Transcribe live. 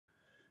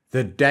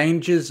The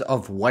Dangers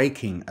of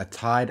Waking a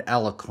Tied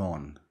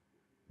Alicorn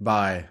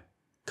by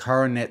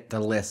Coronet de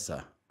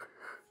Lesser.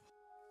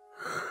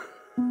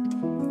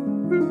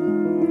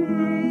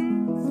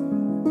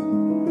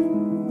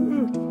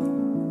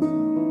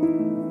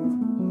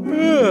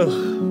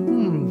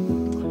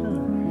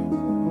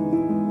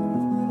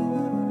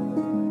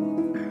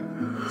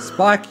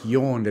 Spike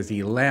yawned as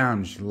he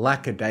lounged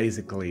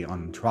lackadaisically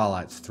on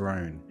Twilight's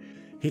throne.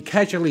 He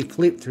casually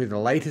flipped through the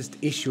latest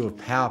issue of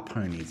Power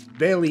Ponies,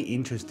 barely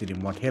interested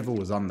in whatever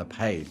was on the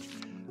page.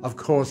 Of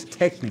course,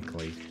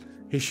 technically,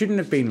 he shouldn't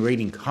have been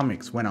reading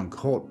comics when on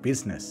court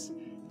business.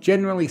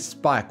 Generally,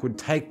 Spike would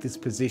take this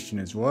position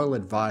as royal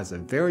advisor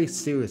very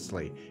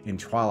seriously in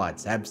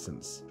Twilight's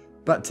absence.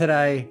 But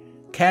today,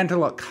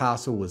 Canterlot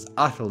Castle was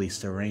utterly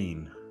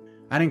serene.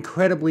 An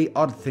incredibly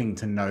odd thing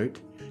to note,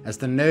 as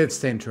the nerve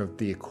centre of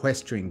the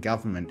equestrian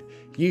government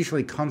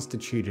usually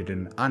constituted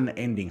an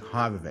unending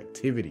hive of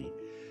activity.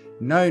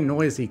 No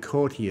noisy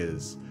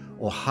courtiers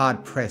or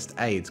hard-pressed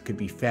aides could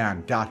be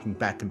found darting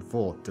back and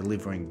forth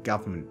delivering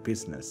government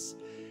business.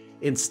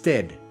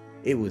 Instead,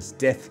 it was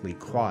deathly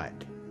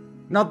quiet.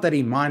 Not that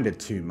he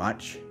minded too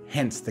much,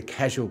 hence the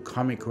casual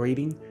comic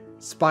reading.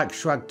 Spike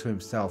shrugged to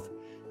himself.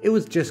 It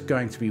was just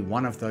going to be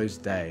one of those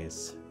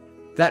days.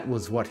 That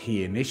was what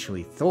he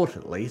initially thought,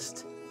 at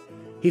least.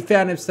 He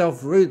found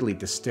himself rudely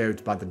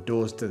disturbed by the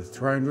doors to the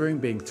throne room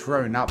being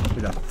thrown up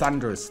with a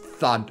thunderous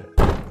thud.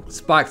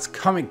 Spike's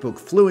comic book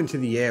flew into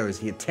the air as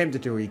he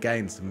attempted to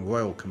regain some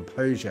royal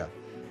composure.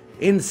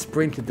 In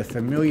sprinted the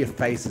familiar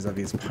faces of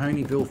his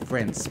Ponyville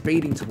friends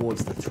speeding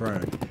towards the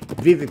throne,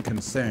 vivid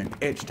concern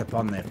etched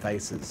upon their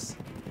faces.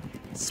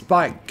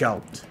 Spike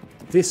gulped.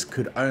 This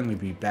could only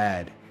be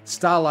bad.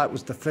 Starlight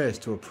was the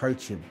first to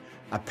approach him,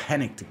 a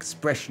panicked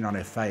expression on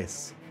her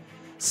face.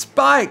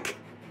 "Spike!"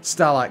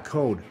 Starlight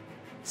called.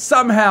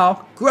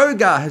 "Somehow,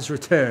 Grogar has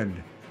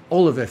returned."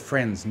 All of her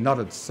friends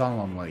nodded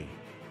solemnly.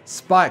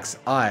 Spike's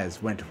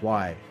eyes went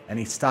wide, and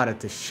he started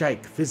to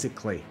shake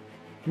physically.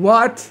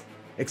 "What?"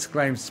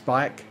 exclaimed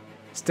Spike,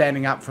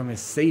 standing up from his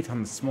seat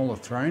on the smaller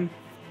throne.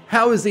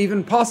 "How is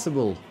even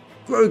possible?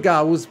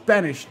 Grogar was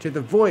banished to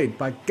the void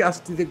by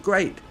Gusty the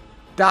Great.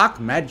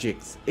 Dark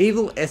magics,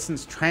 evil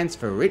essence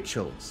transfer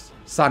rituals,"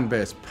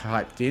 Sunburst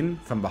piped in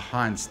from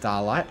behind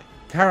Starlight,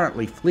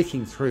 currently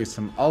flicking through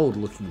some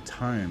old-looking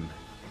tome.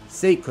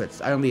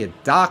 "Secrets only a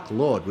Dark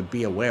Lord would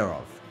be aware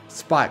of."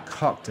 Spike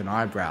cocked an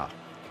eyebrow.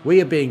 "We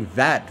are being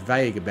that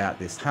vague about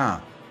this,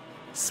 huh?"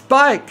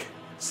 "Spike!"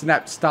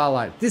 snapped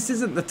Starlight. "This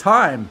isn't the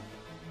time."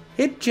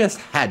 "It just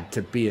had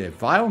to be a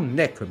vile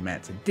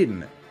necromancer,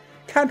 didn't it?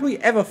 Can't we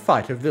ever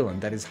fight a villain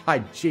that is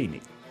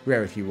hygienic?"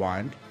 Rarity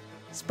whined.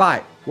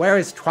 "Spike, where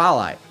is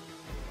Twilight?"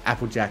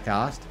 Applejack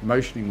asked,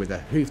 motioning with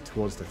a hoof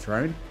towards the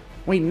throne.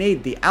 "We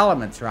need the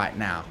elements right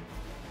now."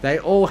 They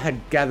all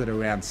had gathered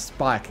around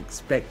Spike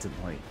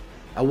expectantly,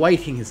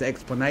 awaiting his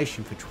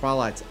explanation for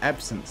Twilight's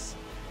absence.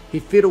 He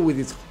fiddled with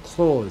his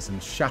claws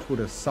and shuffled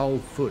a sole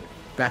foot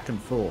back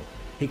and forth.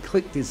 He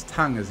clicked his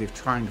tongue as if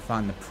trying to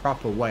find the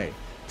proper way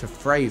to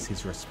phrase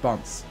his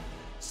response.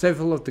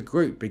 Several of the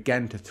group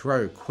began to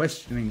throw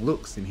questioning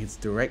looks in his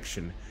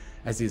direction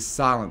as his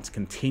silence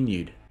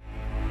continued.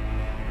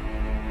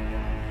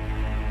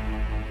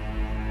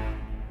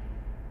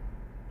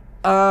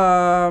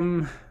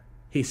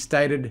 He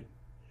stated.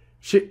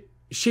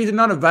 She's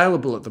not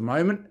available at the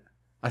moment."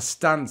 A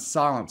stunned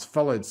silence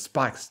followed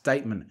Spike's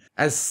statement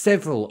as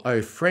several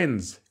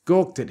friends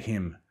gawked at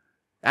him.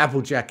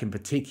 Applejack in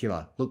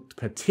particular looked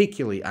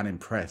particularly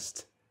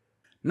unimpressed.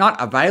 "Not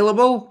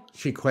available?"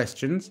 she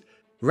questioned.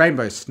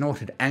 Rainbow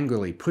snorted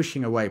angrily,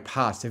 pushing away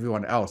past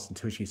everyone else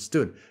until she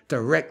stood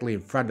directly in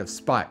front of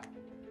Spike.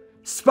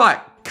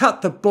 "Spike,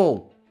 cut the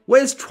bull!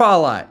 Where's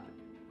Twilight?"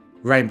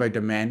 Rainbow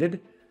demanded.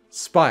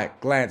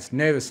 Spike glanced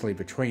nervously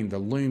between the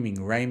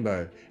looming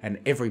Rainbow and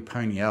every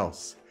pony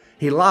else.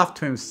 He laughed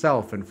to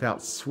himself and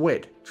felt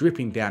sweat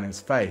dripping down his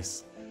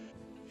face.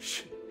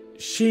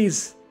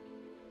 She's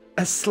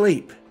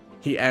asleep,"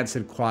 he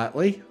answered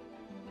quietly.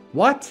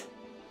 "What?"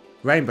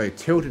 Rainbow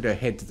tilted her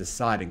head to the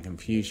side in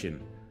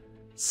confusion.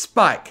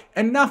 "Spike,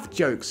 enough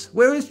jokes.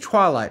 Where is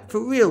Twilight? For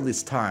real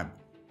this time,"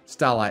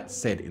 Starlight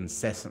said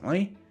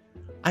incessantly.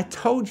 "I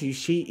told you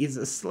she is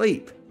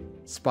asleep,"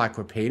 Spike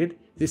repeated,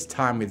 this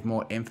time with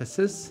more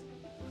emphasis.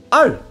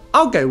 "Oh,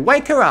 I'll go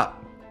wake her up,"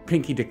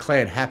 Pinky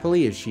declared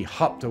happily as she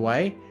hopped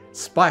away.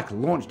 Spike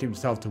launched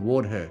himself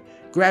toward her,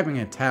 grabbing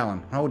her tail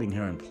and holding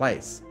her in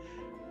place.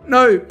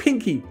 "No,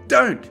 Pinky,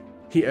 don't,"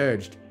 he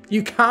urged.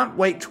 "You can't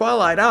wake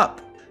Twilight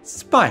up."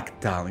 "Spike,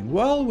 darling,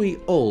 while we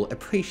all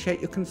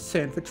appreciate your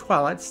concern for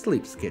Twilight's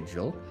sleep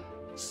schedule,"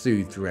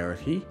 soothed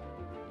Rarity,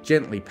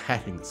 gently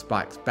patting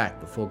Spike's back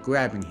before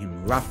grabbing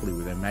him roughly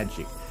with her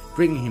magic,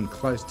 bringing him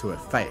close to her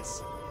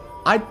face.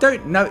 "I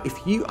don't know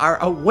if you are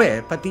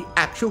aware, but the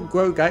actual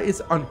Grogar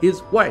is on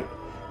his way,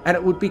 and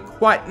it would be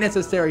quite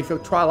necessary for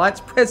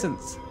Twilight's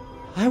presence."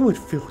 "I would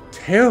feel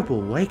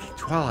terrible waking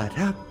Twilight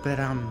up, but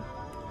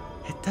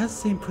it does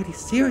seem pretty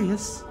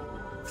serious,"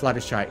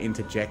 Fluttershy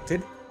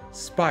interjected.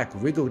 Spike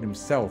wriggled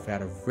himself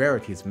out of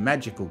Rarity's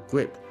magical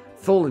grip,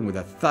 falling with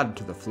a thud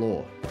to the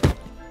floor.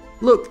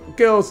 "Look,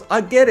 girls,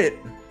 I get it,"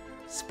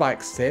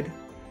 Spike said,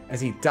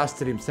 as he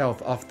dusted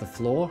himself off the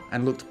floor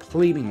and looked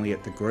pleadingly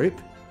at the group.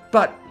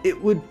 "But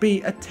it would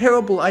be a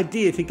terrible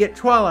idea to get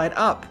Twilight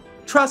up.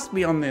 Trust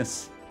me on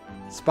this."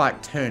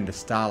 Spike turned to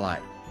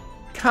Starlight.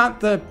 "Can't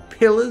the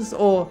pillars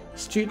or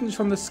students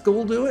from the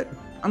school do it?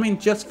 I mean,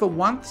 just for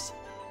once?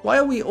 Why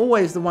are we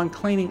always the one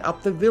cleaning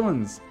up the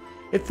villains?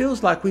 It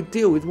feels like we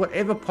deal with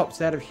whatever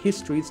pops out of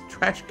history's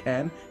trash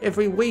can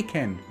every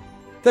weekend."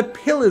 "The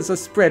pillars are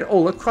spread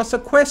all across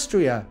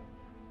Equestria,"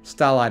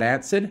 Starlight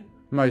answered,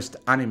 most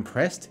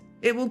unimpressed.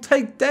 "It will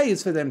take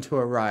days for them to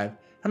arrive,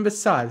 and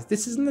besides,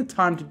 this isn't the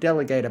time to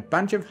delegate a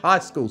bunch of high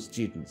school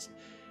students.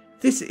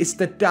 This is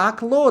the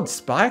Dark Lord,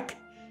 Spike.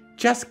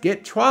 Just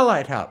get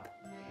Twilight up."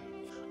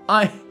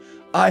 I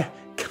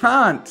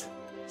can't,"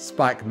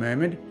 Spike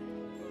murmured.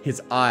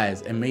 His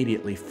eyes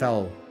immediately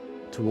fell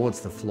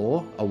towards the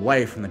floor,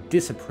 away from the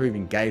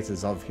disapproving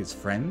gazes of his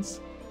friends.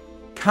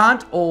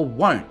 "Can't or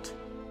won't?"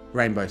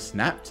 Rainbow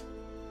snapped.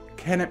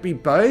 "Can it be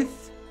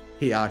both?"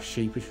 he asked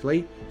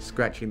sheepishly,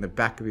 scratching the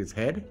back of his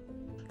head.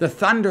 The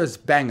thunderous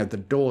bang of the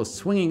doors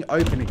swinging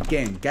open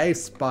again gave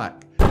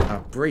Spike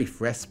a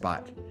brief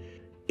respite.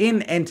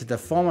 In entered the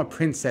former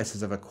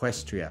princesses of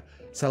Equestria,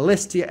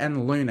 Celestia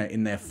and Luna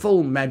in their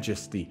full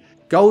majesty,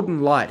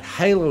 golden light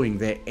haloing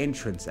their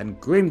entrance and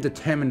grim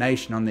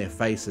determination on their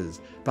faces,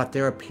 but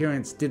their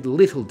appearance did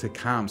little to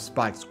calm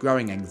Spike's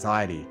growing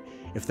anxiety.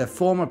 If the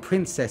former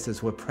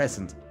princesses were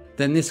present,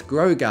 then this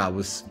Grogar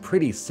was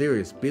pretty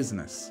serious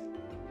business.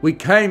 "We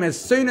came as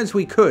soon as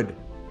we could,"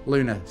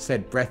 Luna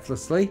said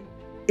breathlessly.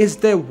 "Is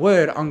there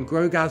word on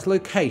Grogar's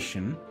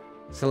location?"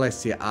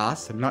 Celestia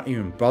asked, not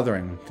even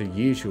bothering the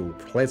usual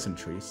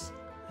pleasantries.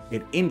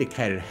 It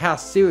indicated how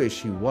serious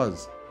she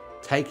was,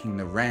 taking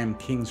the Ram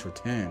King's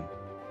return.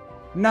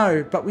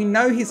 "No, but we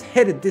know he's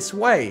headed this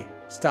way,"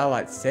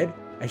 Starlight said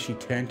as she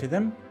turned to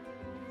them.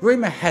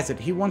 "Rumour has it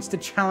he wants to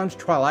challenge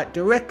Twilight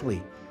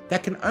directly.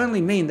 That can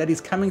only mean that he's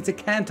coming to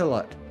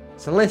Canterlot."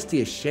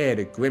 Celestia shared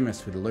a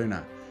grimace with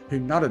Luna, who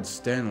nodded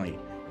sternly.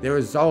 Their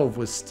resolve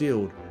was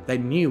steeled. They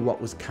knew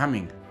what was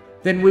coming.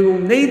 "Then we will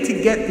need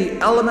to get the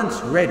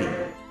elements ready,"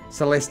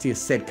 Celestia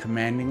said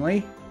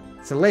commandingly.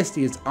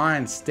 Celestia's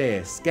iron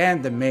stare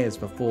scanned the mares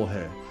before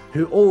her,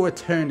 who all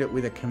returned it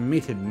with a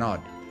committed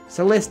nod.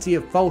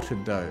 Celestia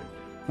faltered though,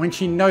 when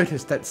she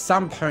noticed that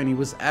some pony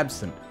was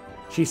absent.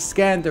 She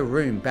scanned the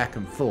room back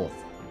and forth.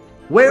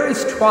 "Where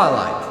is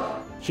Twilight?"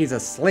 "She's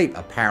asleep,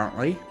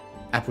 apparently,"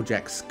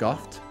 Applejack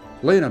scoffed.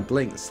 Luna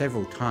blinked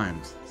several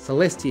times.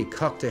 Celestia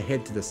cocked her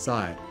head to the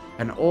side.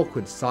 An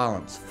awkward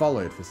silence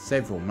followed for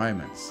several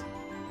moments.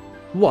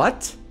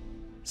 "What?"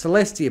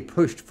 Celestia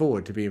pushed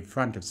forward to be in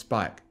front of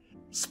Spike.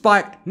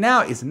 "Spike,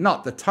 now is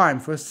not the time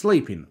for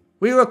sleeping.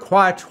 We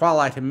require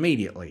Twilight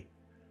immediately."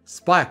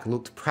 Spike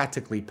looked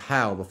practically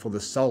pale before the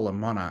Solar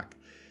Monarch.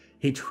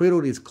 He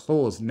twiddled his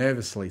claws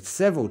nervously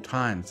several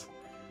times.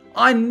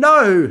 "I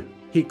know!"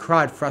 he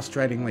cried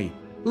frustratingly.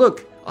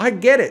 "Look, I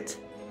get it!"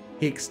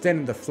 He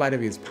extended the flat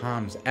of his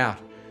palms out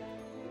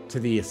to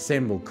the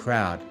assembled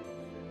crowd.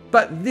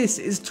 "But this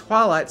is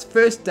Twilight's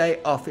first day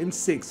off in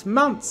 6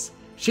 months.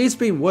 She's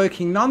been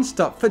working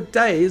non-stop for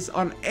days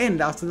on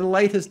end after the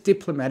latest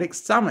diplomatic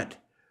summit."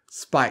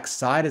 Spike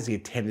sighed as he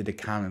attempted to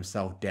calm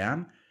himself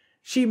down.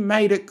 "She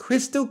made it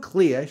crystal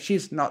clear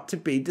she's not to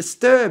be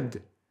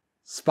disturbed."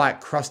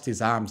 Spike crossed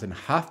his arms and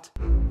huffed.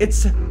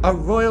 "It's a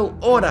royal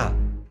order."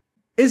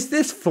 "Is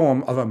this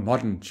form of a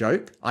modern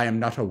joke I am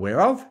not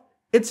aware of?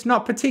 It's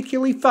not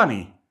particularly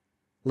funny,"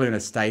 Luna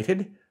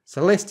stated.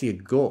 Celestia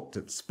gawked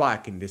at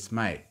Spike in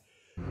dismay.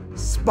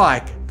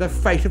 "Spike, the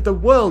fate of the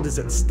world is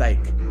at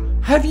stake.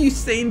 Have you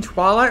seen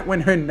Twilight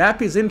when her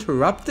nap is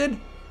interrupted?"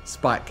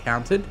 Spike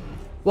countered.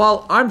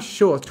 "While I'm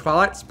sure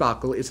Twilight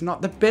Sparkle is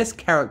not the best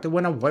character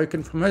when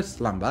awoken from her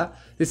slumber,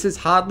 this is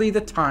hardly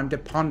the time to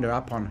ponder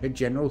upon her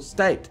general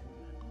state."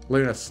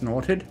 Luna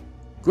snorted.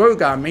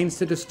 "Grogar means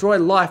to destroy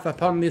life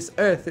upon this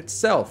earth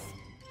itself."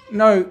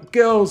 "No,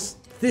 girls,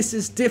 this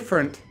is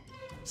different,"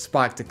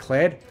 Spike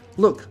declared.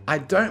 "Look, I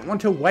don't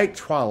want to wake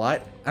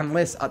Twilight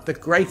unless at the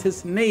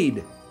greatest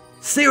need."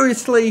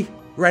 "Seriously?"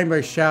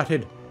 Rainbow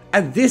shouted.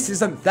 "And this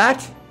isn't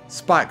that?"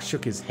 Spike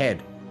shook his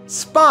head.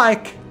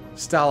 "Spike!"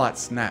 Starlight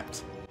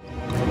snapped.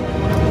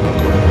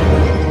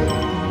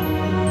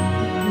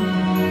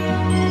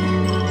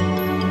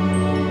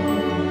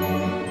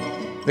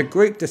 The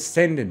group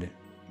descended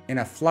in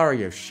a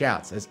flurry of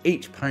shouts as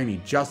each pony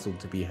jostled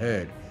to be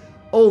heard.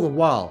 All the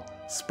while,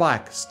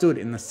 Spike stood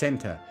in the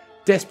centre,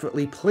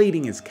 desperately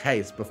pleading his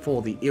case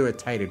before the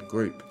irritated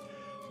group.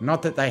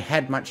 Not that they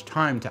had much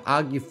time to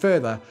argue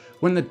further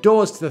when the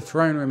doors to the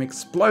throne room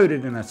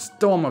exploded in a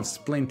storm of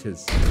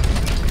splinters.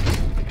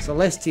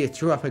 Celestia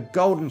threw up a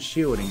golden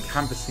shield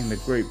encompassing the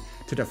group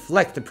to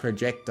deflect the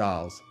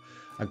projectiles.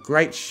 A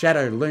great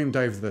shadow loomed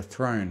over the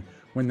throne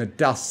when the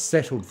dust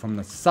settled from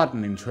the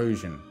sudden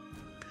intrusion.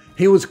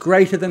 He was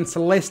greater than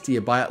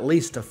Celestia by at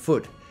least a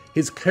foot.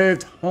 His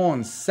curved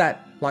horns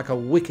sat like a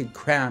wicked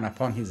crown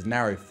upon his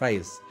narrow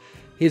face.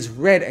 His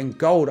red and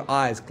gold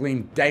eyes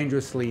gleamed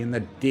dangerously in the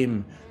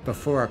dim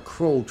before a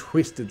cruel,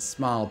 twisted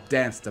smile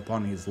danced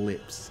upon his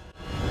lips.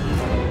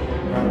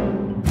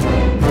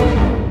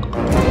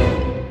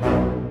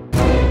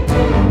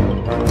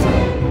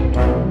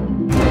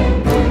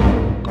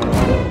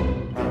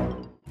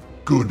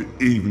 Good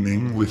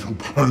evening, little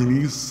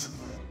ponies.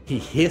 He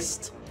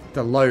hissed.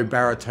 The low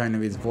baritone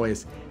of his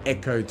voice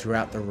echoed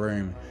throughout the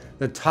room.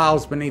 The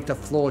tiles beneath the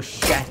floor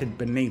shattered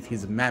beneath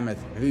his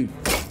mammoth hoof.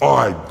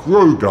 I,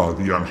 Grogar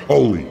the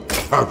Unholy,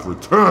 have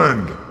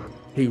returned!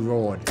 He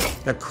roared.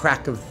 The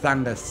crack of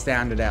thunder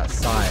sounded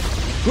outside.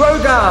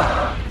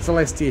 Grogar!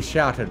 Celestia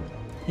shouted.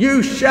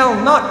 You shall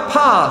not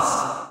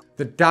pass!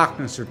 The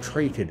darkness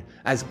retreated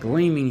as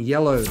gleaming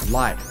yellow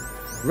light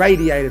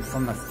radiated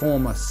from the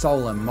former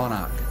solar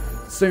monarch.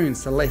 Soon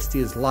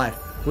Celestia's light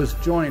was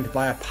joined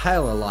by a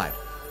paler light,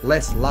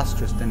 less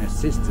lustrous than her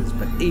sisters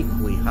but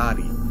equally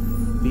hardy.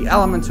 The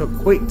elements were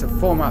quick to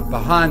form up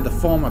behind the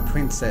former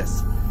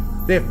princess,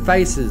 their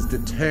faces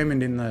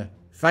determined in the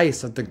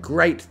face of the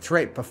great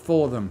threat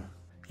before them.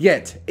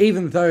 Yet,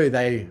 even though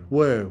they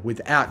were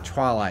without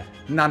Twilight,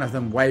 none of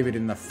them wavered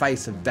in the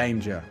face of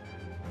danger.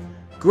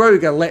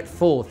 Grogar let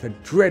forth a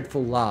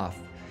dreadful laugh.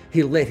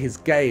 He let his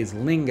gaze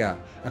linger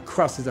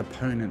across his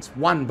opponents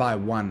one by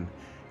one.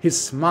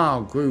 His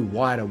smile grew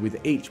wider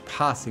with each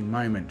passing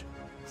moment.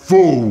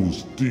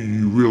 Fools! Do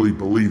you really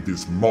believe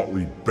this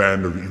motley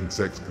band of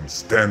insects can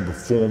stand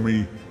before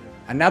me?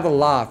 Another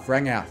laugh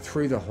rang out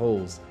through the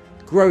halls.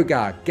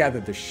 Grogar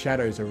gathered the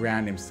shadows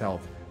around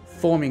himself,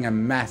 forming a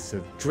mass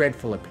of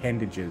dreadful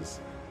appendages.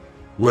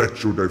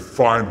 Let your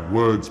defiant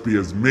words be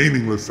as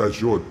meaningless as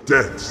your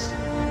deaths.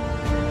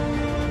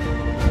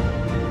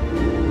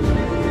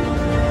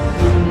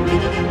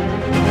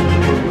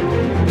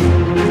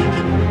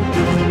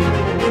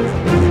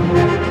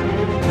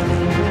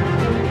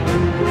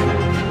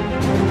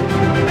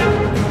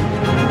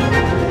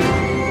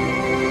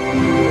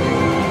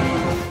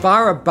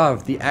 Far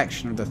above the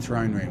action of the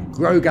throne room,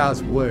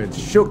 Grogar's words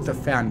shook the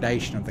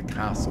foundation of the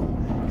castle.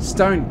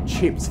 Stone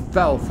chips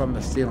fell from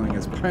the ceiling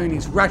as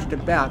ponies rushed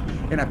about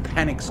in a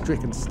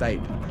panic-stricken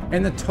state.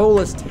 In the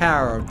tallest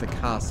tower of the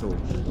castle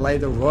lay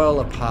the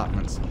royal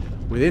apartments.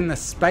 Within the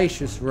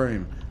spacious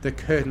room, the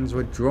curtains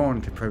were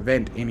drawn to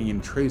prevent any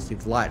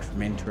intrusive light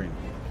from entering.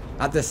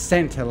 At the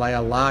centre lay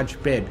a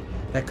large bed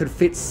that could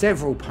fit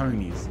several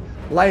ponies,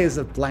 layers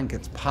of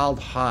blankets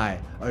piled high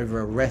over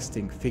a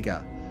resting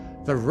figure.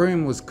 The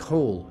room was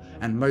cool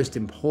and, most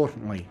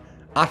importantly,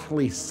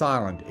 utterly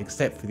silent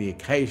except for the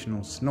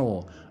occasional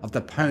snore of the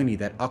pony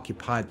that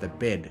occupied the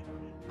bed.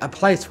 A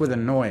place where the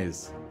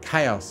noise,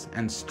 chaos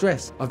and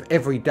stress of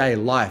everyday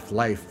life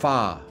lay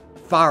far,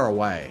 far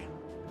away.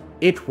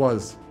 It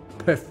was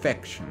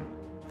perfection.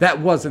 That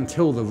was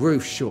until the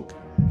roof shook,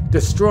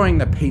 destroying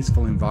the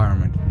peaceful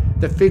environment.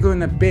 The figure in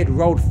the bed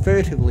rolled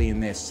furtively in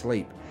their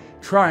sleep,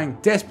 trying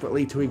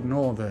desperately to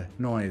ignore the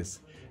noise.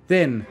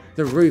 Then,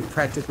 the roof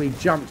practically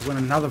jumped when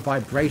another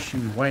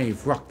vibration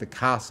wave rocked the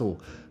castle.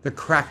 The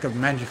crack of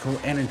magical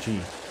energy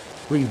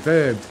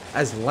reverbed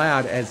as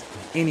loud as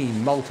any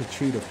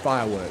multitude of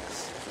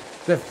fireworks.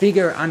 The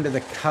figure under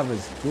the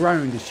covers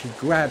groaned as she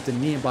grabbed a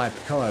nearby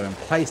pillow and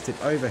placed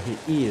it over her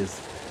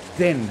ears.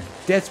 Then,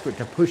 desperate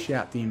to push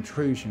out the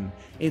intrusion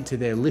into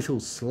their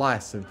little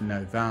slice of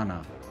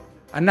nirvana.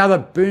 Another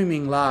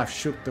booming laugh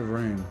shook the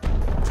room,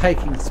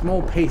 taking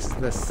small pieces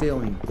of the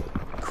ceiling,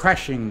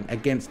 crashing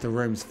against the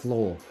room's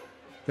floor.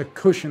 The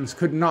cushions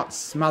could not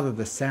smother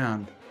the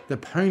sound. The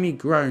pony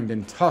groaned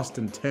and tossed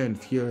and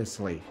turned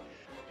furiously.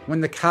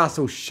 When the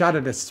castle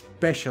shuddered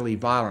especially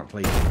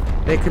violently,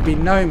 there could be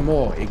no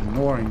more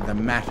ignoring the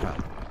matter.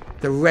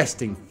 The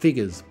resting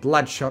figure's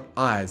bloodshot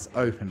eyes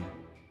open.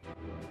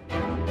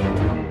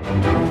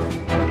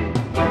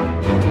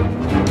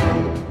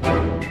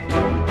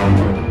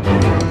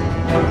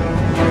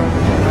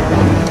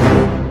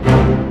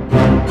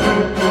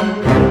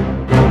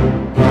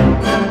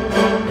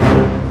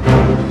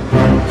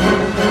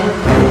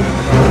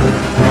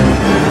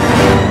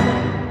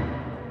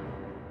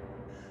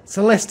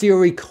 Celestia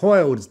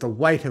recoiled as the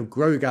weight of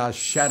Grogar's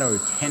shadow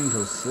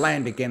tendril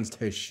slammed against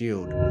her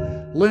shield.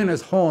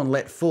 Luna's horn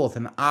let forth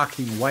an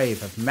arcing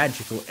wave of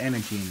magical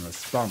energy in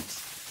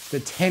response. The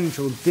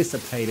tendril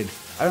dissipated,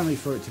 only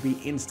for it to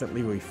be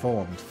instantly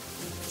reformed.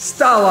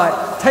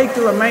 Starlight, take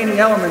the remaining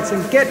elements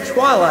and get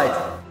Twilight,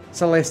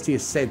 Celestia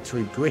said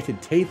through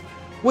gritted teeth.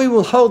 We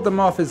will hold them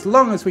off as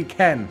long as we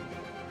can.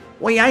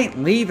 We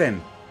ain't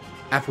leaving,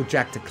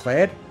 Applejack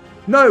declared.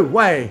 No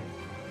way,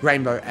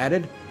 Rainbow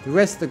added. The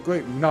rest of the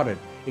group nodded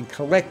in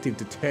collective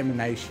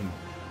determination,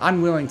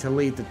 unwilling to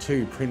leave the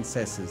two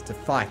princesses to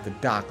fight the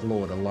Dark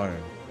Lord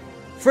alone.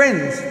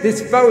 Friends,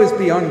 this foe is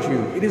beyond you.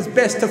 It is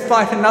best to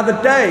fight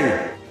another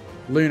day,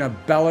 Luna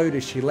bellowed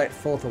as she let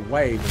forth a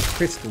wave of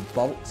crystal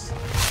bolts.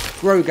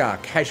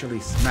 Grogar casually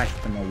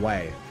smashed them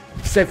away.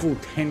 Several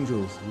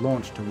tendrils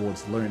launched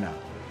towards Luna.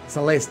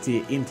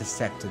 Celestia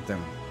intercepted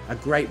them, a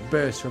great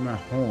burst from her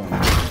horn,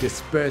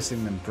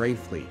 dispersing them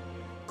briefly.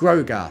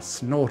 Grogar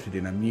snorted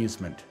in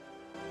amusement.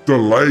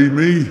 Delay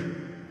me?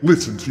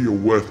 Listen to your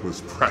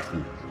worthless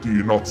prattle. Do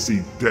you not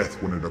see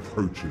death when it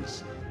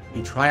approaches?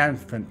 He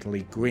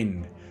triumphantly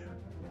grinned,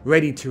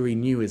 ready to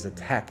renew his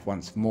attack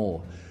once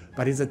more,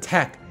 but his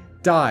attack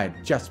died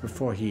just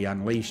before he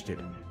unleashed it.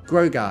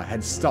 Grogar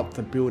had stopped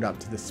the build-up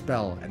to the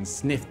spell and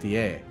sniffed the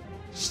air.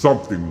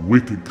 Something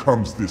wicked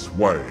comes this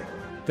way.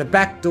 The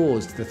back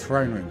doors to the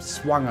throne room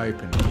swung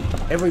open.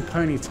 Every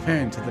pony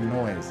turned to the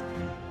noise,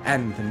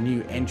 and the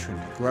new entrant,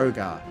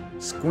 Grogar,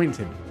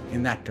 squinted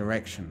in that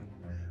direction.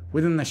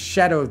 Within the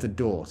shadow of the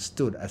door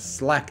stood a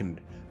slackened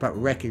but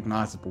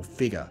recognizable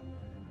figure.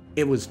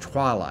 It was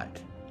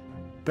Twilight,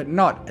 but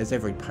not as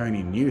every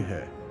pony knew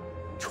her.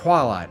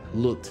 Twilight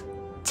looked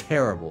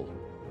terrible.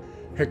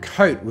 Her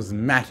coat was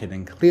matted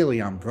and clearly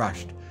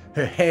unbrushed.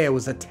 Her hair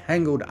was a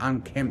tangled,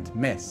 unkempt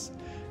mess,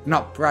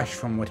 not brushed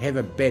from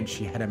whatever bed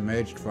she had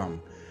emerged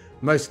from.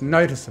 Most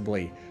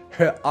noticeably,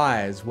 her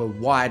eyes were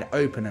wide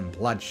open and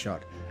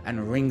bloodshot,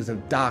 and rings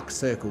of dark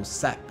circles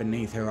sat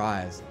beneath her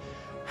eyes.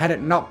 Had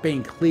it not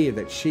been clear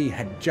that she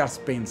had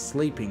just been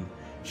sleeping,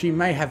 she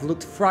may have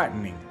looked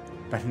frightening,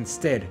 but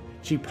instead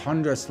she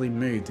ponderously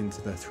moved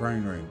into the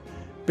throne room,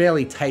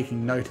 barely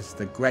taking notice of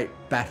the great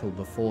battle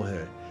before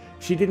her.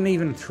 She didn't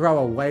even throw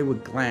a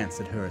wayward glance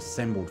at her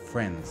assembled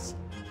friends.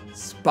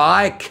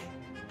 "Spike!"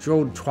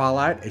 drawled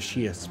Twilight as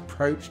she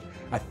approached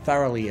a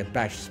thoroughly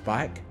abashed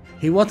Spike.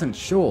 He wasn't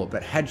sure,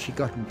 but had she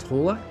gotten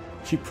taller,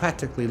 she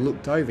practically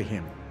looked over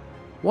him.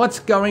 "What's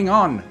going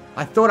on?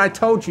 I thought I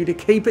told you to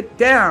keep it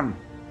down!"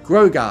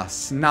 Grogar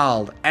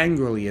snarled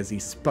angrily as he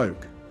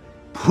spoke.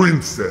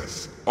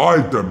 Princess,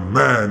 I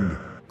demand...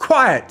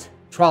 "Quiet!"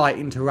 Twilight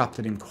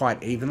interrupted him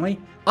quite evenly.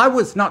 "I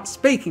was not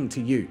speaking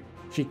to you."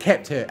 She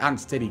kept her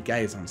unsteady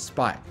gaze on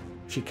Spike.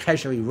 She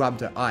casually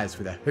rubbed her eyes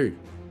with a hoop.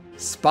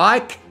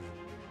 "Spike?"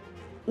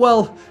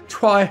 "Well,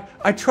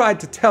 I tried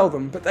to tell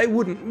them, but they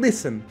wouldn't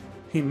listen,"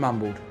 he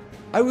mumbled.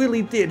 "I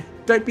really did.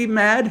 Don't be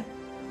mad."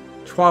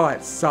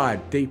 Twilight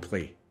sighed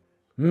deeply.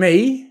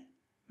 "Me?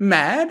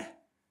 Mad?"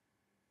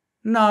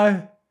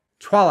 "No."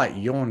 Twilight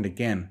yawned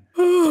again.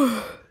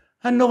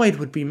 "Annoyed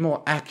would be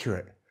more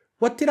accurate.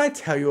 What did I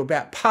tell you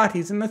about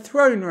parties in the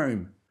throne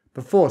room?"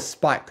 Before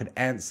Spike could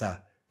answer,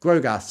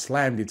 Grogar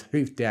slammed his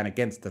hoof down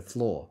against the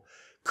floor,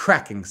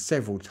 cracking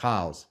several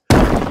tiles.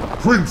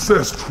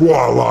 Princess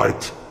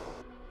Twilight!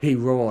 He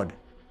roared.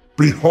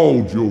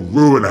 Behold, your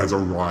ruin has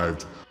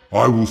arrived.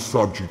 I will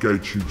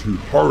subjugate you to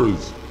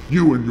horrors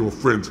you and your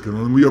friends can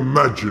only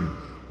imagine.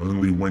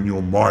 Only when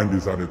your mind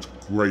is at its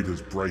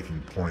greatest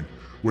breaking point,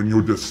 when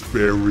your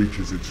despair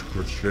reaches its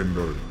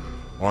crescendo,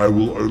 I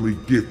will only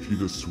gift you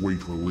the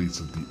sweet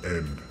release of the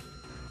end.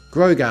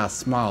 Grogar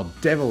smiled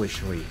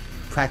devilishly,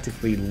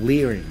 practically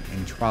leering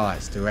in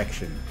Twilight's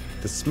direction.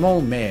 The small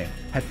mare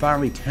had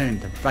finally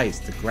turned to face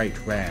the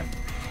great ram.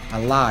 A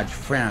large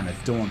frown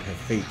adorned her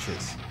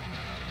features.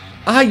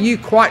 "Are you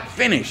quite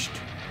finished?"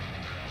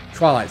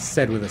 Twilight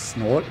said with a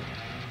snort.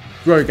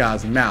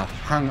 Grogar's mouth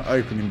hung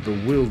open in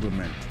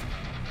bewilderment.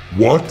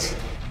 What?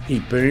 He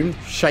boomed,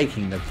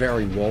 shaking the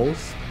very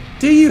walls.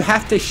 "Do you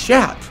have to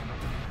shout?"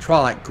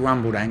 Twilight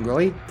grumbled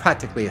angrily,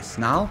 practically a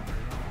snarl.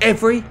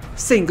 "Every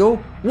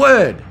single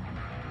word!"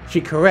 She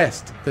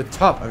caressed the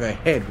top of her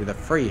head with a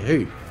free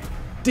hoop.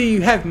 "Do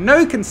you have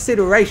no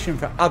consideration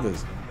for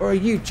others, or are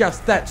you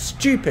just that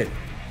stupid?"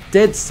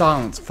 Dead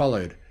silence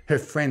followed. Her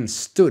friends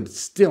stood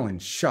still in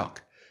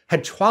shock.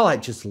 Had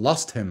Twilight just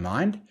lost her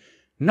mind?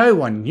 No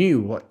one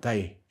knew what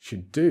they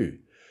should do.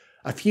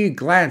 A few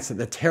glanced at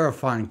the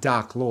terrifying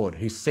Dark Lord,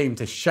 who seemed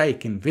to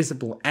shake in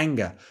visible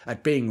anger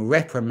at being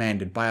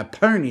reprimanded by a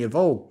pony of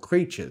all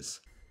creatures.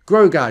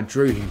 Grogar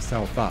drew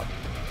himself up.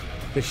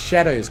 The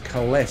shadows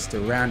coalesced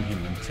around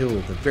him until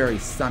the very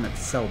sun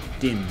itself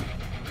dimmed.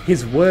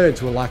 His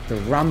words were like the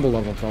rumble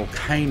of a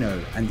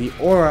volcano, and the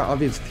aura of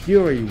his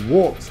fury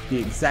warped the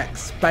exact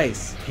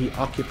space he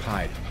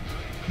occupied.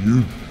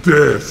 You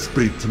dare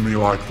speak to me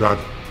like that?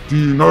 Do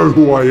you know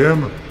who I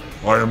am?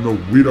 I am the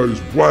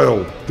Widow's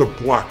Wail, the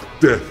Black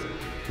Death,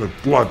 the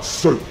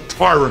blood-soaked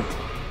tyrant.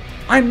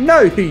 "I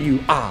know who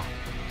you are!"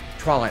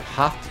 Twilight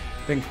huffed,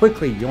 then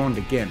quickly yawned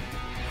again.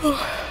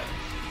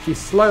 She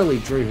slowly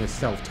drew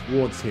herself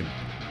towards him.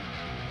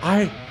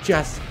 "I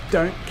just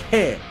don't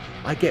care.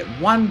 I get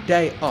 1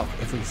 day off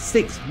every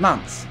 6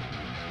 months."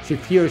 She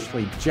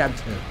furiously jabbed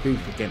her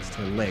hoof against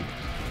her leg.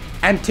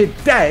 "And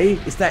today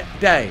is that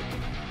day."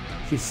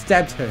 She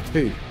stabbed her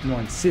hoof more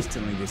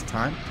insistently this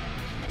time.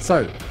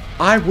 "So,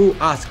 I will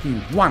ask you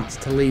once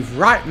to leave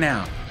right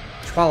now."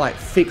 Twilight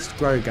fixed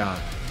Grogar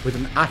with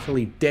an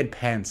utterly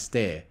deadpan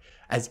stare,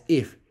 as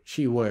if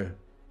she were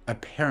a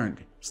parent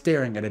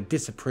staring at a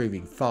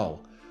disapproving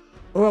foal.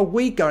 "Or are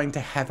we going to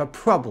have a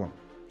problem?"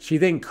 She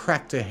then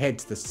cracked her head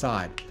to the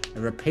side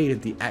and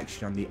repeated the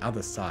action on the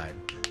other side.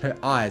 Her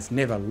eyes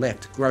never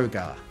left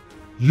Grogar.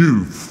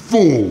 You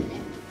fool!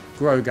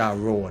 Grogar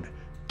roared.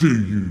 Do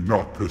you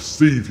not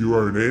perceive your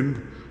own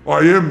end? I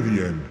am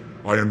the end.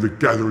 I am the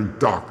gathering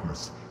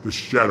darkness, the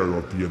shadow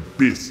of the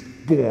abyss,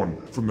 born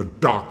from the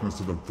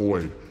darkness of the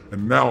void.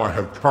 And now I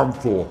have come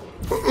for...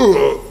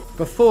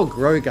 Before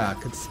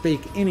Grogar could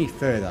speak any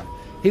further,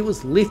 He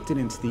was lifted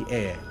into the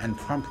air and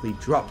promptly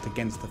dropped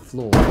against the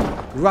floor,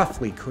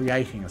 roughly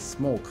creating a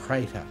small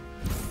crater.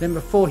 Then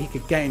before he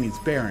could gain his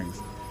bearings,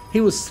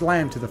 he was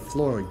slammed to the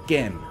floor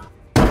again,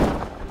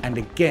 and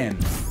again,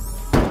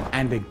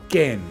 and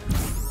again.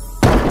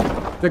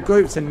 The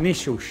group's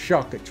initial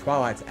shock at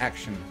Twilight's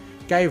action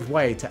gave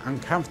way to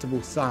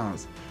uncomfortable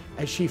silence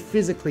as she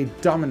physically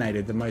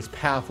dominated the most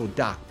powerful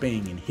dark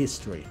being in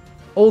history.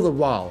 All the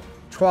while,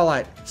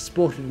 Twilight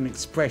sported an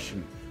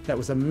expression that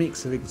was a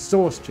mix of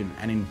exhaustion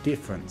and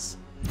indifference.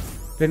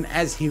 Then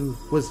as he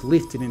was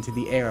lifted into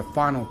the air a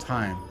final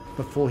time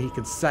before he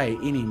could say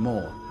any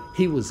more,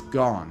 he was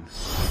gone.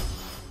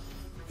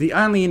 The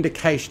only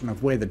indication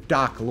of where the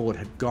Dark Lord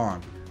had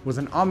gone was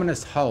an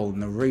ominous hole in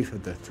the roof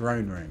of the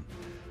throne room,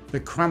 the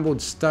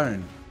crumbled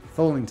stone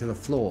falling to the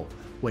floor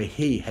where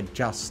he had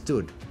just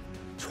stood.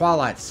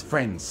 Twilight's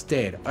friends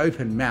stared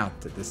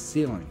open-mouthed at the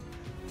ceiling,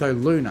 though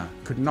Luna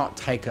could not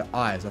take her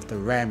eyes off the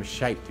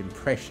ram-shaped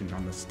impression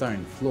on the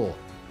stone floor.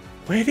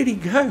 "Where did he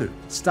go?"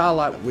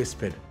 Starlight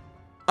whispered.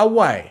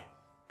 "Away,"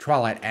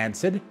 Twilight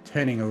answered,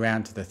 turning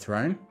around to the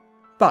throne.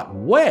 "But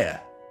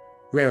where?"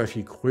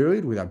 Rarity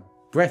queried with a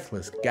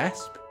breathless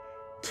gasp.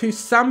 "To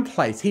some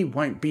place he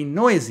won't be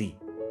noisy,"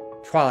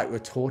 Twilight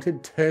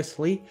retorted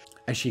tersely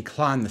as she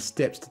climbed the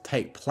steps to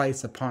take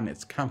place upon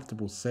its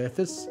comfortable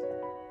surface.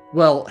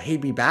 "Will he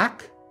be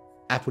back?"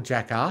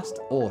 Applejack asked,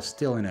 awe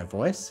still in her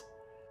voice.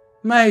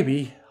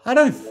 "Maybe. I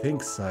don't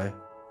think so."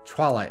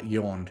 Twilight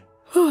yawned.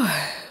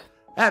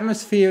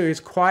 "Atmosphere is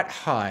quite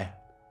high.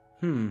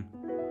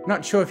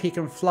 Not sure if he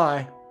can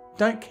fly.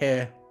 Don't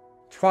care."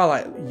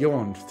 Twilight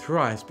yawned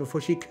thrice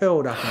before she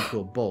curled up into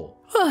a ball.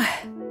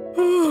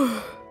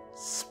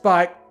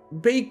 "Spike,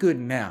 be good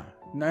now.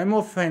 No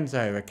more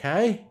Friendzo,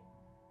 okay?"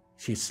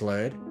 She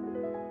slurred.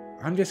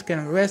 "I'm just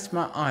gonna rest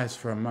my eyes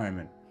for a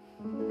moment."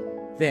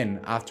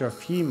 Then, after a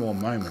few more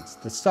moments,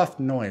 the soft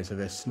noise of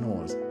her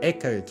snores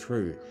echoed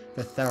through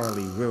the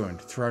thoroughly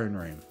ruined throne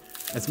room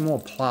as more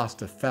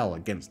plaster fell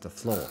against the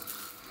floor.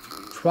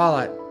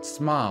 Twilight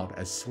smiled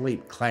as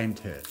sleep claimed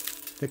her.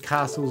 The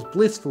castle's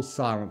blissful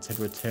silence had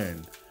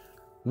returned,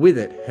 with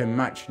it her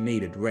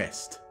much-needed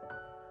rest.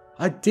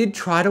 "I did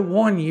try to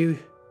warn you,"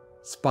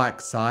 Spike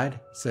sighed,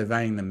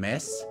 surveying the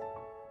mess.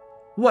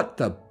 "What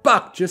the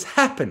buck just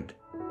happened?"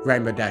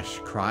 Rainbow Dash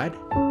cried.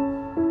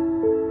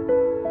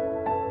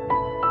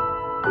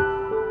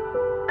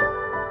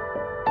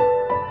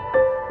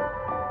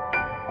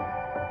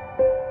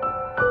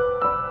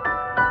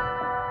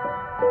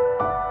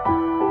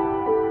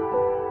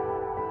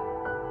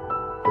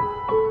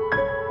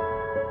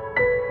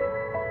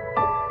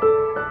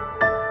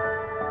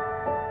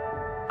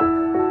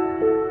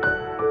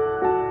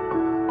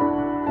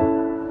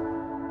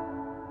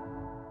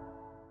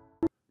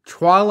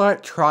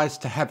 Twilight Tries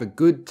to Have a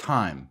Good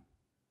Time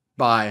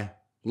by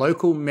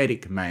Local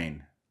Medic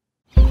Main.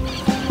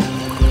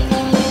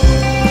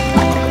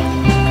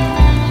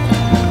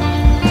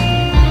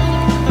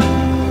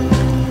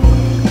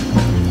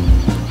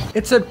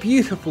 It's a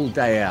beautiful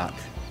day out.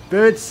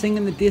 Birds sing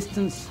in the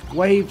distance,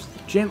 waves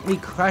gently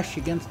crash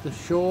against the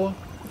shore.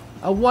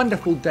 A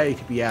wonderful day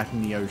to be out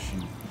in the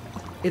ocean.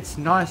 It's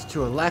nice to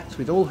relax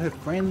with all her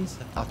friends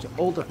after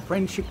all the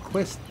friendship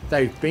quests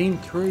they've been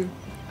through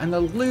and the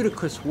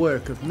ludicrous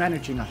work of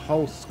managing a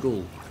whole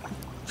school.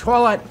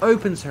 Twilight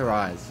opens her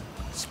eyes,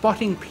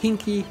 spotting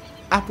Pinky,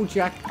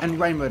 Applejack and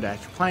Rainbow Dash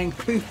playing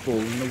foosball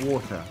in the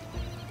water.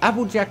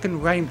 Applejack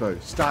and Rainbow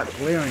start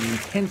glaring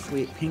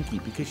intensely at Pinky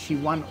because she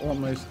won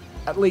almost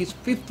at least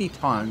 50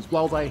 times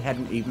while they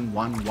hadn't even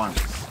won once.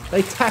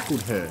 They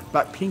tackled her,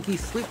 but Pinky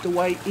slipped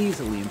away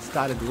easily and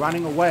started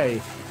running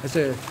away as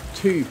her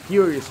two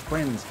furious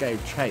friends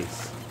gave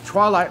chase.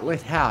 Twilight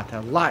let out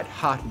a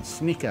light-hearted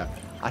snicker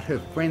at her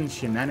friend's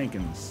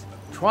shenanigans.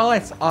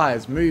 Twilight's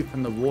eyes move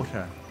from the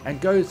water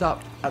and goes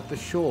up at the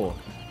shore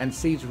and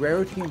sees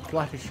Rarity and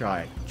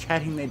Fluttershy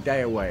chatting their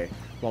day away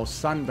while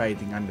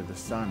sunbathing under the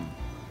sun,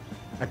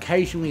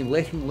 occasionally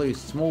letting loose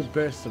small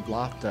bursts of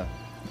laughter.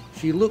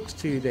 She looks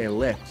to their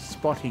left,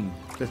 spotting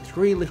the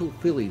three little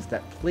fillies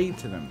that plead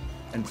to them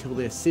until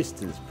their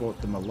sisters brought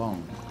them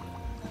along.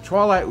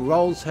 Twilight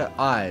rolls her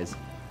eyes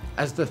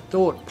as the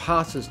thought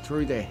passes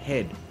through their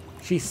head.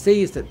 She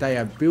sees that they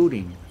are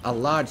building a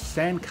large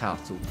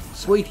sandcastle.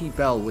 Sweetie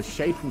Belle was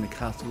shaping the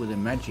castle with her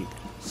magic.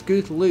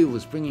 Scootaloo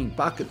was bringing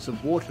buckets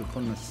of water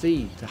from the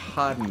sea to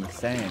harden the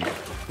sand,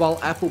 while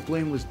Apple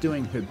Bloom was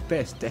doing her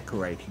best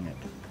decorating it.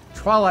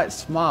 Twilight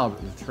smiled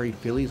at the three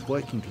fillies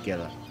working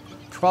together.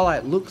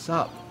 Twilight looks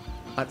up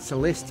at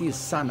Celestia's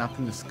sun up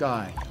in the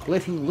sky,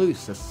 letting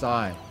loose a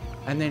sigh,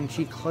 and then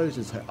she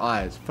closes her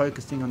eyes,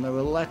 focusing on the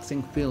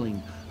relaxing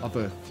feeling of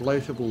her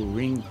floatable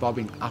ring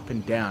bobbing up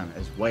and down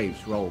as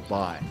waves roll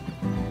by.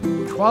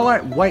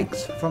 Twilight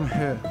wakes from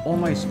her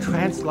almost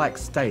trance-like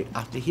state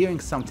after hearing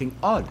something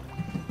odd,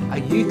 a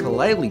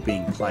ukulele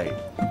being played.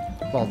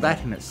 While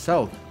that in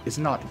itself is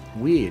not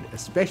weird,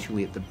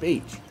 especially at the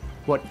beach,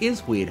 what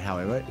is weird,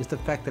 however, is the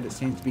fact that it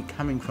seems to be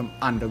coming from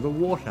under the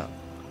water.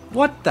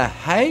 "What the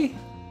hey?"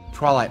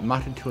 Twilight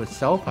muttered to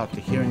herself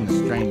after hearing the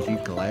strange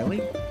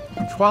ukulele.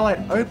 and Twilight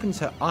opens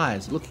her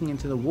eyes looking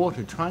into the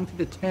water trying to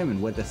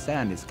determine where the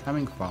sound is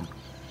coming from.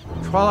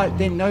 Twilight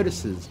then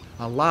notices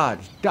a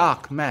large,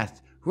 dark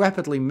mass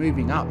rapidly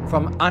moving up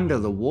from under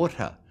the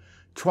water.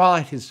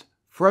 Twilight is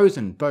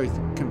frozen both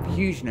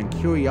confusion and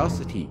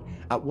curiosity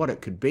at what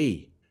it could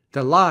be.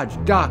 The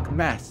large, dark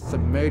mass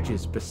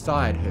submerges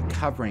beside her,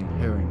 covering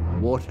her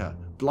in water,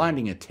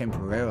 blinding her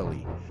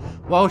temporarily.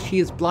 While she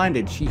is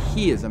blinded, she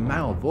hears a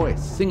male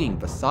voice singing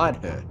beside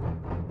her.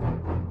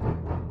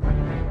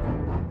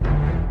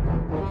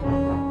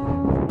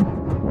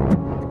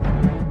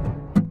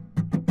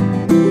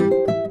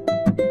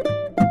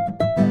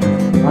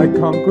 I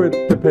conquered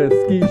the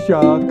pesky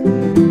shark,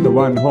 the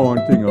one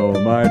haunting all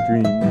my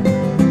dreams.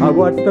 I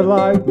watched the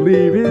light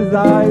leave his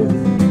eyes,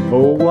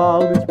 all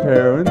while his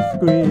parents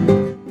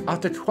scream.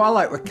 After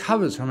Twilight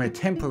recovers from her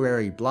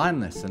temporary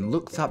blindness and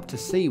looks up to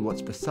see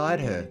what's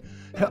beside her,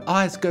 her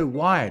eyes go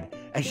wide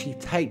as she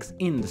takes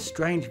in the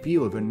strange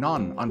view of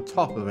Anon on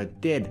top of a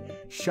dead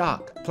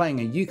shark playing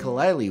a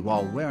ukulele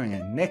while wearing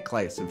a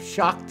necklace of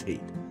shark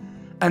teeth.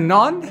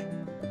 Anon?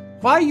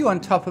 Why are you on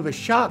top of a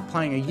shark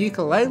playing a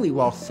ukulele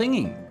while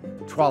singing?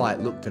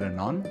 Twilight looked at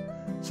Anon,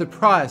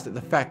 surprised at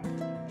the fact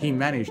he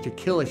managed to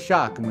kill a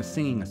shark and was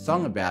singing a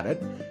song about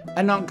it.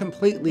 Anon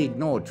completely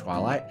ignored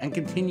Twilight and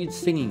continued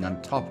singing on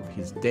top of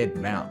his dead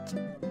mount.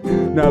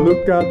 Now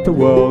look at the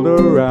world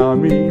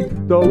around me,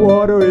 the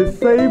water is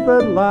safe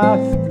at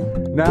last.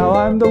 Now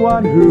I'm the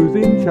one who's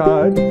in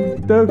charge,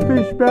 the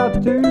fish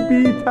about to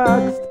be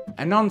taxed.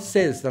 Anon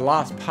says the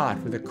last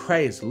part with a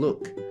crazed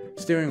look,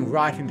 staring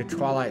right into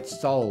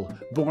Twilight's soul,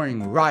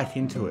 boring right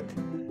into it.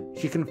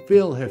 She can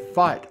feel her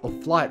fight or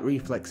flight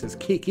reflexes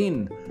kick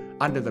in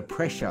under the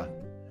pressure.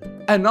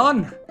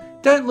 Anon!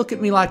 Don't look at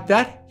me like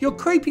that, you're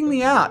creeping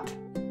me out!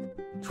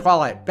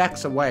 Twilight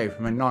backs away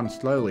from Anon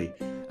slowly.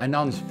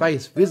 Anon's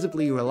face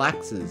visibly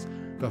relaxes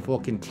before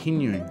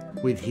continuing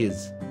with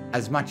his,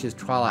 as much as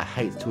Twilight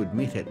hates to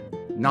admit it,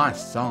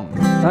 nice song.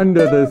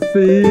 Under the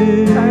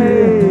sea,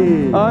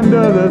 hey,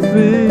 under the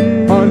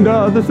sea,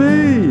 under the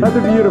sea, at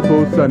the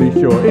beautiful sunny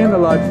shore in the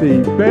light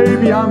sea,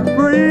 baby I'm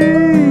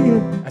free!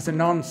 As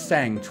Anon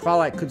sang,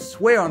 Twilight could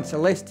swear on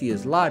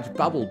Celestia's large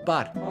bubble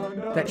butt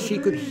that she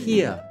could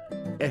hear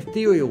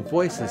ethereal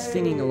voices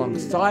singing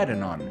alongside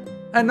Anon.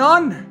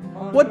 Anon!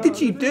 What did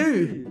you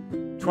do?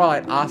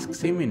 Twilight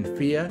asks him in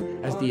fear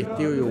as the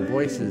ethereal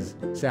voices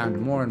sound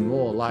more and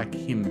more like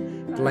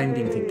him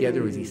blending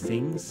together as he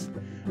sings.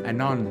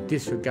 Anon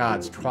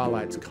disregards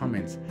Twilight's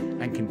comments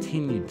and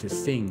continued to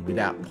sing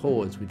without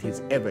pause with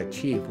his ever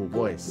cheerful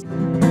voice.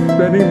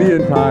 Spending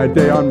the entire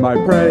day on my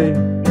prey,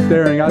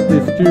 staring at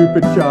this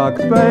stupid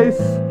shark's face.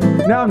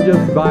 Now I'm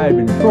just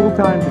vibing, full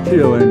time for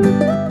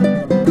chillin'.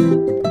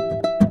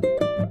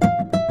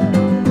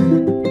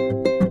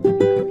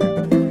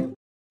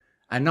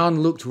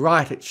 Anon looked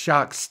right at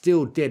Shark's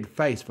still dead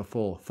face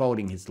before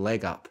folding his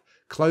leg up,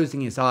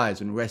 closing his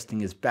eyes and resting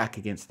his back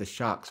against the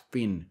shark's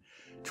fin.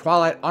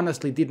 Twilight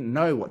honestly didn't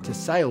know what to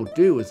say or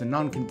do as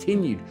Anon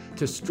continued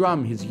to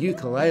strum his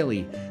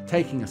ukulele,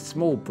 taking a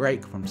small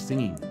break from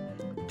singing.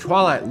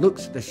 Twilight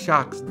looks at the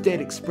shark's dead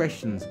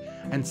expressions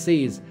and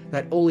sees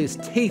that all his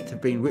teeth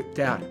have been ripped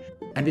out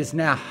and is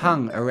now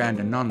hung around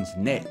Anon's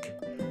neck.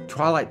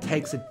 Twilight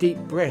takes a deep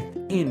breath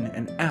in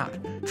and out,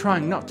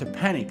 trying not to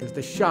panic as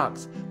the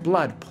shark's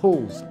blood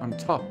pools on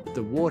top of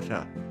the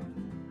water.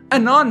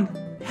 Anon,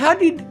 how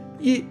did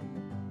you...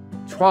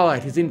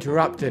 Twilight is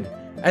interrupted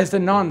as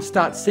Anon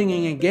starts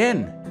singing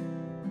again.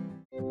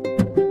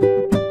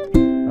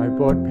 I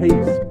brought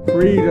peace,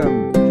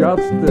 freedom,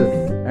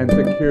 justice, and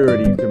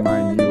security to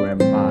my new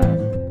empire.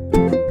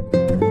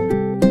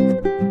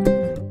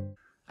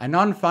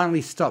 Anon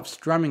finally stops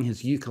strumming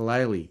his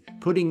ukulele,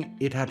 putting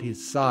it at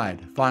his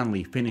side,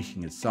 finally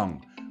finishing his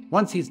song.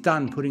 Once he's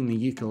done putting the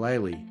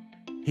ukulele,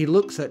 he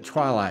looks at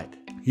Twilight.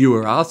 You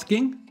were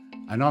asking?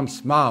 Anon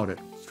smiled at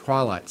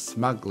Twilight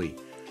smugly.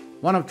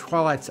 One of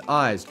Twilight's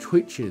eyes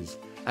twitches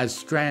as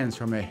strands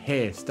from her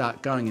hair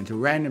start going into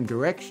random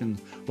directions,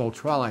 while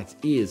Twilight's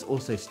ears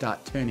also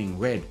start turning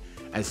red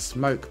as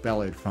smoke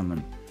bellowed from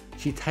them.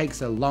 She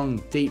takes a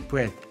long, deep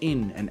breath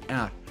in and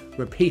out,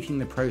 repeating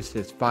the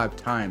process 5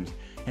 times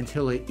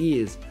until her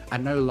ears are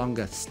no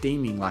longer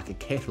steaming like a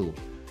kettle.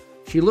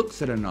 She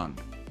looks at Anon.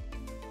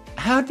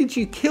 How did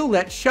you kill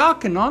that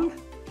shark, Anon?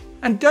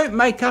 And don't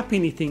make up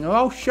anything or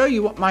I'll show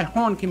you what my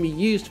horn can be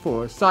used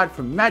for aside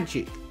from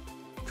magic,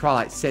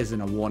 Twilight says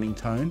in a warning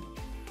tone.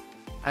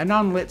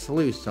 Anon lets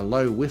loose a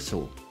low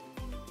whistle.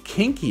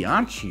 Kinky,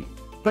 aren't you?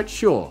 But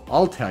sure,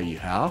 I'll tell you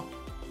how.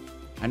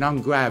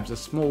 Anon grabs a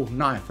small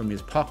knife from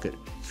his pocket,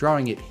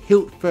 throwing it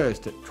hilt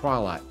first at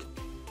Twilight.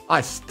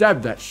 I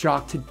stabbed that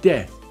shark to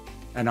death,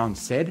 Anon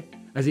said,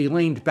 as he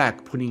leaned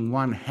back, putting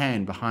one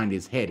hand behind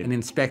his head and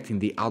inspecting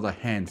the other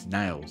hand's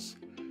nails.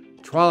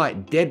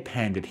 Twilight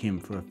deadpanned at him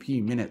for a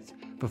few minutes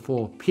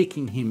before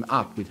picking him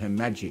up with her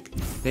magic,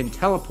 then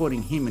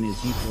teleporting him and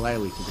his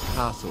ukulele to the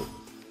castle.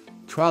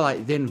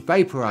 Twilight then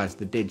vaporized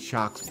the dead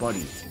shark's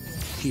body.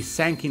 She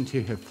sank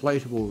into her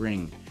floatable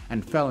ring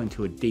and fell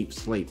into a deep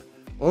sleep,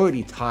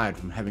 already tired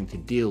from having to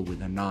deal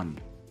with Anon.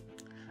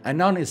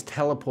 Anon is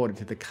teleported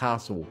to the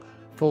castle,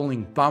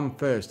 falling bum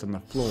first on the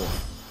floor.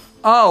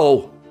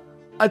 "Oh,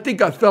 I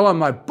think I fell on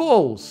my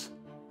balls,"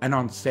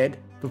 Anon said,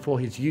 before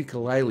his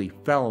ukulele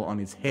fell on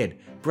his head,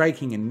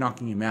 breaking and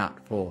knocking him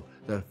out for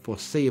the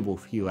foreseeable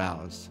few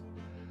hours.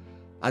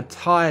 A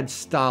tired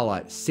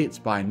Starlight sits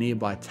by a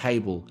nearby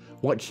table,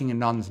 watching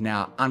Anon's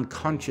now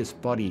unconscious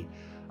body,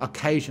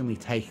 occasionally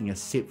taking a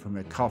sip from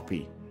her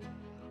coffee.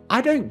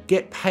 "I don't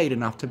get paid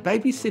enough to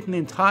babysit an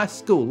entire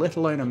school, let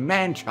alone a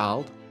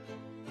man-child,"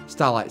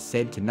 Starlight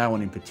said to no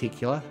one in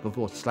particular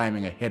before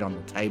slamming her head on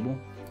the table.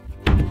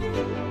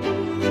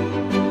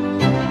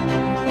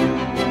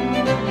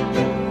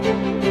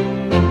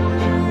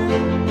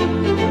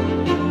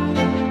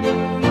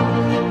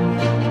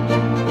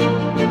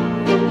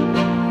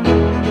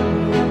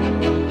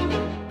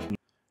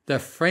 The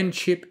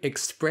Friendship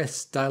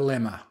Express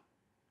Dilemma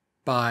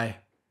by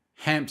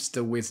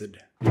Hamster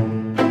Wizard.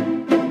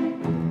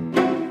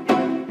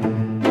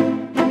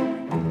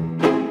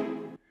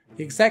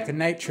 The exact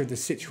nature of the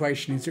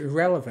situation is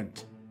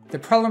irrelevant. The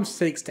problem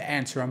seeks to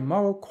answer a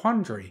moral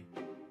quandary.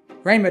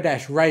 Rainbow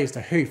Dash raised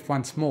a hoof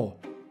once more.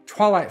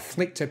 Twilight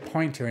flicked her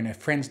pointer in her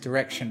friend's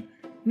direction.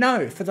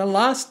 "No, for the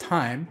last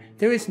time,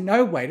 there is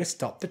no way to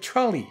stop the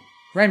trolley."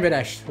 Rainbow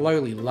Dash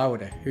slowly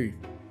lowered her hoof.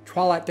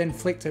 Twilight then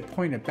flicked her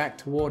pointer back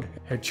toward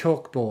her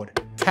chalkboard,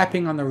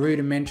 tapping on the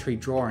rudimentary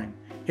drawing.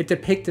 It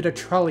depicted a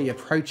trolley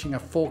approaching a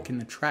fork in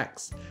the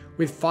tracks,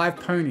 with 5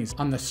 ponies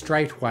on the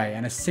straightway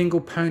and a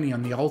single pony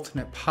on the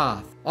alternate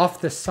path.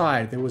 Off the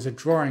side there was a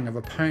drawing of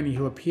a pony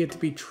who appeared to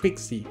be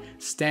Trixie,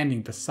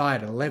 standing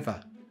beside a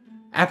lever.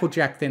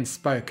 Applejack then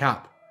spoke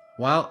up.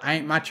 "Well,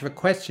 ain't much of a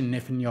question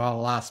if you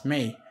all ask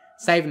me.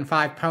 Saving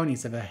 5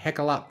 ponies is a heck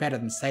of a lot better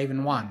than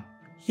saving 1.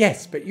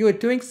 "Yes, but you are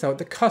doing so at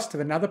the cost of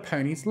another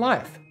pony's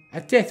life,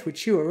 a death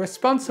which you are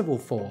responsible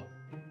for,"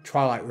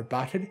 Twilight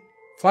rebutted.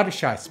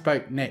 Fluttershy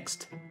spoke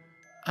next.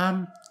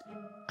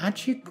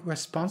 Aren't you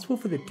responsible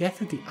for the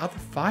death of the other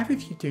 5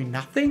 if you do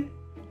nothing?"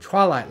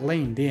 Twilight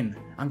leaned in,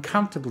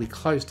 uncomfortably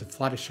close to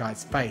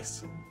Fluttershy's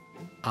face.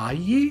 "Are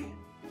you?"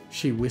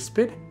 she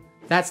whispered.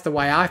 "That's the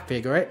way I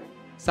figure it.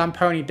 Some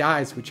pony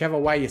dies whichever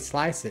way you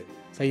slice it,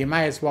 so you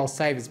may as well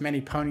save as many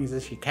ponies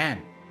as you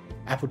can."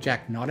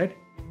 Applejack nodded.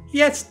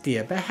 "Yes,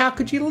 dear, but how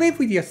could you live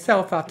with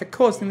yourself after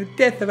causing the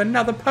death of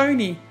another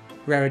pony?"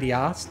 Rarity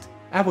asked.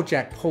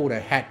 Applejack pulled her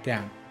hat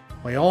down.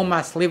 "We all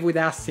must live with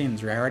our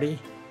sins, Rarity,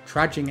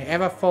 trudging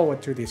ever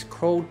forward through this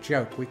cruel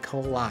joke we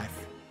call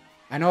life."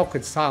 An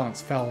awkward silence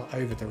fell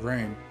over the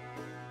room.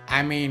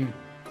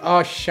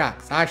 Oh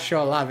shucks, I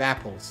sure love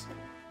apples."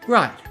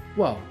 "Right,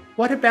 well,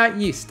 what about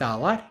you,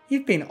 Starlight?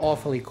 You've been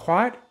awfully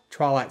quiet,"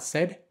 Twilight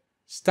said.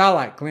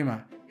 Starlight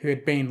Glimmer, who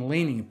had been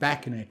leaning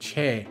back in her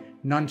chair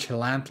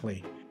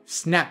nonchalantly,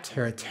 snapped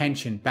her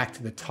attention back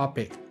to the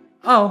topic.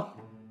 "Oh,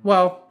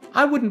 well,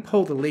 I wouldn't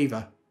pull the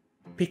lever."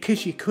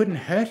 "Because you couldn't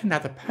hurt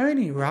another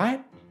pony,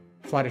 right?"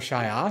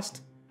 Fluttershy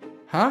asked.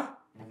 "Huh?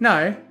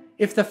 No,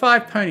 if the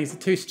 5 ponies are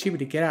too stupid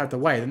to get out of the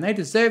way, then they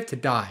deserve to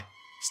die,"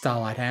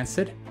 Starlight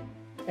answered.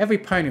 Every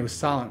pony was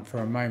silent for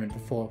a moment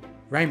before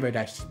Rainbow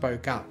Dash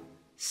spoke up.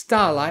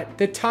 "Starlight,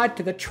 they're tied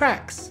to the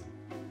tracks."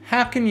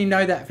 "How can you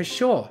know that for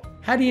sure?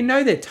 How do you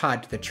know they're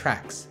tied to the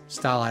tracks?"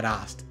 Starlight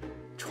asked.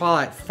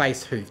 Twilight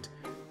face hoofed.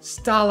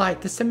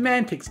 "Starlight, the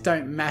semantics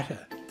don't matter.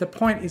 The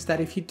point is that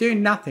if you do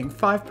nothing,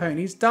 5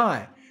 ponies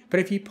die. But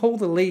if you pull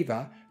the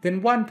lever,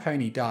 then 1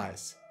 pony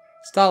dies."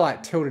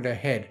 Starlight tilted her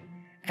head.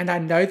 "And I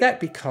know that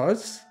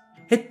because—"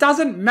 "It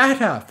doesn't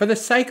matter, for the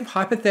sake of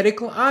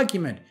hypothetical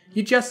argument.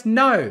 You just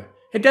know.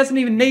 It doesn't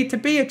even need to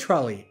be a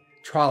trolley,"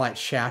 Twilight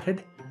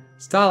shouted.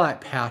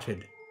 Starlight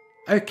pouted.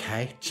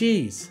 "Okay,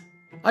 geez.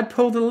 I'd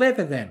pull the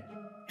lever then."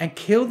 "And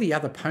kill the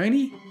other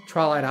pony?"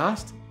 Twilight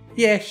asked.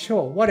 "Yeah,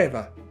 sure,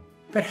 whatever."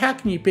 "But how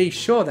can you be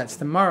sure that's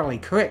the morally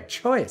correct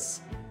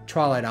choice?"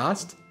 Twilight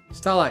asked.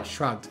 Starlight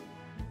shrugged.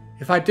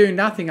 "If I do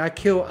nothing, I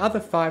kill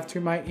other 5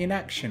 through my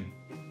inaction."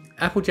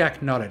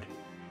 Applejack nodded.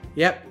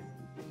 "Yep,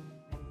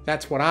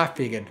 that's what I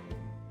figured.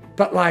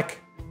 But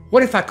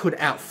what if I could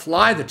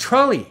outfly the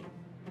trolley?"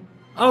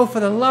 "Oh, for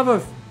the love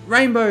of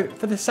Rainbow,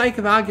 for the sake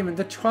of argument,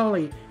 the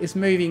trolley is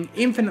moving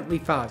infinitely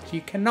fast.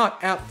 You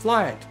cannot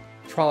outfly it,"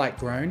 Twilight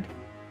groaned.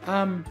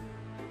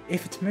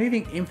 If it's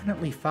moving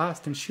infinitely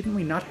fast, then shouldn't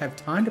we not have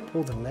time to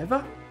pull the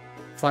lever?"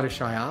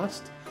 Fluttershy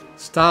asked.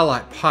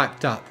 Starlight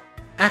piped up.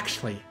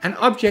 "Actually, an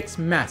object's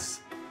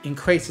mass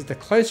increases the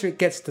closer it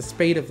gets to the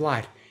speed of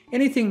light.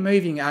 Anything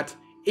moving at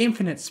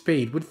infinite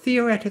speed would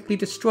theoretically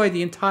destroy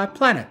the entire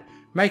planet,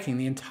 making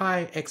the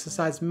entire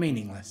exercise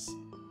meaningless."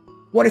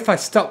 "What if I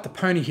stopped the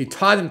pony who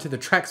tied them to the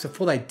tracks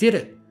before they did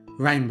it?"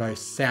 Rainbow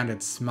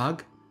sounded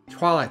smug.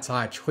 Twilight's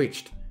eye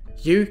twitched.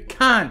 "You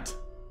can't."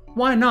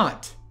 "Why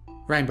not?"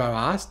 Rainbow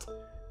asked.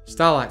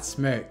 Starlight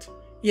smirked.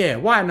 "Yeah,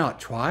 why not,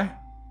 Twi?"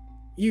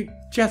 "You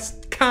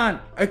just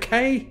can't,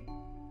 okay?"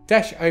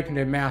 Dash opened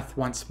her mouth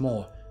once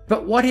more.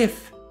 "But what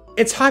if—"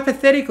 "It's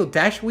hypothetical,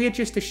 Dash. We are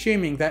just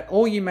assuming that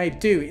all you may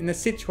do in the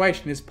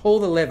situation is pull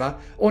the lever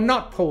or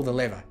not pull the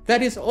lever.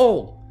 That is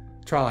all,"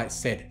 Twilight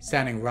said,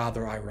 sounding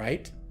rather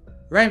irate.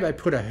 Rainbow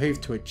put a hoof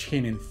to her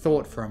chin in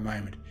thought for a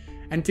moment,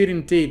 and did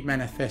indeed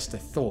manifest a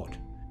thought.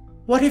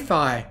 What if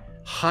I,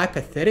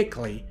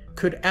 hypothetically,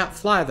 could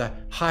outfly the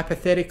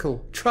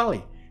hypothetical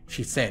trolley?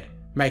 She said,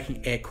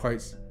 making air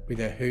quotes with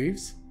her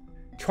hooves.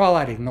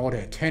 Twilight ignored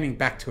her, turning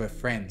back to her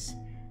friends.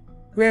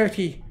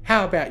 Rarity,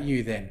 how about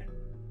you then?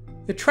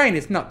 The train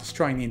is not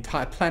destroying the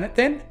entire planet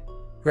then?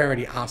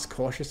 Rarity asked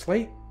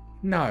cautiously.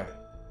 No.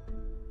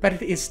 But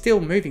it is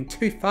still moving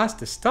too fast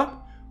to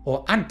stop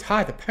or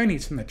untie the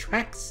ponies from the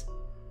tracks?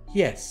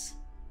 Yes.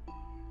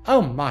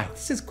 Oh my,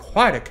 this is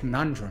quite a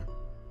conundrum.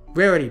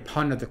 Rarity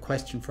pondered the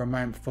question for a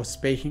moment before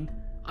speaking.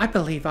 I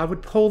believe I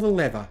would pull the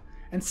lever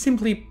and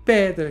simply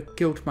bear the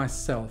guilt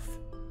myself.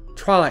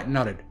 Twilight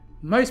nodded.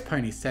 Most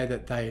ponies say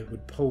that they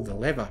would pull the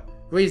lever,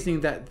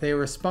 reasoning that they are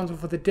responsible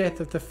for the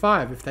death of the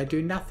 5 if they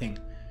do nothing,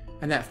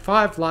 and that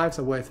 5 lives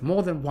are worth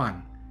more than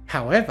 1.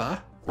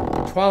 However,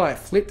 Twilight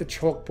flipped the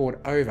chalkboard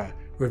over,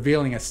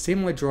 revealing a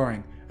similar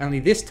drawing, only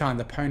this time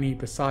the pony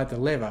beside the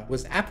lever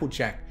was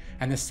Applejack,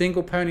 and the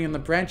single pony on the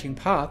branching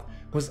path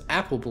was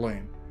Apple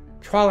Bloom.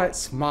 Twilight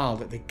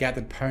smiled at the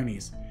gathered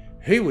ponies.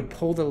 Who would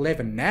pull the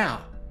lever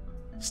now?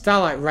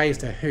 Starlight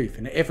raised her hoof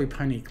and every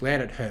pony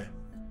glared at her.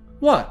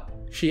 What?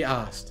 She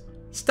asked.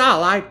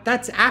 Starlight,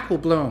 that's Apple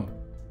Bloom,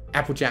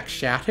 Applejack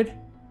shouted.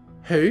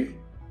 Who?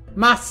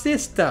 My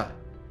sister.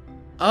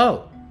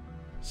 Oh.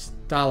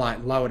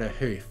 Starlight lowered her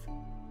hoof.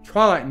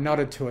 Twilight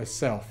nodded to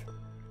herself.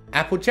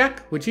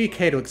 Applejack, would you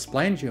care to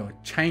explain your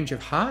change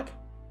of heart?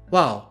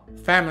 Well,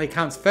 family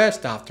comes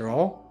first after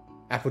all,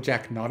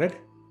 Applejack nodded.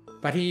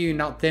 But are you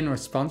not then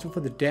responsible for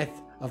the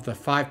death of the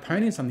 5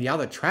 ponies on the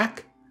other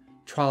track?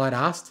 Twilight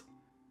asked.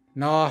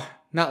 No,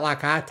 not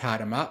like I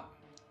tied 'em up.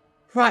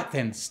 Right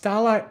then,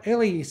 Starlight,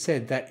 earlier you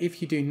said that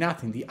if you do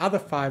nothing, the other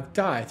 5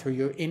 die through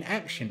your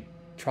inaction,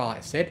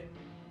 Twilight said.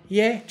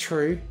 Yeah,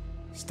 true,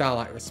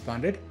 Starlight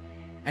responded.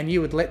 And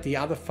you would let the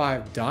other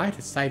 5 die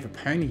to save a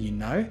pony you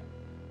know?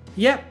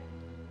 Yep.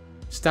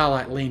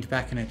 Starlight leaned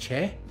back in her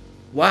chair.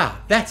 Wow,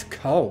 that's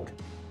cold,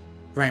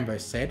 Rainbow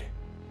said.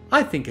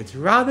 I think it's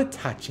rather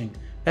touching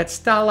that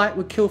Starlight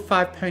would kill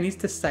 5 ponies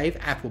to save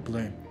Apple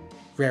Bloom,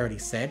 Rarity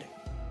said.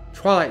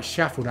 Twilight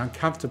shuffled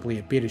uncomfortably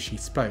a bit as she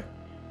spoke.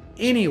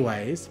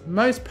 Anyways,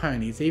 most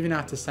ponies, even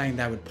after saying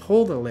they would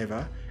pull the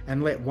lever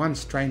and let one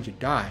stranger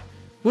die,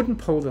 wouldn't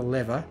pull the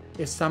lever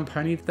if some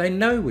ponies they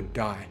know would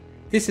die.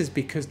 This is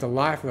because the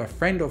life of a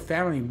friend or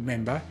family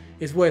member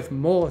is worth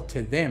more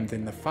to them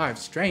than the 5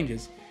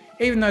 strangers,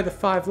 even though the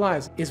 5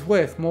 lives is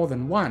worth more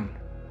than 1.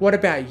 What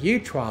about you,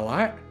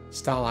 Twilight?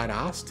 Starlight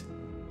asked.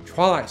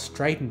 Twilight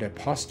straightened her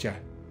posture.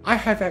 I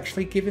have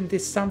actually given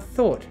this some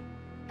thought.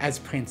 As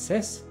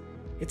princess,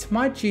 it's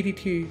my duty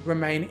to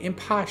remain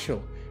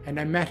impartial, and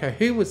no matter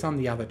who was on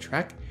the other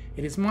track,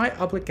 it is my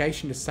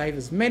obligation to save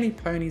as many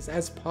ponies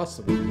as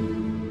possible.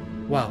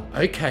 Well,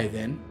 okay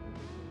then,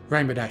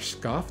 Rainbow Dash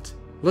scoffed.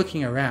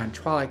 Looking around,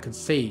 Twilight could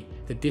see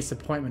the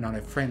disappointment on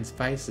her friends'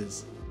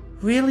 faces.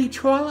 Really,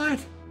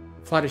 Twilight?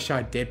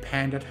 Fluttershy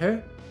deadpanned at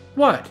her.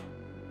 What?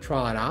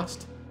 Twilight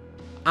asked.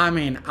 I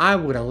mean, I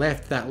would have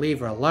left that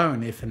lever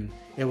alone if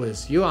it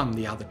was you on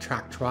the other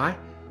track, Twi,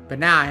 but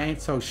now I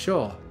ain't so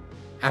sure.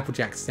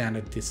 Applejack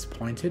sounded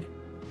disappointed.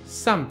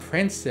 Some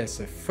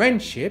princess of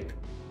friendship,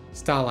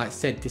 Starlight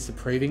said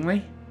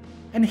disapprovingly.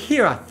 And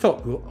here I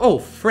thought we were all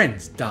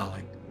friends,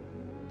 darling.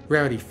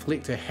 Rarity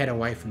flicked her head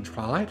away from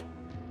Twilight.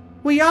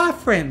 We are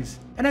friends,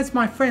 and as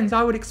my friends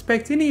I would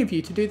expect any of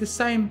you to do the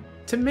same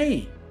to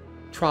me,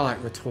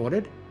 Twilight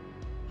retorted.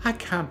 I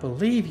can't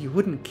believe you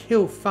wouldn't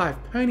kill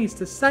 5 ponies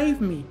to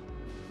save me.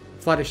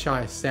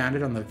 Fluttershy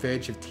sounded on the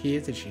verge of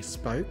tears as she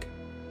spoke.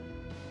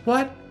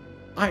 What?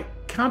 I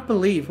can't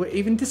believe we're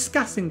even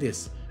discussing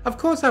this. Of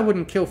course I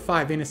wouldn't kill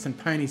 5 innocent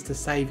ponies to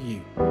save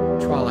you,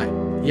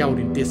 Twilight yelled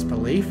in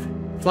disbelief.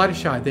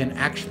 Fluttershy then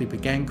actually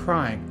began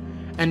crying,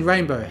 and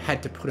Rainbow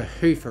had to put a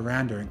hoof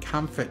around her in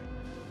comfort.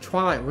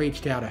 Twilight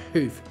reached out a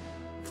hoof.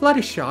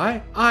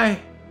 Fluttershy,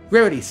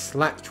 Rarity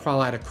slapped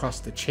Twilight across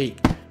the cheek,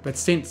 but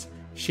since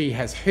she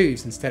has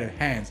hooves instead of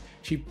hands,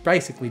 she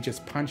basically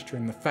just punched her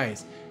in the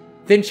face.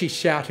 Then she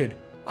shouted,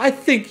 I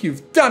think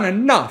you've done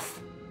enough!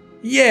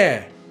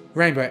 Yeah,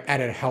 Rainbow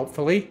added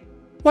helpfully.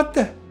 What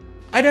the?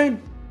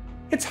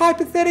 It's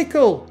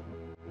hypothetical!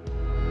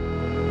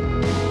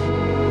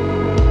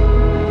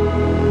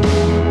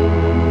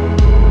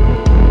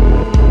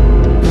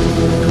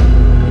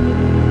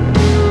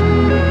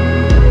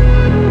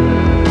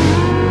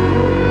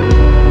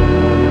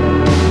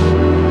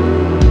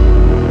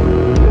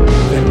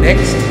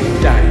 Next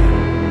day.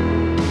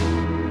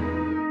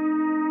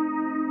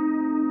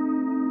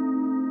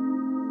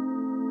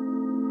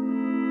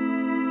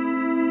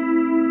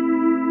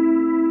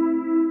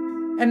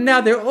 And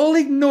now they're all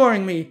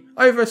ignoring me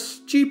over a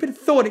stupid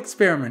thought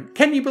experiment.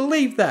 Can you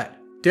believe that?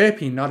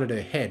 Derpy nodded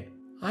her head.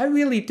 I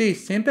really do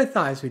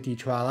sympathise with you,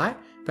 Twilight,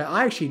 but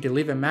I actually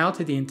deliver mail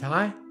to the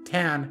entire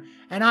town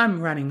and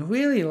I'm running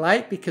really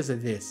late because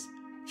of this.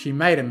 She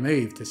made a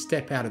move to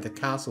step out of the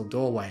castle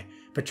doorway,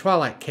 but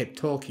Twilight kept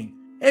talking.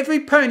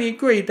 Every pony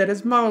agreed that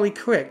it's morally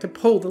correct to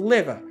pull the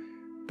lever,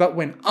 But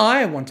when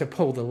I want to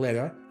pull the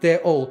lever,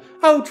 they're all,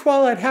 "Oh,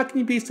 Twilight, how can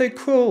you be so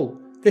cruel?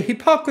 The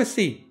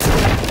hypocrisy!"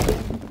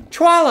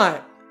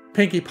 Twilight!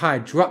 Pinkie Pie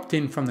dropped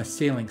in from the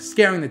ceiling,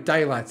 scaring the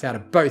daylights out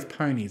of both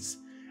ponies,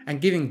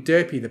 and giving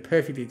Derpy the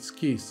perfect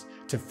excuse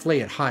to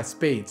flee at high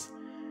speeds.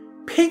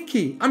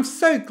 "Pinkie, I'm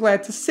so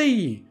glad to see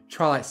you,"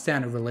 Twilight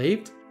sounded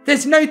relieved.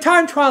 "There's no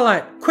time,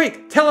 Twilight!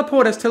 Quick,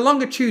 teleport us to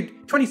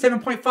longitude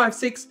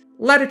 27.56,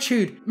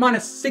 latitude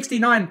minus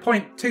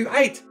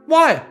 69.28.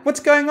 Why?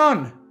 What's going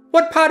on?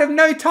 What part of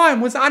no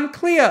time was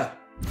unclear?"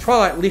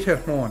 Twilight lit her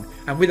horn,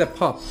 and with a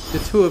pop, the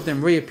two of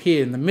them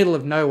reappeared in the middle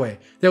of nowhere.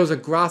 There was a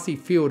grassy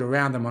field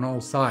around them on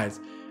all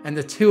sides, and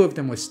the two of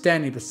them were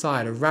standing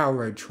beside a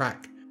railroad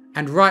track,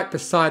 and right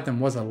beside them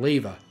was a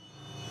lever.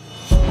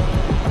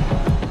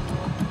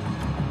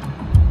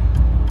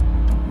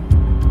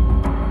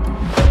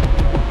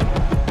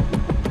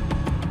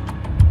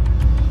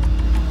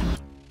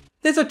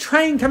 "There's a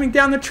train coming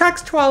down the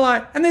tracks,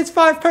 Twilight, and there's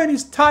 5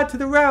 ponies tied to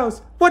the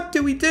rails. What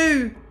do we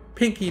do?"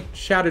 Pinkie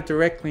shouted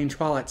directly in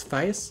Twilight's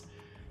face.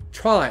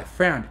 Twilight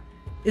frowned.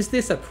 "Is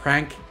this a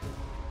prank?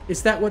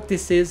 Is that what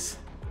this is?"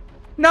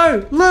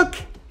 "No, look!"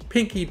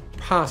 Pinkie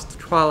passed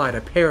Twilight a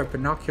pair of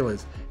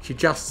binoculars she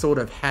just sort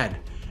of had,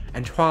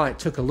 and Twilight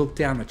took a look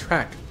down the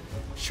track.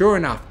 Sure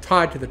enough,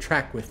 tied to the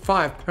track were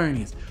 5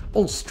 ponies,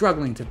 all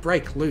struggling to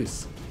break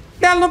loose.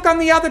 "Now look on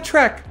the other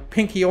track!"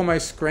 Pinkie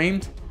almost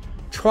screamed.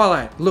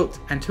 Twilight looked,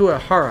 and to her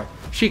horror,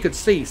 she could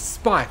see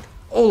Spike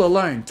all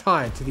alone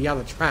tied to the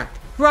other track.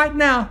 "Right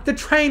now, the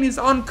train is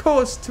on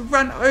course to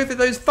run over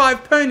those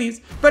 5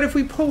 ponies, but if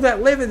we pull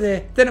that lever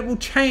there, then it will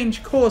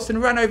change course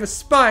and run over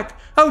Spike.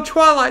 Oh,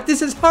 Twilight,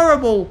 this is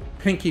horrible!"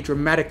 Pinkie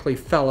dramatically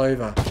fell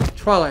over.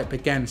 Twilight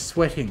began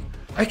sweating.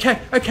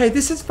 Okay,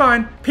 this is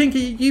fine.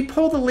 Pinkie, you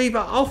pull the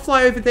lever, I'll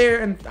fly over there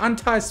and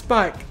untie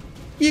Spike."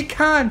 "You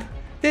can't.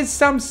 There's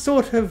some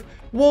sort of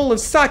wall of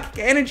psychic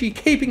energy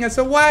keeping us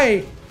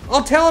away."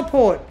 "I'll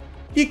teleport."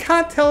 "You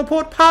can't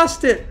teleport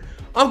past it."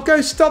 "I'll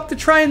go stop the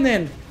train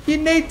then." "You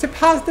need to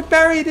pass the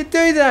barrier to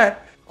do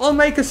that." "I'll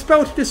make a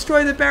spell to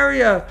destroy the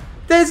barrier."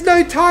 "There's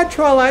no time,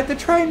 Twilight. The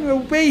train will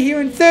be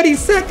here in 30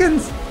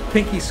 seconds.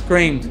 Pinkie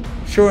screamed.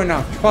 Sure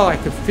enough,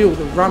 Twilight could feel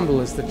the rumble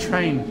as the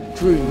train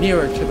drew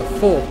nearer to the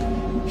fork.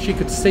 She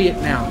could see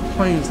it now,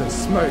 plumes of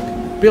smoke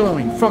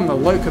billowing from the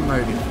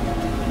locomotive.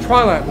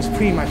 Twilight was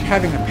pretty much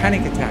having a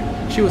panic attack.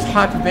 She was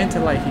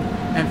hyperventilating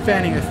and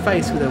fanning her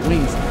face with her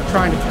wings,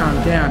 trying to calm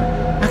down.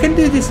 I can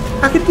do this!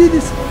 I can do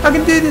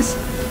this!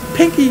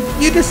 Pinkie,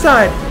 you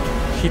decide!"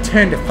 She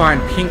turned to find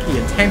Pinkie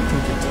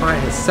attempting to tie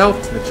herself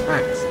to the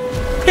tracks.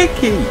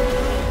 "Pinkie!"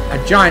 A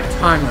giant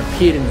timer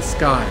appeared in the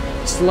sky,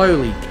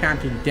 slowly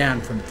counting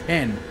down from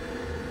 10.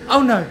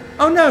 "Oh no!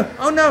 Oh no!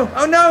 Oh no!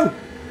 Oh no!"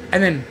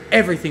 And then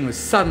everything was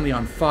suddenly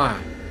on fire.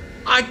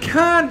 "I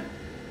can't!"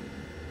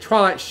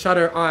 Twilight shut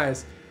her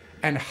eyes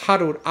and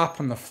huddled up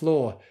on the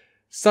floor.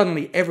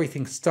 Suddenly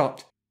everything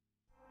stopped.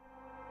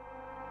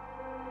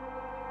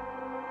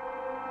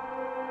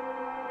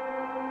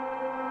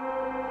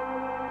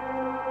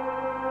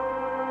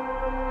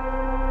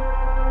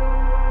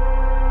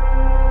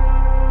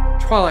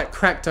 Twilight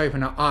cracked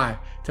open her eye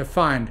to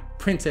find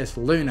Princess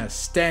Luna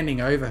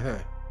standing over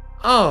her.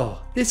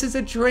 "Oh, this is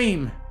a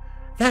dream.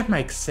 That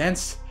makes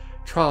sense,"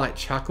 Twilight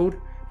chuckled,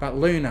 but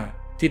Luna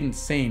didn't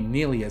seem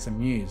nearly as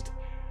amused.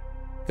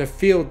 The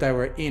field they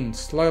were in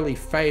slowly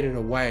faded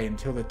away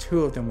until the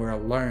two of them were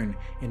alone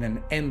in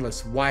an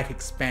endless white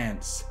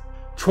expanse.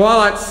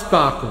 "Twilight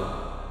Sparkle,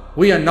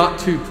 we are not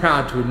too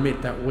proud to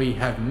admit that we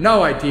have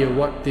no idea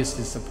what this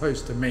is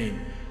supposed to mean.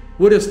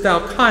 Wouldst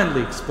thou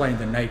kindly explain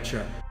the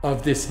nature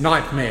of this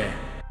nightmare?"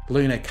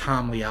 Luna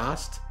calmly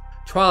asked.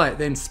 Twilight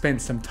then spent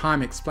some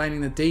time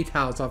explaining the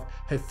details of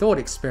her thought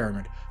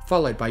experiment,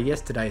 followed by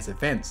yesterday's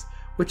events,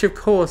 which of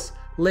course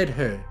led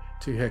her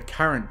to her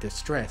current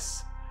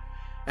distress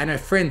and her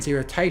friend's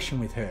irritation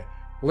with her.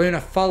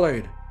 Luna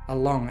followed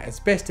along as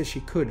best as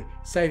she could,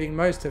 saving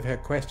most of her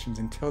questions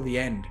until the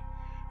end.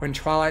 When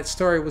Twilight's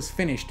story was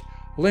finished,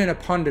 Luna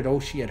pondered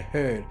all she had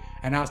heard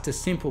and asked a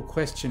simple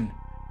question.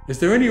 "Is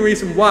there any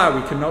reason why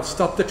we cannot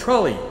stop the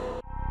trolley?"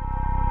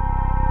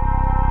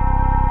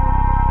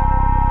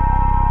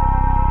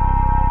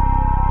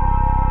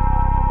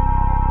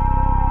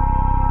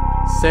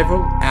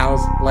 Several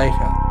hours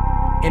later,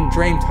 in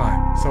dream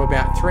time, so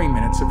about 3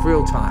 minutes of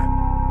real time.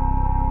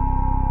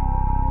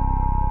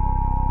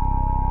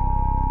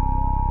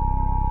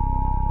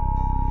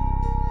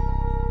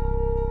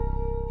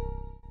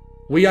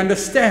 "We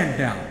understand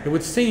now. It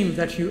would seem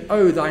that you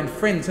owe thine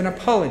friends an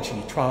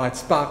apology, Twilight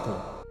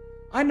Sparkle."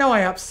 "I know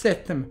I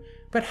upset them,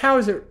 but how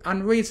is it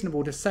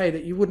unreasonable to say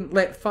that you wouldn't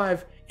let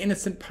 5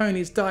 innocent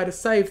ponies die to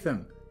save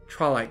them?"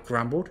 Twilight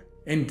grumbled.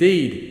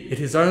 "Indeed, it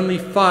is only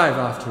 5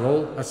 after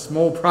all, a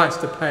small price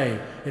to pay.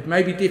 It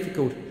may be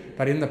difficult,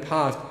 but in the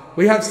past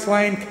we have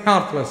slain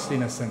countless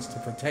innocents to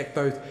protect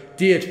those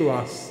dear to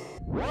us."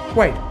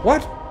 "Wait,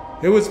 what?"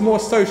 "It was more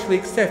socially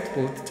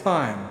acceptable at the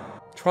time."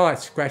 Twilight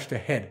scratched her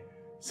head.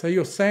 "So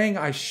you're saying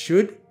I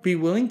should be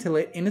willing to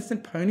let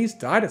innocent ponies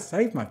die to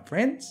save my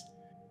friends?"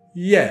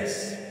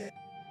 "Yes."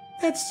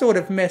 That's sort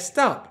of messed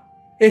up.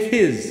 It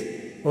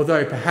is,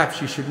 although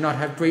perhaps you should not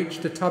have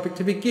breached the topic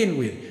to begin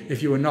with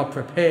if you were not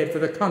prepared for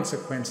the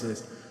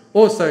consequences.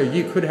 Also,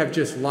 you could have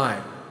just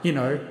lied,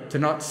 to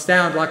not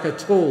sound like a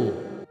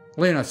tool.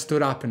 Luna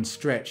stood up and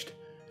stretched.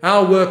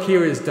 Our work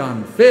here is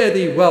done. Fare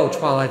thee well,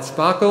 Twilight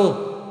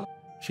Sparkle.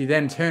 She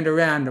then turned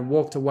around and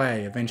walked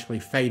away, eventually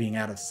fading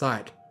out of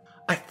sight.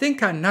 I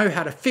think I know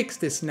how to fix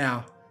this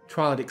now,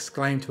 Twilight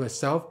exclaimed to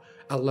herself,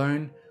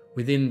 alone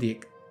within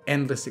the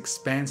endless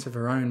expanse of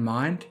her own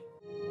mind.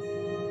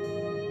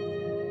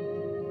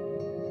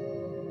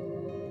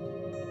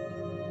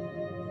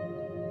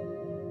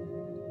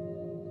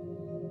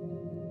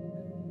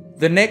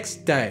 The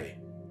next day,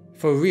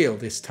 for real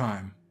this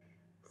time,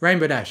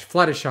 Rainbow Dash,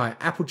 Fluttershy,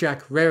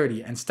 Applejack,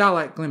 Rarity and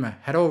Starlight Glimmer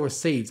had all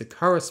received a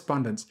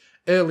correspondence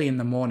early in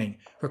the morning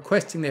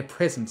requesting their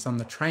presence on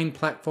the train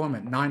platform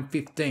at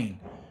 9:15.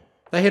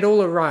 They had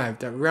all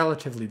arrived at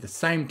relatively the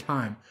same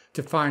time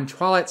to find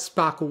Twilight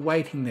Sparkle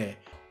waiting there,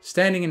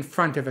 standing in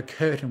front of a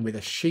curtain with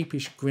a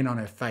sheepish grin on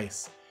her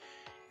face.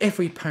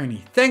 Every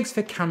pony, thanks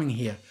for coming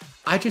here.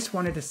 I just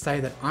wanted to say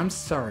that I'm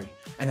sorry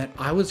and that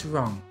I was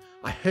wrong.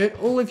 I hurt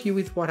all of you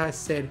with what I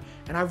said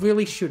and I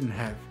really shouldn't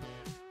have.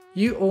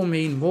 You all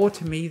mean more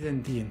to me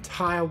than the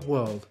entire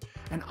world,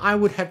 and I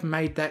would have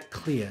made that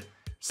clear.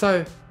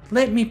 So,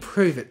 let me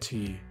prove it to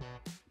you.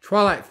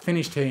 Twilight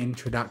finished her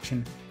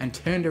introduction and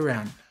turned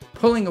around,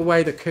 pulling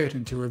away the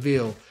curtain to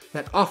reveal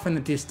that off in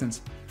the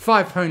distance,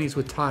 5 ponies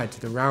were tied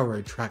to the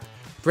railroad track.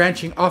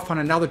 Branching off on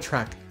another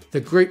track, the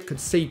group could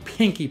see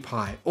Pinkie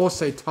Pie,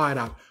 also tied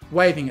up,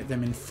 waving at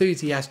them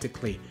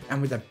enthusiastically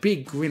and with a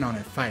big grin on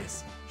her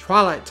face.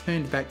 Twilight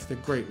turned back to the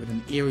group with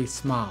an eerie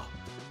smile.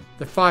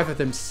 The 5 of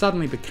them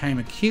suddenly became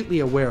acutely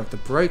aware of the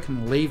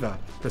broken lever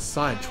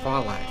beside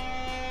Twilight.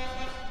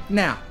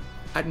 Now,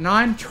 at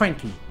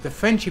 9:20, the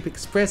Friendship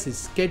Express is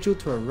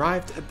scheduled to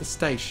arrive at the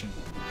station.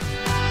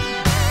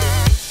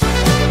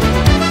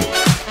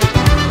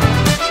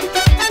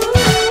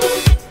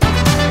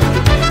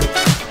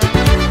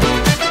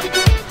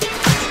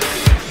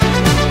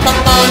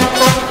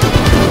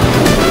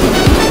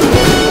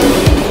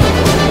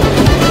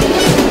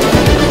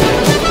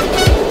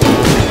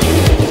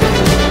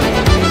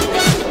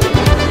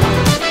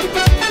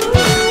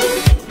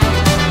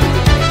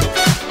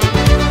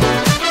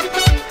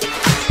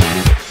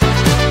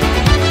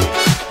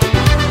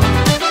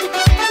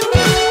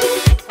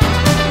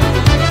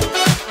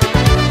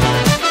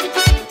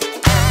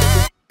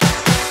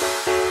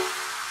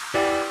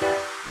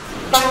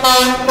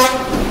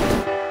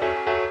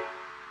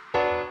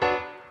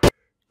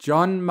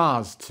 John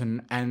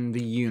Marston and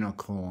the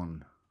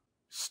Unicorn.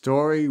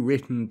 Story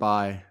written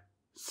by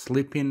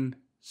Slippin'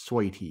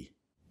 Sweetie.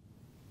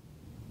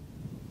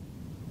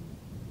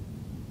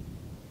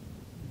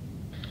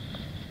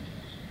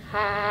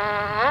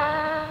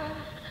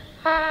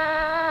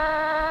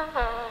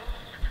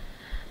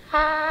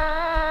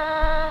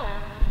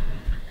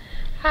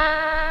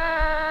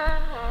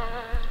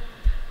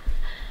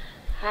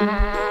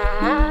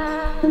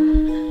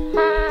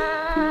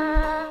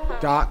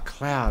 Dark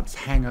clouds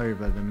hang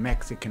over the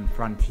Mexican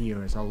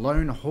frontier as a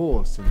lone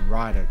horse and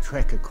rider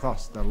trek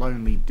across the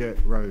lonely dirt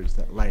roads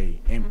that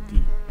lay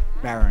empty,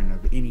 barren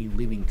of any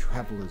living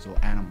travellers or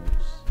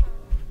animals.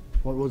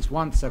 What was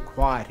once a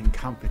quiet and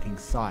comforting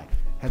sight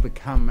had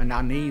become an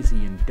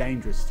uneasy and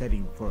dangerous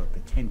setting for a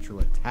potential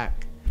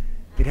attack.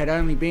 It had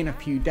only been a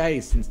few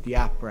days since the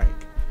outbreak.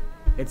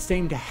 It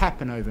seemed to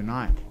happen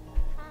overnight.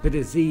 The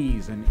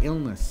disease and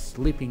illness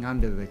slipping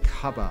under the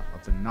cover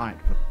of the night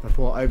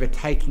before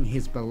overtaking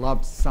his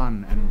beloved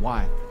son and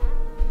wife.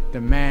 The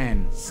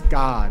man,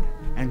 scarred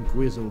and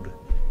grizzled,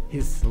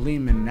 his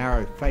slim and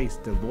narrow face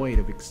devoid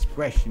of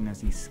expression as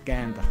he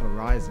scanned the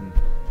horizon,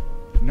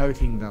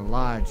 noting the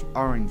large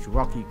orange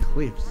rocky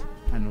cliffs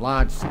and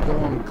large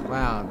storm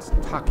clouds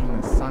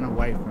tucking the sun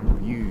away from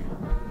view.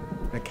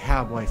 The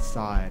cowboy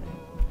sighed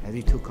as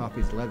he took off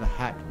his leather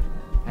hat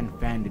and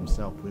fanned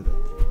himself with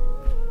it.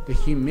 The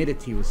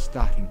humidity was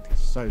starting to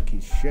soak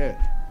his shirt,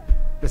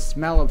 the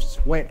smell of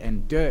sweat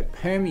and dirt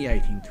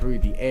permeating through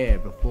the air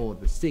before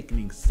the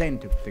sickening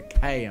scent of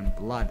decay and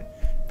blood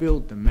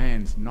filled the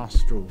man's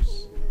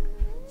nostrils.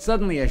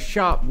 Suddenly a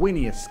sharp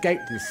whinny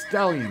escaped his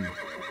stallion,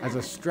 as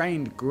a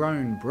strained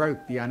groan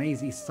broke the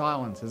uneasy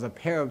silence as a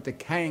pair of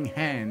decaying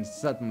hands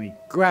suddenly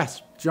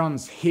grasped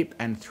John's hip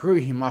and threw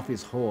him off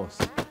his horse.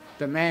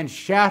 The man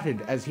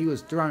shouted as he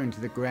was thrown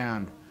to the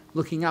ground,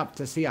 looking up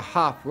to see a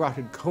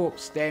half-rotted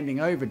corpse standing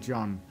over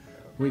John,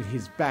 with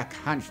his back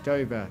hunched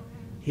over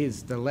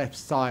the left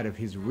side of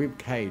his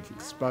ribcage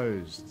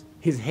exposed,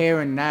 his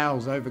hair and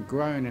nails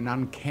overgrown and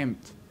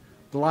unkempt,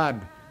 blood,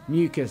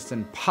 mucus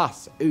and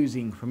pus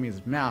oozing from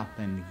his mouth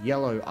and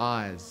yellow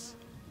eyes.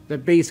 The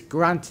beast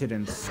grunted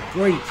and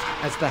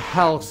screeched as the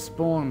hell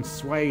spawn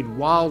swayed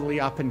wildly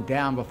up and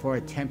down before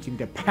attempting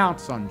to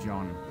pounce on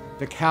John.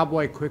 The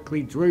cowboy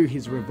quickly drew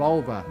his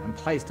revolver and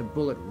placed a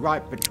bullet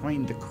right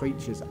between the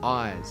creature's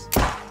eyes.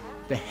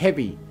 The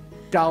heavy,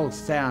 dull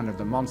sound of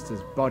the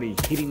monster's body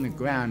hitting the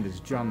ground as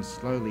John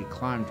slowly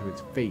climbed to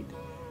his feet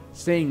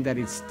seeing that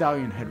his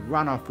stallion had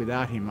run off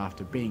without him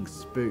after being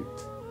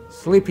spooked.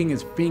 Slipping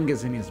his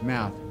fingers in his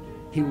mouth,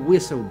 he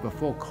whistled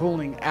before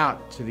calling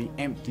out to the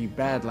empty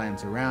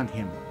badlands around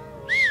him.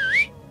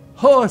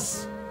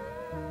 "Horse!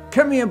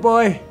 Come here,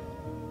 boy!"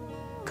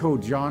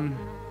 called John.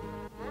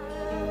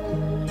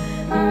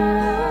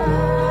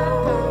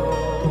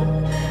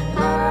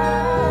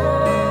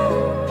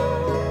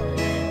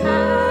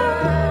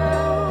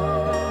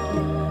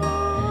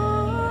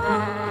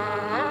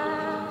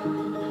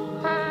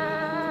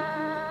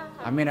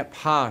 A minute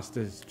passed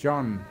as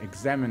John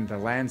examined the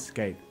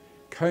landscape,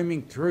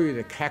 combing through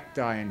the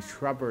cacti and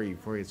shrubbery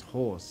for his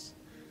horse.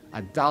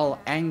 A dull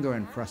anger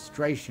and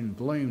frustration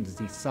bloomed as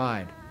he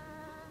sighed.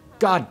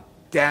 "God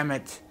damn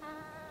it,"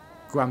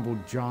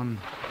 grumbled John.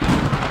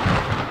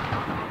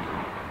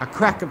 A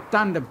crack of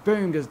thunder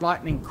boomed as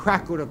lightning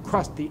crackled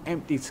across the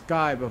empty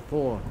sky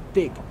before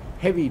thick,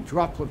 heavy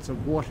droplets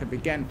of water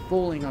began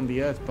falling on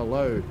the earth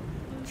below.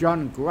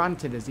 John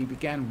grunted as he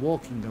began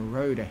walking the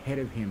road ahead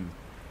of him.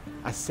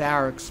 A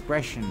sour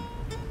expression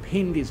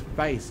pinned his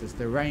face as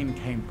the rain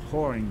came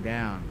pouring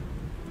down.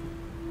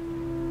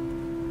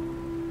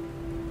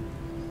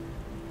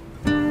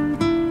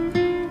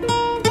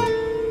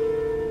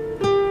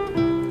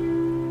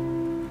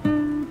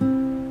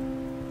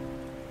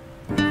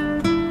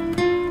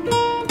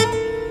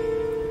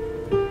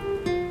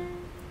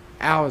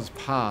 Hours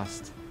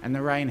passed, and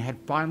the rain had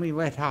finally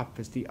let up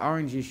as the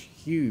orangish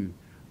hue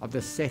of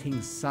the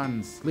setting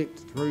sun slipped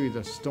through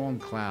the storm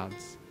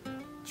clouds.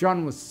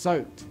 John was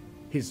soaked.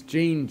 His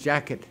jean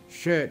jacket,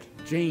 shirt,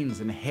 jeans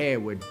and hair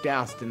were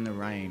doused in the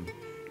rain,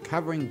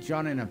 covering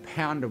John in a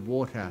pound of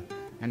water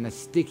and the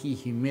sticky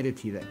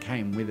humidity that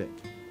came with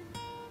it.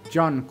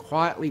 John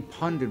quietly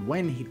pondered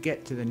when he'd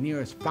get to the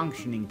nearest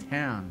functioning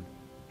town.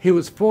 He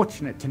was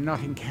fortunate to not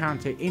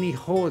encounter any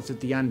hordes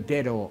of the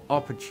undead or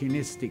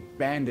opportunistic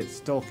bandits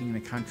stalking the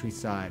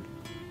countryside.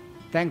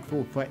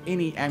 Thankful for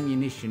any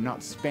ammunition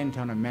not spent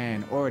on a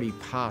man already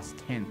past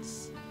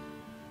tense.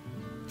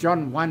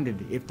 John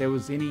wondered if there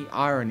was any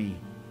irony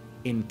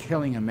in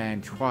killing a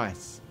man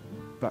twice,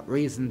 but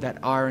reasoned that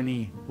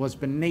irony was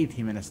beneath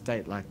him in a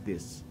state like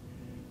this.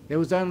 There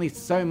was only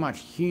so much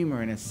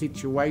humour in a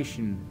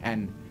situation,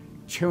 and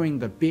chewing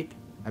the bit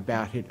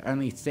about it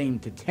only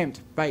seemed to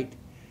tempt fate,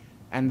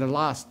 and the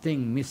last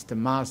thing Mr.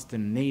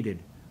 Marston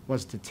needed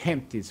was to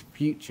tempt his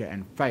future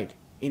and fate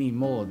any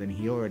more than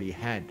he already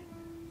had.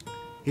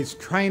 His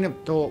train of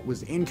thought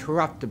was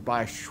interrupted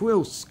by a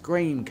shrill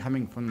scream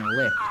coming from the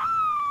left,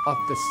 off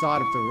the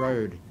side of the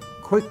road,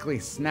 quickly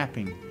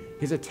snapping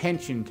his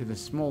attention to the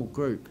small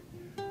group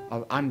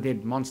of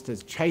undead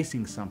monsters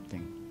chasing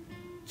something.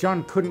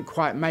 John couldn't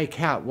quite make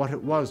out what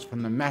it was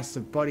from the mass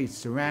of bodies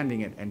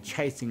surrounding it and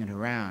chasing it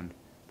around,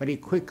 but he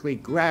quickly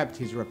grabbed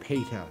his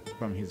repeater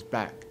from his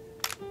back,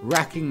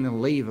 racking the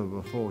lever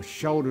before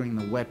shouldering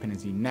the weapon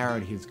as he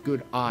narrowed his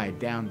good eye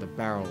down the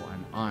barrel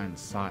and iron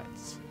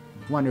sights.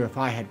 "Wonder if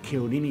I had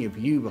killed any of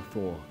you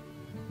before,"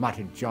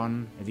 muttered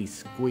John as he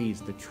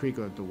squeezed the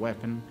trigger of the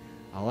weapon,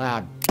 a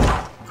loud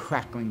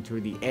crackling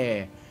through the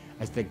air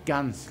as the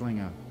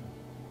gunslinger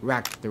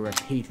racked the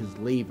repeater's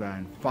lever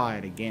and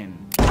fired again.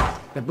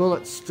 The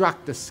bullet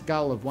struck the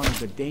skull of one of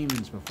the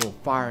demons before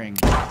firing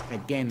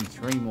again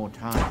 3 more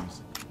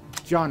times.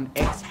 John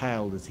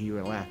exhaled as he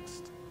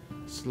relaxed,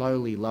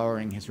 slowly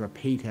lowering his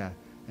repeater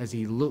as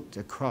he looked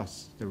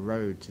across the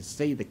road to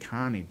see the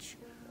carnage,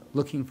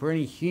 looking for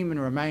any human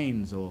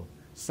remains or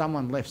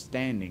someone left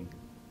standing.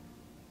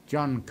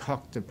 John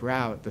cocked a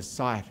brow at the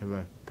sight of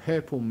a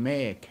purple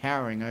mare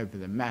cowering over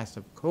the mass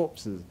of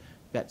corpses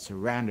that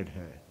surrounded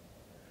her.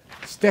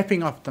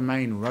 Stepping off the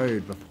main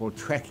road before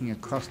trekking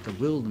across the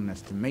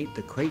wilderness to meet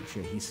the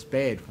creature he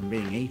spared from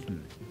being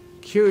eaten,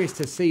 curious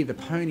to see the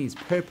pony's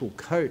purple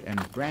coat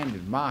and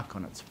branded mark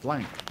on its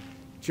flank,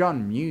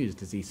 John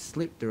mused as he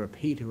slipped the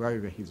repeater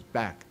over his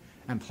back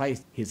and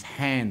placed his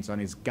hands on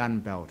his gun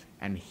belt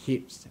and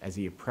hips as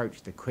he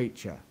approached the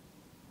creature.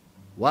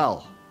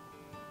 "Well,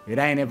 it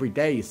ain't every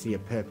day you see a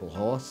purple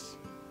horse."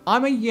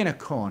 "I'm a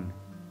unicorn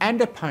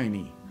and a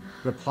pony,"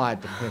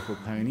 replied the purple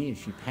pony as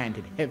she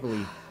panted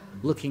heavily,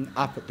 looking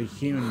up at the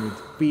human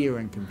with fear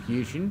and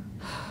confusion.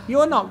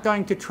 "You're not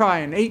going to try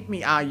and eat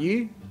me, are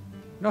you?"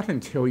 "Not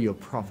until you're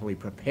properly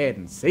prepared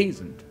and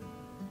seasoned,"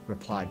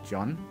 replied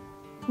John.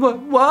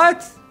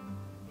 What?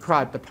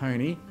 cried the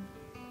pony.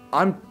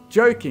 "I'm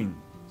joking.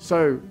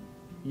 So,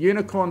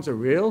 unicorns are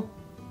real?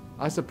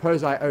 I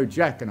suppose I owe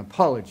Jack an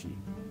apology,"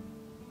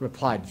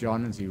 replied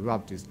John as he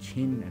rubbed his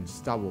chin and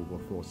stubble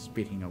before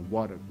spitting a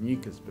wad of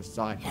mucus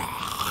beside him.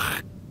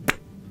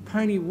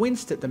 Pony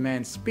winced at the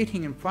man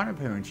spitting in front of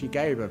her and she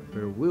gave a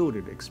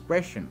bewildered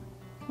expression.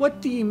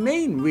 "What do you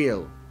mean,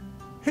 real?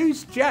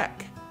 Who's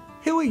Jack?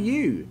 Who are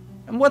you?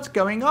 And what's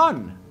going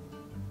on?"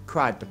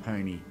 cried the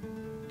pony.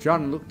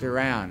 John looked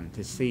around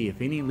to see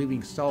if any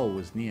living soul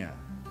was near,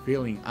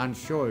 feeling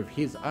unsure of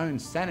his own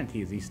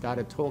sanity as he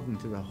started talking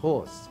to the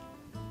horse.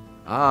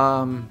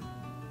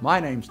 My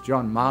name's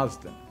John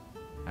Marsden,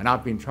 and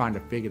I've been trying to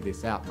figure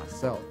this out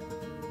myself.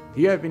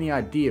 Do you have any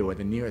idea where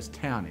the nearest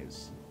town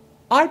is?"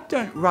 I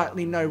don't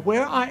rightly know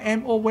where I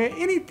am or where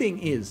anything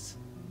is.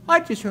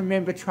 I just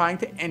remember trying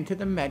to enter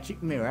the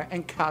magic mirror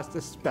and cast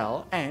a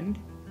spell and...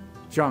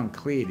 John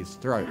cleared his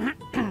throat.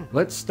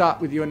 Let's start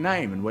with your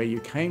name and where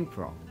you came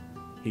from,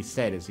 he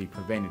said as he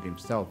prevented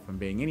himself from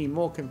being any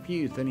more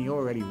confused than he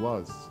already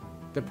was.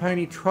 The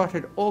pony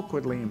trotted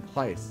awkwardly in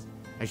place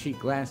as she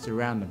glanced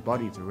around the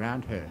bodies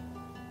around her.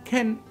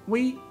 Can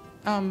we,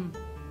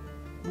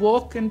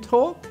 walk and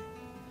talk?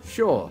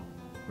 Sure,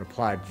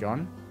 replied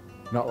John.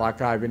 Not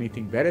like I have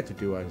anything better to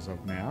do as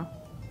of now.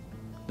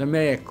 The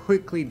mare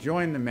quickly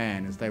joined the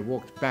man as they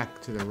walked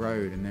back to the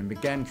road and then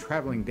began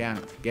travelling down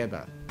it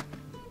together.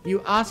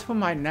 You asked for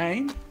my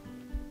name?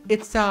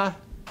 It's,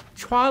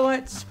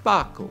 Twilight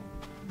Sparkle,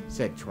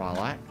 said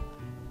Twilight.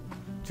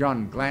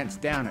 John glanced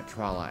down at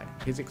Twilight,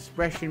 his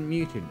expression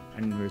muted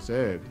and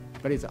reserved,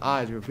 but his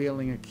eyes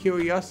revealing a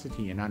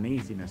curiosity and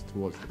uneasiness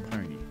towards the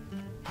pony.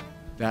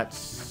 That's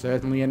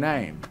certainly a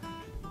name.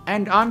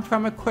 And I'm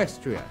from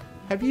Equestria.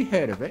 Have you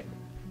heard of it?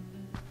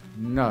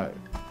 No.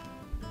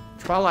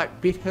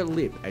 Twilight bit her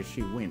lip as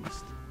she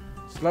winced,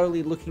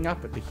 slowly looking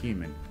up at the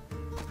human.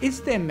 Is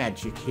there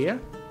magic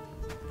here?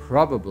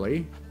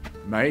 Probably.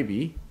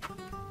 Maybe.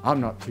 I'm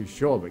not too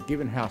sure, but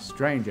given how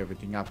strange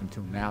everything up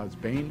until now has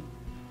been,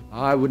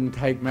 I wouldn't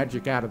take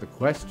magic out of the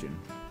question,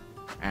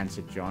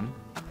 answered John.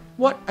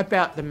 What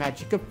about the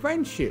magic of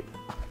friendship?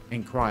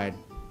 Inquired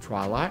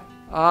Twilight.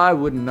 I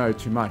wouldn't know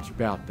too much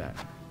about that.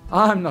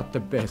 I'm not the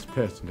best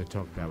person to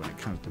talk about when it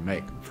comes to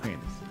making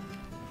friends,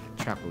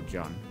 chuckled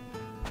John.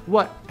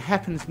 What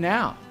happens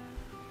now?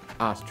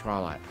 Asked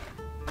Twilight.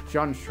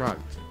 John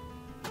shrugged.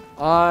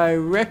 I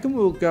reckon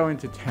we'll go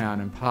into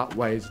town and part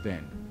ways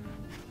then.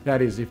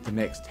 That is, if the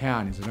next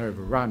town isn't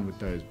overrun with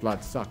those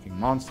blood-sucking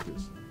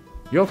monsters.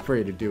 You're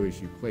free to do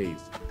as you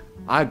please.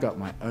 I've got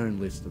my own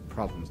list of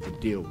problems to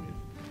deal with.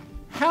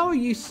 How are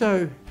you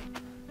so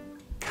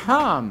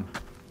calm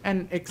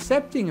and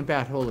accepting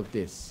about all of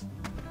this?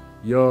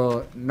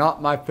 You're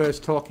not my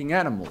first talking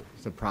animal,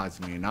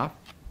 surprisingly enough.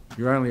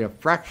 You're only a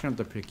fraction of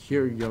the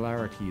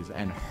peculiarities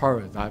and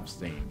horrors I've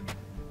seen,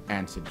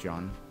 answered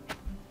John.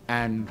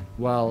 And,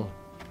 well,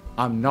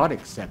 I'm not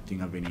accepting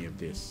of any of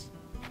this.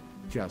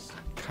 Just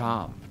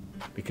calm,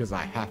 because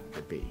I have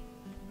to be.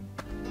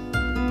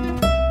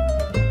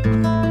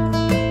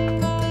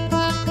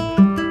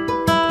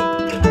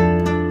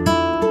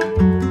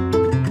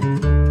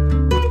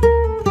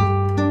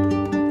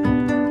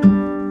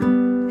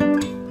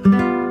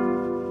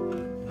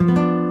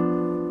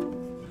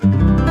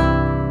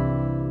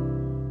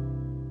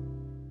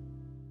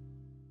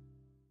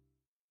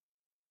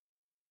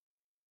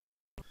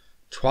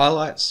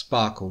 Twilight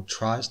Sparkle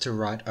tries to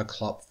write a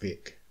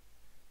clopfic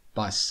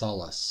by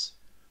Solace.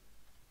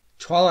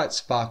 Twilight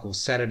Sparkle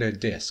sat at her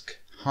desk,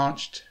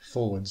 hunched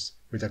forwards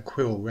with a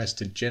quill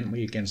rested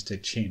gently against her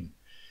chin.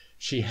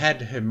 She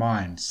had her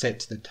mind set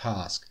to the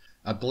task,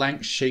 a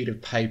blank sheet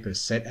of paper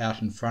set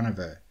out in front of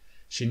her.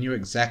 She knew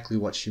exactly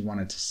what she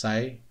wanted to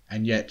say,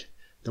 and yet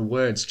the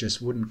words just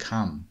wouldn't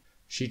come.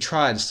 She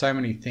tried so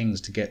many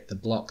things to get the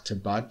block to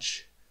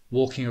budge,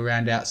 walking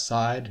around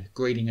outside,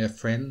 greeting her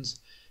friends,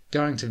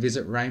 going to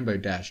visit Rainbow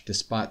Dash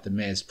despite the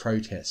mare's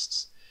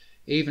protests,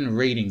 even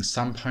reading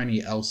some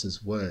pony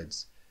else's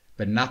words,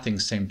 but nothing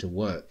seemed to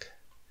work.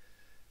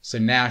 So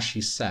now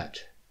she sat,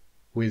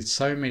 with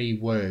so many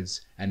words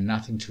and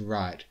nothing to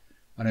write.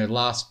 On her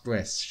last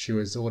breath she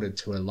resorted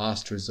to her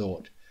last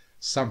resort,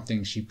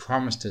 something she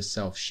promised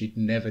herself she'd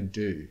never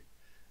do,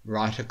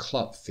 write a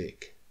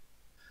clopfic.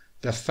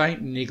 The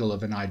faint niggle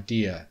of an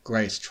idea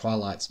graced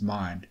Twilight's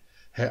mind.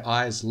 Her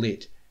eyes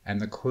lit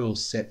and the quill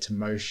set to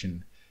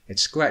motion. It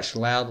scratched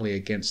loudly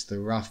against the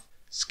rough,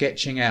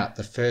 sketching out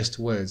the first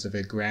words of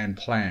her grand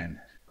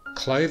plan.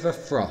 Clover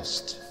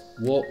Frost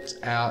walked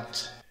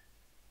out,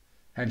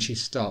 and she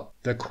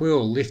stopped. The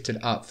quill lifted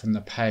up from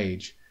the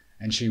page,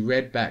 and she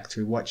read back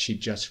through what she'd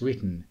just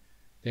written,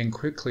 then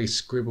quickly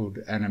scribbled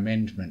an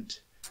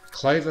amendment.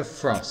 Clover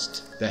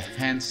Frost, the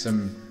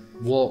handsome,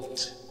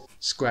 walked,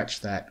 scratch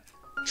that,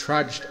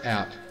 trudged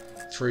out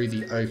through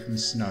the open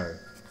snow.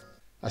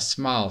 A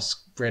smile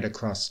spread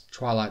across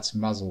Twilight's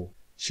muzzle.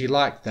 She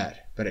liked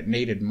that, but it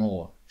needed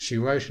more. She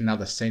wrote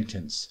another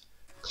sentence.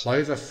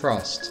 Clover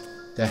Frost,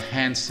 the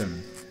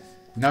handsome,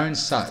 known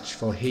such,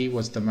 for he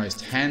was the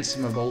most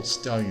handsome of all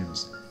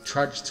stallions,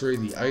 trudged through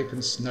the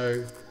open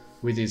snow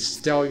with his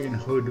stallion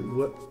hood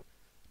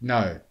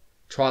No,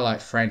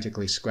 Twilight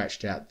frantically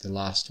scratched out the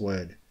last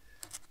word,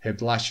 her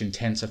blush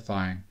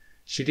intensifying.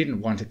 She didn't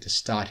want it to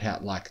start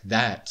out like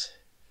that.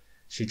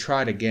 She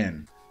tried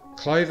again.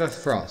 Clover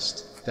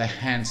Frost, the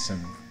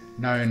handsome,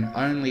 known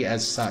only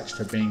as such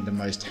for being the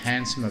most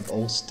handsome of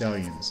all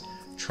stallions,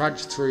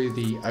 trudged through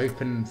the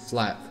open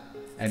flap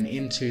and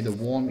into the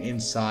warm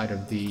inside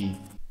of the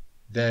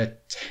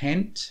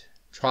tent?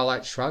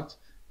 Twilight shrugged.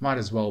 Might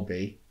as well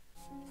be.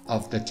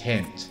 Of the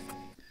tent.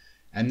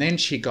 And then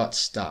she got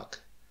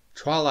stuck.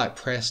 Twilight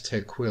pressed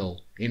her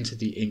quill into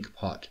the ink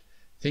pot,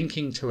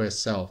 thinking to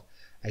herself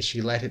as she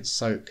let it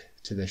soak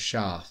to the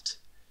shaft.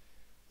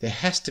 There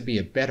has to be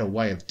a better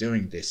way of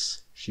doing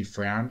this, she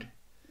frowned.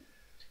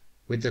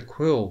 With the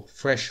quill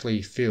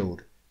freshly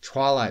filled,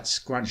 Twilight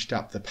scrunched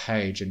up the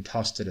page and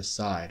tossed it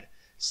aside,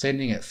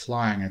 sending it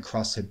flying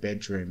across her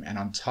bedroom and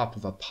on top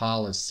of a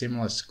pile of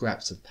similar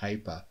scraps of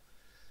paper,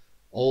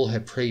 all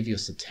her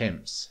previous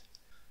attempts.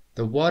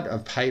 The wad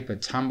of paper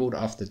tumbled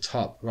off the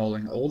top,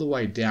 rolling all the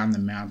way down the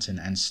mountain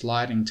and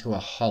sliding to a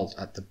halt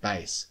at the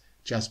base,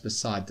 just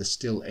beside the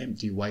still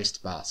empty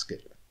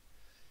wastebasket.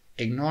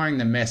 Ignoring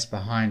the mess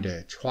behind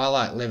her,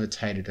 Twilight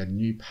levitated a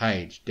new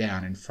page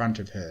down in front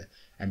of her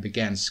and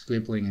began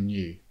scribbling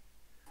anew.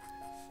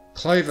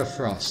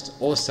 Cloverfrost,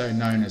 also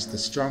known as the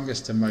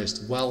strongest and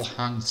most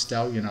well-hung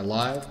stallion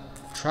alive,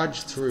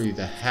 trudged through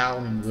the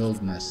howling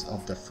wilderness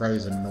of the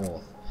frozen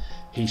north.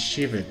 He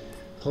shivered,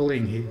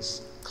 pulling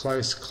his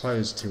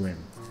close to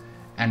him,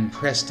 and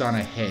pressed on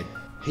ahead.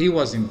 He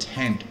was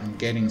intent on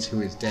getting to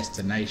his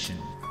destination,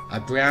 a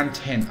brown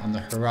tent on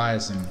the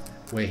horizon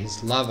where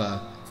his lover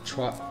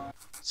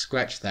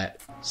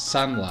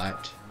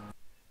sunlight.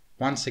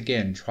 Once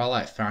again,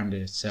 Twilight found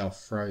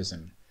herself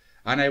frozen,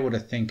 unable to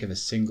think of a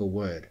single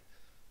word.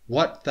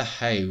 What the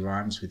hay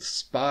rhymes with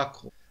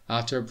sparkle?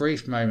 After a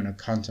brief moment of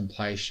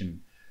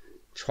contemplation,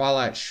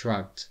 Twilight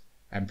shrugged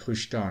and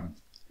pushed on.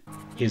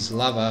 His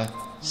lover,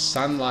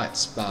 Twilight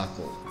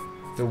Sparkle.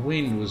 The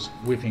wind was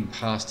whipping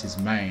past his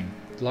mane,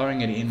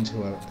 blowing it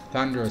into a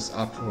thunderous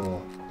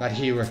uproar, but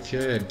he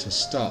refused to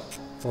stop,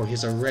 for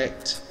his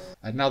erect.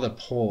 Another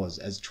pause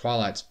as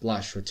Twilight's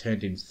blush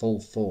returned in full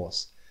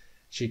force.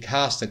 She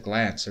cast a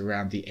glance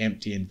around the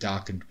empty and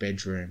darkened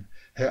bedroom,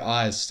 her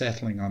eyes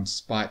settling on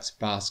Spite's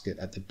basket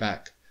at the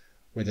back,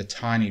 where the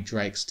tiny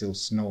drake still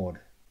snored.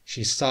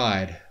 She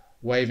sighed,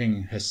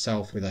 waving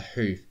herself with a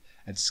hoof,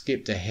 and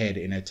skipped ahead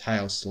in her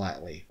tail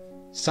slightly.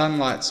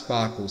 Twilight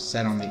Sparkle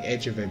sat on the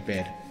edge of her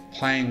bed,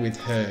 playing with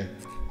her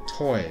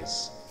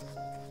toys,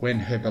 when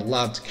her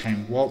beloved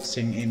came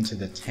waltzing into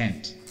the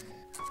tent.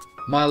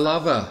 "My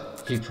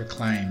lover!" he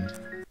proclaimed.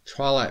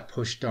 Twilight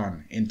pushed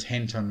on,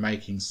 intent on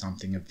making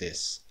something of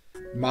this.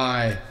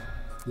 "My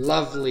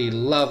lovely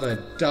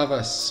lover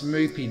dover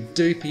smoopy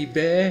doopy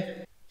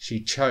bear!"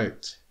 She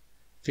choked,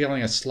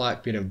 feeling a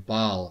slight bit of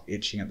bile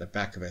itching at the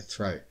back of her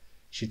throat.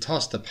 She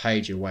tossed the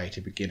page away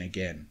to begin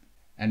again.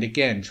 And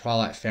again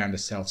Twilight found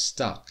herself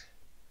stuck.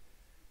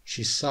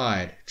 She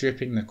sighed,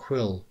 dripping the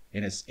quill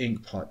in its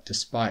ink pot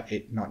despite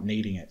it not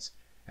needing it,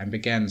 and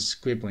began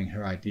scribbling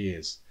her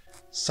ideas.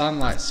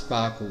 Twilight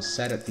Sparkle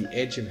sat at the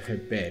edge of her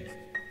bed,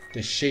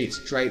 the sheets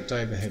draped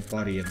over her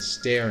body and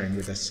staring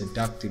with a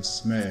seductive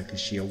smirk as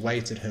she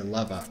awaited her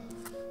lover.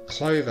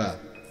 Clover,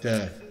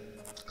 the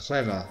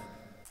clever,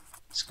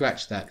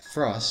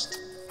 Frost,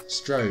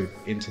 strode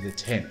into the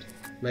tent,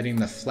 letting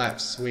the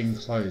flaps swing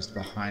closed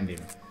behind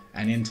him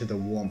and into the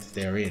warmth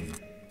therein.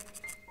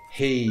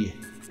 The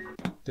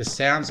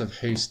sounds of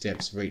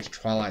hoofsteps reached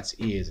Twilight's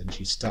ears and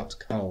she stopped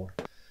cold.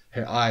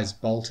 Her eyes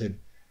bolted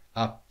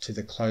up to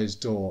the closed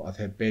door of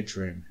her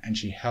bedroom and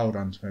she held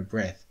on to her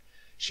breath.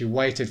 She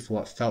waited for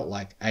what felt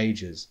like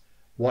ages,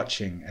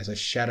 watching as a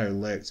shadow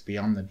lurked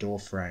beyond the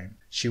doorframe.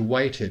 She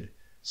waited,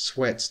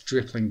 sweats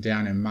dripping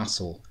down her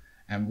muscle,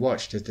 and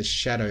watched as the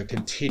shadow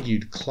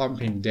continued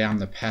clumping down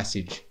the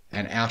passage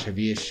and out of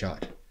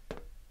earshot.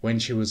 When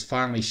she was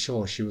finally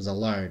sure she was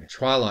alone,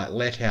 Twilight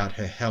let out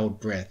her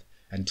held breath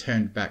and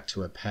turned back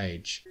to her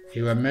page.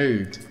 He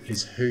removed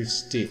his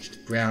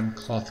hoof-stitched brown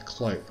cloth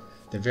cloak,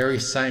 the very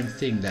same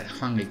thing that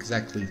hung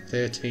exactly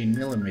 13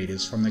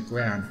 millimeters from the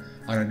ground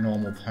on a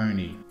normal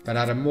pony, but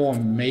at a more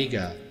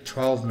meagre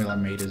 12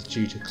 millimeters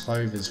due to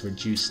Clover's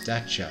reduced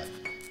stature.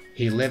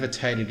 He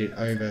levitated it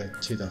over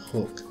to the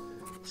hook,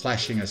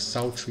 flashing a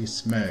sultry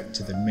smirk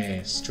to the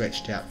mare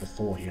stretched out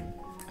before him,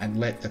 and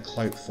let the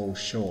cloak fall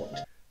short.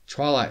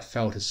 Twilight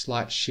felt a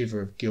slight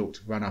shiver of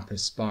guilt run up her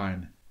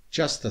spine.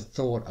 Just the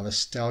thought of a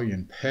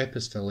stallion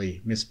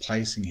purposefully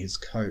misplacing his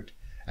coat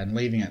and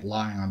leaving it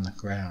lying on the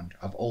ground,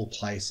 of all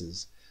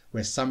places,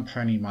 where some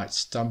pony might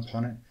stomp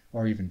on it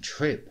or even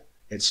trip.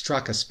 It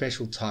struck a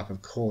special type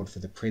of chord for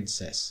the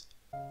princess.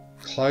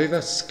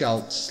 Clover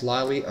skulked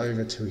slyly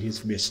over to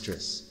his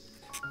mistress,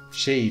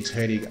 she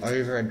turning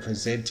over and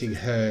presenting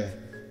her...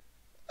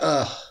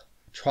 "Ugh!"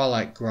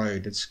 Twilight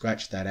groaned and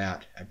scratched that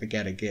out and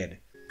began again.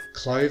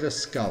 Clover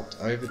skulked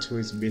over to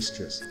his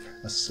mistress,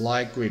 a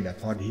sly grin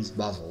upon his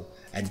muzzle,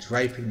 and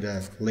draping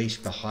the leash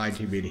behind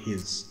him in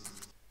his.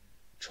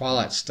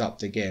 Twilight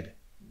stopped again.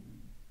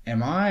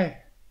 "Am I?"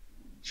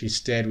 She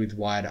stared with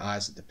wide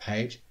eyes at the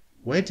page.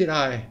 "Where did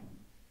I?"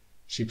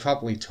 She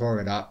promptly tore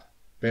it up,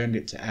 burned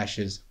it to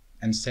ashes,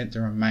 and sent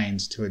the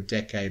remains to a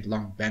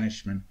decade-long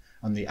banishment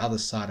on the other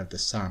side of the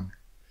sun.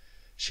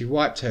 She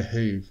wiped her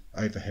hoof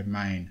over her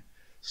mane,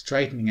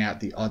 straightening out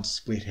the odd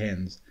split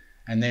ends,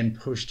 and then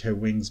pushed her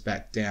wings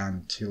back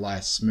down to lie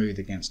smooth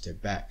against her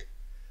back.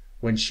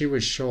 When she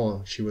was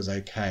sure she was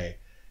okay,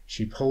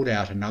 she pulled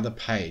out another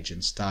page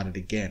and started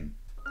again.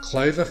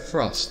 Clover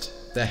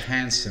Frost, the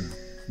handsome,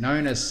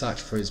 known as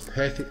such for his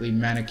perfectly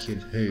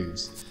manicured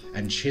hooves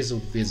and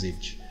chiseled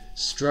visage,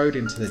 strode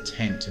into the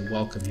tent to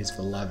welcome his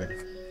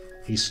beloved.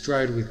 He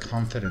strode with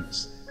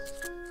confidence,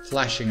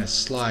 flashing a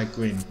sly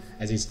grin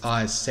as his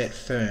eyes set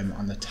firm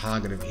on the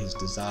target of his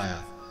desire.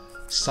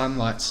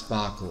 "Sunlight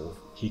Sparkle,"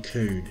 he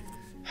cooed.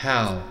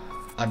 "How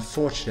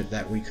unfortunate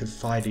that we could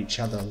find each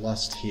other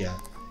lost here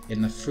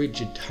in the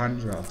frigid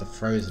tundra of the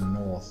frozen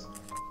north."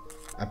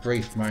 A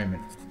brief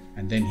moment,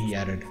 and then he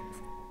added,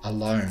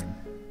 "Alone."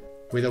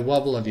 With a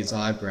wobble of his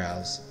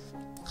eyebrows,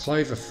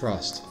 Clover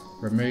Frost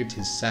removed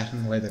his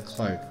satin leather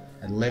cloak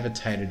and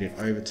levitated it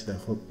over to the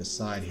hook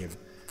beside him.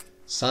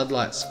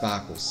 Sunlight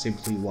Sparkle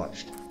simply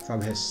watched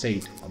from her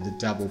seat on the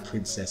double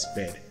princess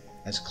bed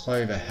as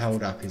Clover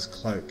held up his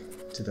cloak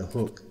to the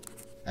hook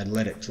and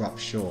let it drop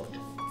short.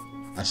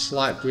 A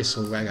slight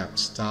bristle ran up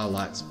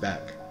Starlight's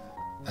back,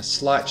 a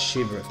slight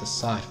shiver at the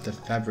sight of the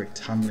fabric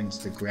tumbling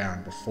to the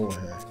ground before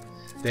her.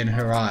 Then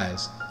her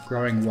eyes,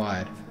 growing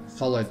wide,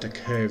 followed the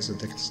curves of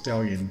the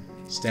stallion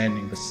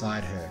standing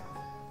beside her.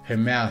 Her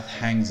mouth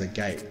hangs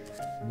agape,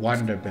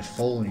 wonder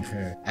befalling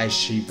her as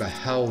she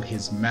beheld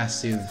his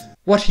massive...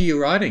 "What are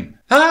you riding?"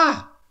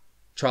 "Ah!"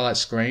 Twilight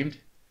screamed,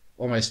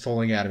 almost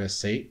falling out of her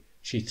seat.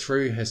 She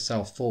threw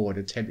herself forward,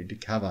 attempting to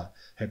cover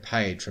her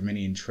page from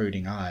any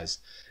intruding eyes.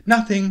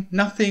 "Nothing,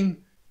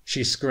 nothing!"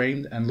 she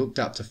screamed, and looked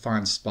up to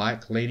find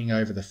Spike leaning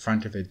over the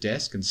front of her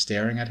desk and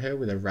staring at her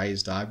with a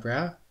raised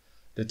eyebrow.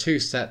 The two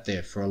sat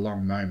there for a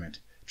long moment,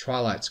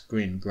 Twilight's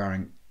grin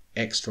growing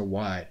extra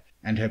wide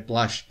and her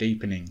blush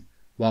deepening,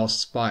 while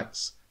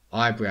Spike's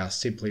eyebrow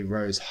simply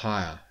rose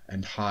higher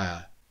and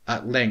higher.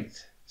 At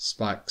length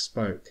Spike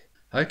spoke.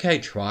 "Okay,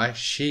 Twi,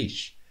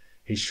 sheesh."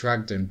 He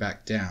shrugged and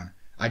backed down.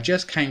 "I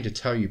just came to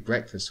tell you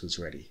breakfast was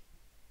ready."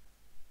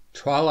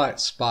 Twilight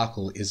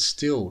Sparkle is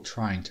still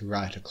trying to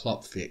write a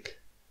clopfic,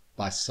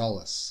 by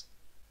Solace.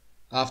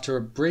 After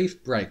a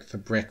brief break for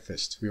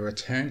breakfast, we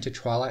returned to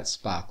Twilight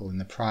Sparkle in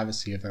the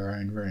privacy of her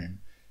own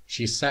room.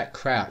 She sat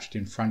crouched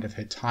in front of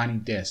her tiny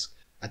desk,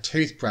 a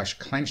toothbrush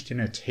clenched in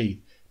her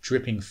teeth,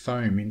 dripping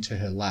foam into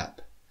her lap,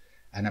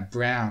 and a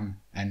brown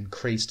and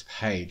creased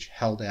page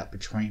held out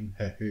between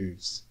her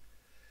hooves.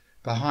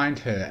 Behind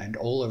her and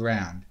all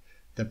around,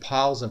 the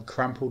piles of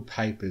crumpled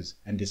papers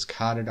and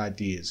discarded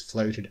ideas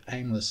floated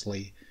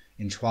aimlessly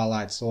in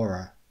Twilight's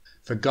aura,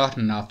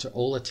 forgotten after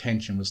all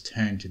attention was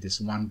turned to this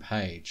one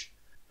page.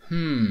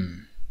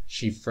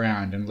 She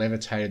frowned and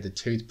levitated the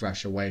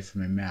toothbrush away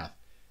from her mouth.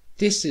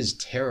 "This is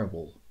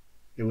terrible."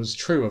 It was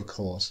true, of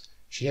course.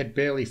 She had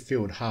barely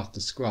filled half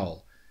the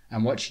scroll,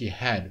 and what she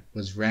had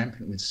was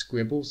rampant with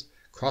scribbles,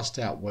 crossed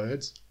out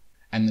words,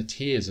 and the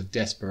tears of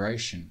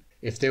desperation.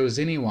 If there was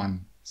any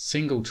one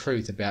single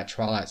truth about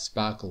Twilight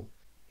Sparkle,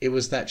 it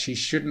was that she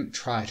shouldn't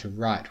try to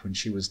write when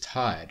she was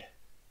tired.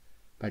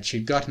 But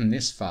she'd gotten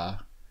this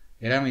far.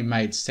 It only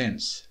made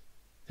sense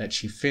that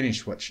she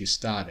finish what she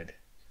started.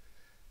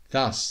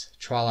 Thus,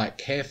 Twilight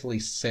carefully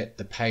set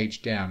the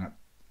page down at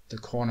the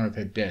corner of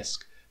her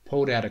desk,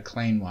 pulled out a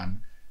clean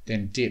one,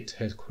 then dipped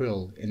her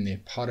quill in the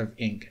pot of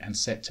ink and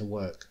set to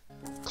work.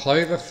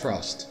 "Clover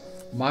Frost,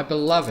 my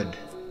beloved,"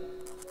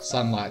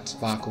 Sunlight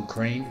Sparkle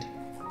creamed.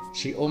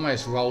 She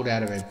almost rolled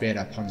out of her bed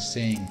upon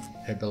seeing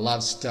her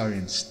beloved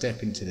stallion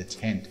step into the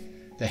tent.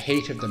 The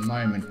heat of the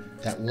moment,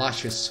 that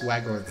luscious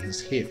swagger of his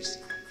hips,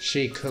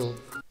 she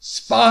could...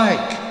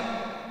 "Spike!"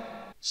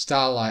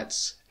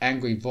 Starlight's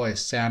angry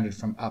voice sounded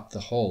from up the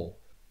hall,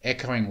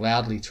 echoing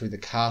loudly through the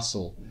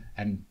castle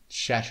and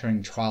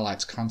shattering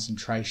Twilight's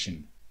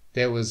concentration.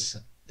 There was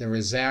the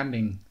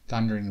resounding,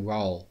 thundering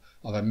roll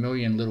of a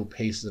million little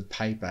pieces of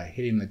paper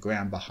hitting the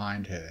ground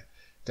behind her.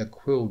 The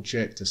quill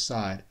jerked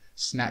aside,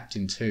 snapped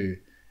in two,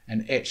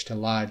 and etched a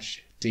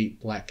large,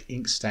 deep black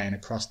ink stain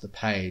across the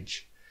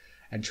page,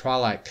 and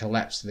Twilight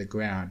collapsed to the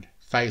ground,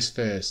 face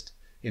first,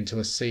 into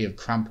a sea of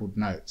crumpled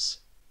notes.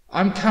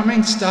 "I'm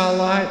coming,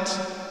 Starlight!"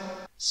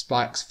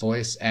 Spike's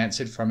voice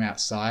answered from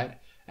outside,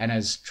 and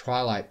as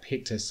Twilight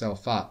picked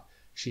herself up,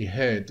 she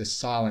heard the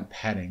silent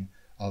padding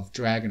of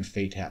dragon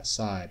feet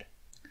outside.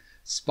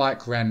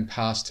 Spike ran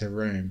past her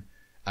room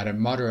at a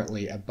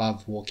moderately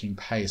above walking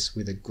pace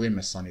with a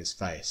grimace on his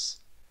face,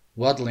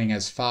 waddling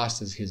as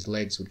fast as his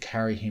legs would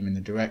carry him in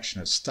the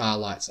direction of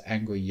Starlight's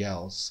angry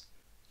yells.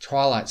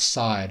 Twilight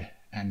sighed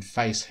and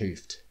face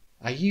hoofed.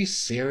 "Are you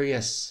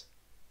serious?"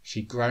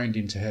 She groaned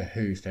into her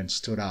hoof and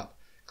stood up,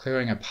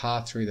 clearing a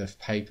path through the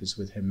papers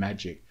with her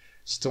magic,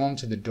 stormed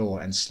to the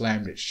door and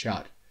slammed it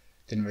shut,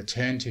 then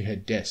returned to her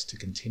desk to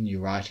continue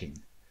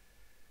writing.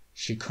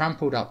 She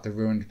crumpled up the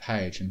ruined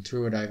page and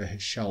threw it over her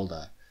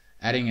shoulder,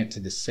 adding it to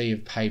the sea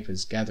of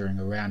papers gathering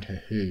around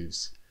her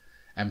hooves,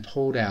 and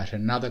pulled out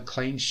another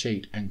clean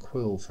sheet and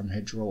quill from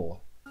her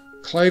drawer.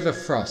 "Clover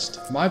Frost,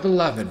 my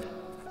beloved!"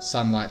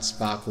 Sunlight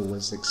Sparkle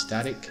was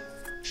ecstatic.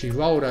 She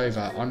rolled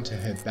over onto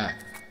her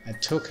back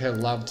and took her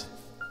loved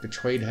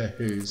between her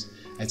hooves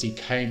as he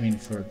came in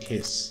for a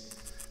kiss.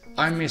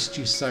 "I missed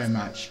you so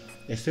much.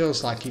 It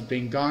feels like you've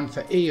been gone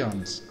for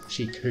eons,"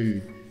 she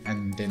cooed,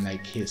 and then they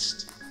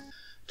kissed.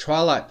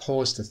 Twilight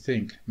paused to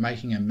think,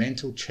 making a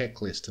mental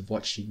checklist of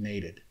what she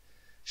needed.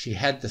 She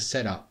had the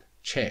setup,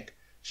 check.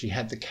 She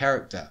had the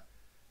character,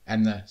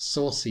 and the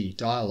saucy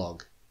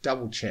dialogue,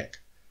 double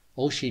check.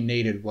 All she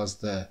needed was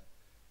the...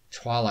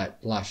 Twilight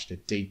blushed a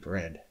deep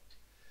red.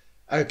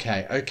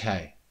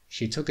 Okay.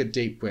 She took a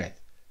deep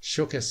breath,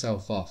 shook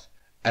herself off,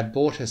 and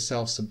bought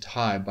herself some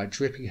time by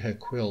dripping her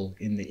quill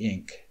in the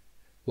ink.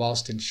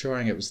 Whilst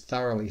ensuring it was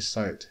thoroughly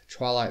soaked,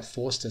 Twilight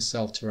forced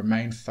herself to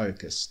remain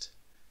focused,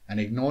 and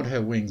ignored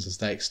her wings as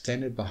they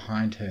extended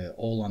behind her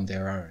all on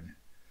their own.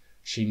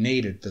 She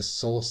needed the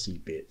saucy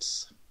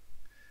bits.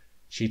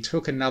 She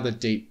took another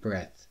deep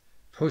breath,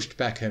 pushed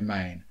back her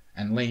mane,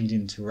 and leaned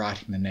into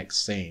writing the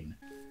next scene.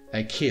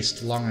 They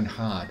kissed long and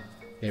hard,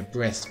 their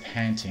breaths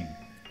panting.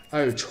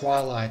 "Oh,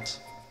 Twilight,"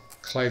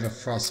 Clover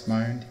Frost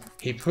moaned.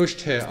 He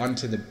pushed her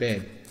onto the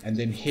bed, and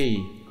then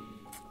he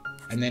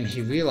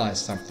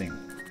realized something.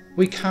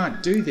 "We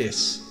can't do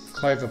this."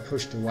 Clover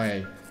pushed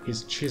away,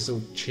 his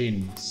chiseled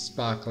chin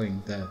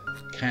sparkling the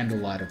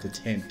candlelight of the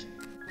tent.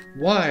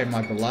 "Why,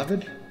 my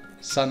beloved?"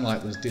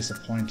 Sunlight was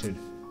disappointed.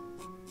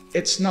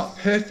 "It's not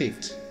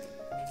perfect."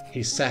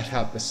 He sat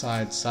up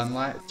beside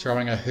Sunlight,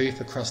 throwing a hoof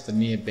across the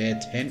near bare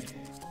tent.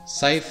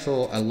 Save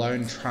for a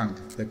lone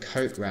trunk, the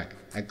coat rack,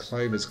 and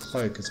Clover's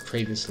cloak as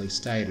previously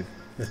stated,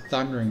 the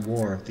thundering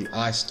roar of the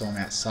ice storm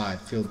outside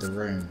filled the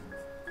room.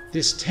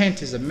 "This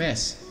tent is a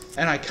mess,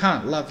 and I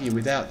can't love you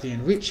without the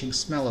enriching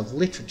smell of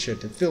literature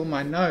to fill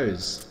my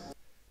nose."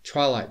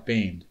 Twilight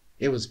beamed.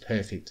 It was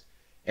perfect.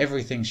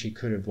 Everything she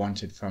could have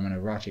wanted from an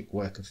erotic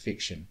work of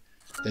fiction.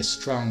 The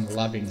strong,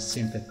 loving,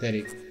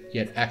 sympathetic,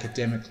 yet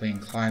academically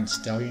inclined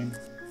stallion,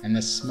 and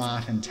the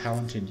smart and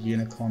talented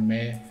unicorn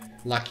mare,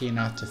 lucky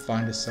enough to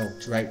find herself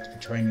draped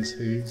between his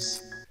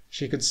hooves.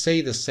 She could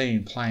see the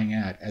scene playing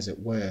out, as it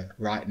were,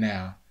 right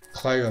now.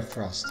 Clover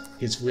Frost,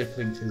 his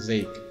rippling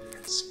physique,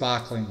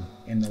 sparkling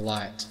in the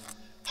light,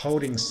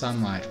 holding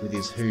Sunlight with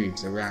his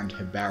hooves around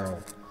her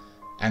barrel,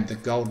 and the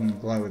golden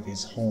glow of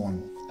his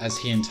horn, as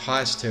he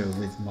enticed her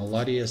with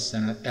melodious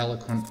and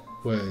eloquent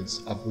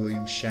words of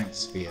William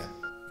Shakespeare.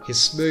 His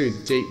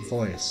smooth, deep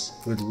voice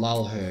would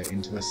lull her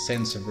into a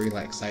sense of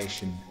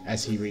relaxation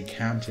as he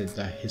recounted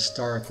the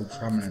historical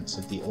prominence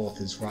of the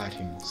author's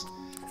writings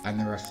and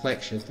the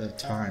reflections of the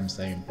times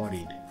they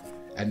embodied.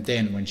 And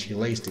then, when she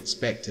least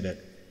expected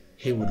it,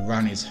 he would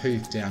run his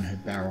hoof down her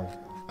barrel,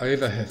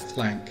 over her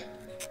flank,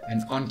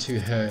 and onto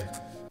her.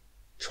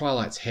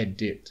 Twilight's head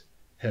dipped,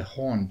 her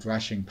horn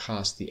brushing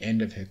past the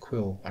end of her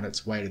quill on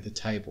its way to the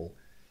table.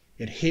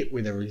 It hit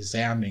with a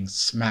resounding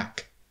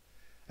smack,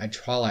 and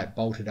Twilight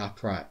bolted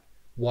upright,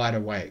 wide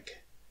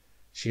awake.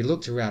 She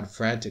looked around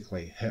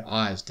frantically, her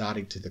eyes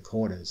darting to the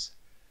corners.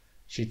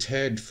 She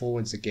turned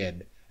forwards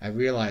again and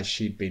realized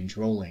she'd been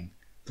drooling,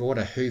 brought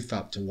a hoof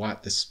up to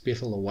wipe the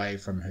spittle away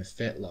from her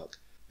fetlock,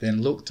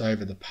 then looked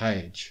over the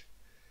page.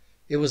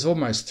 It was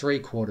almost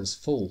 3/4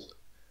 full,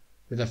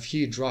 with a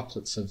few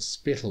droplets of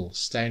spittle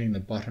staining the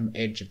bottom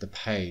edge of the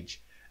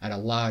page, and a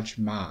large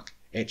mark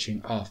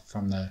etching off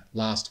from the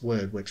last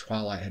word where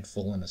Twilight had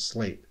fallen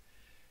asleep.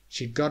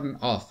 She'd gotten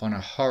off on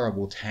a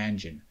horrible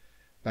tangent,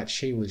 but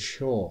she was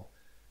sure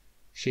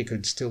she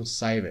could still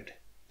save it.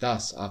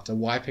 Thus, after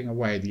wiping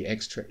away the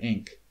extra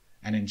ink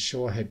and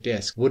ensure her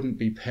desk wouldn't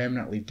be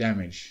permanently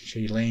damaged,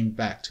 she leaned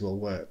back to her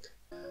work.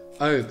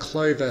 "Oh,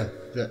 Clover,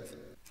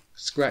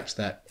 Scratch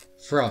that.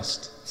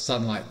 Frost,"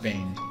 Sunlight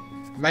beamed.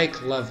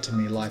 "Make love to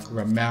me like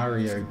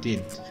Romario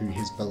did to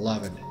his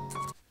beloved."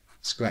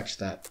 Scratch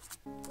that.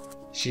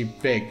 She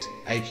begged,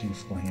 aching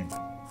for him.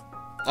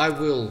 "I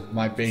will,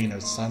 my bean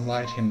of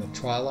sunlight in the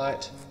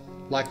twilight,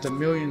 like the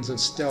millions of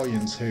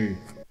stallions who..."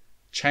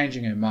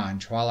 Changing her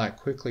mind, Twilight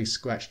quickly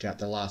scratched out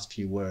the last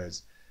few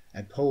words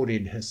and pulled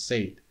in her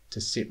seat to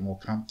sit more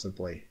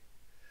comfortably.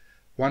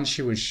 Once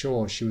she was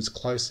sure she was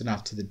close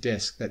enough to the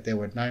desk that there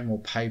were no more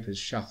papers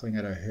shuffling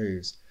at her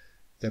hooves,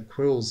 the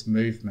quill's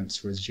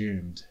movements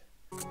resumed.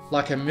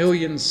 "Like a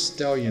million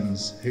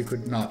stallions who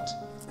could not..."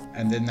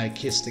 And then they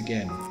kissed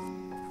again.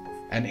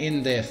 And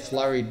in their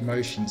flurried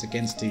motions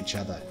against each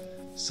other,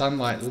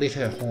 Sunlight lit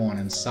her horn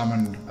and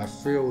summoned a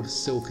frilled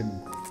silken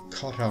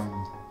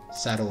cotton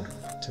saddle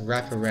to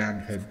wrap around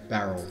her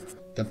barrel,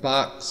 the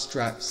bark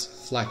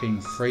straps flapping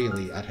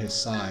freely at her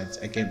sides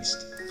against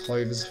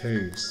Clover's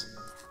hooves.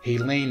 He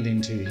leaned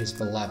into his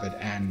beloved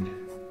and...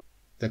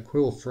 The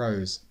quill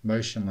froze,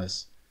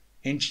 motionless,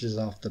 inches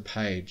off the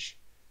page.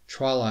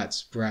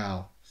 Twilight's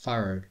brow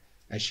furrowed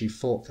as she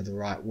fought for the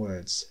right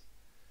words.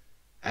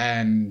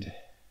 And...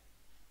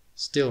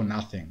 still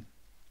nothing.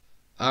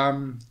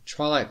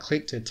 Twilight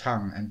clicked her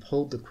tongue and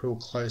pulled the quill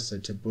closer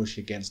to push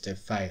against her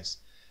face.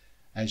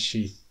 As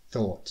she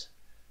thought,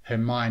 her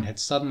mind had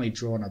suddenly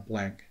drawn a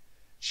blank.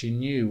 She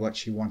knew what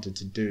she wanted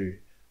to do,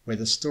 where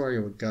the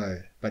story would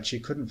go, but she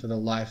couldn't for the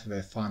life of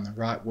her find the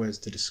right words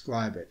to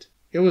describe it.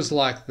 It was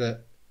like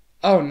the...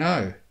 "Oh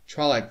no!"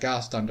 Twilight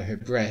gasped under her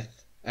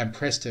breath and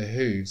pressed her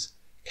hooves,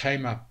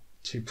 came up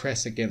to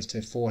press against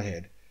her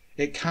forehead.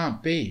 "It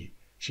can't be!"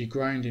 She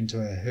groaned into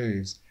her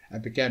hooves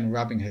and began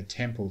rubbing her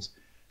temples.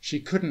 She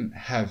couldn't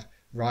have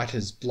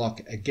writer's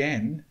block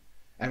again,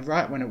 and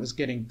right when it was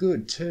getting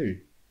good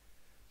too.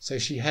 So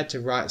she had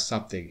to write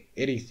something,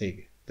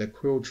 anything. The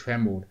quill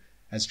trembled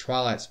as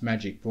Twilight's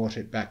magic brought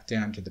it back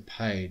down to the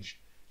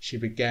page. She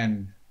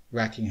began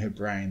racking her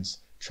brains,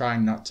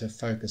 trying not to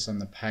focus on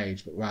the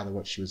page, but rather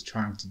what she was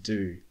trying to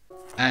do.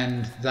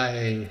 And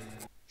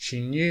she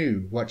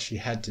knew what she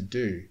had to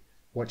do,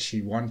 what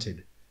she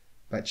wanted,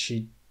 but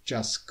she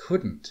just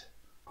couldn't.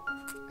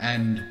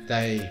 And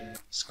they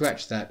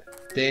scratched that.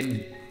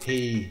 Then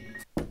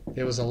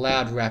there was a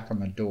loud rap on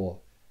the door,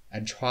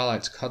 and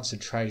Twilight's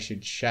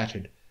concentration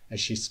shattered as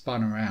she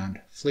spun around,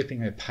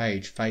 flipping her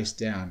page face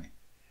down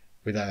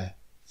with a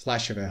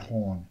flash of her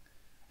horn,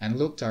 and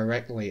looked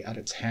directly at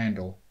its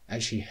handle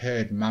as she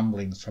heard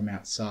mumblings from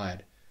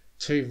outside.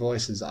 Two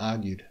voices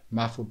argued,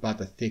 muffled by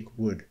the thick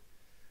wood.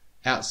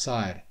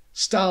 Outside,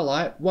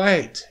 "Starlight,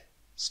 wait!"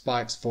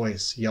 Spike's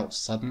voice yelped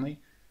suddenly,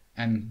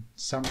 and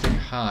something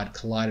hard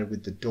collided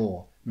with the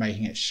door,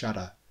 making it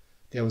shudder.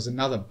 There was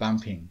another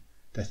bumping,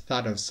 the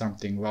thud of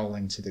something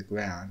rolling to the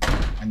ground,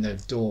 and the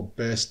door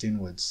burst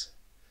inwards.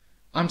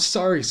 "I'm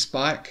sorry,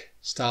 Spike,"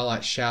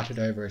 Starlight shouted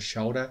over her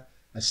shoulder,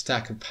 a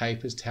stack of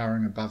papers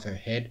towering above her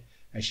head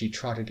as she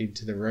trotted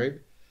into the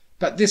room.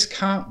 "But this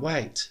can't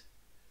wait."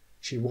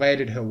 She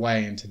waded her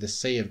way into the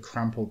sea of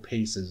crumpled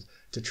pieces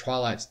to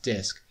Twilight's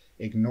desk,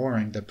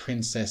 ignoring the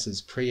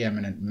princess's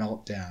preeminent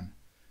meltdown.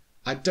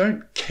 "I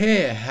don't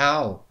care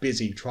how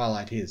busy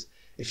Twilight is.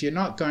 If you're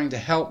not going to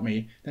help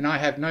me, then I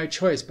have no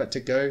choice but to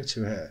go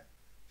to her."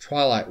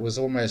 Twilight was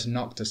almost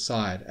knocked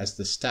aside as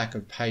the stack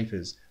of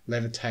papers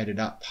levitated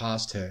up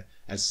past her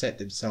and set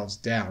themselves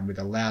down with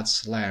a loud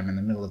slam in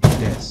the middle of the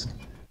desk,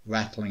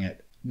 rattling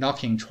it,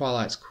 knocking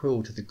Twilight's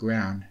quill to the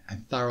ground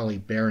and thoroughly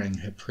burying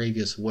her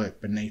previous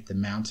work beneath the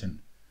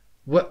mountain.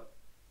 "What?"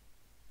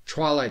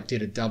 Twilight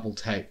did a double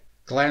take,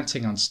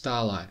 glancing on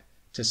Starlight,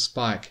 to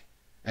Spike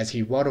as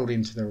he waddled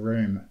into the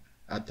room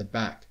at the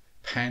back,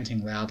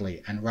 panting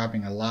loudly and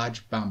rubbing a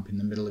large bump in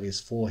the middle of his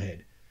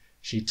forehead.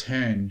 She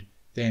turned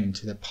then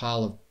to the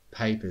pile of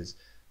papers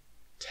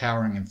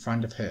towering in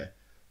front of her.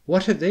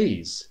 "What are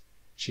these?"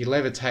 She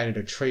levitated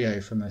a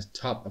trio from the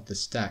top of the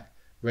stack,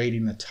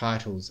 reading the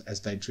titles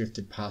as they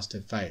drifted past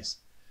her face.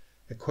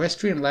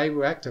 "Equestrian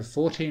Labour Act of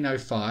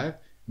 1405,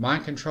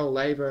 Mind Control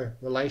Labour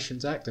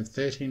Relations Act of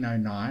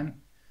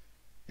 1309,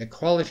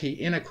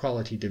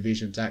 Equality-Inequality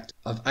Divisions Act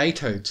of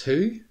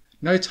 802?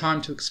 No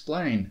time to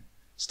explain."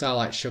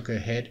 Starlight shook her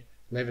head,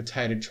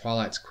 levitated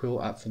Twilight's quill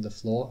up from the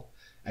floor,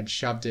 and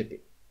shoved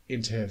it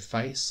into her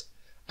face.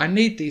 "I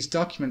need these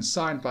documents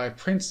signed by a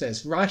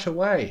princess right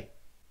away."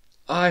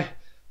 I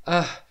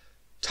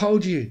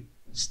told you,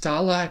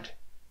 Starlight."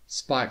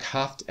 Spike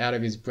huffed out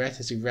of his breath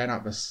as he ran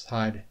up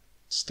beside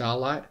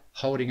Starlight,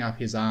 holding up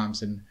his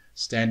arms and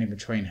standing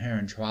between her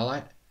and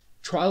Twilight.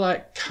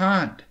 "Twilight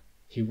can't."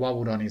 He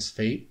wobbled on his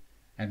feet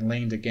and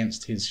leaned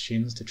against his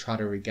shins to try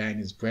to regain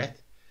his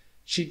breath.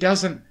 "She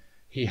doesn't,"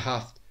 he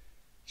huffed.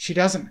 "She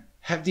doesn't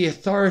have the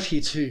authority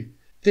to."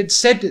 "Then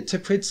send it to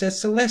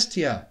Princess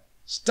Celestia."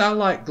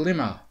 "Starlight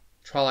Glimmer."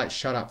 Twilight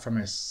shot up from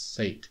her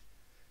seat,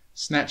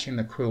 snatching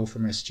the quill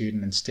from her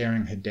student and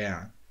staring her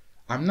down.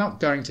 "I'm not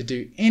going to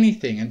do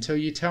anything until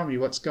you tell me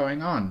what's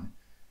going on."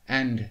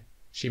 And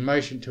she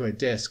motioned to her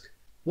desk.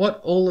 "What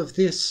all of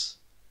this?"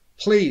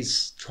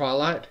 "Please,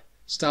 Twilight."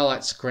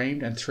 Starlight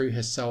screamed and threw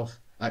herself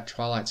at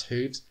Twilight's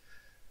hooves,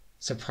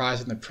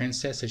 surprising the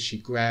princess as she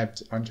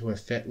grabbed onto her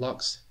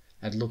fetlocks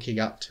and looking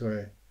up to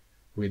her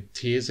with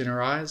tears in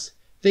her eyes.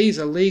 "These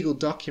are legal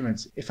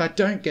documents. If I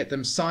don't get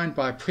them signed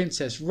by a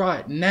princess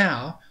right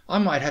now, I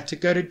might have to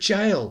go to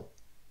jail."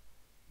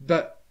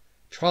 "But..."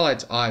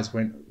 Twilight's eyes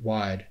went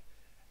wide,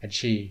 and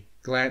she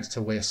glanced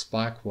to where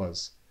Spike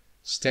was,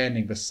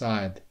 standing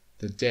beside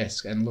the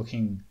desk and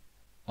looking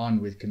on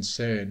with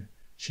concern.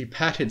 She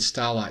patted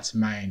Starlight's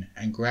mane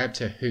and grabbed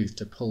her hoof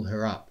to pull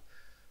her up.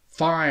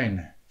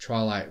 "Fine,"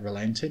 Twilight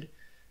relented.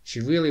 She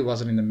really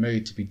wasn't in the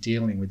mood to be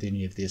dealing with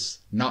any of this.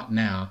 Not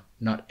now,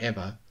 not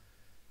ever.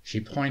 She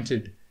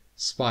pointed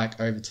Spike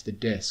over to the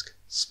desk.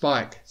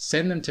 "Spike,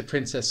 send them to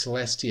Princess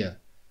Celestia."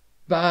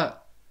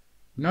 "But..."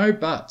 "No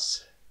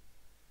buts."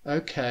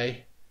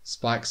 "Okay."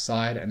 Spike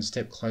sighed and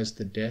stepped close to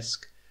the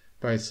desk.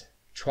 Both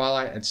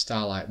Twilight and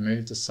Starlight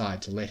moved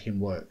aside to let him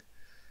work.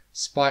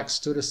 Spike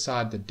stood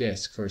aside the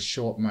desk for a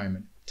short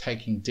moment,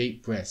 taking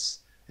deep breaths,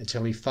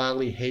 until he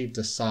finally heaved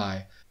a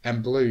sigh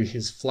and blew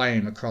his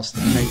flame across the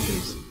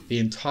papers. The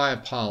entire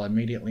pile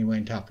immediately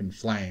went up in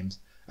flames,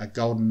 a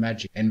golden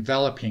magic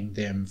enveloping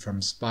them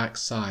from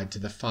Spike's side to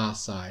the far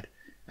side,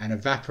 and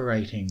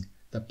evaporating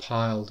the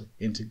pile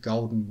into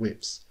golden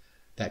whips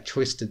that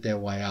twisted their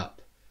way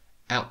up,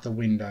 out the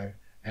window,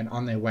 and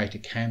on their way to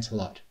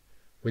Canterlot.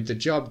 With the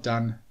job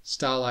done,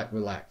 Starlight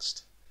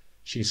relaxed.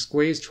 She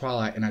squeezed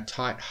Twilight in a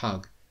tight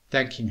hug,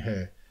 thanking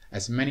her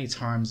as many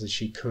times as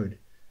she could,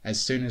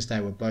 as soon as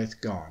they were both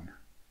gone.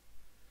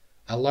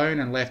 Alone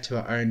and left to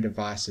her own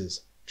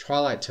devices,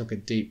 Twilight took a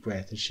deep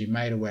breath as she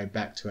made her way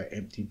back to her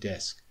empty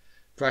desk,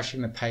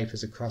 brushing the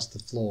papers across the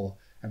floor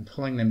and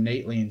pulling them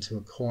neatly into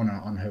a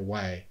corner on her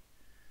way.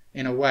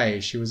 In a way,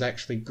 she was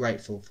actually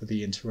grateful for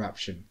the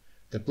interruption.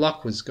 The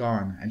block was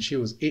gone, and she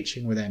was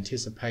itching with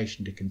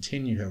anticipation to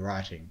continue her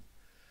writing.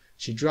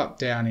 She dropped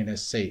down in her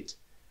seat,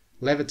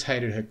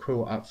 levitated her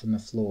quill up from the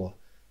floor,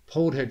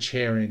 pulled her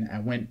chair in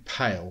and went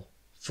pale,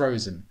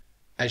 frozen.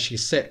 as she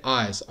set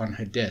eyes on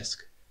her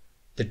desk.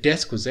 The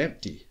desk was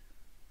empty.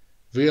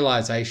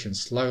 Realization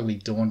slowly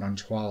dawned on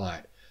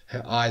Twilight,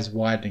 her eyes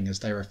widening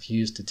as they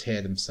refused to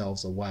tear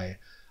themselves away,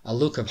 a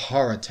look of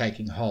horror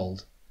taking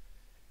hold.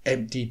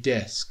 Empty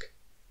desk.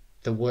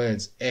 The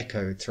words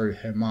echoed through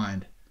her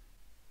mind.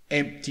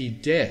 Empty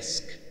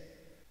desk.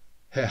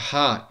 Her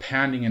heart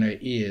pounding in her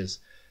ears,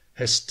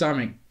 her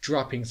stomach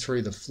dropping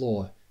through the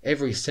floor.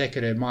 Every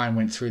second her mind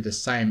went through the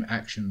same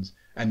actions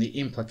and the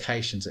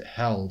implications it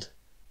held.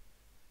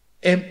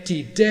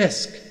 Empty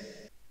desk.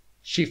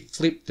 She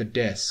flipped the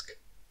desk.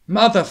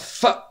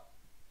 Motherfuck!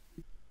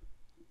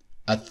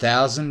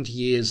 1,000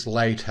 years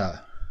later.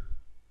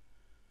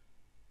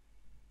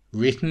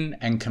 Written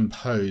and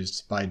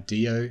composed by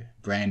Dio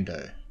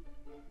Brando.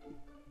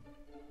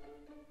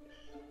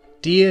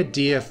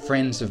 Dear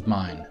friends of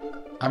mine,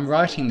 I'm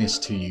writing this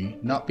to you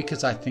not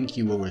because I think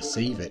you will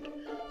receive it.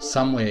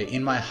 Somewhere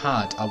in my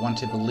heart I want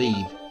to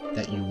believe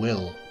that you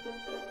will.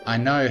 I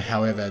know,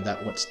 however,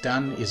 that what's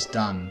done is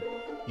done.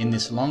 In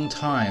this long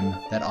time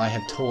that I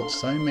have taught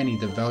so many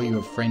the value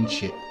of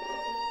friendship,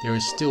 there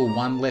is still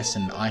one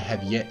lesson I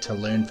have yet to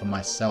learn for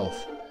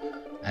myself,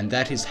 and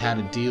that is how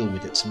to deal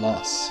with its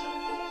loss.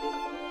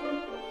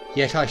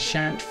 Yet I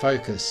shan't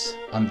focus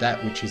on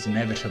that which is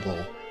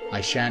inevitable.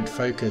 I shan't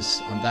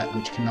focus on that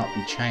which cannot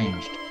be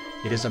changed.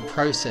 It is a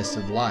process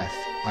of life,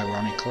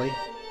 ironically.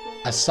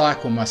 A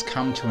cycle must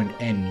come to an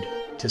end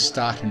to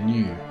start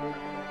anew.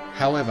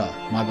 However,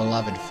 my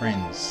beloved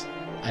friends,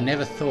 I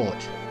never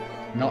thought,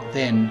 not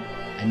then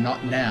and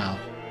not now,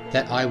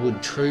 that I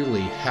would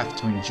truly have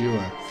to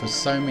endure for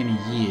so many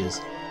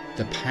years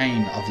the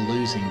pain of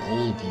losing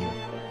all of you.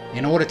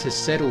 In order to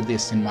settle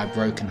this in my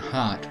broken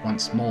heart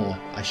once more,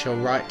 I shall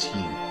write to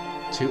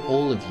you, to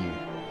all of you.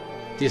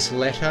 This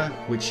letter,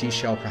 which you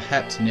shall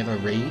perhaps never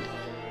read,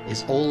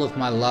 is all of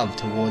my love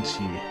towards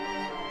you,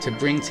 to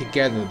bring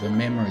together the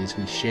memories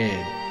we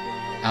shared,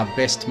 our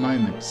best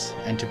moments,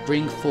 and to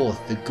bring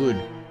forth the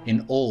good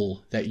in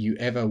all that you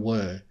ever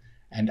were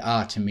and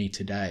are to me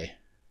today.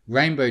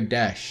 Rainbow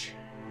Dash,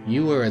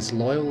 you were as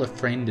loyal a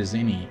friend as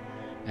any,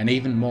 and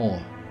even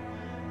more.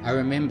 I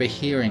remember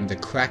hearing the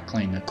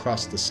crackling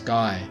across the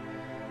sky,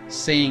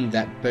 seeing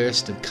that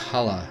burst of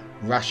colour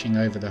rushing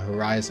over the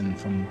horizon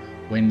from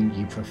when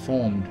you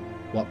performed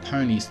what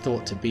ponies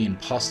thought to be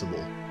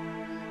impossible.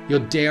 Your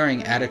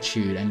daring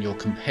attitude and your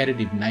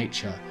competitive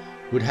nature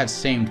would have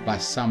seemed by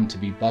some to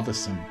be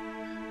bothersome,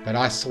 but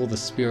I saw the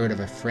spirit of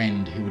a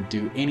friend who would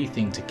do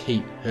anything to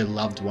keep her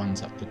loved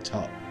ones up the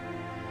top.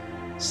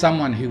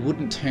 Someone who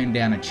wouldn't turn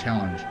down a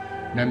challenge,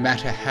 no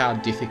matter how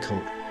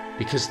difficult,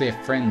 because their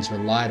friends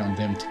relied on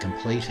them to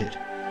complete it.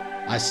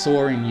 I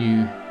saw in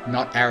you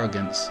not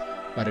arrogance,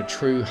 but a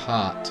true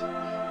heart.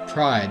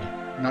 Pride,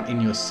 not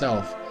in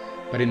yourself,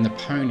 but in the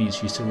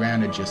ponies you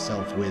surrounded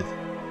yourself with.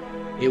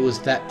 It was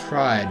that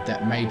pride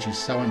that made you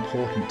so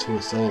important to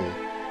us all,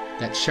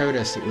 that showed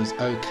us it was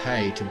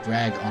okay to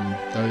brag on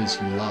those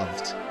you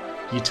loved.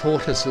 You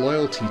taught us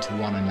loyalty to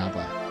one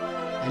another,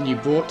 and you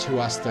brought to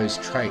us those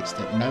traits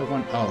that no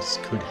one else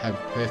could have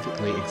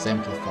perfectly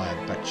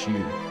exemplified but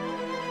you.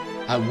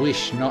 I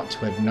wish not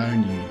to have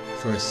known you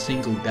for a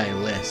single day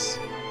less,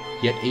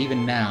 yet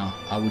even now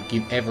I would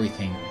give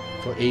everything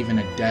for even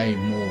a day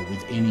more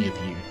with any of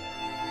you.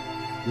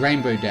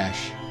 Rainbow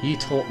Dash, you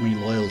taught me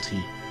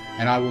loyalty,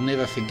 and I will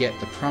never forget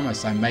the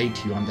promise I made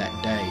to you on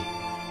that day,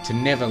 to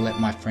never let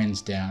my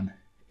friends down,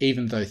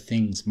 even though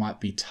things might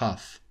be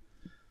tough.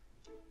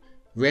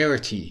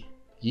 Rarity,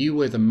 you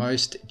were the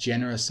most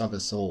generous of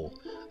us all.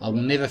 I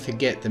will never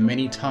forget the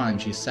many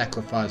times you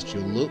sacrificed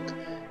your look,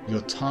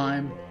 your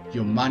time,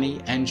 your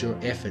money and your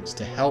efforts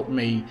to help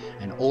me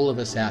and all of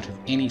us out of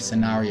any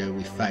scenario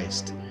we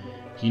faced.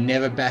 You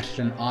never batted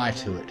an eye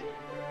to it.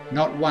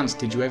 Not once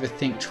did you ever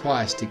think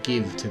twice to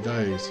give to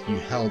those you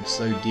held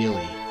so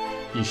dearly.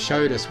 You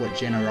showed us what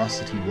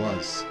generosity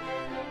was.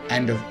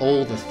 And of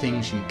all the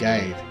things you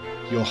gave,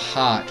 your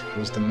heart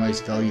was the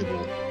most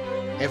valuable.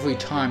 Every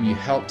time you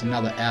helped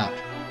another out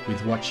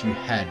with what you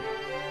had,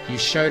 you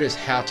showed us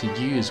how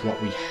to use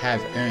what we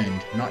have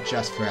earned, not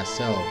just for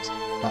ourselves,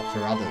 but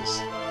for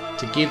others.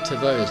 To give to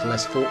those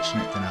less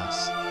fortunate than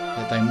us,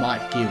 that they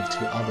might give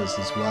to others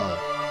as well.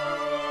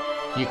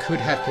 You could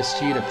have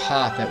pursued a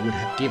path that would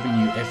have given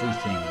you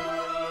everything,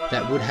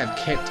 that would have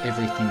kept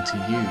everything to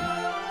you,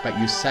 but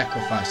you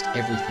sacrificed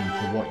everything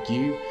for what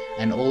you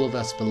and all of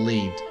us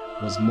believed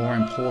was more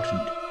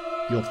important,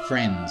 your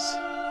friends.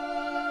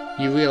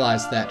 You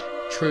realized that,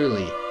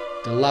 truly,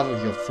 the love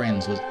of your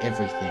friends was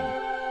everything,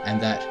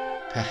 and that,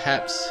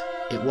 perhaps,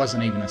 it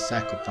wasn't even a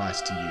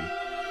sacrifice to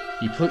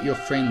you. You put your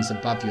friends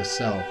above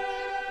yourself,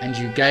 and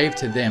you gave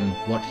to them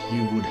what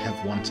you would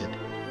have wanted.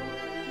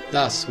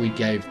 Thus we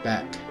gave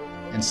back,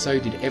 and so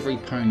did every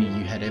pony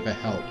you had ever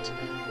helped.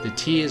 The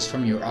tears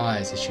from your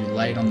eyes as you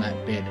laid on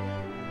that bed,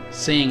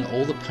 seeing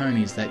all the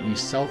ponies that you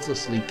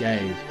selflessly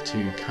gave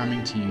to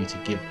coming to you to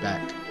give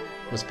back,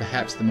 was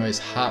perhaps the most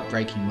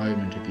heartbreaking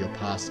moment of your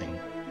passing.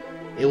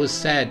 It was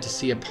sad to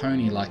see a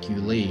pony like you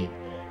leave,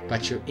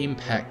 but your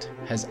impact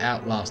has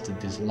outlasted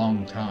this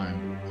long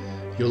time.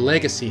 Your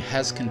legacy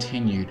has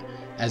continued,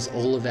 as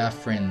all of our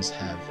friends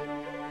have.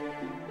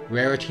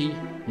 Rarity,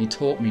 you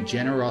taught me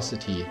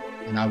generosity,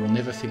 and I will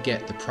never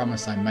forget the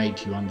promise I made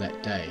to you on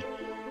that day,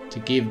 to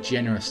give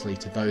generously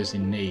to those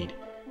in need,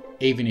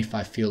 even if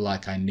I feel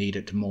like I need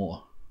it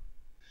more.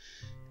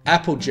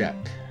 Applejack,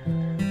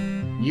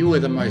 you were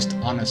the most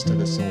honest of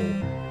us all.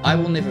 I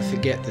will never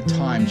forget the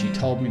times you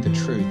told me the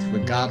truth,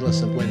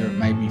 regardless of whether it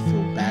made me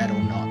feel bad or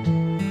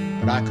not.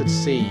 But I could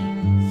see,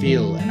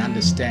 feel, and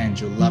understand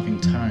your loving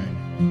tone,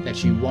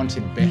 that you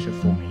wanted better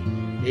for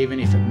me, even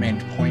if it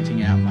meant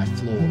pointing out my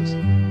flaws.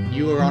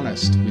 You were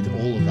honest with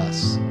all of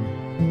us,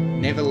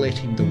 never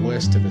letting the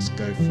worst of us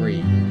go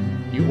free.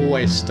 You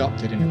always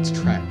stopped it in its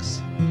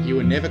tracks. You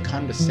were never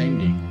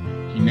condescending.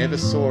 You never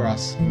saw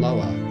us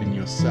lower than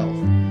yourself.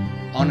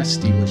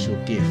 Honesty was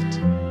your gift,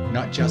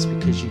 not just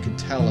because you could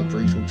tell a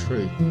brutal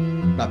truth,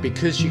 but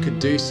because you could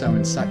do so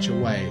in such a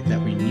way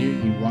that we knew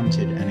you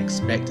wanted and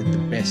expected the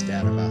best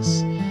out of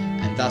us,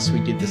 and thus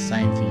we did the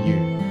same for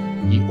you.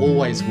 You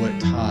always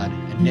worked hard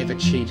and never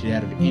cheated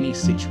out of any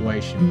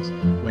situations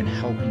when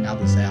helping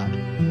others out.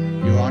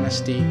 Your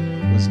honesty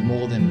was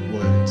more than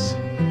words,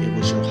 it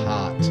was your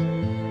heart,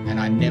 and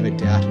I never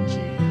doubted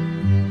you.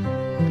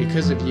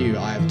 Because of you,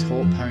 I have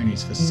taught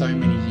ponies for so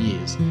many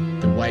years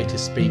the way to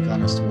speak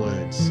honest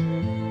words,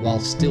 while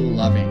still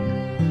loving,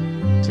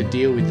 to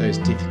deal with those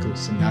difficult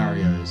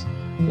scenarios,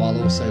 while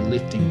also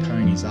lifting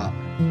ponies up.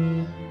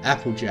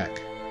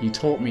 Applejack, you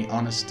taught me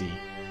honesty,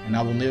 and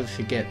I will never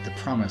forget the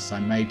promise I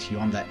made to you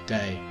on that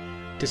day,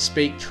 to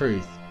speak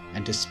truth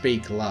and to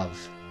speak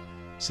love,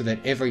 so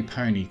that every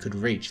pony could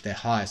reach their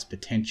highest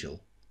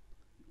potential.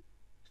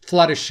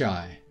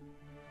 Fluttershy,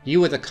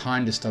 you were the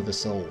kindest of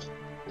us all.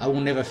 I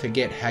will never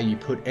forget how you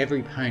put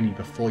every pony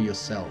before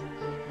yourself,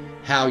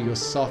 how your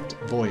soft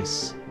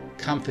voice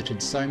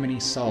comforted so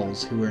many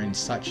souls who were in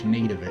such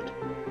need of it.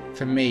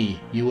 For me,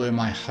 you were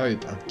my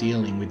hope of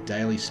dealing with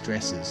daily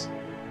stresses.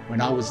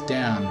 When I was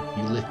down,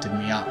 you lifted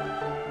me up.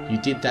 You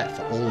did that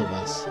for all of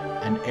us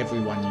and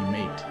everyone you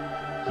meet.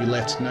 You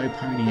left no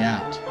pony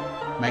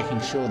out,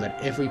 making sure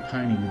that every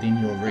pony within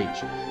your reach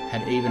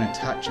had even a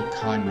touch of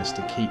kindness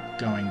to keep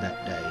going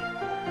that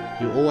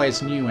day. You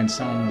always knew when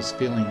someone was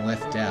feeling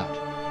left out,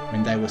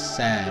 when they were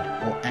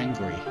sad or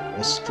angry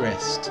or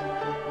stressed.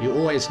 You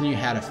always knew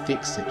how to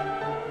fix it.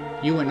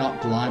 You were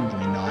not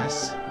blindly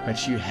nice,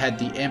 but you had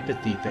the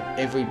empathy for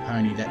every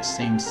pony that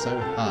seemed so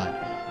hard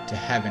to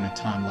have in a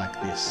time like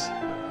this.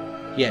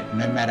 Yet,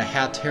 no matter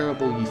how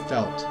terrible you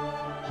felt,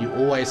 you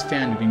always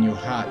found it in your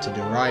heart to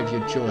derive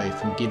your joy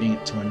from giving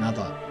it to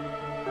another.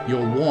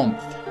 Your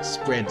warmth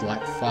spread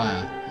like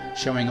fire,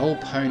 showing all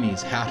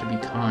ponies how to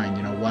be kind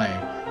in a way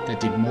that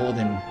did more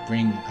than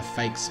bring a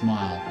fake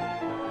smile.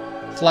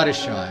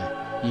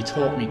 Fluttershy, you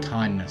taught me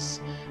kindness,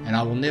 and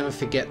I will never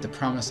forget the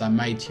promise I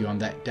made to you on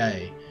that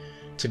day,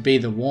 to be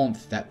the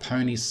warmth that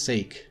ponies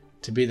seek,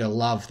 to be the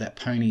love that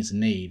ponies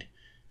need,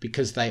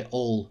 because they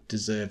all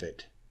deserve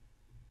it.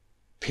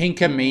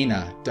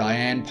 Pinkamena,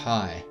 Diane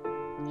Pie,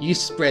 you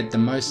spread the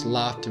most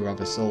laughter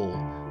of us all.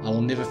 I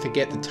will never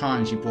forget the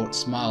times you brought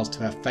smiles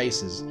to our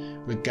faces,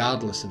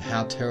 regardless of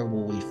how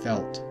terrible we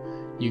felt.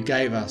 You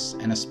gave us,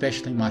 and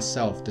especially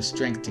myself, the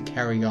strength to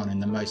carry on in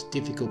the most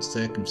difficult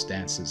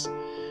circumstances.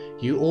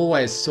 You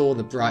always saw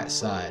the bright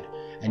side,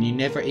 and you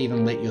never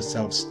even let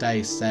yourself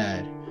stay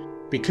sad,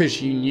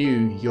 because you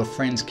knew your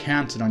friends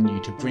counted on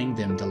you to bring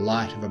them the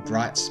light of a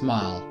bright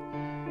smile.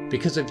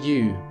 Because of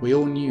you, we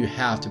all knew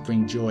how to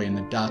bring joy in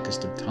the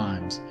darkest of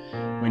times,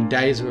 when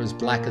days were as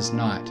black as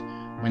night,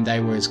 when they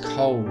were as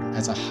cold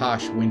as a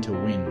harsh winter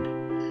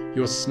wind.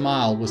 Your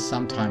smile was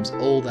sometimes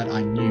all that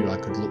I knew I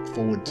could look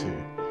forward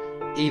to.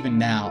 Even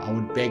now, I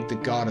would beg the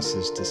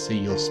goddesses to see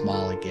your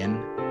smile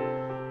again.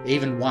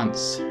 Even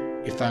once,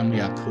 if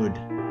only I could.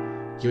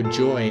 Your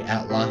joy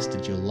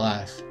outlasted your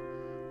life,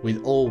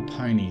 with all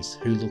ponies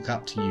who look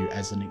up to you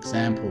as an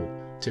example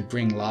to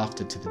bring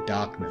laughter to the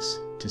darkness,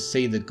 to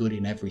see the good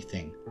in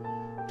everything.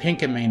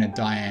 Pinkamena,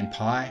 Diane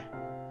Pie,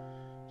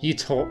 you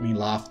taught me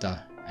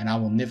laughter, and I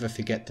will never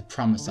forget the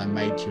promise I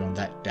made to you on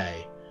that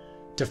day,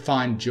 to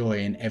find joy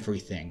in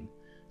everything,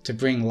 to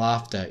bring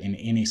laughter in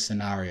any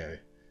scenario,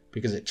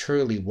 because it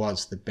truly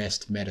was the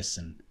best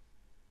medicine.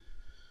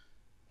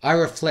 I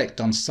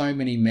reflect on so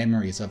many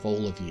memories of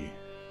all of you,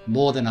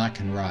 more than I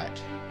can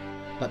write,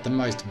 but the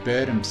most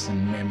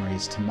burdensome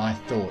memories to my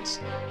thoughts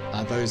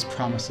are those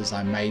promises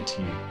I made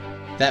to you.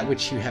 That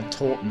which you have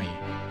taught me,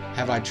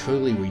 have I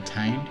truly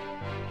retained?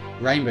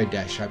 Rainbow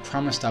Dash, I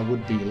promised I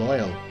would be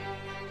loyal,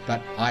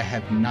 but I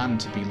have none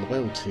to be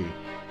loyal to.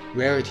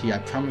 Rarity, I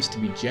promised to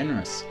be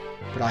generous,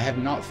 but I have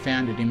not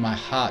found it in my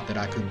heart that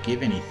I could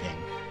give anything,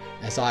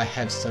 as I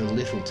have so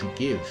little to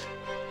give.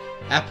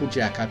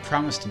 Applejack, I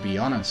promised to be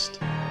honest,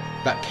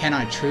 but can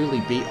I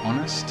truly be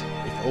honest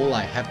if all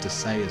I have to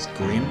say is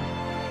grim?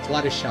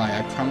 Fluttershy,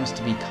 I promised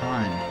to be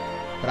kind,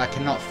 but I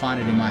cannot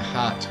find it in my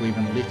heart to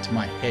even lift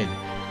my head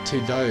to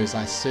those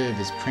I serve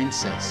as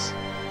princess.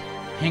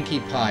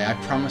 Pinkie Pie, I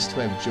promised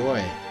to have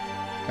joy,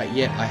 but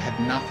yet I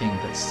have nothing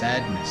but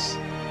sadness.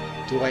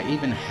 Do I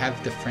even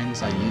have the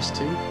friends I used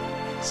to?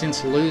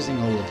 Since losing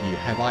all of you,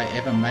 have I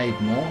ever made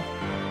more?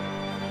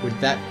 Would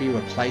that be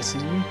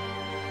replacing you?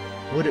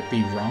 Would it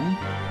be wrong?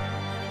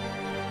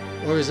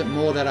 Or is it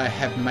more that I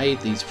have made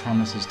these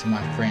promises to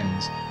my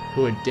friends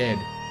who are dead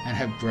and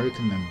have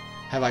broken them?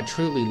 Have I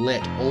truly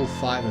let all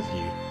 5 of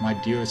you, my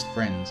dearest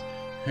friends,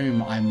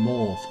 whom I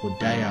mourn for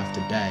day after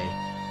day,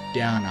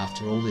 down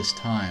after all this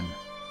time?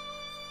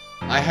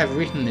 I have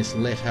written this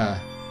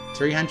letter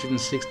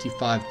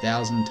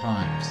 365,000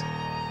 times.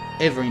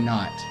 Every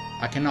night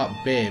I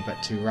cannot bear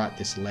but to write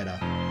this letter.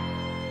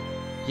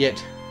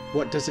 Yet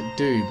what does it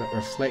do but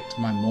reflect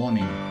my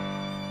mourning?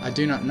 I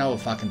do not know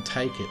if I can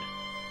take it.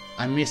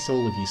 I miss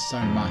all of you so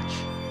much.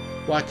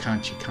 Why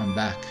can't you come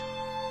back?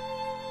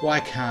 Why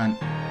can't...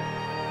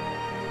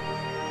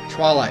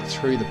 Twilight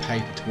threw the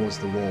paper towards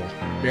the wall,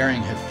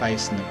 burying her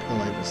face in the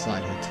pillow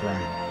beside her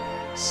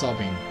throne,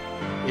 sobbing.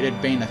 It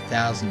had been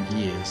 1,000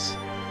 years,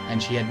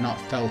 and she had not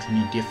felt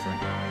any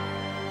different,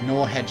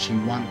 nor had she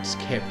once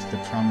kept the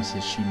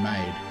promises she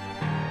made.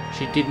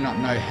 She did not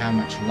know how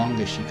much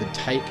longer she could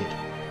take it,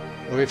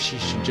 or if she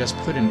should just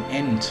put an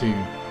end to...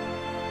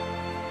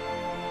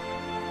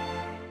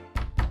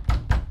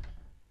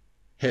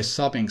 Her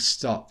sobbing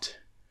stopped.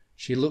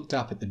 She looked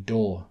up at the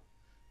door.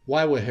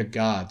 Why were her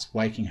guards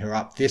waking her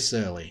up this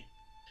early?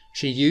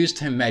 She used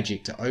her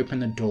magic to open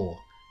the door,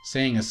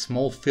 seeing a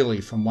small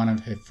filly from one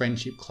of her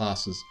friendship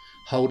classes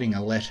holding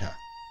a letter.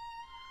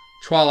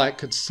 Twilight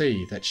could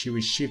see that she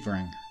was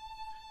shivering.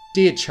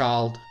 "Dear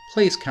child,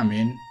 please come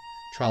in,"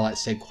 Twilight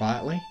said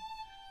quietly.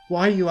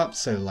 "Why are you up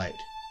so late?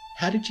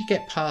 How did you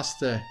get past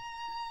the...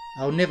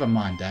 Oh, never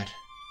mind that.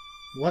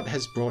 What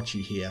has brought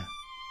you here?"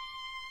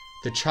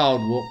 The child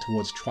walked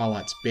towards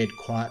Twilight's bed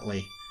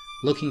quietly,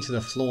 looking to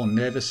the floor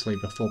nervously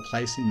before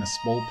placing the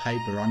small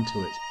paper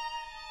onto it.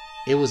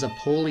 It was a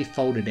poorly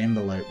folded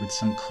envelope with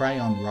some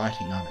crayon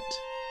writing on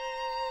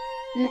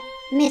it.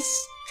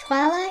 Miss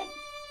Twilight,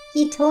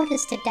 you taught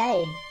us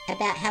today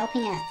about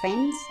helping our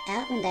friends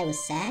out when they were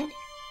sad.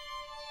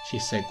 She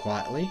said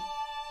quietly.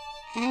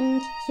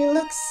 And you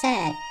look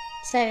sad,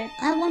 so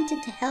I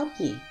wanted to help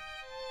you.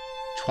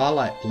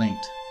 Twilight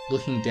blinked,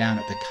 looking down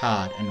at the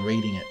card and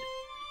reading it.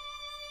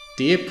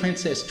 "Dear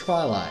Princess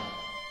Twilight,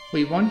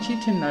 we want you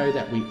to know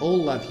that we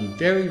all love you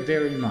very,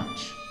 very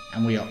much,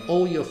 and we are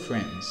all your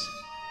friends.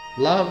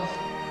 Love."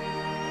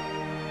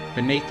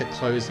 Beneath the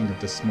closing of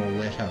the small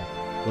letter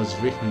was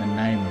written the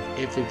name of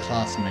every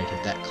classmate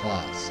of that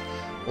class,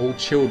 all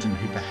children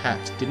who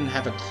perhaps didn't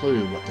have a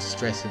clue what the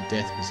stress of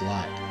death was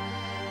like.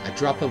 A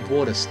drop of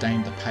water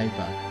stained the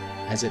paper,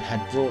 as it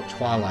had brought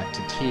Twilight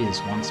to tears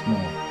once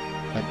more,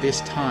 but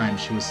this time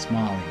she was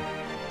smiling.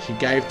 She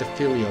gave the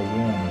filly a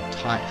warm,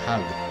 tight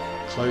hug,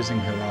 closing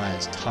her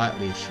eyes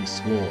tightly as she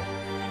swore.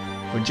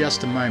 For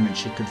just a moment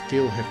she could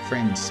feel her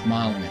friends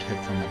smiling at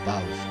her from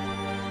above.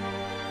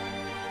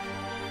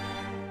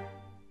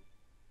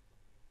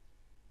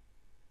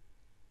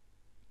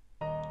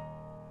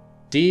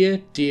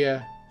 Dear,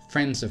 dear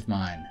friends of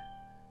mine,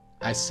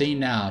 I see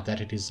now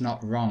that it is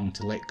not wrong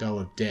to let go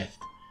of death,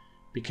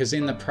 because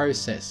in the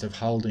process of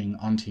holding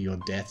onto your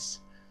deaths,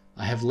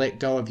 I have let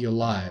go of your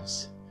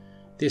lives.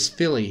 This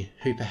filly,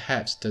 who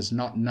perhaps does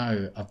not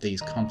know of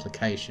these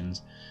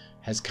complications,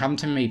 has come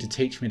to me to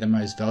teach me the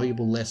most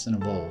valuable lesson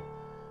of all.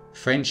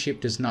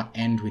 Friendship does not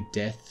end with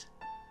death.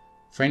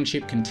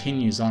 Friendship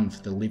continues on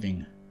for the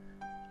living.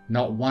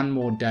 Not one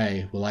more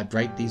day will I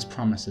break these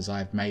promises I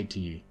have made to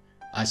you.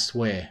 I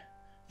swear.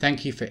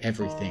 Thank you for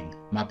everything,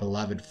 my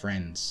beloved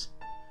friends.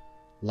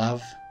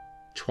 Love,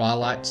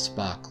 Twilight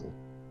Sparkle.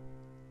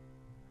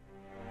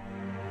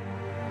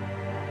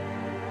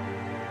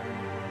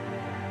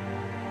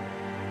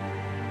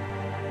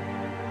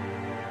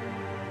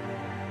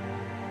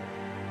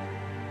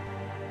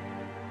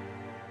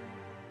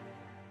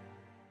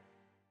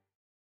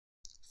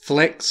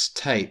 Flex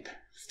Tape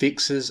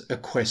Fixes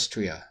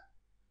Equestria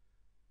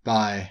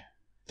by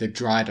the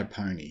Drider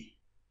Pony.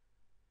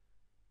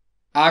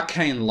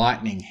 Arcane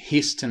lightning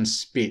hissed and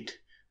spit,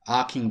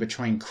 arcing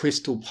between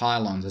crystal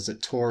pylons as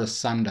it tore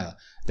asunder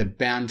the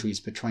boundaries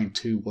between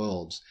two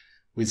worlds.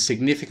 With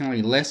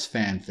significantly less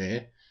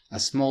fanfare, a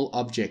small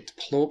object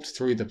plopped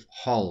through the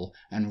hole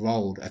and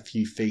rolled a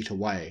few feet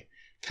away,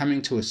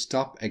 coming to a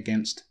stop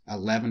against a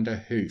lavender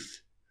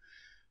hoof.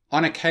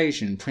 On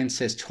occasion,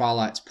 Princess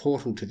Twilight's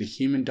portal to the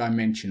human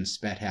dimension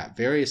spat out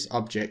various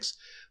objects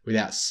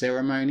without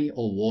ceremony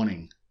or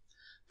warning.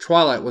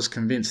 Twilight was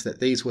convinced that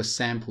these were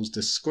samples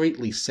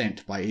discreetly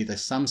sent by either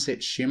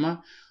Sunset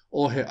Shimmer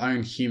or her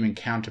own human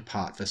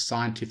counterpart for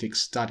scientific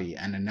study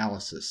and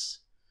analysis.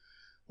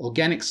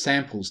 Organic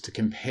samples to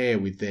compare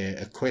with their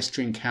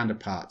equestrian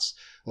counterparts,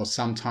 or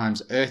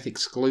sometimes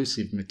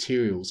Earth-exclusive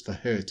materials for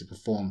her to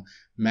perform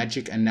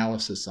magic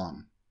analysis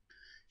on.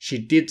 She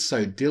did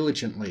so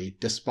diligently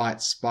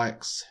despite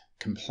Spike's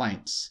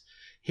complaints.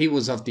 He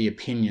was of the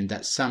opinion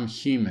that some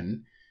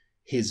human,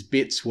 his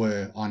bits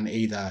were on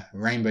either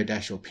Rainbow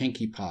Dash or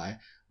Pinkie Pie,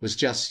 was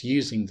just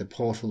using the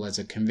portal as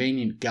a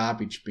convenient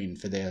garbage bin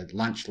for their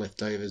lunch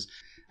leftovers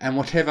and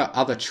whatever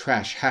other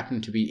trash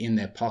happened to be in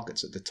their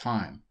pockets at the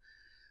time.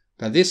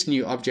 but this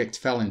new object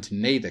fell into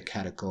neither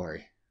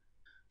category.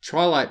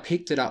 Twilight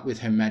picked it up with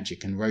her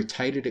magic and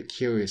rotated it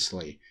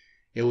curiously.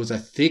 It was a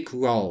thick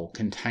roll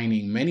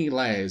containing many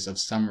layers of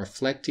some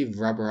reflective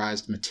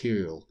rubberized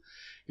material.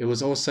 It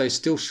was also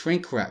still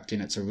shrink-wrapped in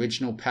its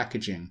original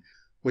packaging,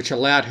 which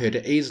allowed her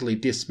to easily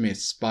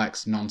dismiss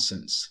Spike's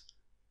nonsense.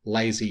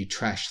 Lazy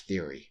trash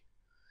theory.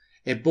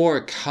 It bore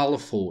a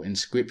colourful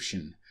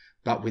inscription,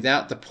 but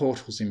without the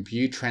portal's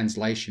imbued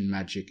translation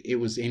magic, it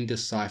was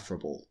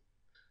indecipherable.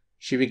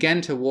 She began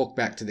to walk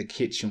back to the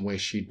kitchen where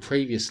she'd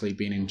previously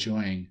been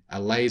enjoying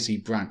a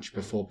lazy brunch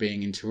before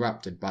being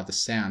interrupted by the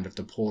sound of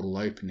the portal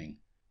opening.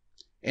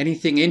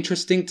 "Anything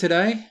interesting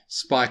today?"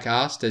 Spike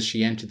asked as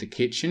she entered the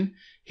kitchen,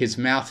 his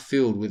mouth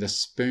filled with a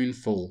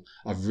spoonful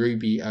of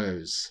ruby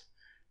O's.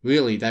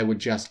 Really, they were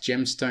just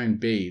gemstone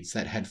beads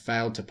that had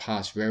failed to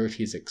pass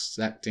Rarity's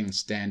exacting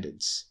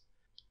standards.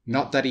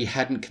 Not that he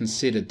hadn't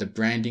considered the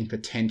branding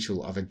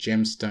potential of a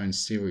gemstone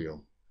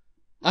cereal.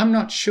 "I'm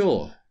not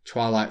sure."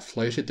 Twilight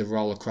floated the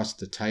roll across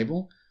the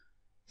table.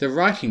 "The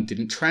writing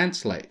didn't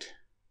translate."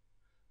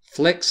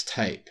 "Flex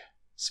tape,"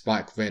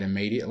 Spike read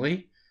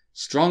immediately.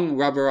 "Strong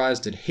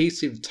rubberized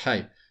adhesive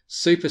tape,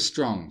 super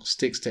strong,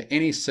 sticks to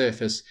any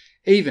surface,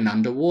 even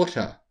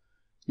underwater.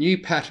 New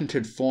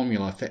patented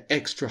formula for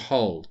extra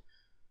hold."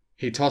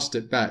 He tossed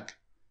it back.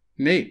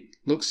 "Neat,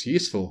 looks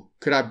useful.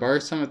 Could I borrow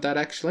some of that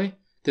actually?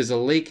 There's a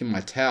leak in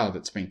my tower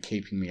that's been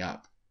keeping me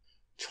up."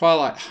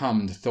 Twilight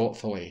hummed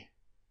thoughtfully.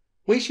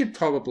 "We should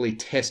probably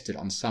test it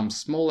on some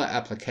smaller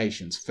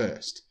applications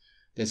first.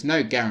 There's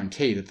no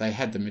guarantee that they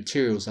had the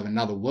materials of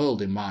another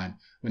world in mind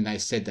when they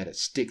said that it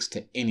sticks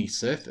to any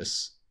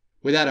surface."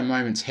 Without a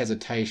moment's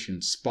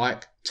hesitation,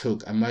 Spike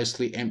took a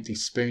mostly empty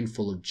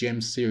spoonful of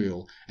gem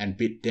cereal and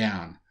bit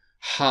down.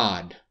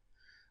 Hard.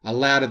 A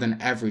louder than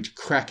average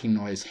cracking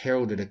noise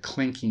heralded a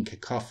clinking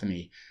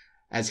cacophony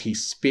as he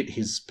spit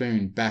his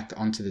spoon back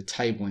onto the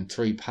table in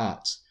 3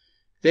 parts.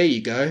 "There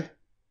you go."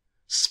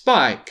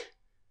 "Spike!"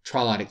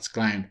 Twilight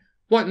exclaimed.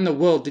 "What in the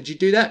world did you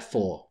do that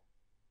for?"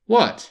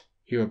 "What?"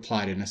 he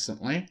replied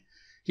innocently.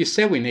 "You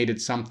said we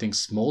needed something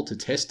small to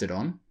test it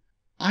on."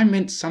 "I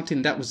meant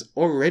something that was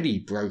already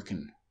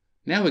broken.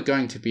 Now we're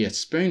going to be a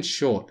spoon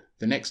short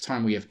the next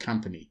time we have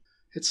company."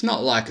 "It's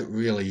not like it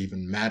really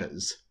even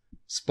matters,"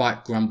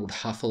 Spike grumbled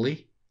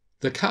huffily.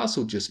 "The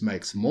castle just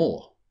makes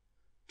more."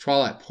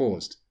 Twilight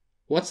paused.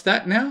 "What's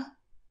that now?"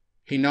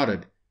 He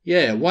nodded.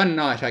 "Yeah, one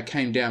night I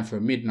came down for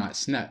a midnight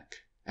snack,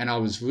 and I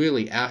was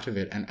really out of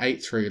it and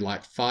ate through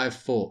like 5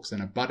 forks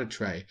and a butter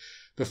tray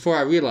before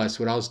I realized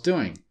what I was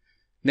doing.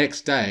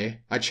 Next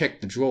day, I checked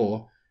the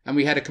drawer, and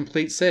we had a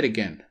complete set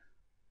again."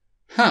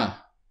 "Huh.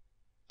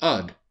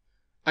 Odd.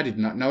 I did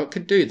not know it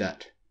could do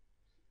that."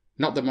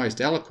 Not the most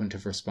eloquent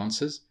of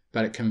responses,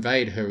 but it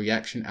conveyed her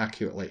reaction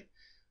accurately.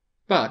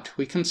 "But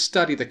we can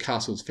study the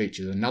castle's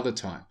features another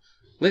time.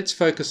 Let's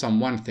focus on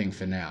one thing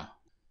for now."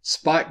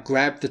 Spike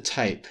grabbed the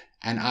tape,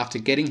 and after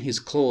getting his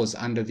claws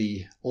under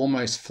the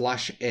almost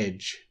flush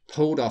edge,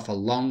 pulled off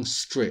a long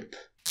strip.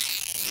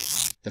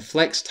 The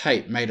flex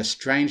tape made a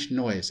strange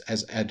noise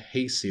as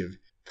adhesive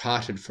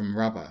parted from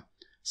rubber,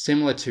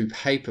 similar to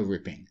paper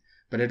ripping,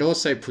 but it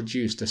also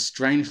produced a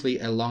strangely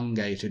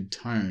elongated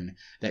tone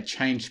that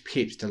changed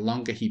pitch the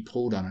longer he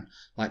pulled on it,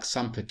 like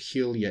some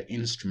peculiar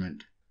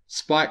instrument.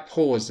 Spike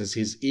paused as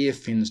his ear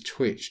fins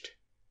twitched.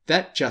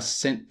 "That just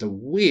sent the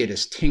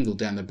weirdest tingle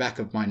down the back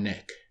of my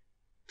neck."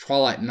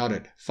 Twilight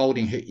nodded,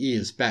 folding her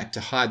ears back to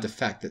hide the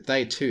fact that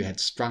they too had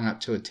sprung up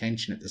to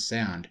attention at the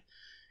sound.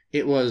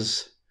 It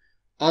was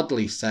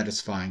oddly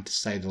satisfying, to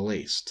say the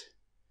least.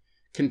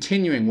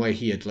 Continuing where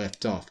he had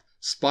left off,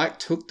 Spike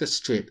took the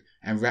strip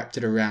and wrapped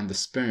it around the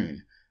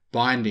spoon,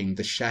 binding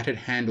the shattered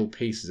handle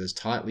pieces as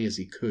tightly as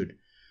he could.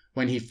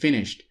 When he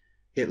finished,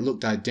 it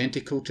looked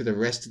identical to the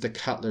rest of the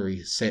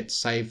cutlery set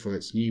save for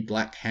its new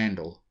black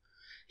handle.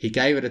 He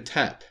gave it a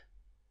tap.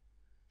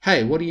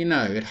 "Hey, what do you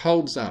know? It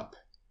holds up."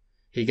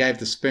 He gave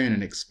the spoon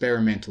an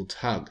experimental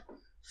tug,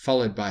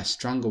 followed by a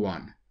stronger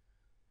one.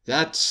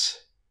 "That's,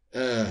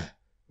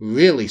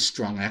 really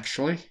strong,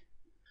 actually."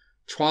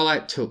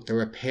 Twilight took the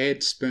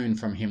repaired spoon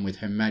from him with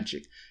her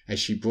magic as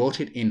she brought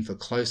it in for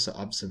closer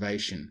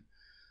observation.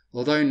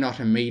 Although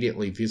not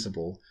immediately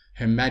visible,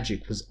 her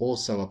magic was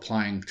also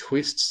applying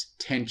twists,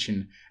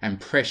 tension, and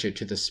pressure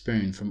to the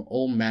spoon from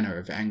all manner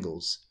of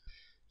angles.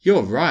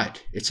 "You're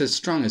right, it's as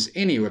strong as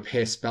any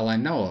repair spell I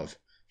know of."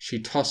 She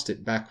tossed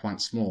it back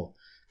once more.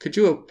 "Could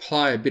you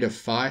apply a bit of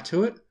fire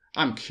to it?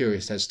 I'm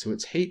curious as to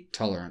its heat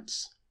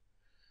tolerance."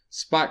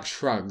 Spike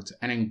shrugged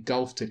and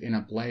engulfed it in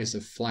a blaze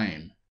of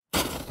flame.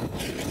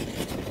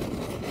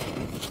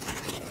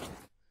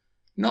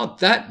 "Not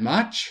that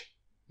much!"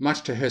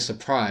 Much to her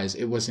surprise,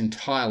 it was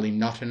entirely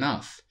not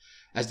enough.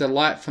 As the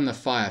light from the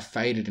fire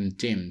faded and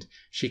dimmed,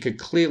 she could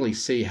clearly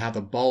see how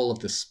the bowl of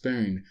the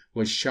spoon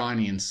was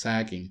shiny and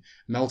sagging,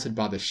 melted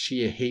by the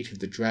sheer heat of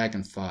the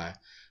dragon fire.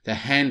 The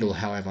handle,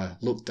 however,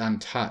 looked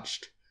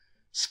untouched.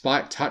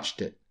 Spike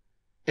touched it.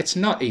 "It's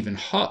not even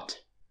hot."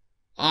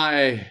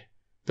 "I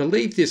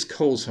believe this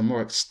calls for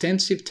more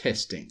extensive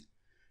testing."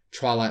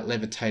 Twilight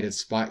levitated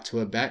Spike to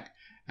her back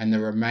and the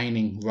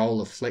remaining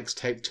roll of flex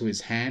tape to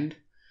his hand.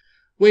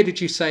 "Where did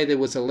you say there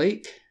was a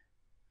leak?"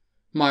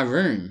 "My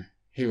room,"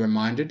 he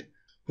reminded.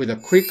 With a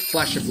quick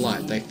flash of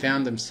light, they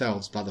found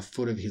themselves by the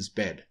foot of his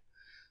bed.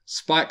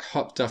 Spike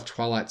hopped off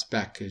Twilight's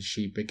back as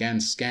she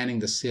began scanning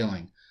the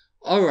ceiling.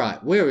 "All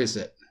right, where is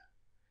it?"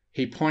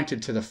 He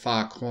pointed to the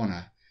far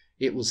corner.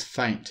 It was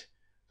faint,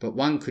 but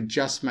one could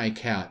just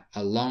make out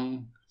a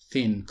long,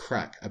 thin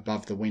crack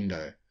above the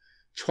window.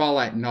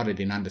 Twilight nodded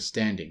in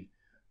understanding.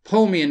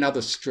 "Pull me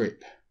another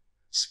strip."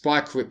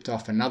 Spike ripped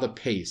off another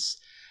piece,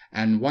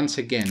 and once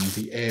again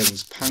the air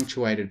was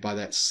punctuated by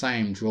that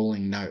same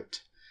drawling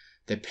note.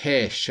 The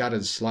pair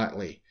shuddered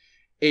slightly,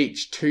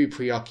 each too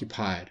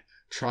preoccupied,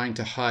 trying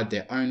to hide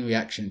their own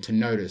reaction to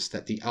notice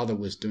that the other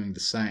was doing the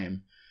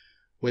same.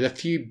 With a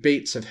few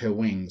beats of her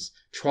wings,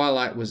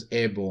 Twilight was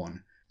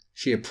airborne.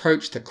 She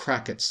approached the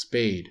crack at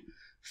speed,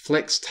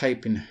 flex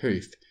tape in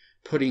hoof,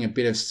 putting a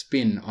bit of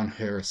spin on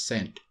her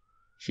ascent.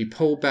 She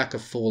pulled back a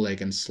foreleg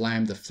and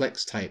slammed the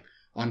flex tape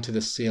onto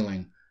the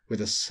ceiling with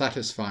a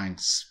satisfying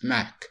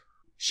smack.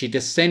 She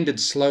descended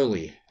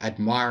slowly,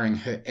 admiring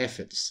her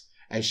efforts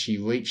as she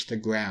reached the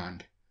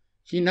ground.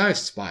 "You know,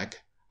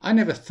 Spike, I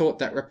never thought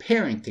that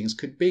repairing things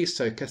could be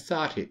so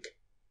cathartic."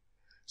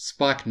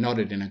 Spike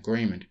nodded in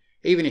agreement.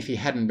 Even if he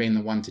hadn't been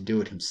the one to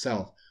do it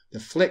himself, the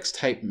flex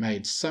tape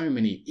made so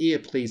many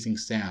ear-pleasing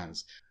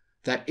sounds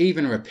that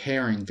even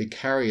repairing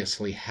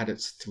vicariously had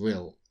its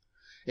thrill.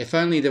 If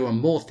only there were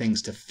more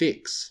things to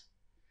fix.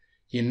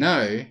 "You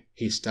know,"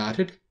 he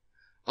started,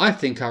 "I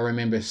think I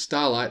remember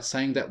Starlight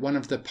saying that one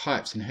of the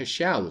pipes in her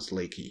shower was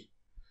leaky."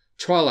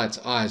 Twilight's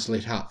eyes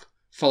lit up,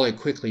 followed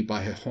quickly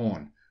by her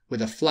horn.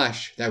 With a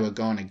flash, they were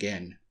gone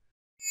again.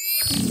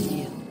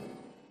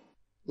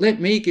 "Let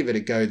me give it a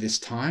go this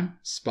time,"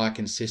 Spike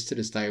insisted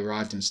as they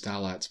arrived in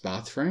Starlight's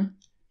bathroom.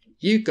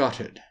 "You got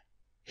it."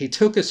 He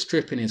took a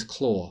strip in his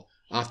claw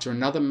after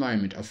another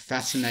moment of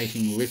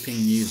fascinating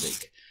ripping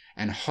music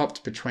and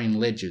hopped between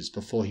ledges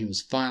before he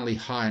was finally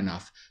high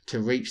enough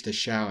to reach the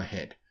shower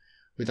head.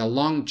 With a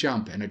long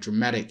jump and a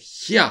dramatic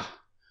 "Yah!"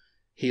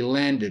 he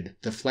landed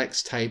the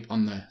flex tape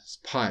on the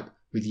pipe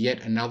with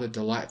yet another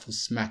delightful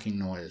smacking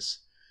noise.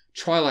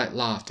 Twilight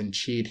laughed and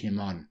cheered him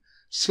on.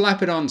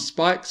 "Slap it on,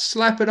 Spike!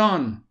 Slap it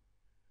on!"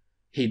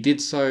 He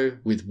did so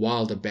with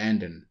wild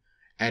abandon,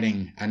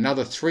 adding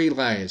another 3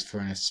 layers for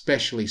an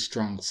especially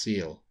strong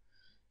seal.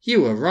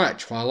 "You were right,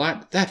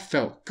 Twilight. That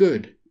felt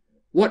good.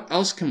 What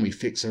else can we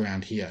fix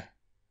around here?"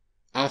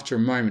 After a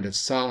moment of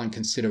silent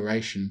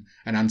consideration,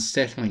 an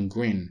unsettling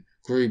grin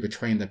grew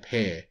between the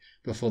pair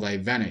before they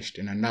vanished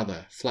in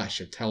another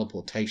flash of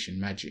teleportation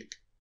magic.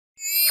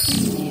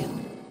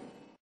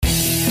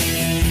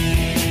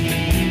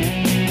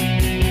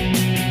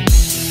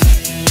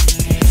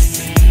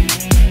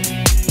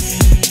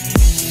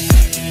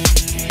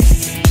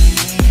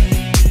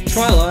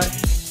 "Twilight!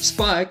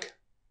 Spike!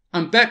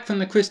 I'm back from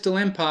the Crystal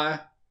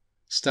Empire!"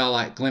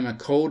 Starlight Glimmer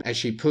called as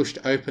she pushed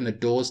open the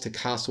doors to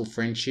Castle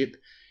Friendship.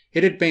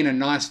 It had been a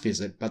nice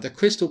visit, but the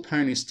Crystal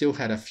Pony still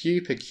had a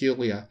few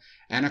peculiar,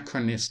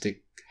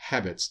 anachronistic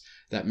habits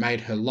that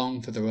made her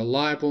long for the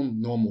reliable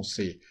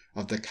normalcy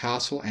of the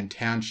castle and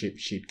township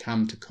she'd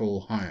come to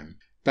call home.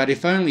 But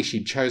if only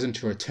she'd chosen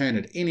to return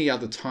at any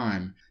other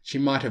time, she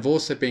might have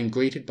also been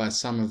greeted by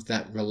some of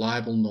that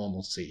reliable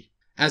normalcy.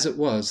 As it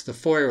was, the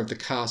foyer of the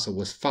castle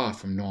was far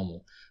from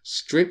normal.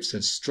 Strips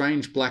of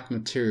strange black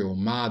material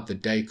marred the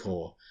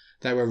decor.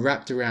 They were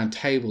wrapped around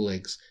table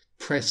legs,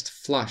 pressed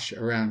flush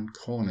around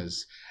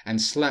corners,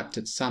 and slapped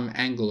at some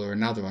angle or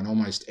another on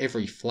almost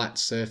every flat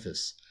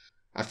surface.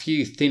 A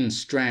few thin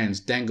strands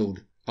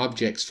dangled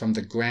objects from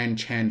the grand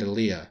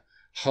chandelier,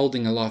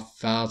 holding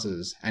aloft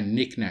vases and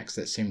knickknacks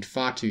that seemed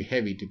far too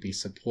heavy to be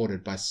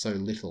supported by so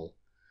little.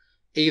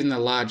 Even the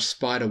large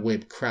spider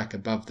web crack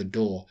above the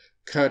door,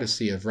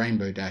 courtesy of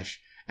Rainbow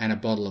Dash and a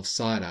bottle of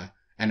cider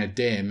and a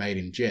dare made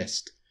in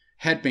jest,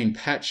 had been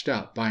patched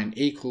up by an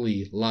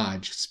equally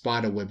large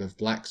spider web of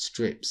black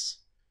strips.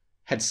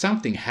 Had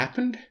something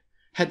happened?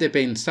 Had there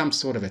been some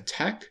sort of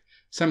attack?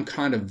 Some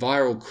kind of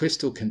viral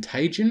crystal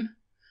contagion?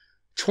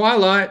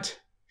 "Twilight!"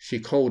 she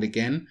called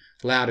again,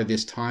 louder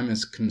this time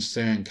as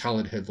concern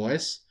coloured her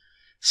voice.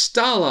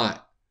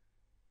 "Starlight!"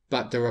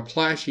 But the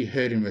reply she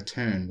heard in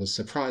return was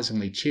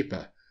surprisingly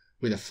chipper.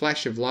 With a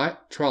flash of light,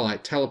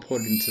 Twilight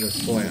teleported into the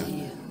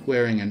foyer,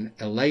 wearing an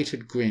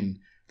elated grin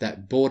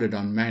that bordered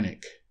on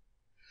manic.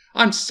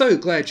 "I'm so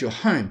glad you're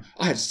home.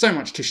 I have so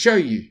much to show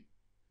you."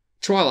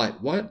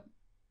 "Twilight, what?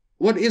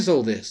 What is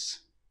all this?"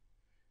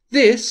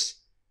 "This?"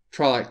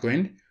 Twilight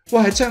grinned.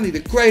 "Why, it's only the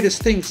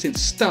greatest thing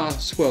since Star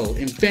Swirl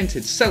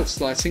invented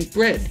self-slicing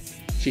bread."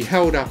 She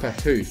held up a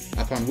hoof,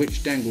 upon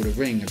which dangled a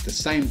ring of the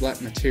same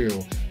black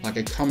material like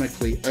a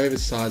comically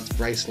oversized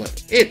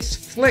bracelet. "It's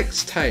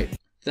flex tape."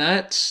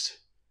 "That's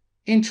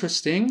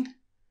interesting,"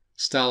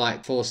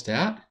 Starlight forced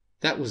out.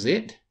 That was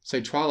it? So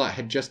Twilight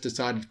had just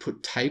decided to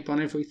put tape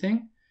on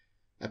everything?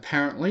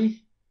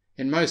 Apparently.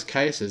 In most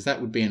cases,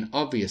 that would be an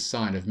obvious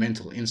sign of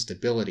mental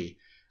instability,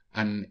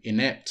 an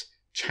inept,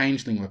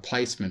 changeling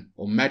replacement,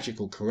 or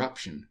magical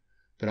corruption.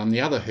 But on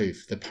the other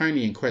hoof, the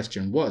pony in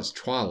question was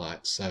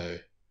Twilight, so...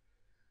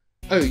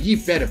 "Oh, you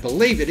better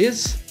believe it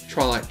is,"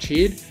 Twilight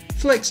cheered.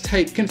 "Flex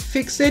tape can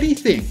fix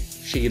anything."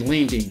 She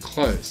leaned in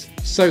close,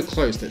 so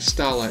close that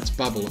Starlight's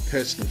bubble of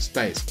personal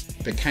space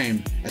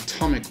became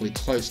atomically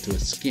close to her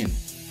skin.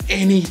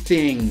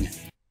 "Anything!"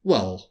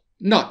 "Well,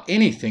 not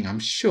anything, I'm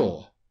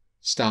sure."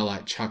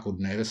 Starlight chuckled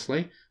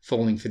nervously,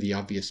 falling for the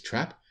obvious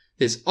trap.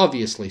 "There's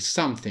obviously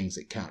some things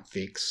it can't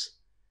fix."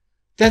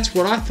 "That's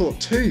what I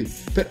thought too,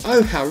 but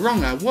oh how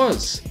wrong I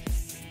was."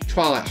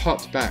 Twilight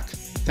hopped back,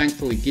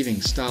 thankfully giving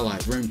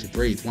Starlight room to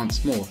breathe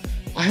once more.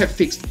 "I have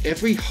fixed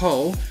every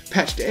hole,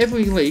 patched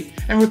every leak,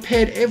 and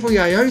repaired every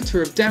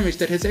iota of damage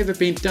that has ever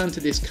been done to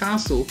this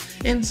castle,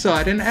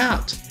 inside and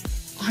out.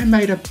 I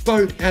made a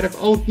boat out of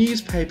old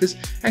newspapers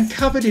and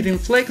covered it in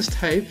flex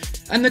tape,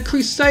 and the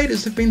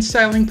Crusaders have been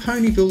sailing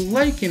Ponyville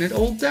Lake in it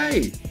all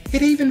day.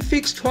 It even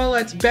fixed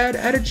Twilight's bad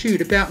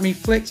attitude about me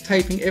flex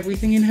taping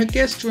everything in her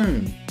guest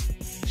room."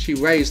 She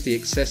raised the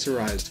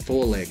accessorized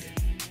foreleg.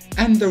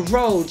 "And the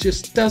roll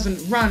just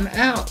doesn't run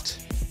out."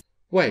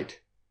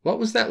 "Wait, what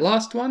was that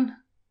last one?"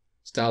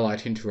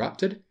 Starlight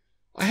interrupted.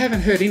 "I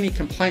haven't heard any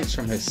complaints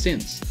from her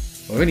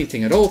since, or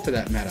anything at all for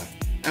that matter.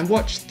 And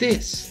watch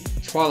this."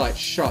 Twilight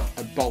shot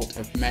a bolt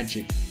of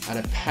magic at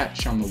a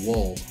patch on the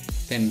wall,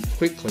 then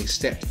quickly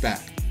stepped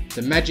back.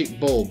 The magic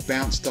ball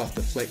bounced off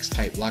the flex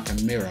tape like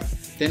a mirror,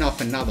 then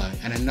off another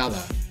and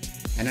another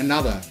and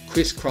another,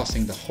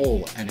 crisscrossing the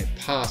hall, and it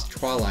passed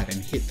Twilight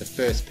and hit the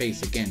first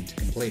piece again to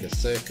complete a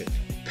circuit.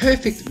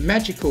 "Perfect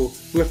magical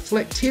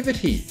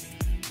reflectivity!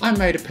 I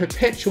made a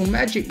perpetual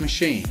magic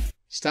machine."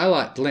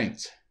 Starlight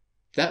blinked.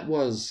 That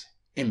was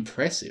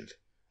impressive.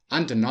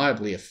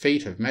 Undeniably a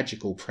feat of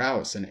magical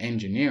prowess and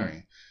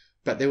engineering,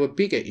 but there were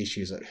bigger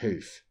issues at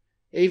hoof.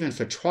 Even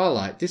for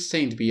Twilight, this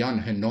seemed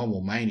beyond her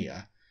normal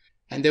mania,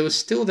 and there was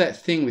still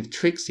that thing with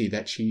Trixie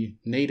that she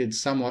needed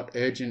somewhat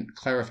urgent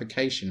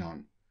clarification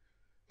on.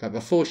 But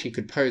before she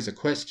could pose a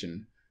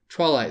question,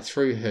 Twilight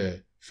threw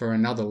her for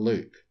another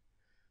loop.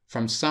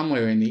 From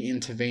somewhere in the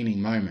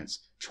intervening moments,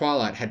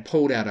 Twilight had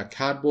pulled out a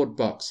cardboard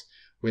box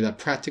with a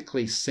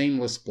practically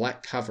seamless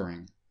black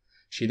covering.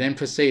 She then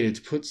proceeded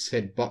to put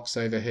said box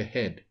over her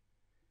head.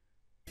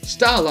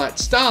 "Starlight!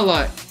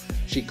 Starlight!"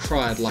 she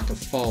cried like a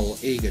foal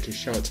eager to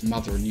show its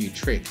mother a new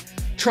trick.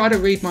 "Try to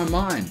read my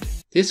mind!"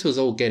 This was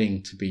all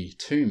getting to be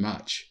too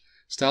much.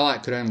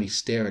 Starlight could only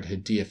stare at her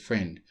dear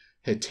friend,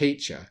 her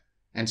teacher,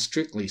 and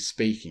strictly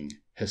speaking,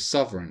 her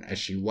sovereign, as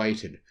she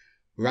waited,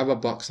 rubber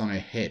box on her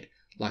head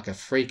like a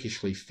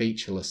freakishly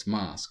featureless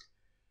mask,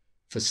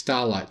 for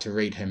Starlight to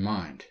read her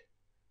mind.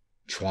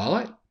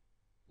 "Twilight?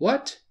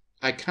 What?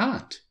 I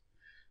can't."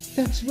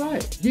 "That's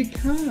right, you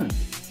can't,"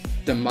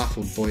 the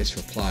muffled voice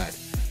replied.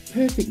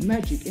 "Perfect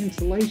magic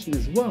insulation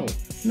as well,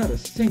 not a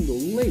single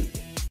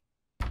leak."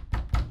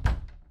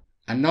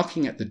 A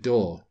knocking at the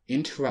door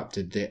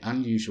interrupted their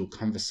unusual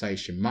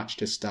conversation, much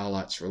to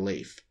Starlight's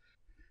relief.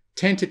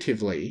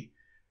 Tentatively,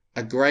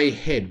 a grey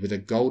head with a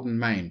golden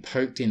mane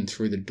poked in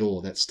through the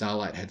door that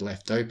Starlight had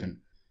left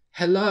open.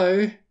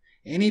 "Hello?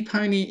 Any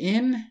pony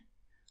in?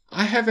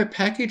 I have a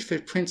package for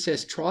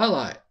Princess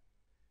Twilight."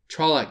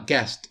 Twilight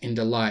gasped in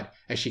delight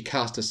as she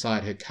cast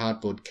aside her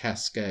cardboard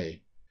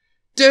casquet.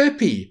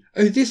 "Derpy!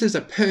 Oh, this is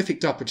a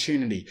perfect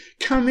opportunity.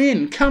 Come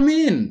in, come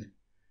in!"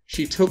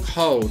 She took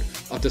hold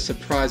of the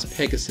surprise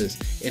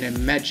Pegasus in a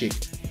magic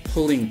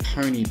pulling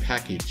pony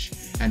package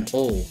and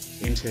all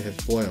into her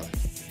foyer.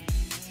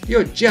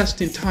 "You're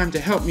just in time to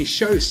help me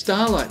show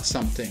Starlight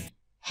something."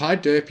 "Hi,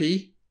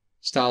 Derpy,"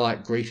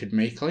 Starlight greeted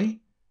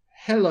meekly.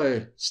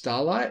 "Hello,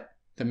 Starlight,"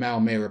 the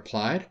mailmare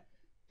replied,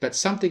 but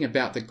something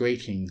about the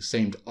greeting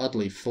seemed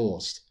oddly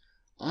forced.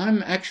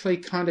 "I'm actually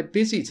kind of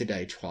busy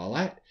today,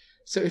 Twilight,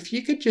 so if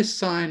you could just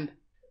sign—"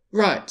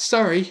 "Right,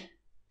 sorry,"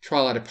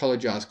 Twilight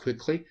apologized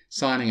quickly,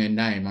 signing her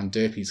name on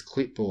Derpy's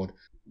clipboard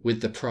with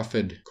the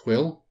proffered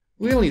quill.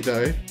 "Really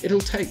though, it'll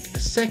take a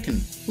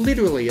second,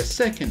 literally a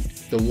second."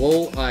 The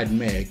wall-eyed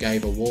mare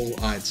gave a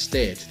wall-eyed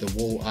stare to the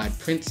wall-eyed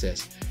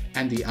princess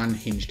and the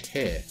unhinged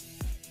hair.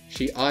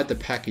 She eyed the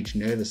package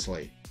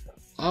nervously.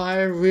 "I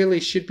really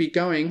should be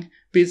going.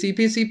 Busy,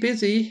 busy,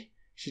 busy."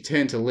 She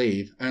turned to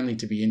leave, only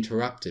to be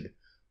interrupted.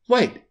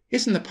 "Wait,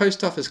 isn't the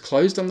post office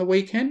closed on the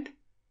weekend?"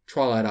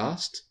 Twilight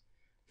asked.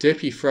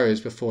 Derpy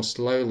froze before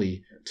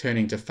slowly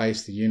turning to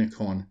face the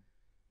unicorn.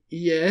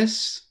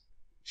 "Yes,"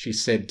 she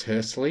said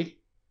tersely,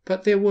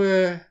 "but there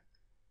were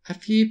a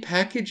few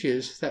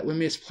packages that were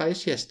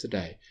misplaced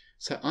yesterday,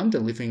 so I'm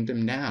delivering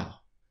them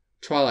now."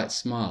 Twilight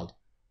smiled.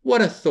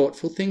 "What a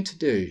thoughtful thing to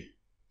do."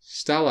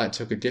 Starlight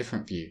took a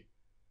different view.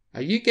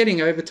 "Are you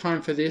getting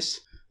overtime for this,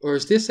 or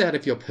is this out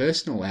of your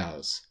personal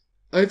hours?"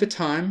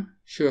 "Overtime,"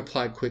 she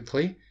replied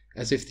quickly,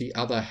 as if the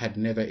other had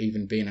never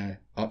even been an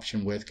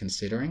option worth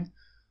considering,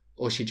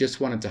 or she just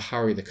wanted to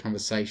hurry the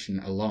conversation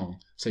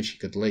along so she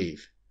could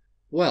leave.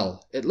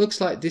 "Well, it looks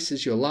like this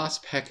is your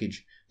last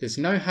package. There's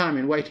no harm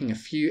in waiting a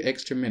few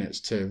extra minutes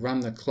to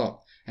run the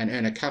clock and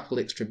earn a couple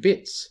extra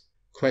bits."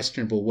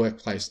 Questionable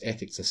workplace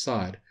ethics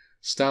aside,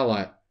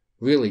 Starlight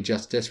really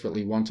just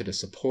desperately wanted a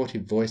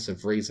supportive voice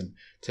of reason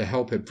to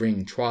help her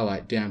bring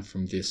Twilight down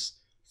from this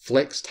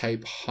flex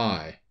tape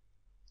high.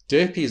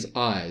 Derpy's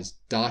eyes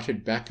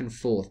darted back and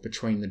forth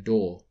between the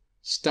door,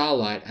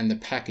 Starlight and the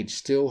package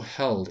still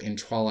held in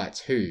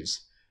Twilight's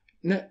hooves.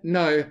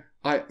 No,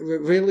 I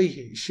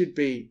really should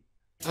be...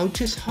 "Oh,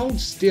 just hold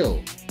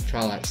still,"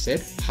 Twilight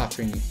said,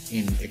 puffing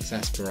in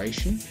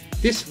exasperation.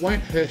 "This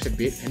won't hurt a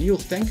bit and you'll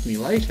thank me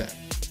later."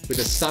 With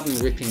a sudden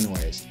ripping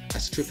noise, a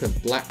strip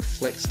of black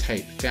flex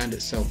tape found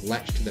itself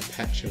latched to the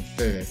patch of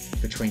fur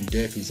between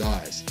Derpy's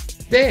eyes.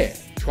 "There!"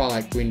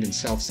 Twilight grinned in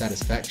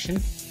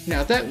self-satisfaction.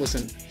 "Now that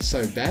wasn't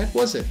so bad,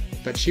 was it?"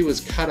 But she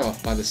was cut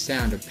off by the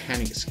sound of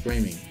panicked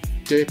screaming.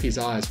 Derpy's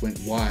eyes went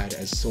wide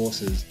as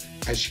saucers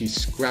as she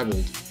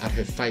scrabbled at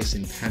her face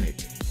in panic.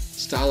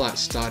 Starlight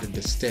started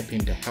to step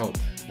in to help,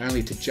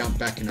 only to jump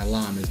back in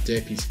alarm as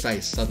Derpy's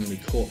face suddenly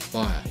caught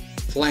fire.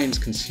 Flames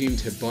consumed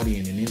her body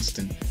in an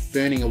instant,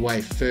 burning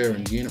away fur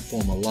and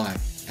uniform alike,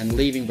 and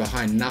leaving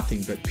behind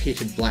nothing but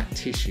pitted black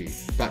tissue.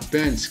 But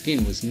burned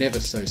skin was never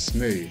so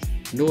smooth,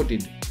 nor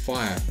did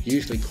fire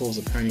usually cause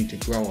a pony to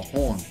grow a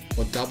horn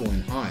or double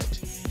in height.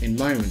 In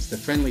moments, the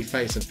friendly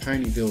face of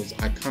Ponyville's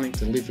iconic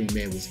delivery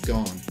mare was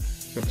gone,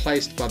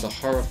 replaced by the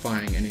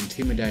horrifying and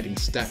intimidating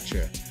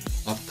stature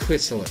of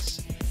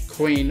Chrysalis,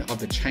 Queen of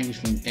the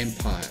Changeling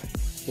Empire.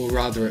 Or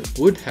rather, it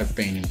would have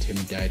been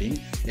intimidating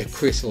if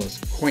Chrysalis,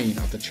 Queen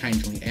of the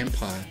Changeling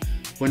Empire,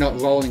 were not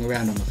rolling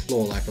around on the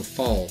floor like a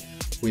foal,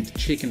 with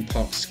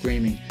chickenpox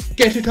screaming,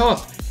 "Get it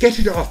off! Get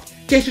it off!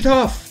 Get it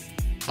off!"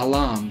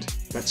 Alarmed,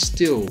 but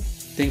still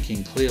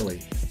thinking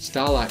clearly,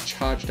 Starlight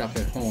charged up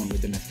her horn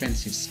with an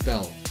offensive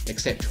spell,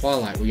 except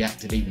Twilight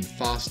reacted even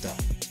faster.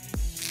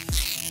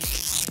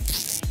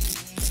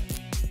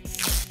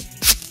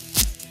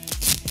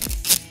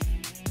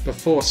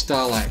 Before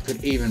Starlight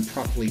could even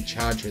properly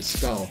charge her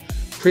spell,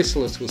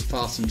 Chrysalis was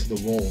fastened to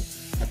the wall.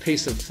 A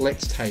piece of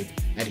flex tape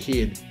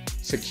adhered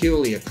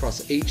securely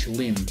across each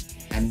limb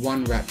and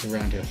one wrapped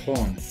around her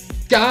horn.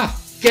 "Gah!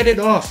 Get it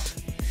off!"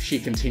 she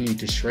continued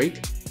to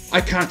shriek.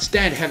 "I can't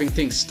stand having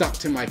things stuck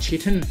to my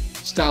chitin."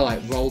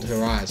 Starlight rolled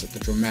her eyes at the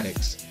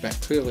dramatics, but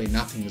clearly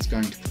nothing was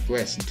going to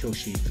progress until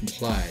she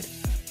complied.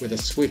 With a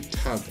swift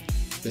tug,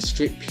 the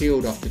strip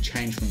peeled off the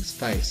changeling's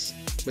face,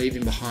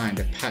 leaving behind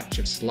a patch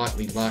of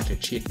slightly lighter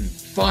chitin.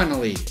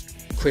 "Finally!"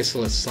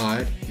 Chrysalis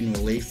sighed in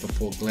relief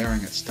before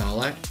glaring at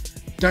Starlight.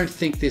 "Don't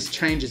think this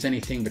changes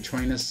anything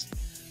between us.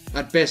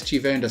 At best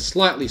you've earned a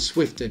slightly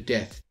swifter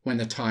death when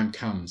the time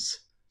comes."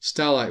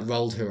 Starlight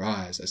rolled her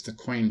eyes as the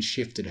Queen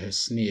shifted her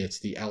sneer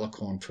to the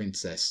Alicorn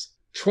Princess.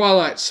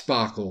 "Twilight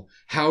Sparkle,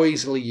 how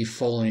easily you've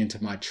fallen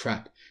into my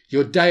trap.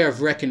 Your day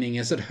of reckoning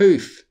is at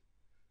hoof."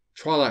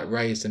 Twilight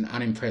raised an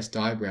unimpressed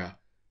eyebrow.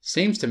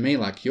 "Seems to me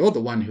like you're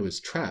the one who is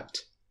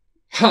trapped."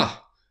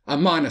 "Ha! A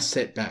minor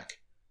setback.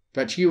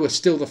 But you were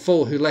still the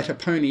fool who let a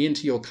pony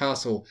into your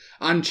castle,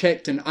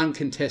 unchecked and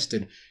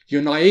uncontested.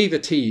 Your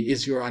naivety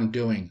is your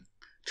undoing."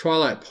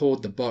 Twilight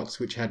pawed the box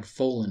which had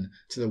fallen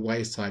to the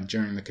wayside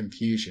during the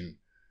confusion.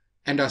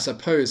 "And I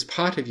suppose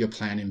part of your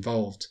plan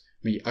involved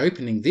me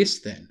opening this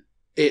then?"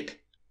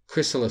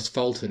 Chrysalis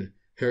faltered.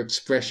 Her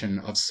expression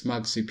of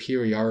smug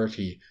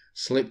superiority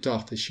slipped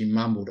off as she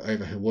mumbled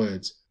over her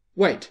words.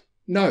 "Wait,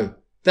 no,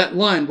 that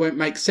line won't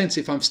make sense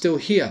if I'm still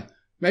here.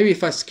 Maybe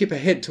if I skip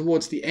ahead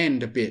towards the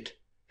end a bit."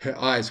 Her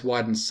eyes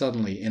widened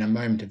suddenly in a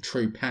moment of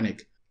true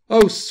panic.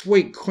 "Oh,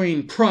 sweet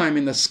Queen Prime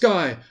in the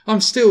sky,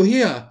 I'm still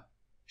here!"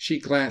 She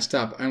glanced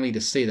up only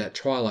to see that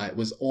Twilight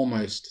was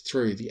almost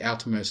through the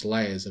outermost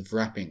layers of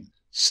wrapping.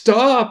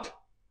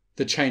 "Stop!"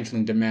 the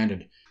changeling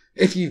demanded.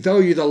 "If you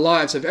value the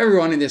lives of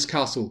everyone in this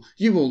castle,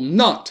 you will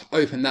not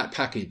open that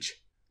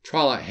package."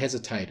 Twilight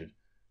hesitated.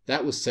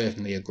 That was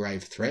certainly a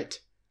grave threat,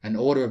 an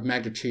order of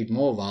magnitude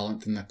more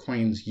violent than the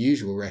Queen's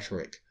usual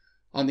rhetoric.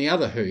 On the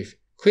other hoof,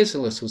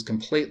 Chrysalis was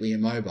completely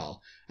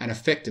immobile and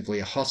effectively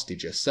a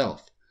hostage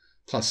herself.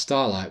 Plus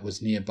Starlight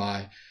was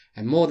nearby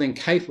and more than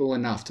capable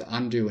enough to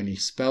undo any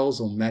spells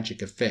or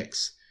magic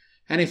effects.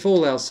 And if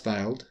all else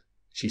failed,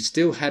 she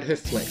still had her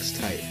flex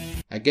tape.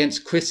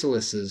 Against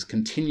Chrysalis's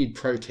continued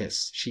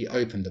protests, she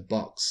opened the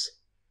box.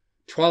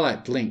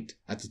 Twilight blinked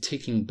at the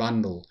ticking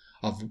bundle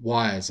of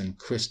wires and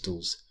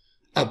crystals.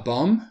 "A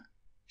bomb?"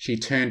 She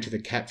turned to the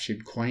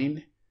captured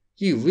Queen.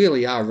 "You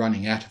really are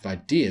running out of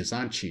ideas,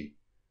 aren't you?"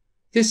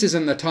 "This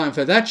isn't the time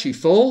for that, you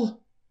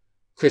fool!"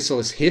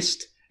 Chrysalis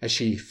hissed as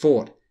she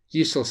fought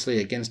uselessly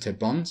against her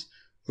bonds.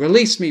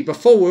 "Release me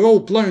before we're all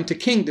blown to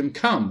Kingdom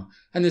Come,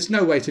 and there's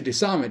no way to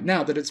disarm it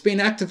now that it's been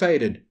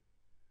activated."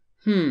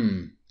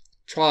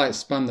 Twilight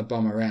spun the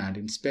bomb around,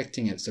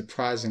 inspecting it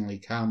surprisingly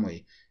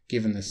calmly,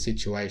 given the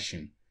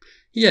situation.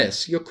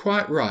 "Yes, you're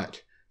quite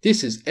right.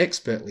 This is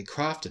expertly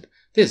crafted.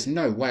 There's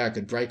no way I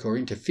could break or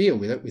interfere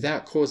with it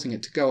without causing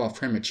it to go off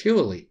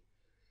prematurely."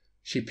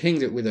 She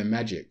pinged it with her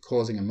magic,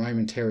 causing a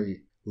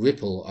momentary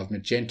ripple of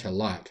magenta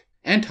light.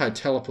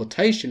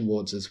 "Anti-teleportation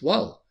wards as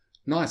well.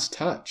 Nice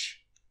touch."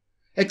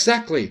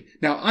 "Exactly.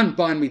 Now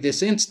unbind me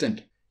this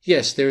instant."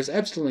 "Yes, there is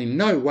absolutely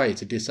no way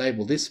to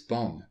disable this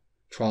bomb,"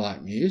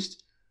 Twilight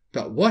mused.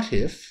 "But what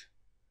if..."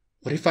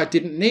 What if I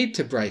didn't need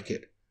to break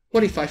it?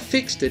 What if I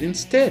fixed it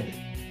instead?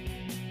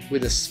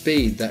 With a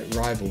speed that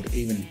rivaled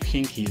even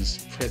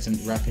Pinky's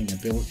present wrapping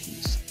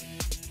abilities,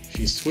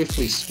 she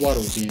swiftly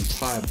swaddled the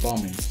entire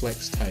bomb in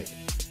flex tape,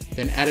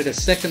 then added a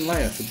second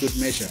layer for good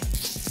measure.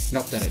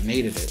 Not that it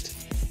needed it.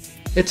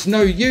 "It's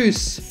no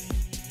use!"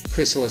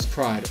 Chrysalis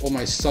cried,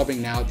 almost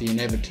sobbing now at the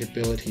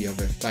inevitability of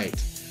her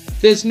fate.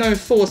 "There's no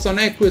force on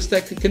Equus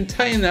that could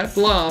contain that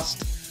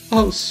blast!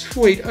 Oh,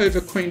 sweet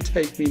Overqueen,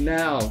 take me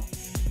now!"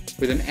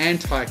 With an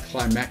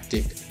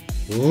anticlimactic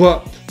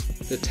whoop,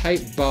 the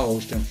tape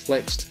bulged and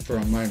flexed for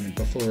a moment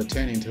before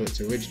returning to its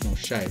original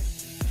shape.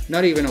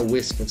 Not even a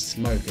wisp of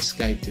smoke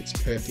escaped its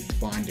perfect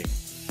binding.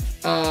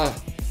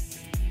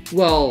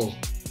 Well...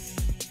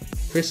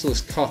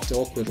 Chrysalis coughed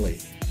awkwardly,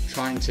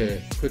 trying to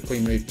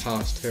quickly move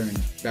past her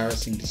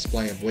embarrassing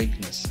display of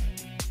weakness.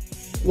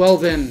 "Well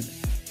then,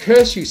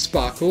 curse you,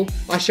 Sparkle!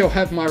 I shall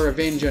have my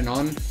revenge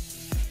anon."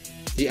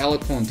 The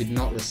alicorn did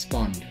not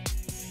respond.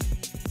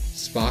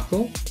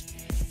 "Sparkle?"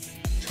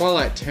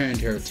 Twilight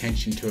turned her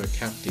attention to her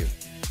captive,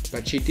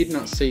 but she did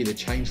not see the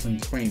changeling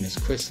queen as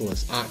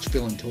Chrysalis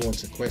arch-villain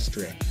towards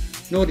Equestria,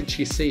 nor did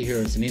she see her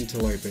as an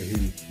interloper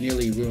who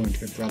nearly ruined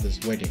her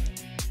brother's wedding.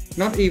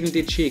 Not even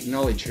did she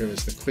acknowledge her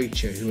as the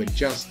creature who had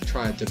just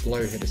tried to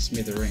blow her to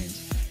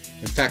smithereens.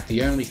 In fact,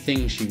 the only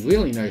thing she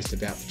really noticed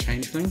about the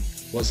changeling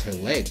was her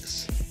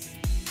legs.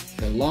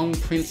 Her long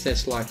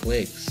princess-like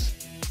legs,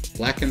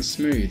 black and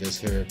smooth as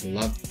her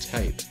beloved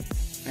tape,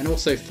 and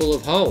also full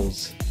of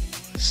holes.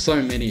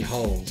 So many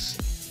holes.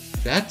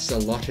 "That's a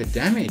lot of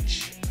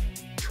damage,"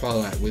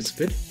 Twilight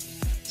whispered.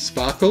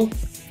 "Sparkle?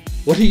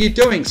 What are you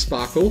doing,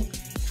 Sparkle?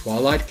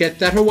 Twilight, get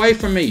that away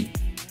from me!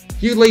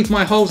 You leave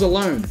my holes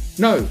alone!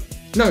 No,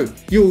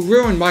 you'll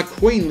ruin my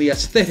queenly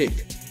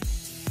aesthetic!"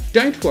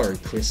 "Don't worry,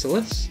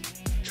 Chrysalis."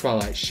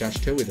 Twilight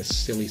shushed her with a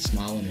silly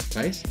smile on her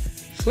face.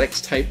 "Flex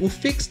tape will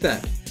fix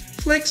that.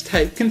 Flex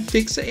tape can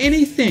fix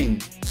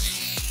anything."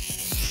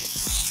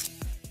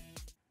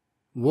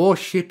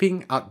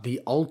 Worshipping at the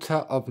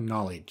Altar of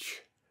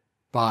Knowledge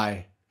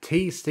by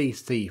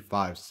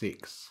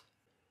TCC56.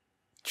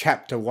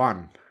 Chapter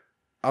 1.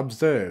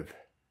 Observe.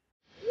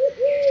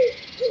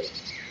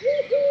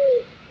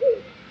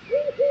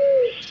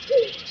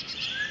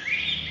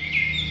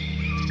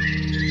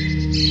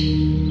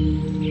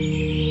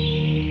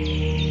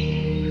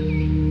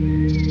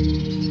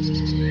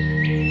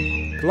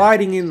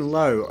 Gliding in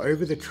low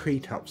over the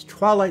treetops,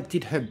 Twilight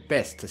did her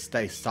best to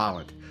stay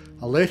silent.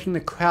 Alerting the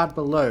crowd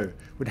below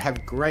would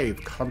have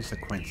grave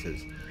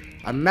consequences.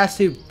 A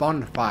massive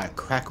bonfire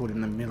crackled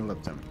in the middle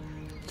of them,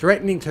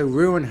 threatening to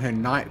ruin her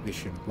night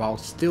vision while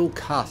still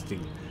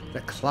casting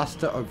the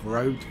cluster of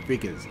robed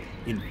figures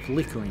in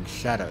flickering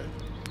shadow.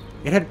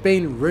 It had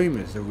been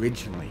rumours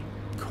originally,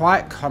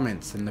 quiet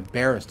comments and the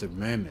barest of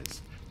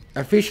murmurs.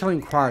 Official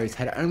inquiries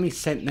had only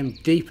sent them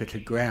deeper to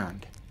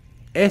ground.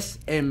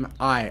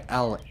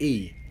 SMILE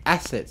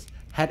assets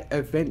had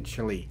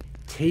eventually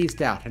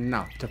teased out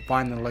enough to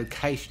find the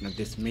location of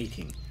this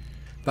meeting,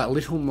 but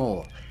little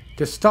more.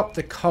 To stop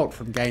the cult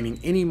from gaining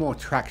any more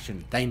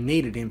traction, they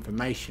needed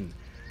information.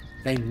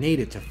 They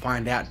needed to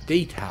find out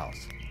details.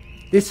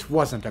 "This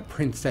wasn't a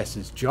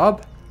princess's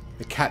job,"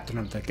 the captain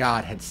of the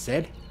guard had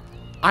said.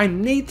 "I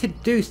need to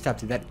do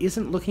something that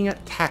isn't looking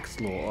at tax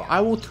law, or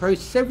I will throw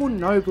several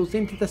nobles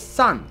into the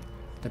sun,"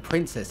 the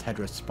princess had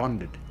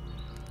responded.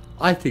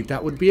 "I think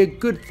that would be a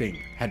good thing,"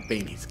 had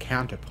been his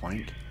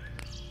counterpoint.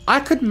 "I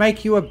could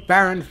make you a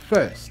baron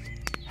first,"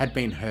 had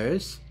been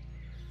hers.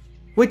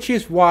 Which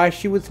is why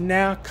she was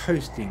now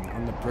coasting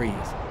on the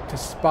breeze to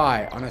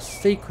spy on a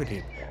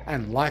secretive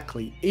and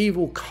likely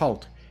evil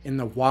cult in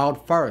the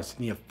wild forest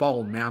near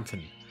Foal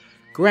Mountain.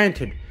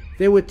 Granted,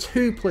 there were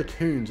 2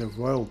 platoons of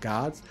royal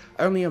guards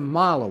only a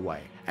mile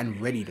away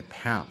and ready to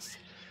pounce,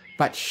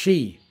 but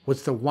she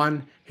was the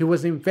one who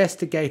was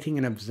investigating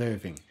and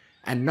observing,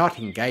 and not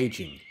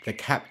engaging. The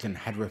captain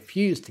had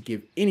refused to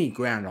give any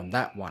ground on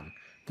that one,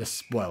 the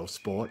spoil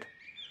sport.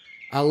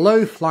 A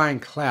low-flying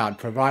cloud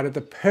provided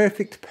the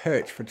perfect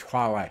perch for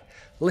Twilight,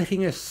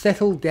 letting her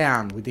settle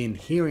down within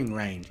hearing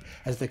range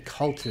as the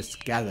cultists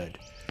gathered.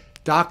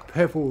 Dark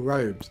purple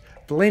robes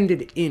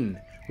blended in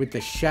with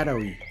the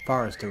shadowy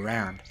forest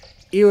around,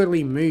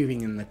 eerily moving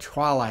in the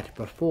twilight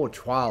before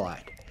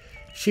twilight.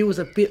 She was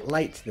a bit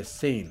late to the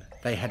scene.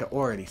 They had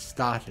already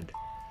started.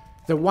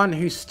 The one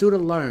who stood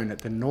alone at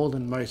the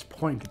northernmost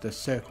point of the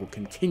circle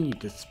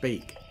continued to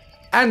speak.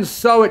 "And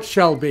so it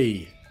shall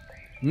be.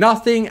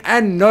 Nothing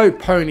and no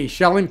pony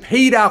shall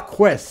impede our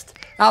quest,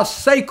 our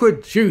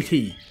sacred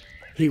duty."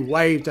 He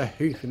waved a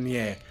hoof in the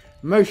air,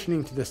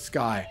 motioning to the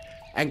sky,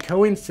 and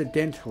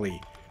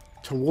coincidentally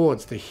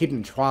towards the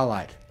hidden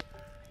twilight.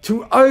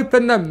 "To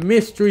open the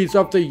mysteries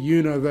of the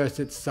universe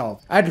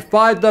itself, and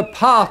find the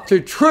path to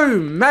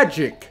true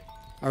magic."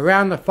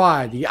 Around the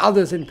fire, the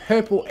others in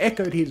purple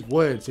echoed his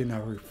words in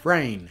a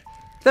refrain.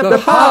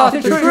 The path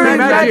to true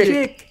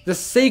magic! "The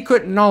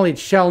secret knowledge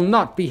shall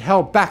not be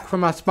held back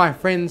from us, my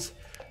friends.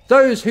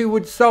 Those who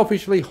would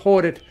selfishly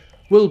hoard it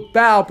will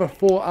bow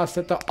before us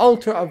at the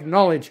altar of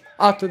knowledge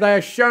after they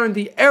are shown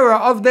the error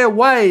of their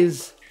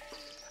ways.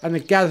 And the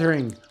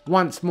gathering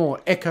once more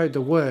echoed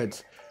the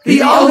words,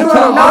 "The altar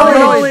of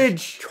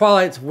knowledge!"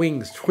 Twilight's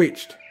wings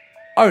twitched.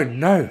 Oh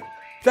no,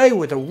 they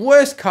were the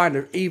worst kind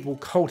of evil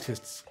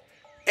cultists.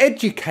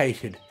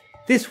 Educated.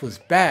 This was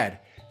bad.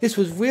 This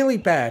was really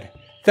bad.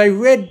 They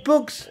read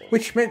books,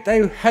 which meant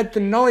they had the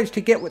knowledge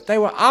to get what they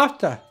were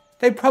after.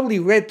 They probably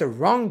read the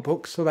wrong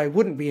books so they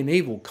wouldn't be an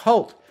evil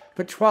cult,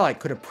 but Twilight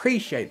could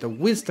appreciate the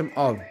wisdom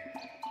of,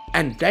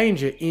 and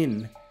danger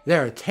in,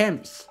 their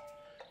attempts.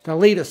 The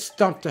leader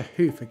stomped a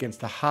hoof against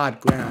the hard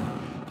ground.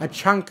 A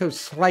chunk of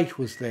slate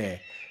was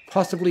there,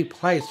 possibly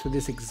placed for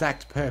this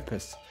exact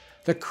purpose.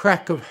 The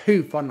crack of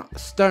hoof on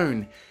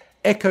stone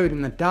echoed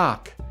in the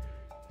dark.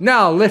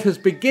 Now let us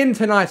begin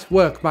tonight's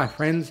work, my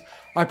friends.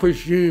 I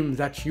presume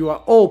that you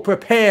are all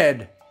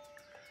prepared.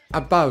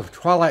 Above,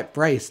 Twilight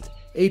braced.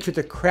 Each of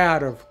the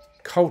crowd of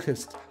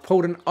cultists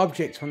pulled an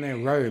object from their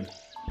robe.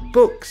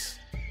 Books.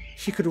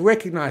 She could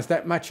recognize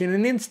that much in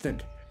an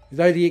instant,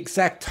 though the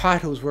exact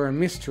titles were a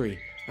mystery.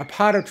 A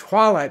part of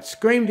Twilight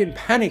screamed in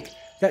panic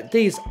that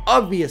these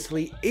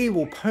obviously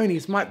evil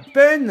ponies might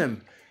burn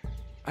them.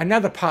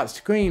 Another part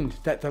screamed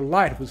that the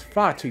light was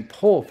far too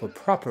poor for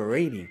proper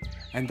reading,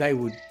 and they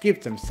would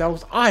give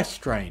themselves eye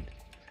strain.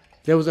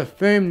 There was a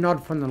firm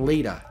nod from the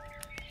leader.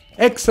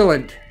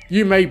 Excellent!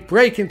 You may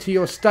break into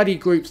your study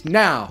groups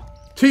now!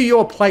 To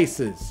your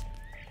places!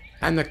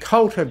 And the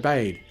cult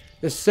obeyed.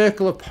 The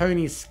circle of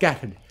ponies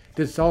scattered,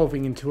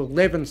 dissolving into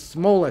 11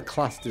 smaller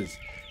clusters,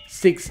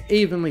 6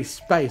 evenly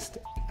spaced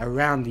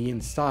around the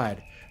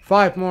inside,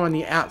 5 more on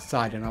the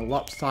outside in a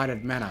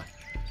lopsided manner.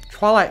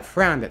 Twilight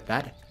frowned at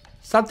that.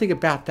 Something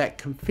about that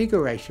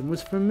configuration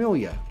was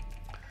familiar.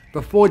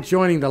 Before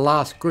joining the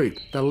last group,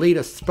 the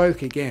leader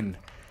spoke again.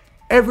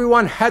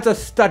 Everyone has a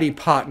study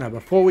partner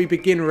before we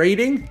begin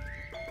reading?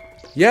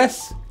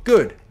 Yes?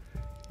 Good.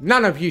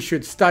 None of you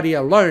should study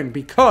alone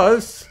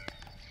because...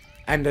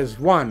 And as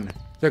one,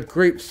 the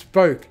group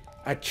spoke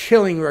a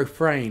chilling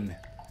refrain.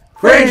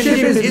 Friendship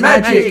is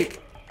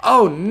magic!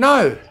 Oh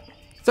no!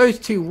 Those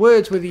 2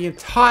 words were the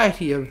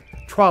entirety of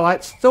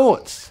Twilight's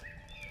thoughts.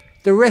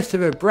 The rest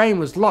of her brain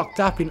was locked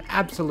up in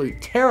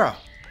absolute terror.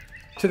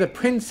 To the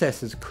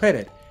princess's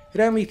credit,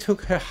 it only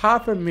took her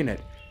half a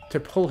minute to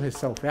pull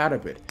herself out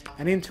of it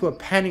and into a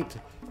panicked,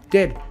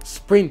 dead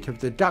sprint of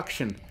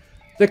deduction.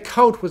 The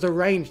cult was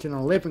arranged in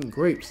 11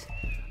 groups,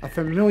 a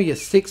familiar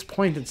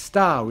 6-pointed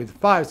star with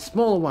 5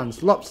 smaller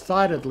ones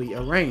lopsidedly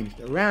arranged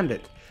around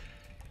it.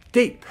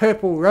 Deep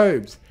purple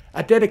robes,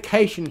 a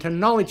dedication to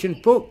knowledge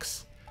and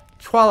books.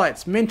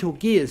 Twilight's mental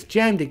gears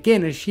jammed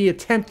again as she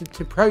attempted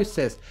to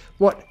process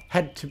what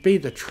had to be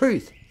the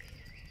truth.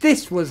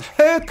 This was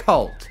her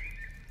cult!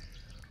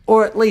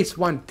 Or at least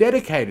one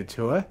dedicated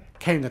to her,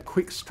 came the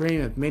quick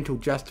stream of mental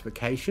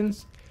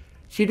justifications.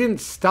 She didn't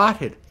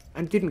start it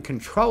and didn't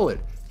control it,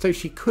 so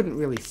she couldn't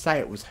really say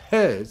it was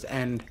hers,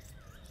 and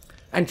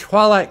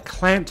Twilight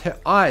clamped her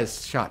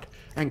eyes shut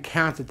and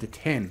counted to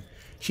 10.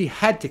 She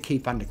had to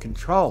keep under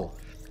control,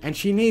 and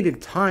she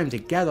needed time to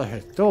gather her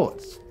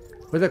thoughts.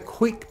 With a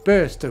quick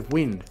burst of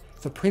wind,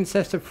 the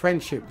Princess of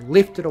Friendship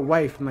lifted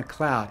away from the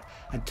cloud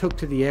and took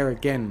to the air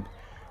again.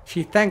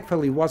 She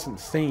thankfully wasn't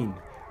seen,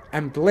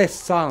 and blessed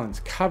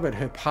silence covered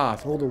her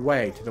path all the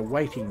way to the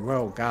waiting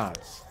royal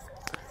guards.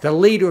 The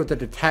leader of the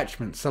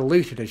detachment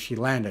saluted as she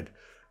landed.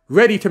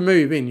 Ready to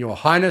move in, your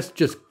highness,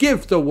 just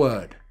give the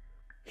word.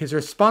 His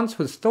response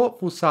was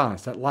thoughtful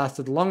silence that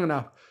lasted long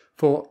enough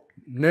for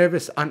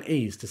nervous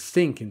unease to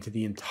sink into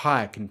the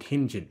entire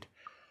contingent.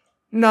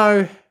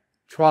 No,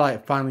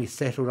 Twilight finally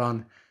settled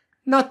on.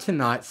 Not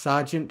tonight,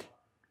 Sergeant.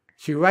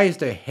 She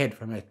raised her head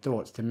from her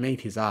thoughts to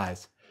meet his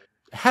eyes.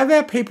 Have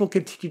our people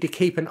continue to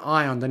keep an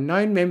eye on the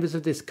known members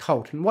of this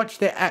cult and watch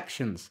their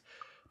actions.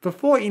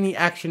 Before any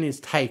action is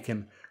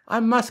taken, I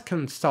must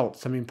consult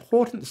some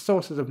important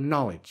sources of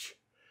knowledge.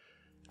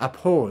 A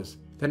pause,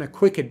 then a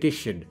quick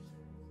addition.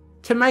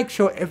 To make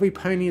sure every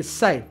pony is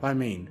safe, I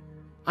mean.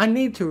 I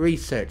need to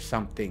research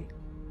something.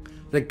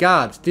 The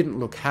guards didn't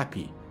look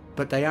happy,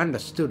 but they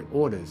understood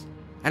orders,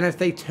 and as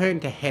they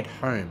turned to head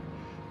home,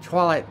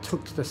 Twilight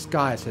took to the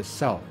skies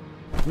herself,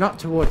 not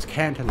towards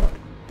Canterlot,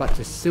 but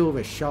to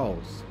Silver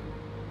Shoals.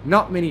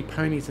 Not many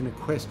ponies in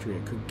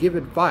Equestria could give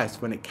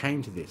advice when it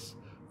came to this.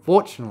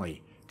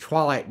 Fortunately,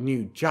 Twilight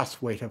knew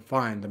just where to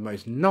find the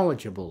most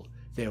knowledgeable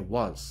there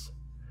was.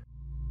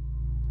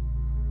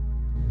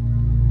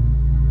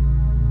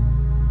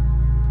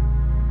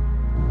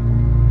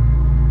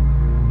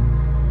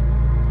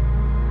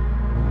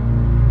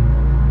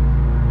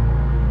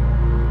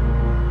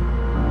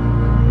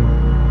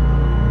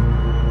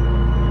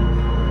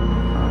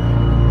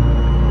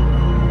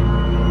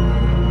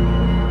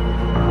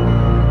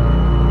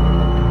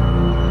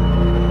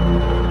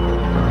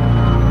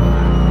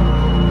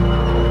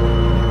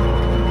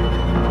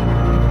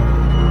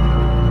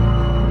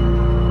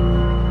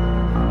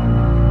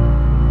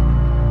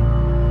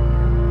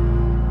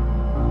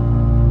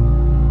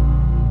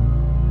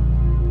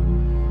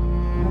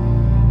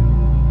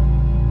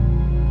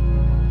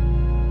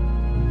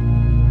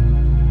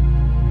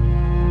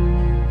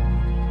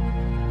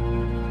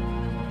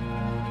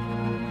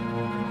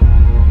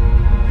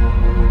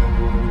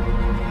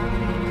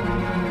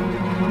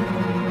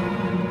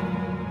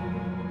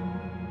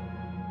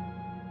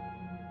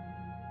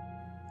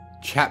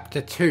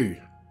 Chapter 2.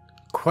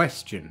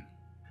 Question.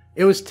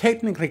 It was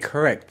technically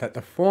correct that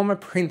the former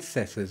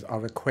princesses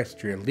of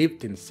Equestria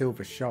lived in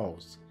Silver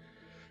Shoals.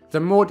 The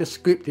more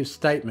descriptive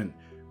statement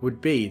would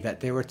be that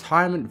their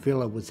retirement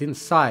villa was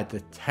inside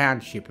the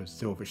township of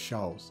Silver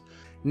Shoals,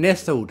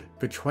 nestled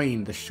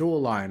between the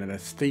shoreline and a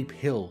steep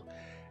hill.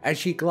 As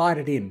she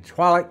glided in,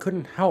 Twilight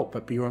couldn't help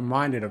but be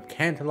reminded of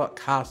Canterlot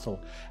Castle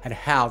and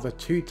how the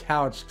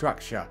two-towered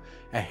structure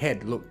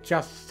ahead looked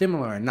just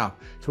similar enough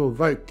to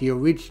evoke the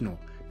original,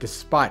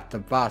 despite the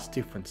vast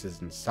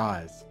differences in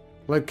size,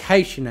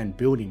 location and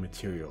building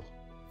material.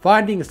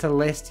 Finding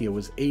Celestia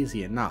was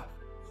easy enough.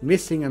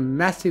 Missing a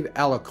massive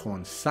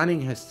alicorn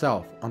sunning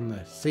herself on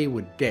the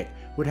seaward deck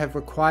would have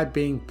required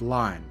being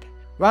blind.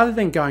 Rather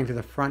than going to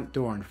the front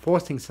door and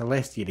forcing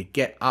Celestia to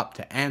get up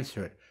to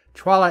answer it,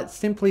 Twilight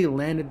simply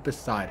landed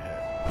beside her.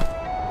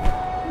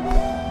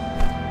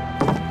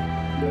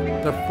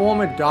 The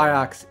former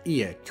Diarch's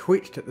ear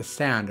twitched at the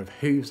sound of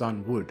hooves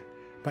on wood,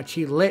 but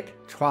she let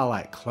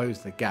Twilight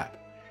close the gap.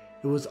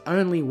 It was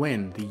only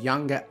when the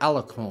younger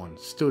alicorn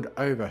stood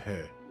over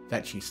her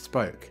that she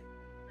spoke.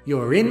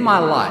 "You're in my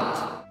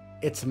light."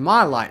 "It's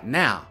my light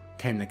now,"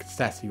 came the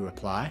sassy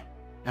reply,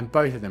 and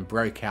both of them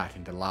broke out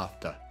into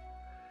laughter.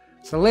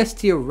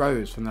 Celestia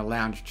rose from the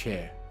lounge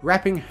chair,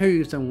 wrapping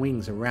hooves and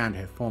wings around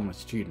her former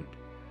student.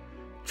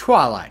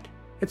 "Twilight,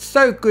 it's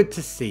so good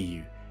to see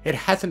you. It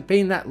hasn't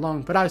been that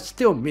long, but I've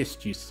still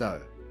missed you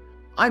so."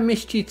 "I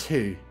missed you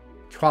too."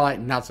 Twilight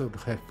nuzzled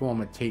her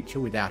former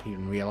teacher without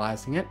even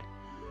realizing it.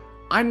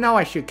 "I know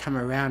I should come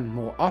around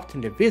more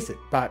often to visit,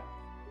 but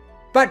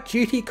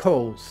duty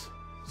calls,"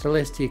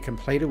 Celestia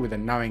completed with a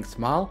knowing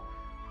smile.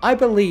 "I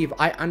believe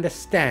I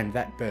understand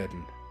that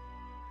burden."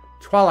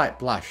 Twilight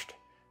blushed.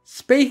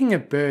 "Speaking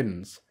of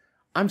burdens,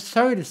 I'm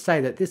sorry to say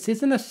that this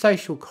isn't a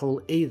social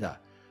call either.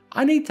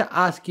 I need to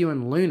ask you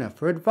and Luna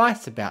for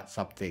advice about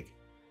something."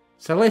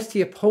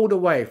 Celestia pulled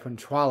away from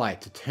Twilight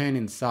to turn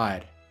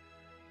inside.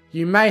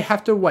 "You may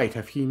have to wait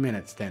a few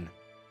minutes then.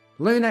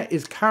 Luna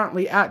is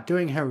currently out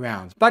doing her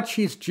rounds, but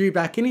she's due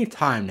back any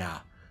time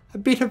now. A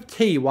bit of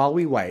tea while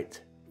we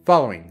wait."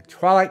 Following,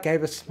 Twilight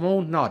gave a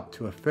small nod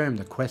to affirm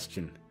the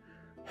question.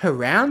 "Her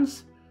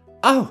rounds?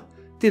 Oh,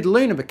 did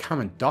Luna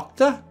become a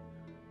doctor?"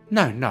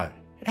 No.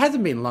 It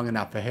hasn't been long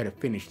enough for her to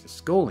finish the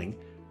schooling.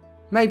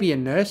 Maybe a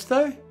nurse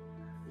though?"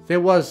 There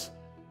was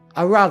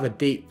a rather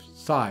deep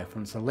sigh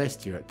from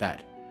Celestia at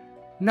that.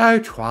 "No,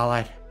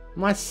 Twilight.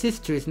 My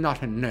sister is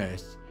not a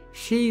nurse.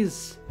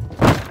 She's..."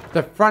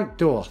 The front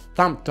door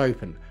thumped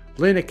open.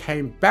 Luna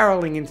came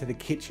barreling into the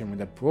kitchen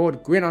with a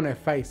broad grin on her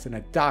face and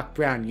a dark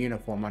brown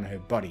uniform on her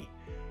body.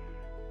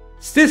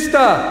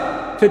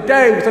 "Sister!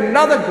 Today was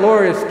another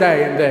glorious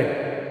day in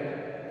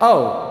the...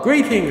 Oh,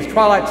 greetings,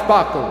 Twilight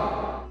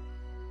Sparkle!"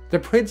 The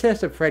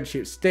Princess of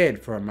Friendship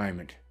stared for a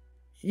moment.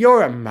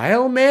 "You're a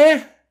male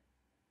mare?"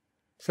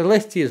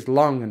 Celestia's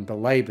long and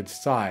belaboured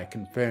sigh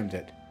confirmed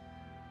it.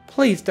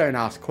 "Please don't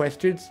ask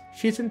questions.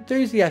 She's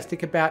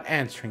enthusiastic about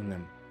answering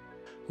them."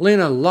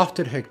 Luna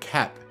lofted her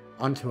cap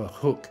onto a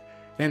hook,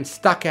 then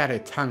stuck out her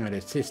tongue at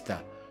her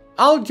sister.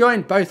 "I'll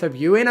join both of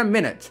you in a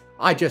minute.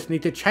 I just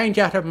need to change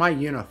out of my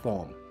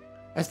uniform."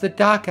 As the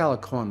dark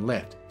alicorn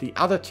left, the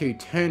other two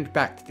turned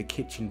back to the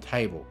kitchen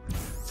table.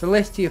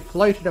 Celestia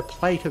floated a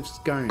plate of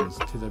scones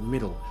to the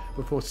middle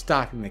before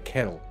starting the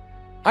kettle.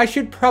 "I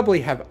should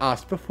probably have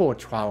asked before,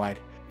 Twilight,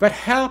 but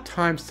how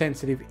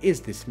time-sensitive is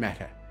this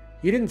matter?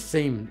 You didn't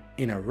seem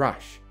in a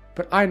rush,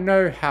 but I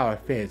know how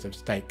affairs of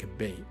state can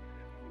be."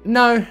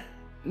 "No,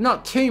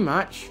 not too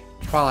much."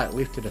 Twilight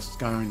lifted a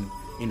scone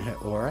in her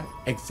aura,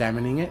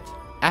 examining it.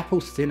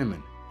 Apple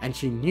cinnamon, and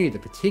she knew the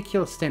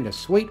particular scent of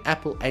Sweet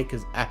Apple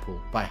Acres apple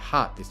by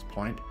heart this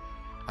point.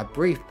 A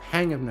brief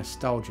pang of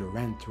nostalgia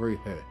ran through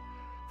her.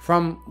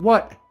 From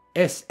what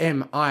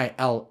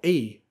Smile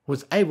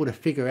was able to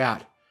figure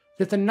out,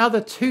 there's another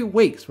 2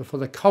 weeks before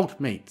the cult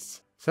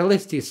meets.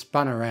 Celestia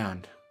spun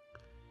around.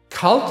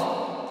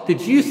 "Cult?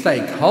 Did you say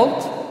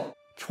cult?"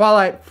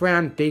 Twilight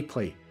frowned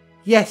deeply.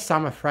 "Yes,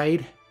 I'm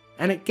afraid.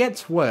 And it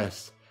gets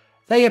worse.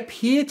 They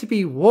appear to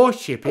be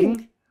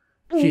worshipping..."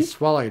 She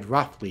swallowed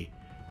roughly,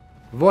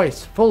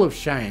 voice full of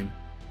shame.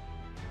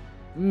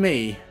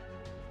 "Me."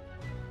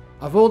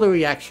 Of all the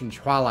reactions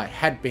Twilight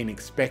had been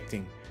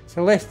expecting,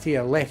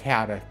 Celestia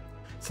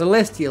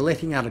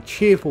letting out a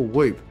cheerful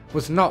whoop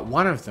was not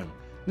one of them,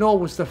 nor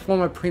was the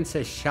former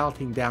princess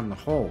shouting down the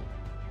hall.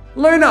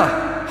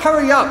 "Luna,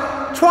 hurry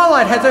up!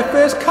 Twilight has her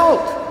first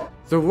cult!"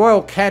 The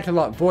royal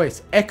Canterlot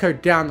voice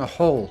echoed down the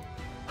hall.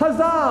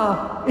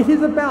 "Huzzah! It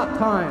is about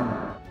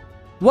time!"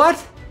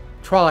 "What?"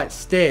 Twilight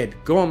stared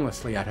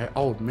gormlessly at her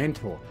old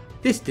mentor.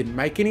 This didn't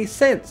make any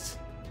sense.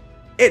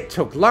 "It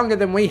took longer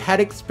than we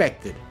had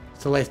expected,"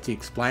 Celestia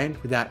explained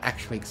without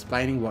actually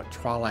explaining what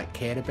Twilight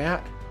cared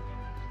about.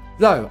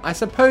 "Though I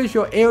suppose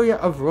your area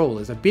of rule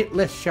is a bit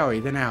less showy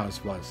than ours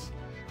was."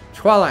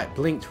 Twilight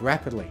blinked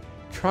rapidly,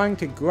 trying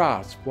to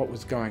grasp what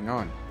was going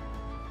on.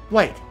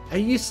 "Wait, are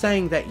you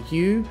saying that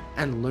you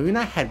and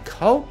Luna had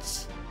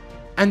cults?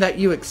 And that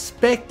you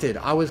expected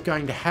I was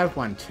going to have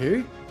one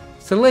too?"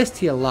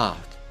 Celestia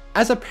laughed.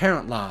 As a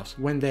parent laughs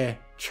when their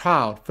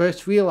child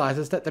first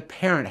realizes that the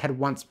parent had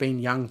once been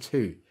young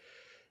too.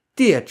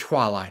 Dear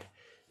Twilight,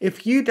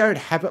 if you don't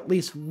have at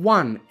least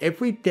one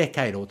every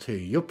decade or two,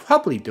 you're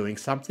probably doing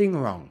something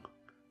wrong.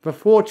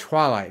 Before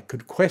Twilight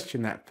could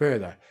question that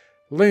further,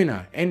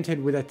 Luna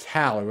entered with a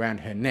towel around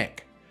her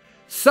neck.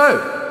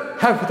 So,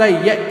 have they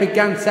yet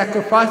begun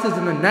sacrifices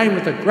in the name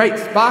of the Great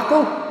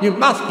Sparkle? You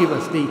must give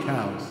us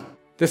details.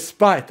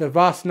 Despite the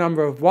vast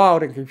number of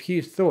wild and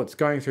confused thoughts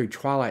going through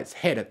Twilight's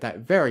head at that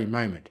very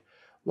moment,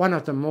 one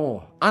of the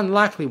more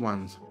unlikely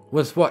ones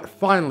was what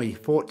finally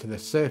fought to the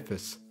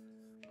surface.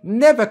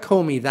 Never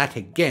call me that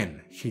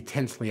again, she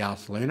tensely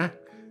asked Luna.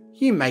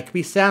 You make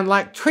me sound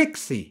like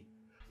Trixie.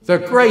 The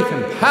great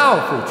and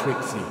powerful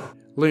Trixie,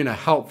 Luna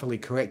helpfully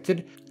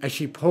corrected as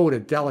she pulled a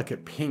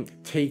delicate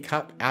pink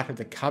teacup out of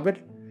the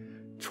cupboard.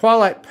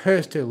 Twilight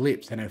pursed her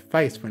lips and her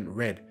face went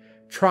red,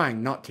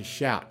 trying not to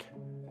shout.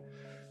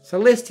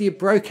 Celestia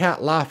broke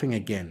out laughing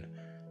again.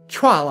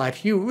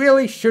 Twilight, you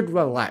really should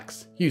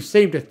relax. You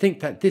seem to think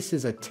that this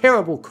is a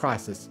terrible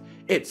crisis.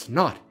 It's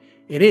not.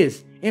 It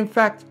is, in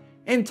fact,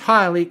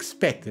 entirely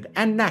expected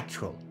and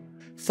natural.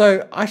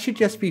 So I should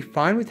just be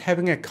fine with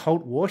having a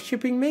cult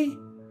worshipping me?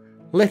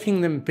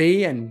 Letting them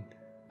be and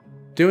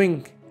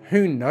doing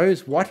who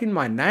knows what in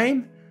my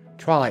name?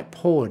 Twilight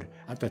pawed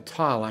at the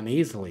tile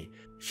uneasily.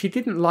 She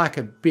didn't like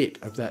a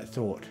bit of that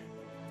thought.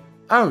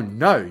 Oh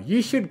no,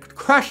 you should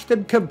crush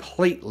them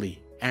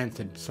completely,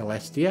 answered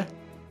Celestia,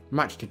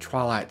 much to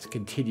Twilight's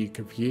continued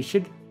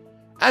confusion.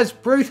 As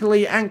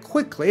brutally and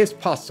quickly as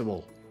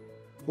possible.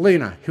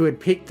 Luna, who had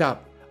picked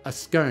up a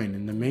scone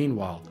in the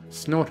meanwhile,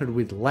 snorted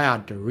with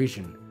loud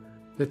derision.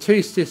 The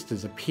two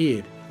sisters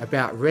appeared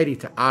about ready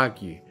to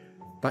argue,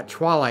 but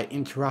Twilight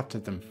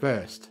interrupted them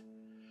first.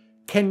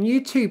 Can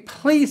you two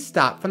please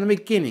start from the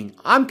beginning?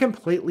 I'm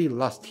completely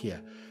lost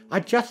here. I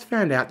just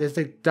found out there's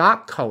a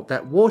dark cult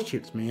that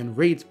worships me and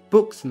reads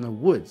books in the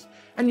woods,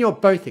 and you're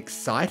both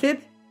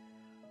excited?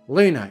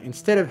 Luna,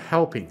 instead of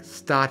helping,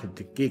 started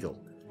to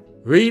giggle.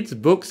 Reads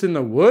books in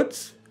the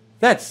woods?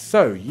 That's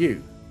so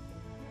you.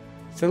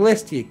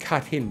 Celestia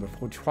cut in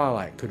before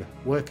Twilight could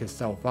work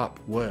herself up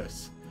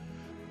worse.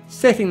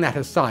 Setting that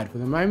aside for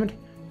the moment,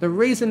 the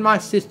reason my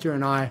sister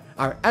and I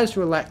are as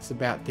relaxed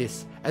about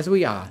this as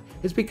we are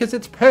is because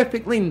it's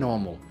perfectly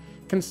normal.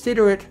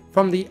 Consider it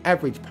from the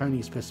average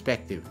pony's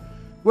perspective.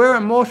 We're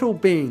immortal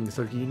beings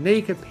of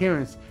unique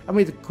appearance and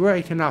with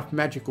great enough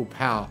magical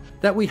power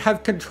that we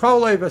have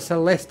control over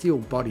celestial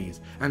bodies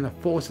and the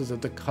forces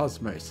of the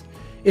cosmos.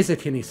 Is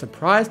it any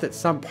surprise that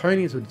some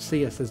ponies would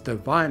see us as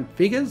divine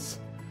figures?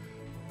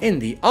 In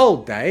the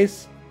old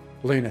days,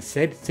 Luna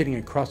said, sitting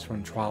across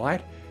from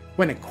Twilight,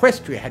 when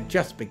Equestria had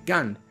just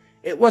begun,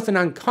 it wasn't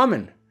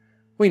uncommon.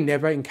 We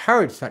never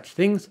encouraged such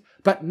things,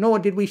 but nor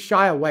did we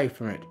shy away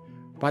from it.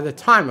 By the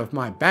time of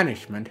my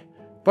banishment,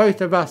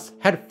 both of us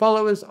had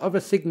followers of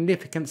a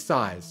significant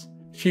size.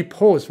 She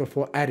paused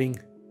before adding,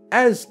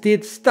 as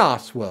did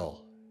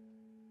Starswell.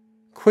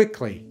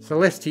 Quickly,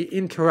 Celestia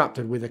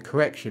interrupted with a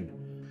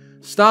correction.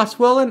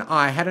 Starswell and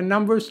I had a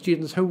number of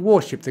students who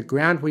worshipped the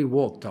ground we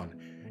walked on,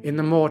 in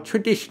the more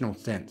traditional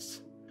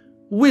sense.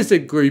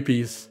 Wizard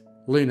groupies,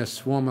 Luna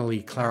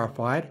swarmily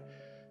clarified.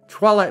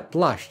 Twilight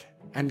blushed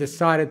and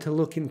decided to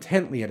look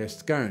intently at her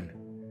scone.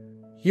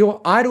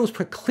 Your idol's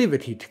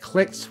proclivity to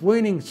collect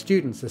swooning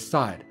students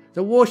aside,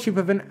 the worship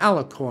of an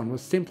alicorn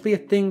was simply a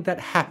thing that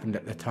happened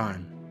at the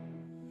time.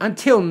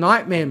 Until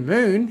Nightmare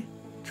Moon?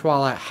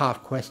 Twilight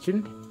half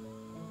questioned.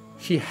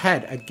 She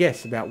had a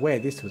guess about where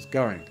this was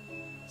going.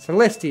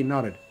 Celestia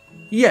nodded.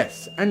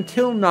 Yes,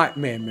 until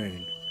Nightmare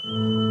Moon.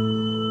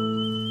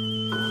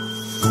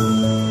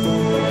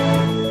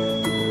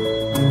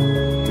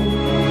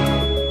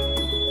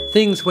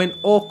 Things went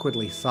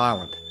awkwardly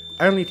silent,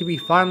 only to be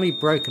finally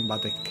broken by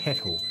the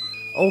kettle.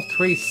 All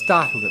three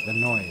startled at the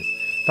noise,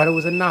 but it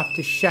was enough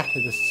to shatter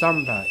the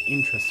sombre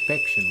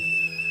introspection.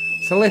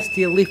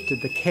 Celestia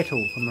lifted the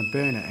kettle from the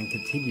burner and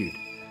continued.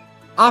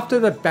 After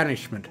the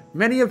banishment,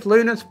 many of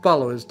Luna's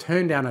followers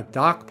turned down a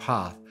dark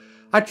path.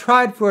 I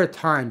tried for a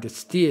time to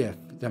steer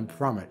them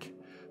from it,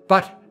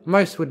 but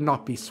most would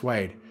not be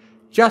swayed.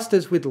 Just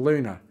as with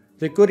Luna,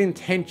 the good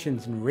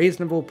intentions and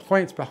reasonable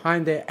points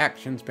behind their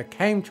actions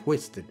became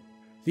twisted.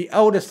 The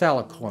eldest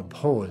alicorn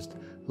paused,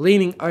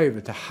 leaning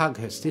over to hug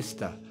her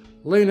sister.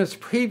 Luna's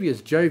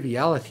previous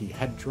joviality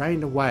had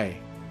drained away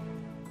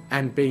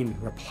and been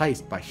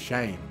replaced by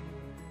shame.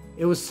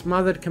 It was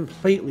smothered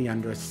completely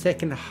under a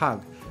second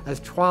hug as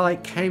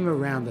Twilight came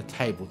around the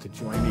table to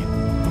join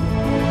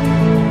in.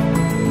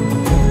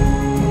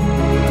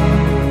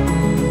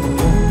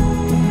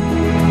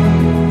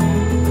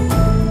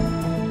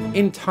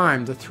 In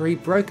time, the three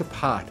broke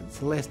apart and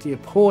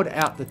Celestia poured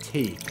out the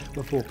tea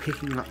before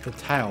picking up the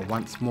tale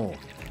once more.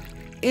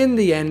 In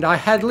the end, I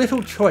had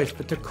little choice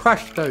but to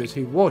crush those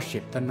who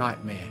worshipped the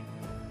nightmare.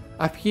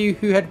 A few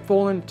who had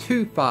fallen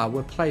too far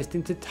were placed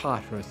into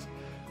Tartarus,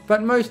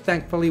 but most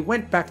thankfully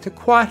went back to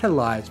quieter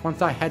lives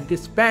once I had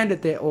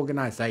disbanded their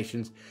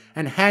organisations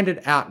and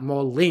handed out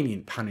more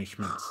lenient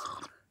punishments.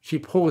 She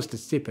paused to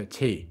sip her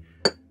tea.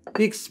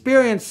 The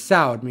experience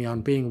soured me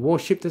on being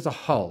worshipped as a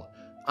whole.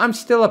 I'm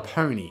still a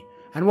pony,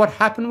 and what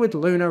happened with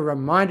Luna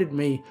reminded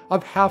me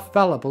of how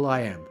fallible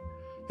I am.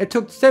 It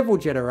took several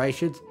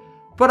generations,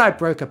 but I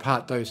broke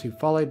apart those who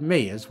followed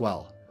me as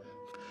well.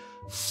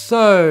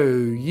 So,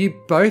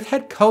 you both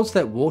had cults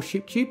that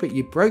worshipped you, but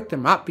you broke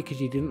them up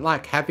because you didn't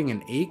like having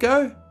an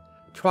ego?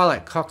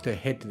 Twilight cocked her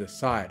head to the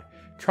side,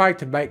 trying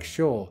to make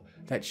sure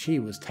that she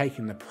was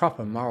taking the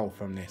proper moral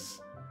from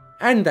this.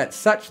 And that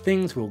such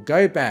things will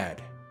go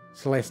bad,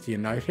 Celestia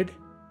noted.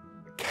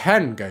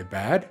 Can go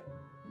bad,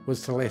 was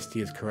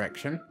Celestia's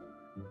correction.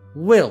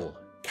 Will,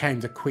 came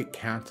the quick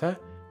counter,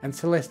 and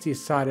Celestia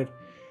cited,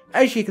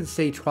 As you can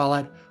see,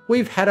 Twilight,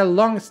 we've had a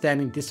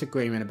long-standing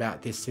disagreement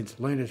about this since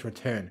Luna's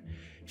return.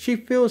 She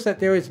feels that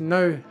there is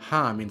no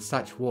harm in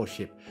such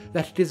worship,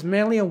 that it is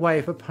merely a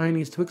way for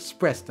ponies to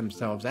express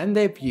themselves and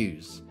their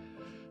views.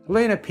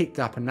 Luna picked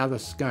up another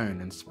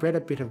scone and spread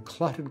a bit of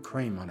clotted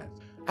cream on it.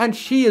 And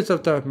she is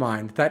of the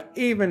mind that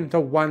even the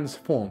ones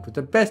formed with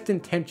the best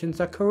intentions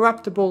are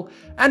corruptible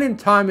and in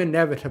time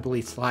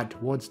inevitably slide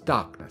towards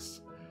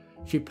darkness.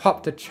 She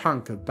popped a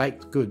chunk of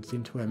baked goods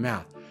into her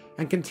mouth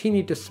and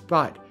continued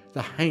despite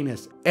the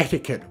heinous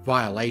etiquette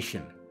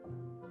violation.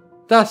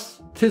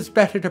 Thus, 'tis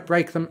better to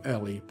break them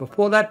early,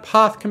 before that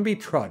path can be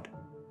trod.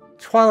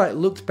 Twilight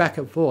looked back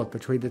and forth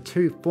between the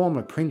two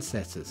former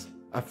princesses,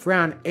 a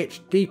frown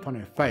etched deep on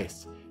her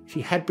face.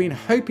 She had been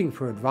hoping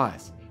for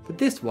advice, but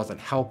this wasn't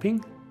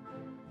helping.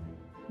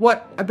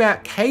 What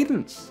about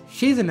Cadence?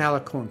 She's an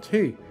alicorn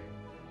too.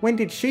 When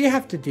did she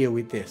have to deal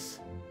with this?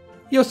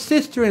 Your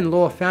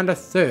sister-in-law found a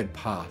third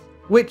path,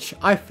 which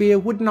I fear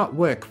would not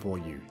work for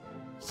you.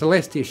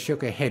 Celestia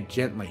shook her head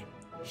gently.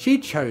 She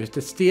chose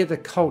to steer the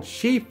cult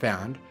she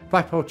found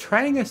by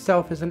portraying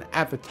herself as an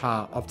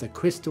avatar of the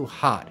Crystal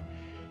Heart.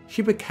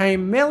 She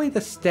became merely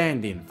the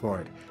stand-in for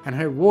it, and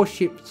her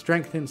worship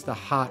strengthens the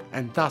heart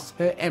and thus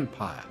her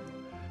empire.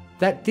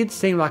 That did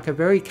seem like a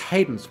very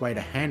Cadence way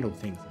to handle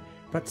things,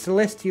 but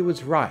Celestia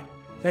was right.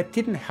 That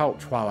didn't help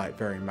Twilight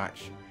very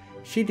much.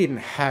 She didn't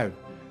have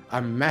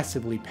a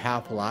massively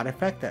powerful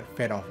artifact that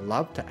fed off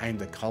love to aim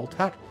the cult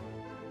at.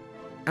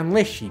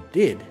 Unless she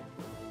did.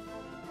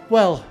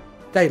 Well,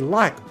 they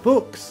like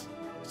books,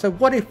 so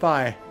what if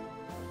I...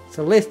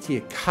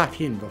 Celestia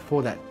cut in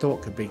before that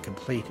thought could be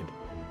completed.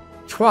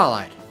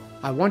 Twilight,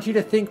 I want you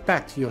to think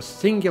back to your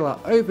singular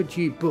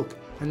overdue book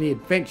and the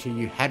adventure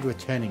you had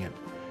returning it.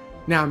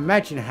 Now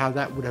imagine how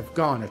that would have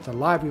gone if the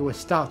library was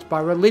staffed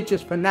by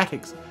religious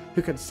fanatics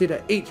who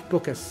consider each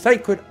book a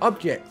sacred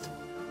object.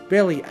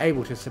 Barely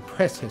able to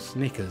suppress her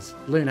snickers,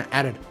 Luna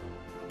added,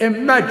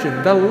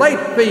 Imagine the late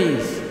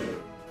fees!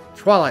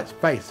 Twilight's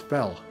face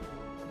fell.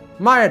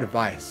 My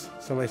advice,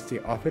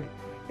 Celestia offered,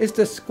 is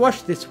to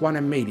squash this one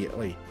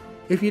immediately.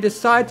 If you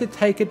decide to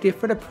take a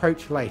different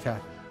approach later,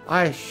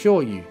 I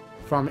assure you,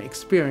 from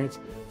experience,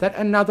 that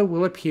another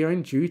will appear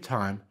in due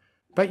time.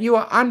 But you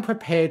are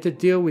unprepared to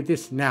deal with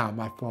this now,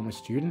 my former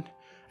student,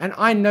 and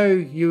I know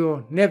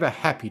you're never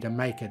happy to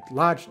make a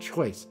large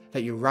choice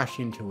that you rush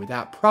into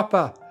without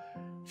proper...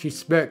 She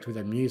smirked with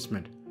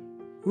amusement.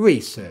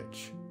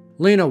 Research.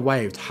 Luna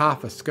waved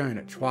half a scone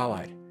at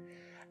Twilight.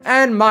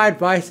 And my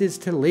advice is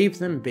to leave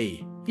them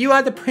be. You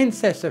are the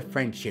princess of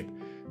friendship.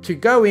 To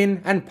go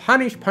in and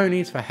punish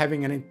ponies for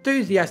having an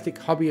enthusiastic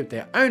hobby of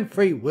their own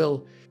free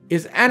will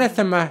is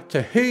anathema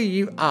to who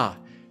you are.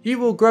 You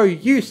will grow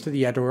used to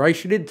the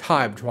adoration in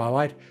time,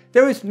 Twilight.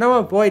 There is no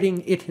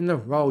avoiding it in the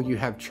role you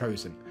have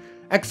chosen.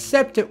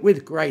 Accept it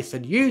with grace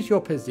and use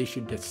your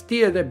position to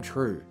steer them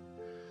true.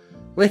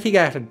 Letting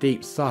out a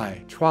deep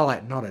sigh,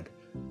 Twilight nodded.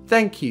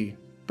 Thank you,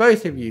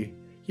 both of you.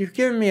 You've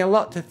given me a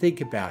lot to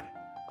think about.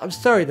 I'm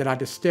sorry that I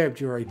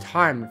disturbed your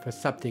retirement for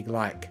something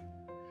like...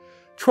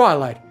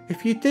 Twilight,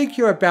 if you think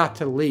you're about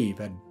to leave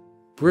and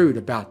brood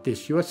about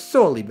this, you are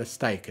sorely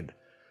mistaken.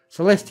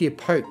 Celestia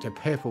poked her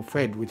purple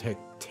friend with her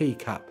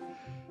teacup.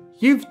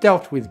 You've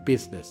dealt with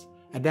business,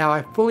 and now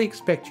I fully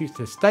expect you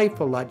to stay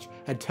for lunch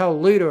and tell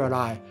Luna and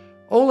I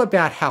all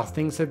about how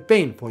things have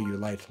been for you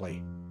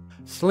lately.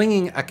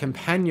 Slinging a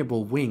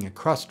companionable wing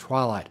across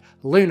Twilight,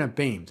 Luna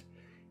beamed.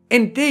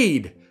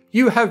 Indeed,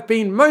 you have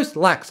been most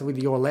lax with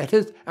your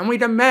letters, and we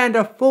demand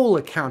a full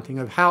accounting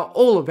of how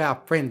all of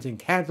our friends in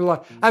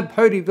Candela and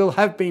Ponyville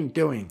have been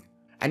doing.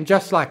 And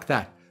just like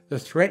that, the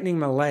threatening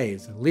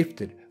malaise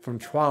lifted from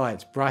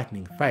Twilight's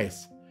brightening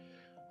face.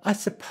 I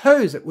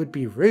suppose it would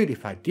be rude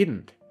if I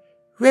didn't.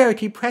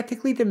 Rarity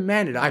practically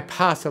demanded I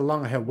pass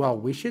along her well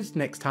wishes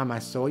next time I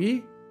saw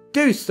you.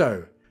 Do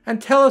so, and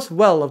tell us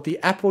well of the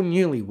Apple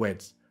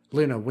newlyweds.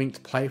 Luna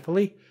winked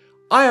playfully.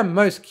 I am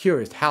most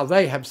curious how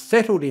they have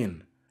settled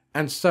in.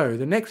 And so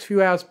the next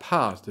few hours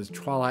passed as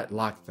Twilight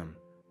liked them,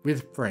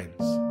 with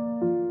friends.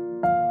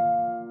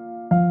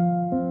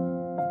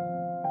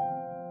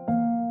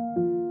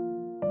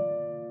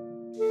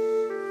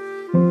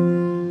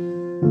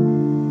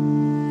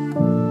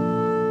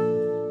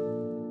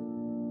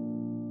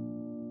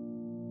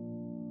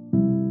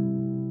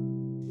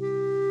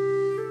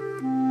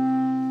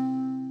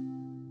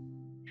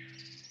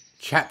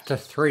 Chapter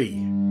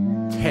 3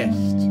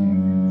 Test.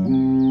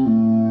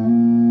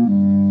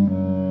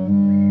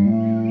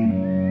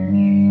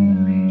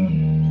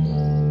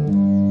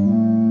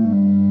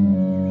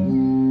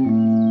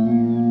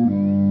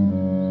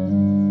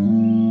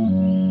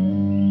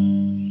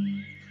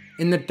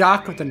 the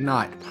dark of the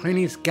night,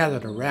 ponies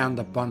gathered around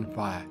the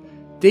bonfire.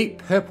 Deep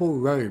purple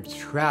robes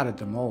shrouded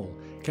them all,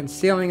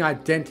 concealing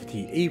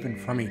identity even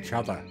from each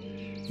other.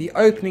 The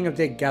opening of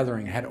their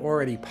gathering had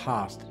already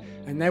passed,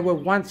 and they were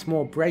once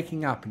more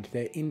breaking up into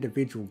their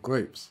individual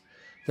groups.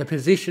 The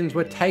positions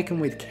were taken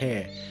with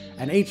care,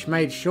 and each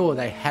made sure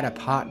they had a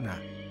partner.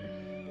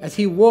 As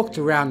he walked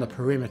around the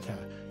perimeter,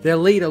 their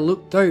leader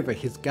looked over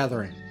his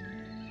gathering.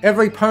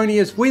 "Every pony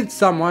is with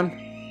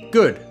someone.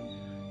 Good.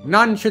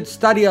 None should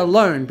study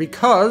alone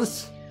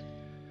because..."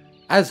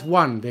 As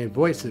one, their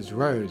voices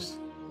rose.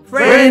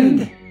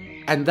 "Friend!"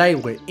 And they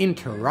were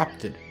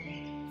interrupted.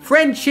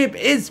 "Friendship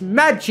is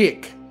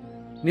magic!"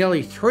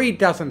 Nearly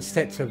 36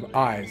 sets of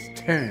eyes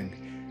turned,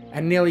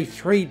 and nearly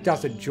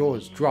 36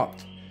 jaws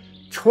dropped.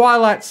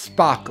 Twilight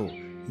Sparkle,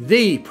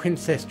 the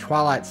Princess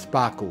Twilight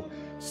Sparkle,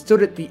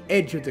 stood at the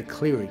edge of the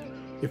clearing.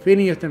 If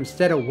any of them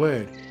said a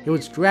word, it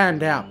was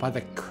drowned out by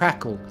the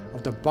crackle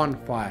of the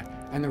bonfire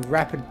and the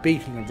rapid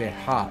beating of their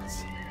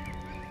hearts.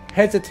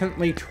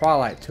 Hesitantly,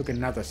 Twilight took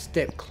another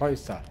step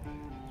closer.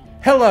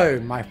 "Hello,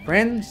 my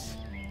friends!"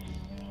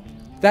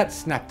 That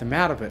snapped them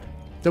out of it.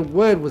 The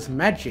word was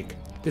magic,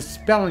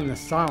 dispelling the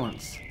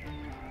silence.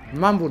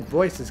 Mumbled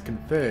voices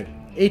conferred,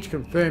 each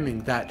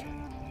confirming that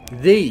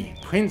the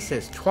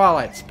Princess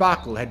Twilight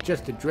Sparkle had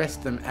just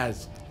addressed them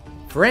as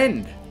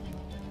friend.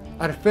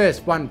 At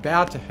first one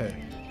bowed to her,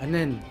 and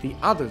then the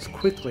others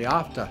quickly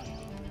after.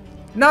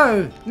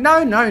 "No,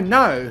 no, no,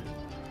 no!"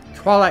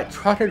 Twilight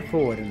trotted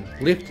forward and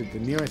lifted the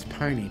nearest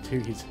pony to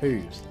his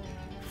hooves.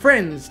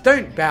 "Friends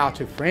don't bow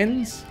to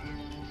friends!"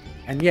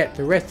 And yet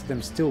the rest of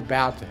them still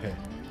bowed to her.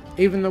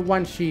 Even the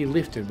one she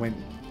lifted went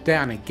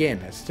down again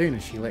as soon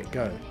as she let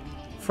go.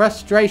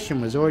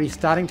 Frustration was already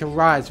starting to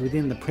rise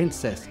within the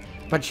princess,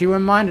 but she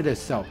reminded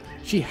herself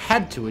she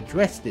had to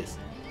address this.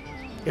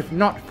 If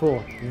not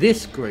for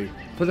this group,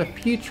 for the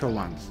future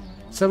ones.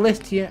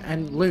 Celestia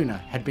and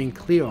Luna had been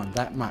clear on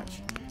that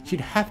much.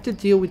 She'd have to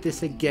deal with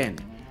this again,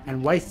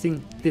 and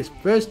wasting this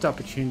first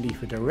opportunity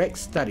for direct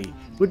study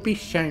would be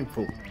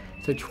shameful,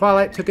 so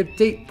Twilight took a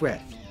deep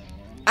breath.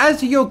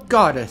 "As your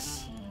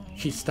goddess,"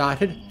 she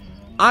started,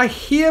 "I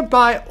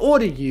hereby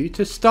order you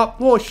to stop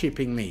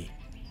worshipping me."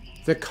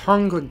 The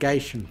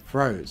congregation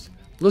froze,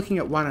 looking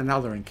at one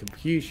another in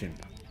confusion.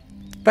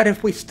 "But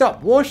if we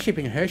stop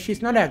worshipping her,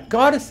 she's not our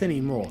goddess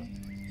anymore."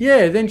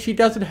 "Yeah, then she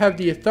doesn't have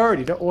the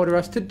authority to order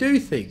us to do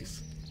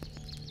things."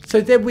 "So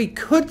then we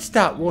could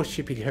start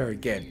worshipping her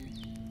again."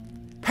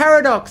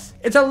 "Paradox!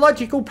 It's a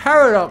logical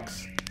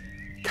paradox!"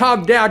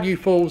 "Calm down, you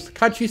fools!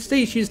 Can't you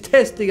see she's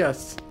testing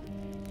us?"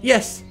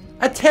 "Yes,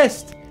 a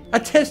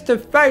test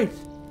of faith!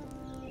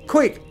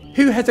 Quick,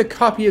 who has a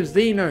copy of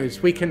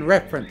Zeno's we can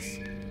reference?"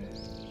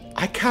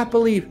 "I can't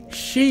believe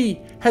she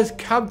has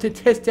come to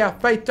test our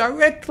faith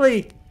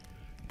directly!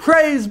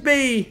 Praise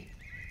be!"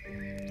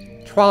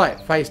 Twilight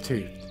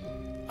face-toothed.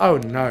 Oh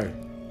no,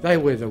 they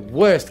were the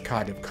worst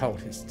kind of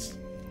cultists.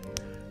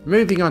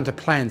 Moving on to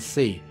Plan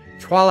C,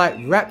 Twilight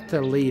wrapped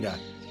the leader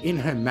in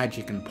her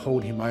magic and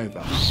pulled him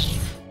over.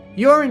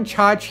 "You're in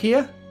charge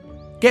here?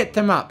 Get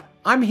them up.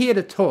 I'm here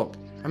to talk,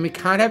 and we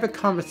can't have a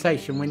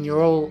conversation when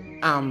you're all,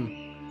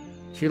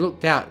 She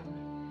looked out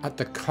at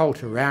the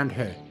cult around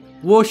her.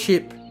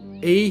 "Worship,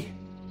 E?"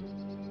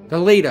 The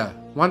leader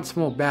once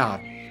more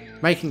bowed,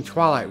 making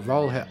Twilight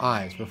roll her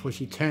eyes before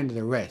she turned to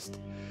the rest.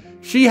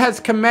 "She has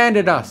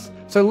commanded us,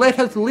 so let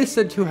us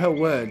listen to her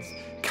words.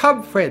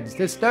 Come, friends,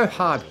 there's no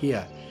harm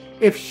here.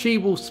 If she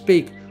will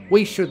speak,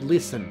 we should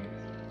listen."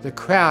 The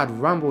crowd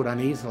rumbled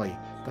uneasily,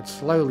 but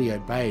slowly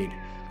obeyed.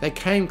 They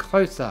came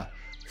closer,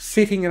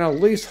 sitting in a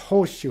loose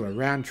horseshoe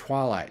around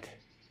Twilight.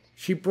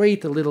 She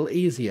breathed a little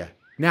easier.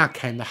 Now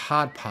came the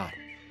hard part.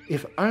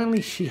 If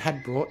only she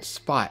had brought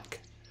Spike.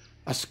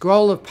 A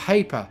scroll of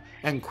paper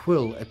and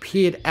quill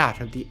appeared out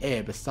of the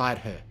air beside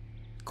her.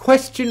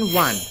 Question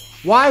 1.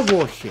 Why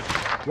worship?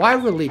 Why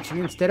religion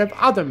instead of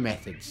other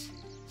methods?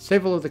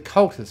 Several of the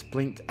cultists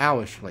blinked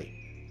owlishly.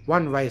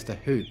 One raised a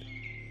hoop.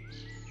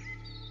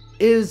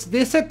 "Is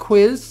this a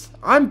quiz?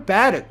 I'm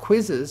bad at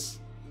quizzes."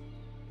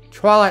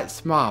 Twilight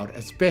smiled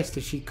as best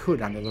as she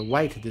could under the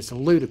weight of this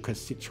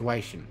ludicrous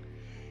situation.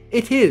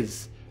 "It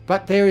is,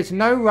 but there is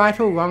no right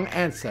or wrong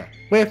answer.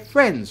 We're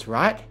friends,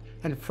 right?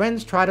 And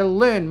friends try to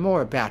learn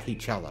more about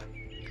each other."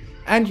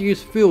 And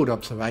use field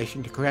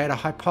observation to create a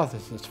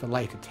hypothesis for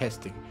later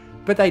testing,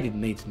 but they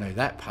didn't need to know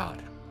that part.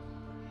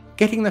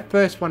 Getting the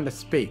first one to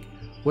speak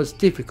was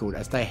difficult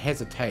as they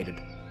hesitated.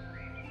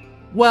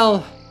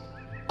 "Well,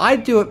 I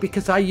do it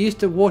because I used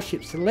to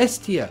worship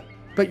Celestia,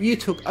 but you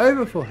took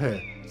over for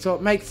her, so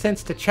it makes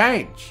sense to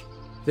change."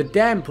 The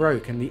dam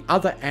broke and the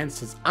other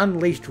answers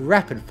unleashed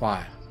rapid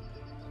fire.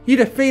 "You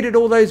defeated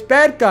all those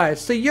bad guys,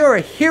 so you're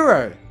a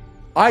hero."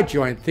 "I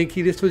joined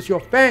thinking this was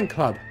your fan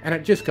club, and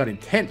it just got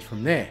intense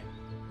from there."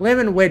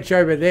 "Lemon Wedge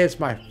over there's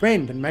my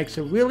friend and makes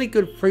a really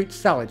good fruit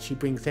salad she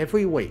brings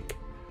every week."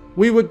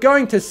 "We were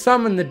going to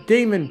summon the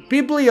demon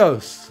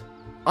Biblios."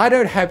 "I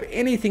don't have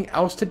anything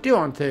else to do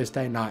on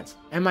Thursday nights,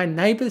 and my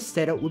neighbours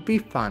said it would be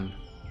fun."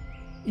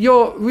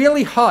 You're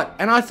really hot,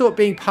 and I thought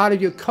being part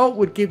of your cult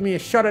would give me a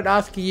shot at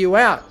asking you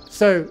out.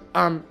 So,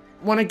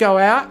 wanna go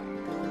out?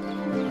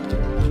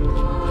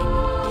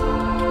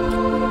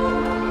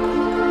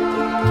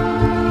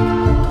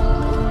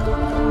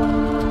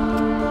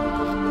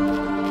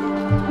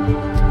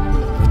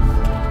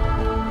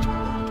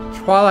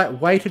 Twilight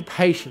waited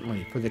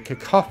patiently for the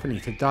cacophony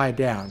to die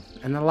down,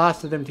 and the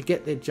last of them to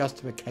get their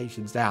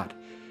justifications out.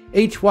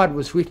 Each one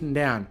was written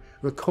down,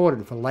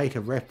 recorded for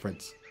later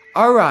reference.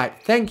 Alright,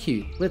 thank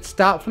you. Let's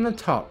start from the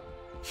top.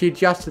 She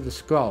adjusted the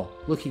scroll,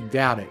 looking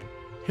down it.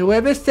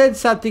 Whoever said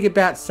something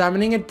about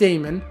summoning a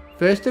demon,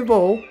 first of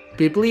all,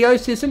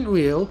 Biblios isn't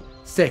real.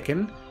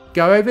 Second,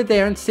 go over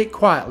there and sit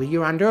quietly,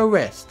 you're under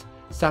arrest.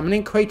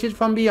 Summoning creatures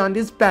from beyond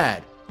is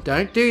bad.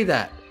 Don't do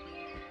that.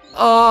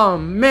 Oh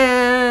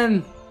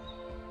man!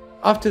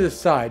 Off to the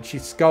side, she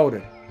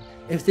scolded.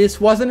 If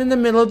this wasn't in the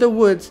middle of the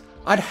woods,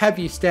 I'd have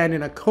you stand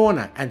in a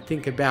corner and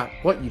think about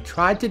what you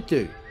tried to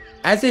do.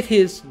 As it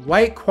is,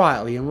 wait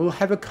quietly and we'll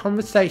have a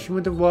conversation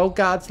with the royal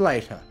guards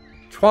later.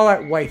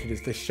 Twilight waited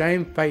as the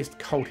shame-faced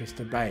cultist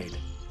obeyed.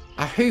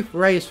 A hoof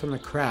raised from the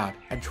crowd,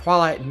 and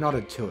Twilight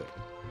nodded to it.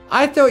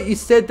 I thought you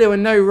said there were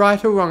no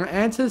right or wrong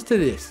answers to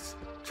this.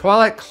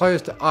 Twilight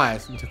closed her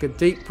eyes and took a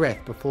deep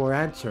breath before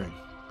answering.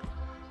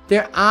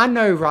 There are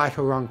no right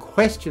or wrong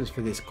questions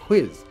for this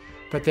quiz,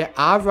 but there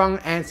are wrong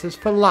answers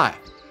for life.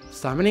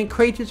 Summoning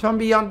creatures from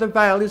beyond the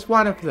veil is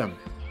one of them.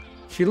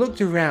 She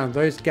looked around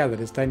those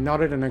gathered as they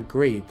nodded and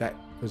agreed that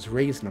was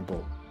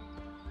reasonable.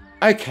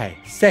 Okay,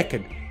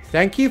 second,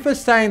 thank you for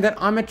saying that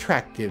I'm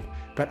attractive,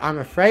 but I'm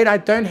afraid I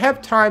don't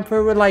have time for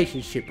a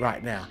relationship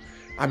right now.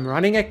 I'm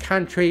running a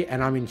country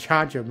and I'm in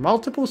charge of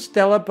multiple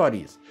stellar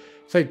bodies,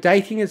 so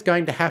dating is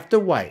going to have to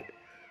wait.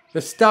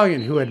 The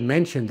stallion who had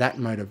mentioned that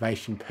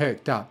motivation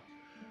perked up.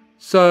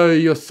 So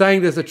you're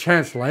saying there's a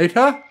chance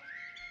later?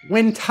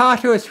 When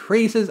Tartarus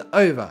freezes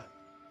over,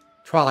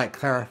 Twilight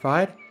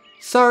clarified.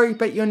 Sorry,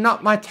 but you're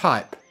not my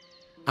type.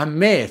 A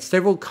mare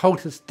several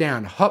cultists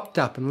down hopped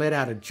up and let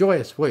out a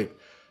joyous whoop.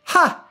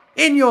 Ha!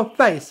 In your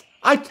face!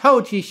 I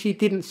told you she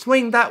didn't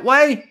swing that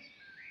way!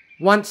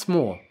 Once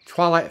more,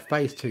 Twilight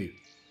faced her.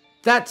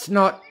 That's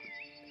not...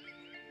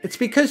 It's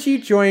because you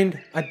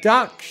joined a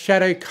dark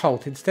shadow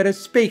cult instead of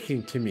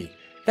speaking to me.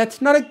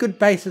 That's not a good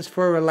basis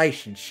for a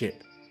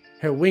relationship.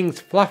 Her wings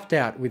fluffed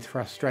out with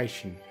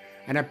frustration,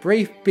 and a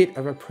brief bit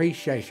of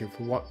appreciation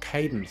for what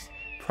Cadence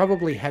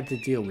probably had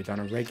to deal with on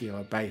a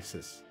regular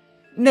basis.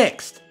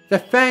 Next, the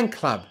fan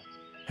club.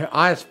 Her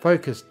eyes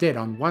focused dead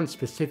on one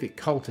specific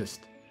cultist.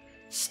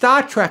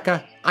 Star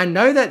Tracker, I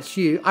know that's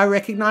you. I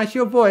recognize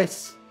your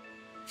voice.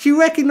 She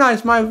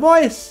recognized my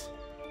voice!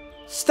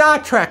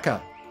 Star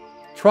Tracker!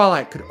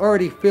 Twilight could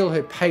already feel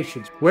her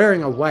patience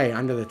wearing away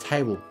under the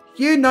table.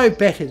 You know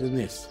better than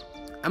this.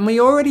 And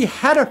we already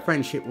had a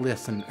friendship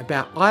lesson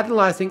about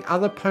idolizing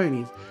other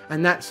ponies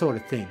and that sort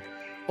of thing.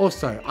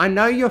 Also, I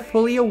know you're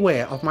fully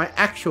aware of my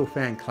actual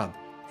fan club.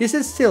 This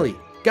is silly.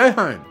 Go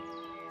home.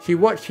 She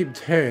watched him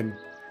turn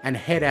and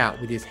head out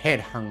with his head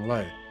hung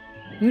low.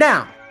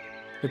 Now!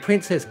 The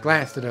princess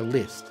glanced at her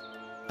list.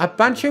 A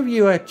bunch of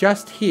you are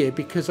just here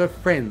because of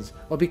friends,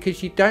 or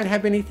because you don't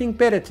have anything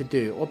better to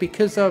do, or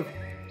because of...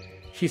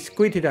 She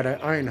squinted at her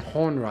own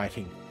horn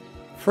writing.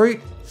 Fruit,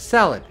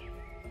 salad.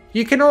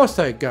 You can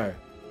also go.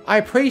 I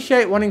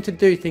appreciate wanting to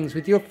do things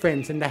with your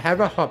friends and to have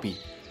a hobby,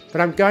 but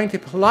I'm going to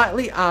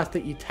politely ask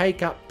that you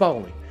take up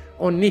bowling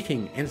or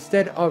knitting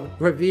instead of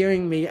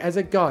revering me as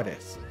a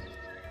goddess.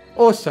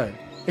 Also,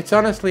 it's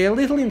honestly a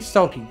little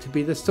insulting to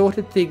be the sort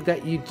of thing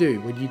that you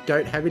do when you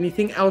don't have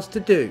anything else to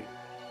do.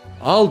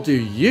 I'll do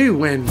you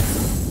when...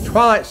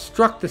 Twilight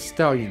struck the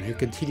stallion, who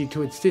continued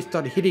to insist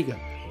on hitting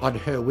on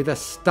her with a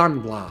stun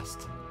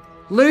blast.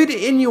 Lewd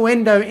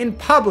innuendo in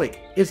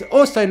public is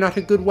also not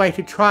a good way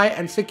to try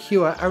and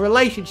secure a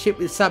relationship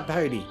with some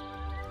pony.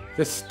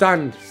 The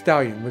stunned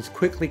stallion was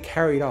quickly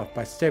carried off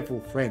by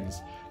several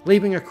friends,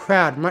 leaving a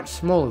crowd much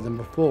smaller than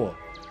before.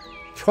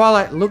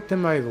 Twilight looked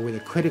them over with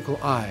a critical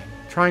eye,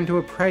 trying to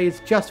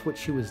appraise just what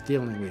she was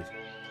dealing with.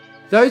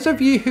 Those of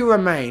you who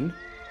remain,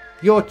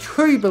 you're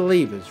true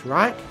believers,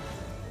 right?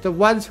 The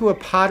ones who are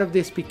part of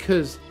this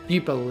because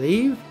you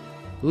believe?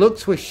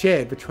 Looks were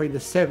shared between the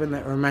 7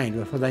 that remained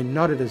before they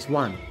nodded as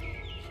one.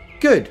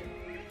 Good.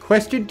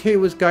 Question 2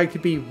 was going to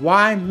be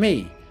why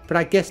me, but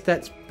I guess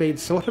that's been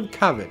sort of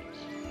covered.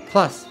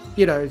 Plus,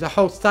 you know, the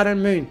whole sun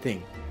and moon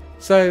thing.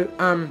 So,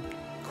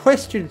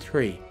 question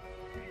 3.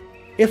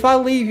 If I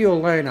leave you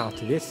alone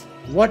after this,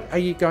 what are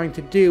you going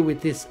to do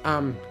with this,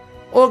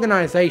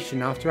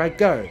 organization after I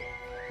go?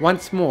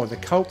 Once more, the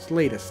cult's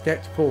leader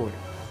stepped forward.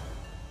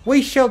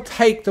 We shall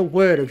take the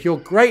word of your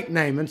great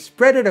name and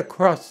spread it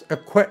across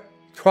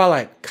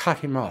Twilight cut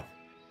him off.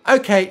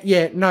 Okay,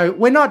 yeah, no,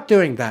 we're not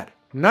doing that.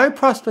 No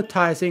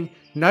proselytizing,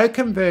 no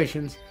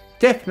conversions,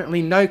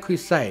 definitely no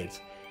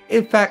crusades.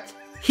 In fact,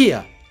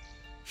 here.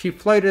 She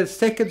floated a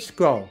second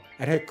scroll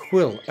and her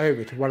quill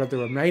over to one of the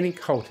remaining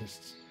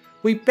cultists.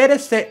 We better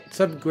set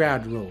some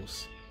ground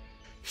rules.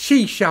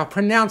 She shall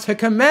pronounce her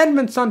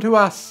commandments unto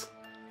us.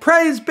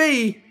 Praise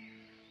be!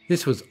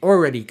 This was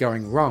already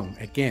going wrong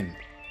again.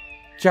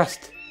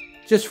 Just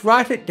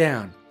write it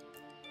down.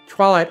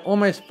 Twilight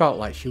almost felt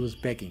like she was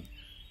begging.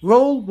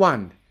 Rule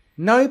 1.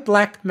 No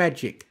black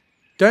magic.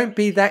 Don't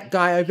be that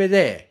guy over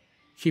there.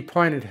 She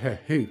pointed her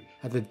hoof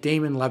at the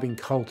demon-loving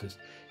cultist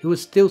who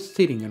was still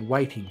sitting and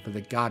waiting for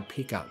the guard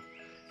pickup.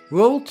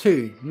 Rule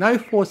 2. No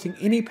forcing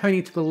any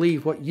pony to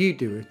believe what you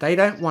do if they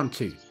don't want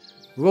to.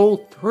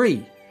 Rule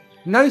 3.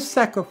 No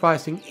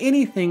sacrificing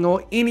anything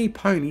or any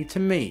pony to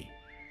me.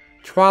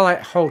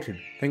 Twilight halted,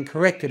 then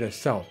corrected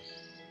herself.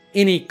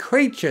 Any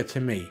creature to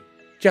me,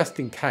 just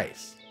in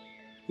case.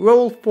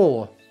 Rule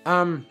 4.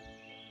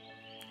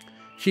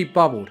 She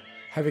bubbled,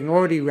 having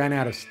already ran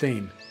out of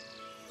steam.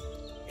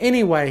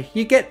 Anyway,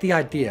 you get the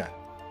idea.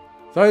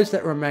 Those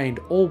that remained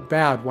all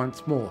bowed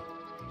once more.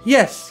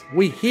 Yes,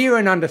 we hear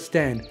and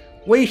understand.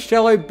 We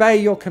shall obey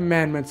your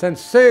commandments and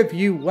serve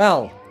you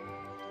well.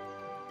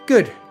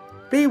 Good.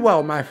 Be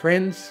well, my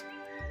friends.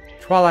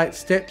 Twilight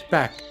stepped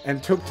back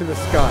and took to the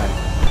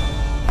sky.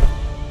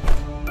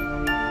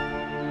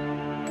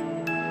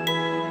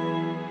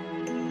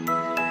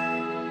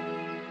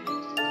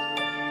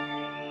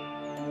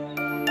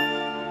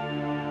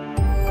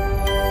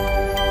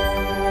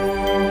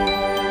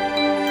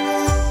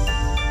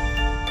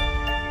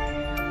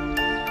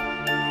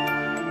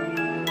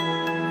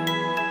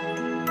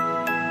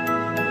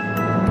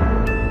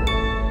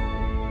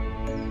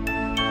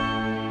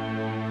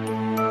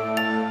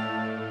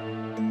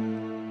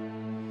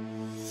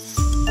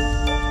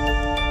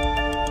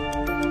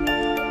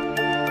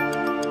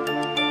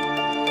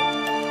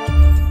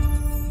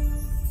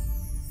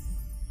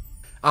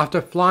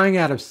 After flying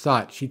out of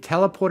sight, she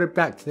teleported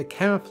back to the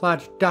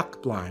camouflaged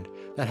duck blind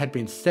that had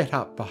been set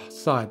up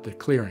beside the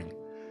clearing.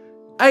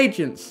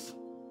 Agents!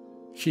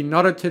 She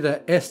nodded to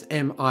the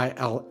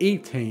SMILE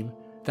team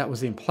that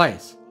was in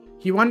place.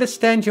 You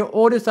understand your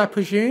orders, I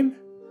presume?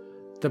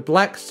 The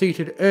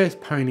black-suited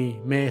earth pony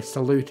mare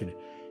saluted.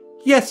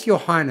 Yes, Your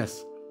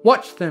Highness.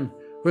 Watch them,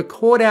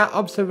 record our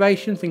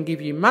observations and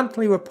give you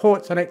monthly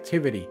reports on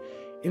activity.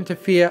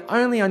 Interfere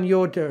only on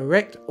your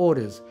direct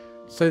orders,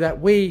 so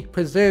that we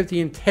preserve the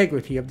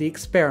integrity of the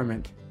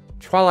experiment.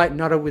 Twilight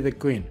nodded with a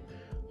grin.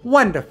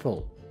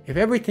 Wonderful! If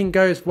everything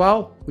goes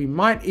well, we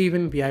might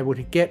even be able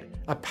to get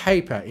a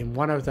paper in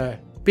one of the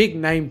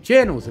big-name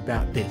journals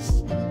about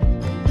this.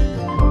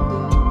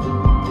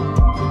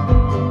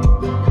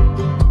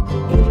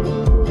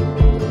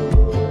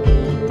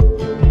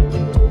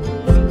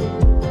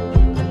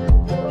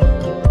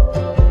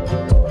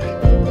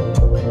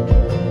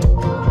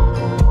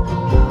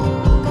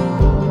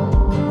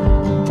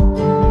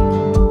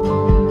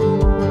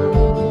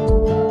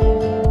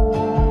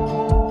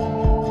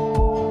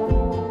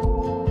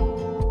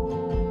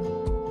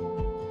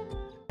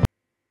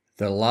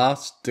 The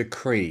Last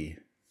Decree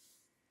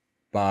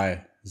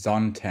by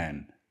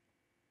Zontan.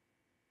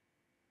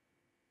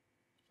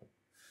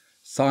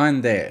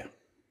 Sign there.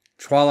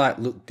 Twilight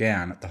looked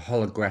down at the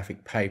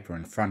holographic paper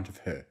in front of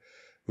her,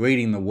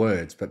 reading the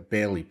words but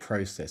barely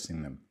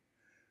processing them.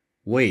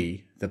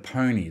 We, the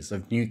ponies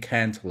of New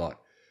Canterlot,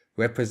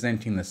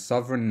 representing the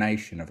sovereign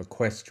nation of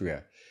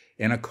Equestria,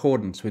 in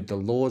accordance with the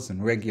laws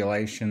and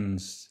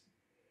regulations...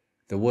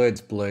 The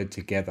words blurred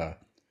together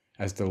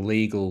as the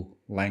legal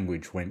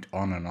language went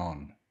on and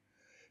on.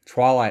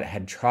 Twilight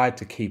had tried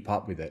to keep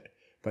up with it,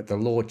 but the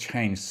law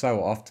changed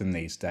so often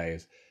these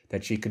days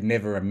that she could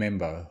never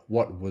remember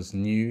what was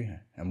new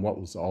and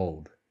what was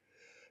old.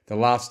 The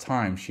last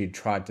time she had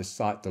tried to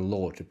cite the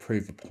law to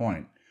prove a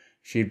point,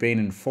 she had been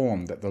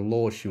informed that the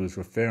law she was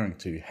referring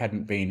to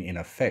hadn't been in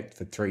effect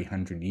for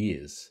 300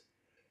 years.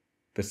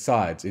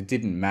 Besides, it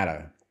didn't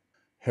matter.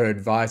 Her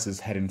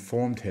advisors had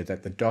informed her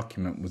that the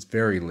document was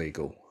very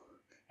legal,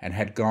 and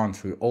had gone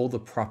through all the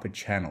proper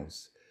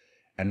channels,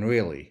 and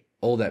really,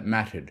 all that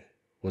mattered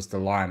was the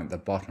line at the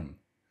bottom.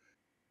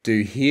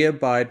 Do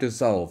hereby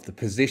dissolve the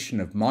position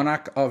of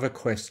monarch of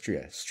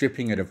Equestria,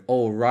 stripping it of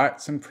all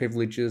rights and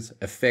privileges,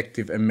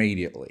 effective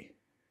immediately.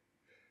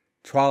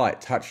 Twilight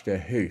touched her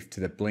hoof to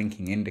the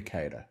blinking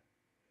indicator.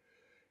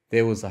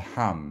 There was a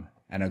hum,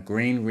 and a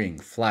green ring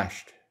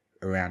flashed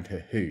around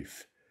her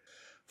hoof,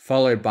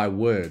 followed by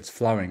words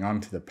flowing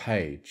onto the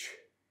page.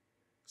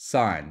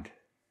 Signed,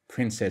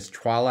 Princess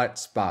Twilight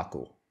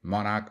Sparkle,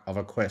 Monarch of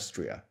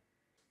Equestria.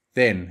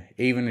 Then,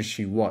 even as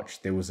she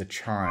watched, there was a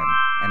chime,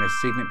 and her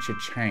signature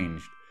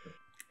changed,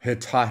 her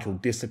title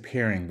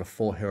disappearing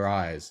before her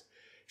eyes.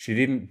 She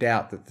didn't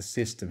doubt that the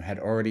system had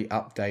already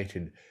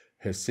updated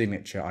her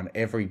signature on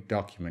every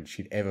document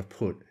she'd ever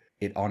put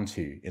it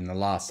onto in the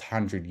last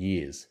 100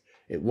 years.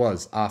 It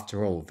was,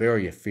 after all,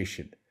 very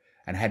efficient,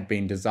 and had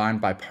been designed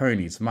by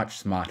ponies much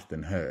smarter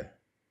than her.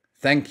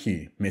 Thank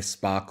you, Miss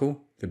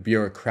Sparkle, the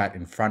bureaucrat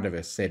in front of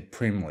her said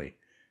primly,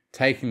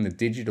 taking the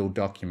digital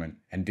document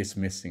and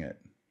dismissing it.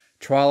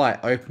 Twilight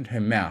opened her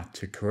mouth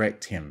to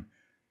correct him,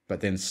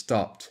 but then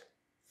stopped,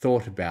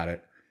 thought about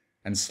it,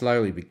 and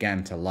slowly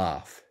began to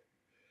laugh.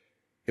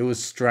 It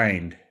was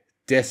strained,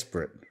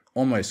 desperate,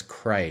 almost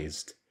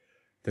crazed.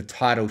 The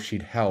title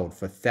she'd held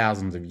for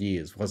thousands of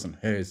years wasn't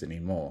hers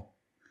anymore.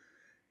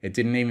 It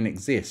didn't even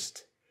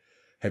exist.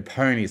 Her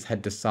ponies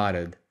had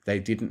decided they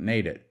didn't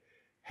need it.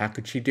 How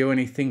could she do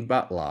anything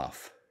but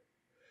laugh?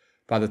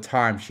 By the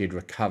time she had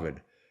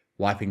recovered,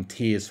 wiping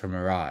tears from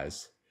her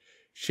eyes,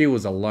 she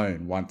was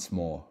alone once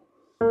more.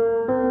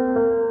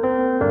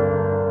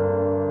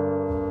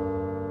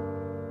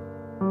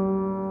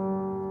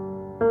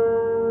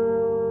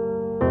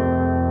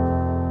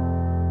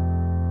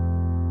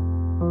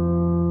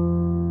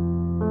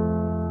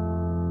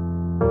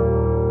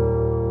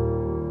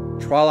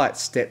 Twilight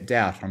stepped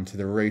out onto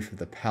the roof of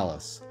the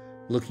palace,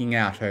 looking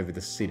out over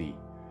the city.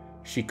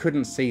 She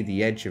couldn't see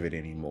the edge of it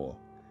anymore,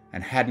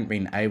 and hadn't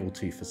been able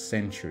to for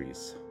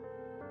centuries.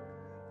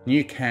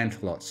 New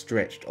Canterlot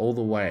stretched all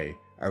the way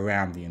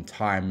around the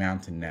entire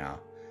mountain now,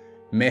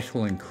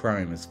 metal and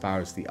chrome as far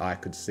as the eye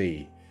could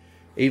see.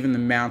 Even the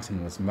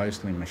mountain was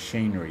mostly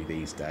machinery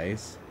these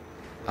days.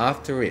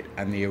 After it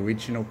and the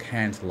original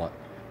Canterlot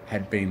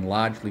had been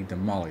largely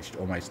demolished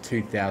almost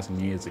 2,000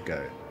 years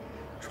ago,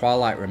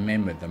 Twilight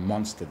remembered the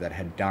monster that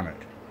had done it,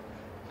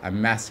 a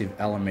massive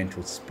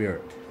elemental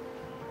spirit,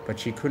 but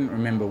she couldn't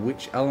remember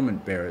which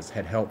element bearers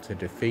had helped her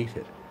defeat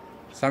it.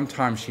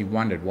 Sometimes she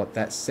wondered what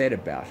that said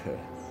about her.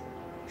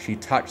 She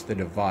touched the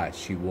device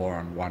she wore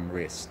on one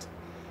wrist,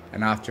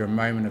 and after a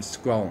moment of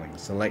scrolling,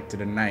 selected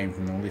a name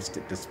from the list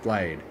it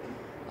displayed.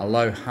 A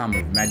low hum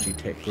of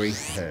Magitech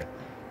greeted her,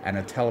 and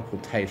a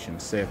teleportation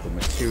circle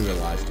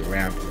materialized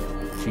around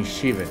her. She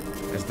shivered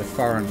as the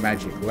foreign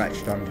magic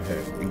latched onto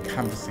her,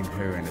 encompassing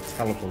her in a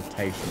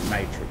teleportation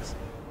matrix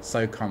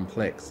so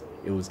complex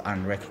it was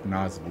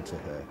unrecognizable to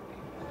her.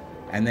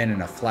 And then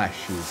in a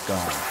flash she was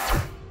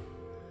gone.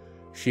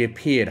 She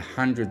appeared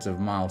hundreds of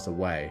miles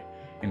away,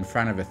 in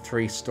front of a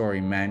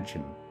 3-story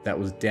mansion that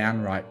was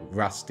downright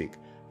rustic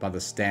by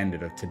the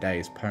standard of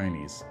today's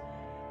ponies.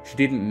 She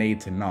didn't need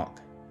to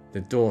knock.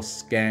 The door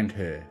scanned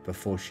her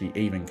before she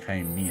even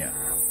came near,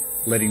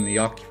 letting the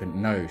occupant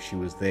know she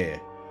was there.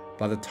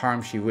 By the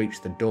time she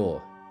reached the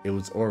door, it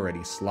was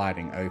already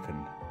sliding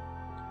open.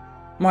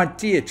 "My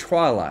dear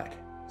Twilight!"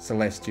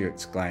 Celestia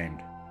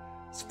exclaimed,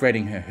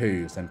 spreading her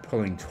hooves and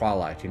pulling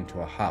Twilight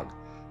into a hug.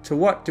 "To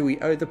what do we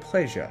owe the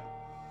pleasure?"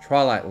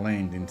 Twilight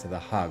leaned into the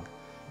hug,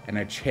 and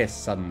her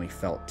chest suddenly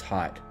felt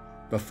tight.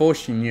 Before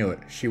she knew it,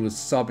 she was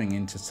sobbing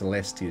into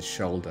Celestia's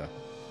shoulder,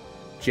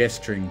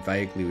 gesturing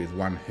vaguely with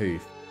one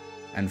hoof,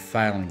 and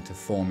failing to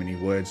form any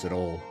words at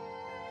all.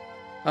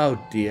 "Oh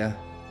dear,"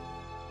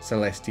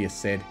 Celestia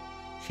said.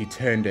 She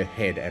turned her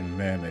head and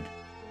murmured,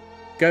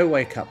 "Go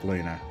wake up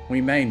Luna,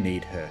 we may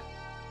need her."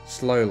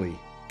 Slowly,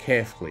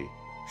 carefully,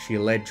 she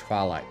led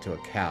Twilight to a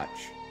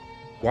couch.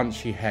 Once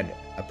she had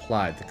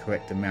applied the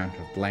correct amount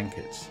of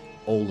blankets,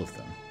 all of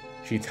them,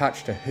 she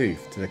touched a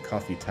hoof to the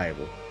coffee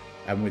table,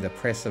 and with a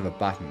press of a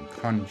button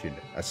conjured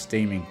a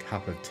steaming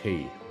cup of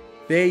tea.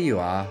 "There you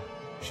are,"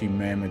 she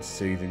murmured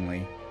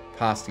soothingly,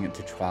 passing it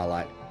to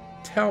Twilight.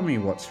 "Tell me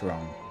what's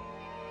wrong."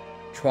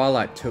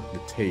 Twilight took the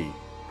tea,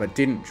 but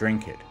didn't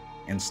drink it,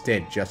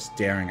 instead just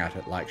staring at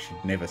it like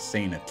she'd never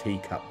seen a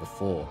teacup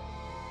before.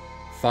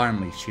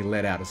 Finally, she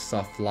let out a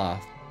soft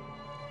laugh.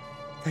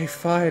 "They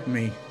fired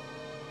me,"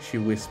 she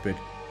whispered.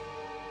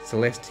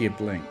 Celestia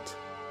blinked.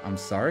 "I'm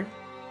sorry?"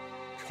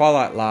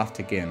 Twilight laughed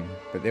again,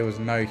 but there was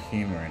no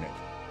humour in it.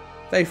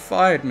 "They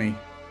fired me.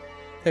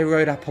 They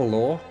wrote up a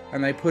law,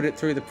 and they put it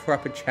through the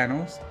proper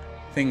channels,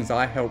 things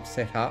I helped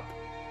set up,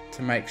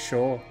 to make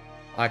sure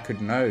I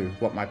could know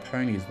what my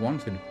ponies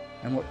wanted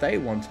and what they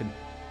wanted.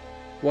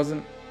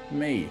 Wasn't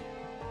me."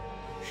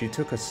 She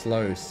took a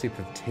slow sip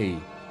of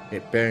tea.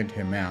 It burned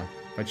her mouth,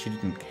 but she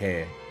didn't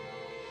care.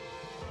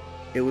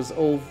 "It was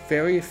all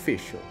very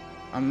official.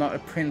 I'm not a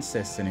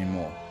princess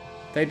anymore.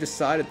 They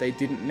decided they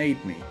didn't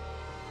need me."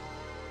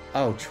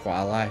 "Oh,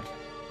 Twilight,"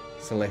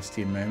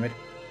 Celestia murmured.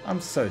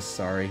 "I'm so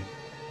sorry."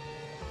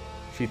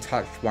 She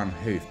touched one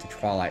hoof to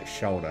Twilight's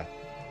shoulder.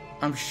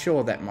 "I'm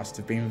sure that must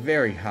have been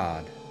very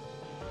hard."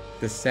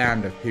 The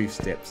sound of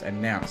hoofsteps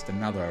announced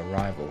another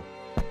arrival,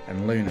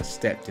 and Luna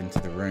stepped into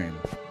the room.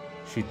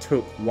 She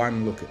took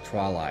one look at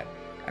Twilight,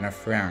 and a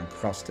frown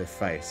crossed her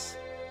face.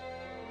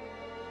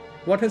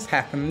 "What has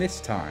happened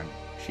this time?"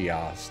 she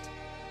asked.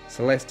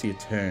 Celestia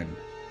turned.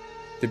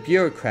 "The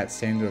bureaucrats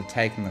seem to have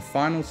taken the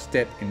final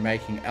step in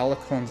making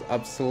alicorns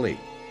obsolete,"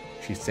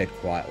 she said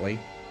quietly.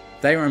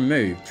 "They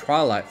removed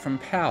Twilight from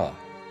power."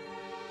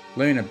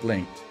 Luna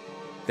blinked,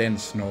 then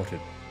snorted.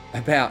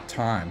 "About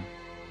time."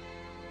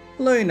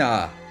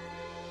 "Luna!"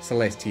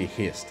 Celestia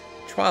hissed.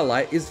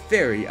 "Twilight is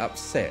very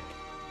upset."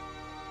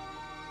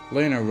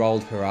 Luna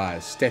rolled her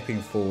eyes,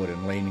 stepping forward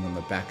and leaning on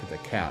the back of the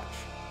couch.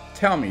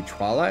 "Tell me,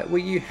 Twilight, were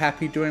you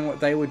happy doing what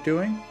they were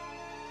doing?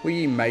 Were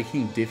you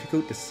making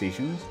difficult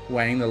decisions,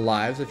 weighing the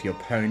lives of your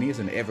ponies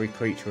and every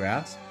creature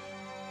else?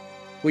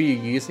 Were you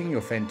using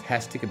your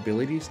fantastic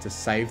abilities to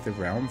save the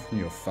realm from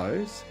your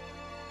foes?"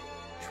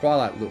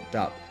 Twilight looked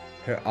up,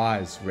 her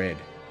eyes red.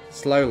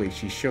 Slowly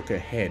she shook her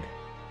head.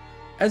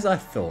 "As I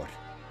thought,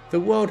 the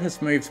world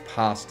has moved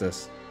past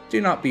us. Do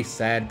not be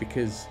sad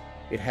because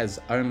it has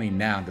only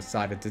now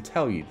decided to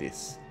tell you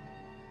this."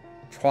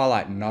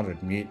 Twilight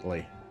nodded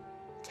mutely,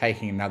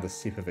 taking another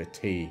sip of her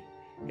tea.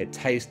 It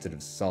tasted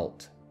of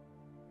salt.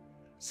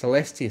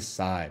 Celestia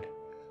sighed.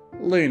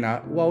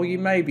 Luna, while you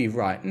may be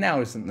right,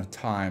 now isn't the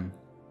time.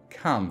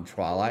 Come,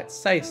 Twilight,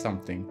 say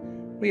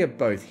something. We are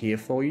both here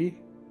for you.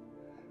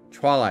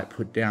 Twilight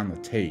put down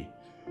the tea.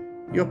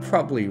 You're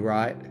probably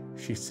right,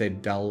 she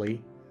said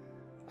dully.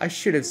 I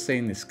should have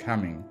seen this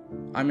coming.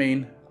 I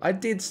mean, I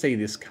did see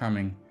this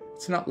coming.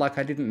 It's not like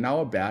I didn't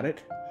know about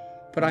it.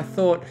 But I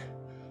thought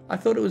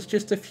it was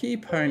just a few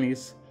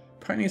ponies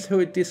who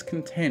were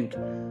discontent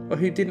or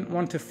who didn't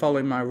want to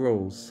follow my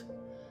rules.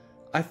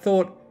 I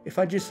thought if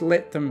I just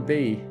let them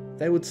be,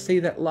 they would see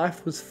that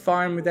life was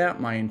fine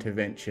without my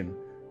intervention,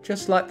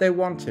 just like they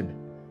wanted,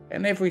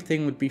 and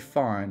everything would be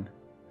fine.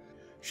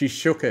 She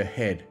shook her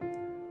head.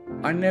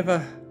 I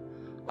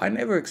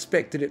never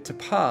expected it to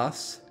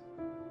pass.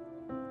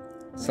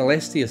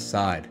 Celestia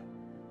sighed.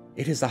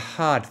 It is a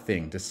hard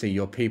thing to see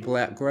your people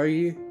outgrow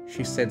you,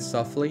 she said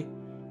softly,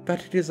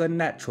 but it is a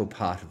natural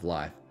part of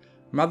life.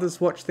 Mothers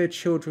watch their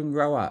children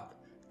grow up.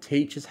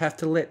 Teachers have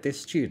to let their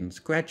students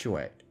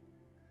graduate.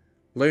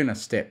 Luna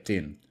stepped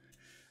in.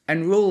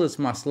 And rulers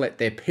must let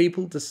their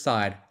people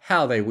decide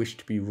how they wish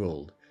to be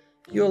ruled.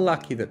 You're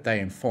lucky that they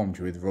informed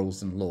you with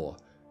rules and law,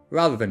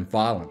 rather than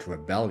violent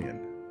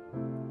rebellion.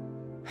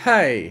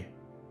 Hey,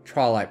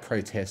 Twilight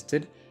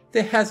protested.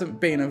 There hasn't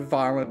been a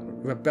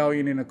violent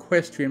rebellion in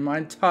Equestria my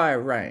entire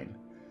reign.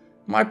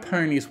 My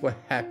ponies were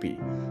happy.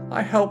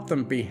 I helped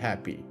them be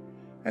happy.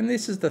 And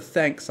this is the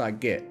thanks I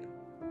get.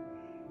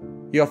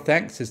 Your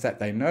thanks is that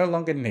they no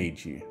longer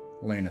need you,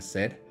 Luna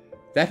said.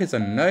 That is a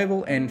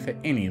noble end for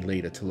any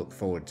leader to look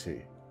forward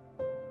to.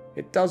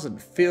 It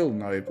doesn't feel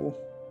noble.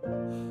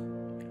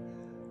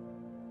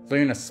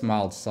 Luna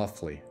smiled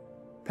softly.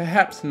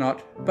 Perhaps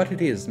not, but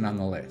it is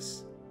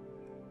nonetheless.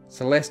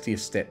 Celestia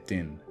stepped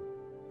in.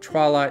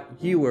 Twilight,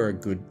 you were a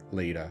good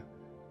leader.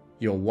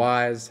 You're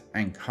wise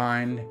and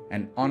kind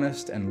and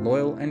honest and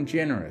loyal and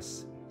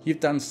generous. You've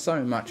done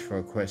so much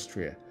for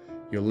Equestria.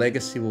 Your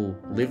legacy will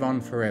live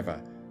on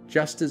forever,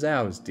 just as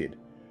ours did.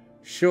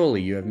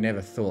 Surely you have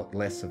never thought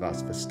less of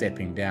us for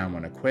stepping down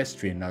when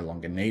Equestria no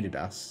longer needed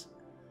us.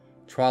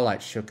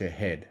 Twilight shook her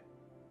head.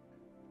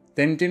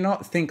 Then do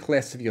not think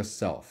less of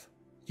yourself.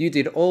 You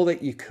did all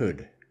that you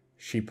could.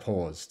 She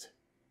paused,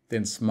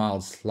 then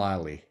smiled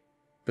slyly.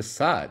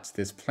 Besides,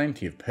 there's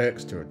plenty of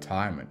perks to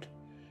retirement.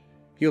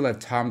 You'll have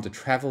time to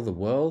travel the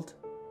world?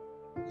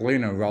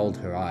 Luna rolled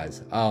her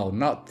eyes. Oh,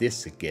 not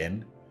this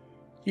again.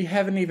 You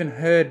haven't even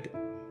heard.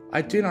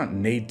 I do not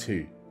need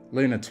to.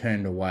 Luna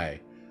turned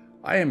away.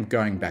 I am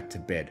going back to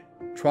bed.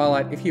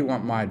 Twilight, if you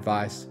want my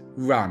advice,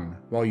 run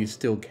while you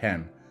still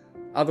can.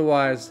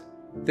 Otherwise,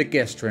 the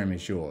guest room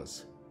is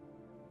yours.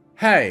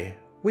 Hey,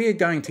 we are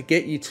going to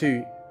get you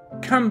to...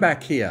 Come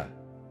back here.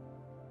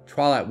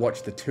 Twilight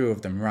watched the two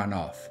of them run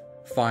off.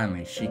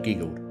 Finally, she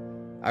giggled.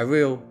 A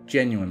real,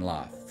 genuine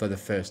laugh for the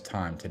first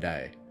time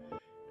today.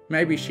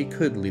 Maybe she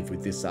could live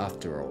with this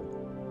after all.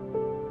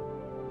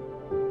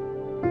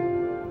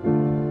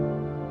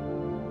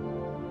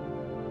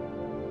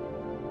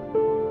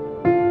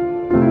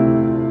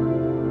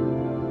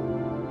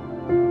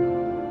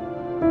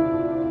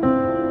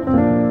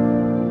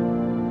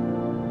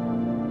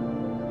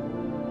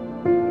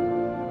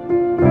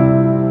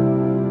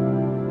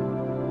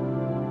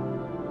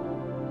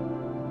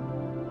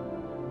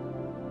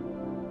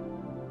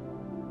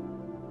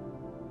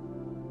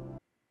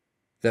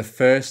 The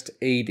First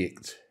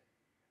Edict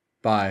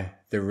by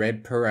The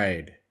Red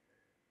Parade.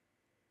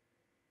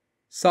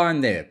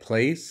 Sign there,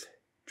 please.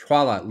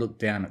 Twilight looked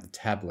down at the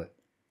tablet,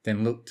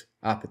 then looked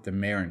up at the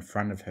mare in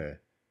front of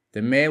her.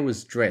 The mare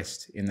was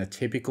dressed in the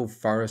typical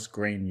forest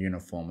green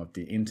uniform of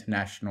the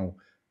International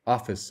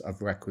Office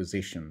of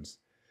Requisitions.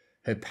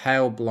 Her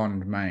pale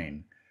blonde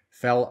mane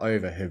fell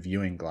over her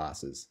viewing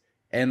glasses,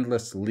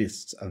 endless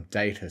lists of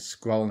data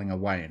scrolling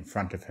away in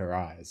front of her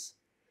eyes.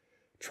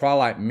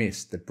 Twilight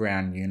missed the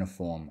brown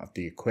uniform of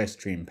the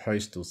Equestrian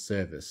Postal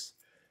Service,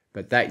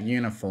 but that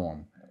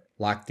uniform,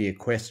 like the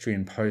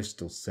Equestrian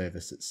Postal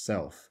Service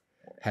itself,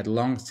 had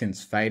long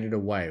since faded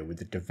away with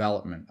the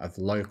development of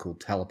local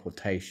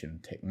teleportation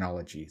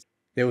technologies.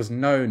 There was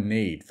no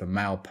need for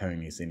mail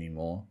ponies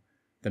anymore.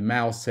 The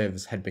mail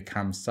service had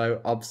become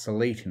so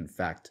obsolete, in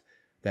fact,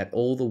 that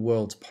all the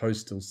world's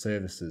postal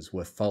services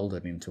were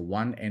folded into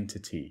one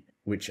entity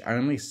which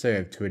only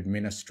served to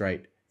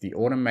administrate the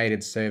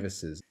automated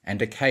services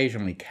and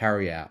occasionally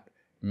carry out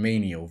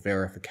menial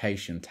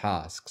verification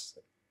tasks.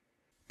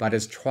 But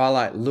as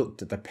Twilight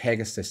looked at the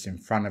Pegasus in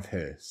front of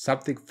her,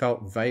 something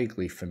felt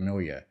vaguely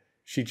familiar.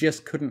 She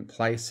just couldn't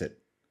place it.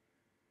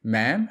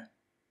 Ma'am?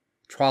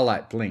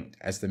 Twilight blinked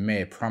as the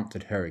mare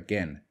prompted her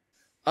again.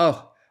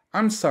 Oh,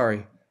 I'm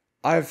sorry.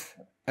 I've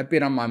a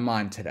bit on my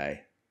mind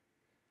today.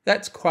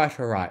 That's quite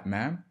all right,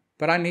 ma'am,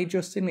 but I need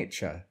your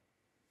signature.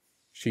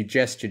 She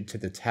gestured to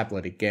the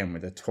tablet again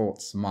with a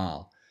taut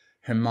smile,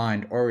 her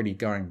mind already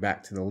going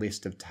back to the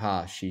list of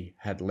tasks she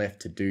had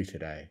left to do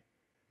today.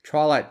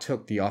 Twilight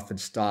took the offered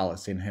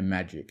stylus in her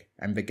magic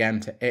and began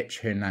to etch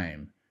her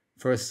name.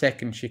 For a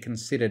second she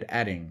considered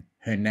adding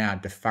her now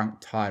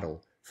defunct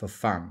title for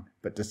fun,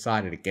 but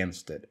decided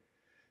against it.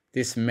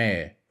 This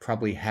mayor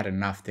probably had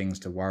enough things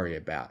to worry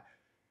about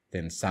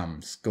than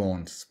some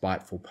scorned,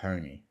 spiteful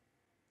pony.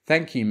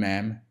 "Thank you,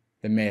 ma'am,"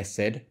 the mayor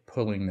said,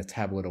 pulling the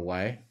tablet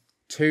away.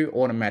 2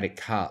 automatic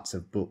carts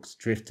of books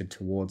drifted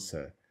towards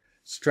her,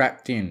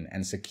 strapped in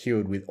and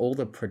secured with all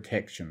the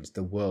protections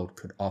the world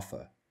could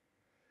offer.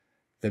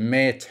 The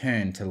mayor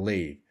turned to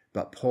leave,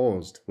 but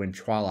paused when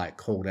Twilight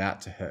called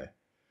out to her.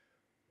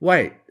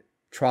 "Wait!"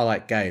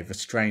 Twilight gave a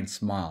strained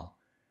smile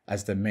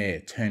as the mayor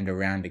turned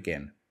around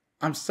again.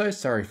 "I'm so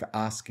sorry for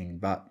asking,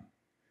 but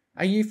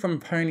are you from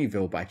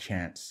Ponyville by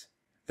chance?"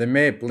 The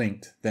mayor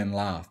blinked, then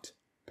laughed.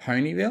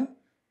 "Ponyville?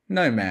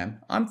 No, ma'am,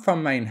 I'm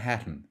from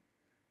Manhattan."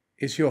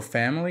 "Is your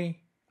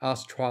family?"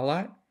 asked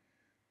Twilight.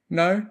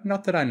 "No,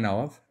 not that I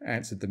know of,"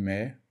 answered the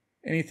mayor.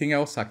 "Anything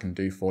else I can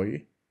do for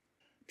you?"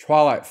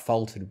 Twilight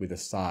faltered with a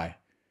sigh.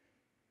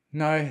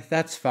 "No,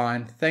 that's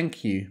fine,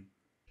 thank you."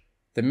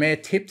 The mayor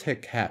tipped her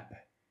cap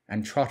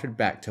and trotted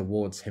back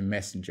towards her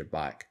messenger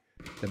bike.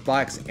 The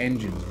bike's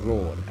engines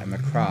roared and the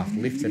craft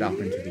lifted up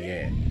into the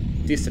air,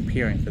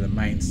 disappearing for the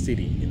main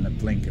city in the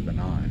blink of an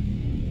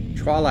eye.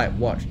 Twilight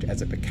watched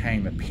as it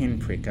became a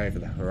pinprick over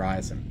the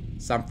horizon,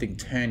 something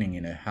turning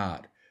in her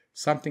heart,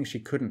 something she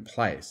couldn't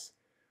place.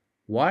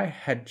 Why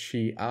had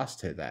she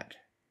asked her that?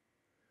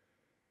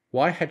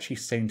 Why had she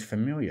seemed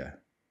familiar?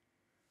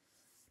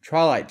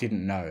 Twilight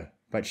didn't know,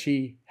 but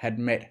she had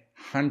met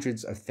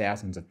hundreds of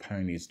thousands of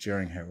ponies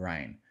during her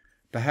reign.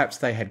 Perhaps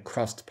they had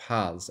crossed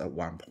paths at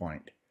one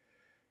point.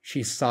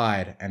 She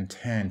sighed and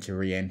turned to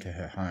re-enter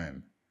her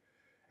home.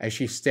 As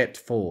she stepped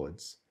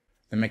forwards,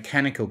 the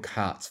mechanical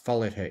carts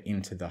followed her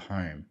into the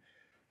home.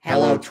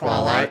 "Hello,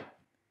 Twilight."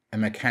 A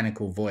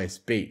mechanical voice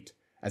beeped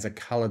as a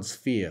coloured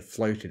sphere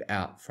floated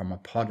out from a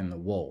pod in the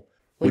wall.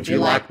 "Would you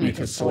like me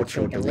to sort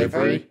your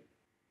delivery?"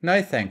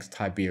 "No thanks,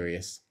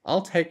 Tiberius.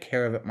 I'll take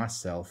care of it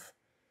myself,"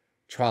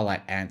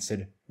 Twilight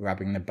answered,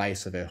 rubbing the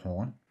base of her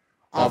horn.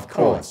 "Of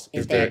course.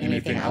 Is there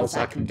anything else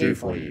I can do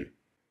for you?"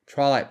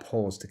 Twilight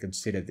paused to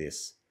consider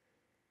this.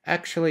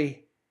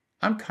 "Actually,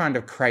 I'm kind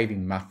of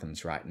craving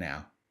muffins right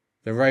now."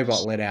 The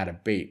robot let out a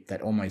beep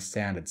that almost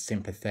sounded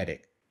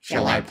sympathetic.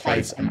 "Shall I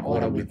place an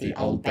order with the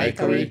old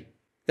bakery?"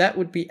 "That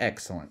would be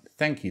excellent.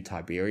 Thank you,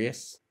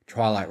 Tiberius,"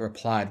 Twilight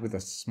replied with a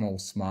small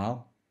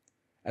smile.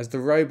 As the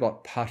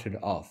robot puttered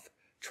off,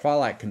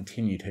 Twilight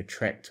continued her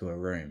trek to her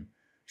room.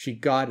 She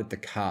guided the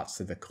carts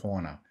to the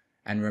corner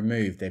and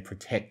removed their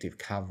protective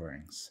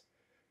coverings.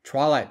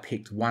 Twilight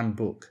picked one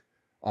book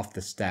off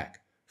the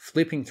stack,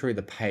 flipping through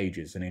the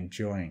pages and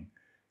enjoying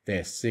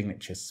their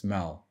signature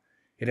smell.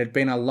 It had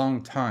been a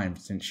long time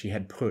since she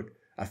had put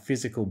a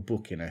physical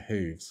book in her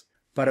hooves,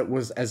 but it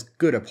was as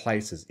good a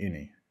place as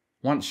any.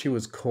 Once she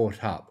was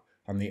caught up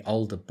on the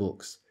older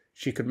books,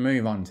 she could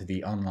move on to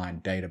the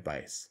online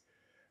database.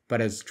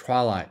 But as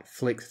Twilight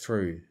flicked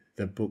through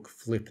the book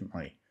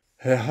flippantly,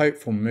 her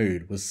hopeful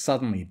mood was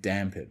suddenly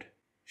dampened.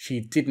 She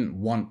didn't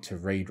want to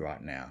read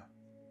right now.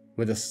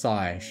 With a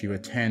sigh, she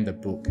returned the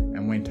book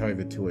and went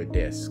over to her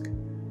desk.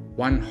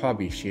 One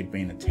hobby she had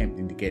been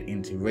attempting to get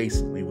into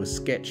recently was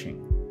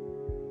sketching.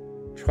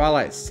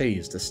 Twilight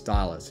seized a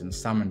stylus and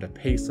summoned a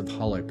piece of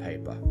hollow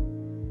paper.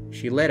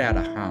 She let out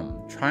a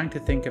hum, trying to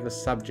think of a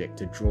subject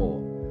to draw.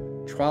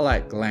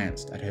 Twilight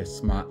glanced at her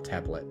smart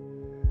tablet,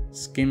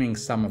 skimming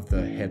some of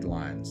the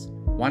headlines.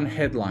 One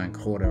headline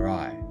caught her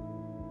eye.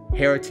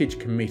 Heritage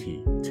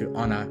Committee to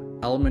honour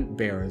element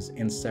bearers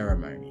in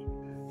ceremony.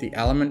 The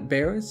element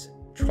bearers?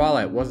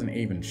 Twilight wasn't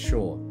even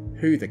sure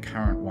who the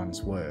current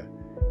ones were.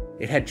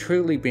 It had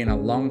truly been a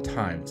long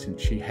time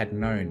since she had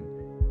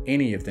known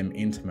any of them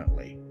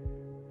intimately,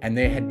 and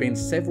there had been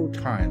several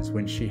times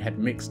when she had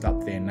mixed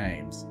up their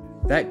names.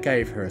 That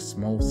gave her a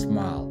small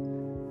smile,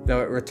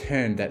 though it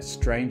returned that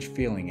strange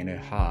feeling in her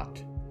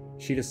heart.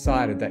 She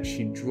decided that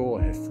she'd draw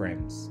her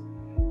friends.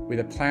 With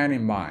a plan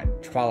in mind,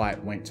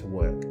 Twilight went to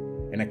work.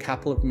 In a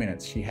couple of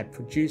minutes she had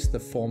produced the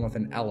form of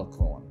an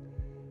alicorn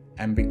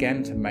and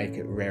began to make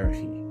it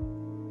Rarity.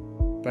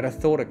 But a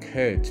thought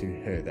occurred to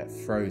her that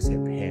froze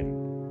her pen.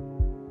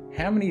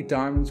 How many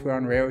diamonds were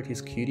on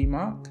Rarity's cutie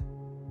mark?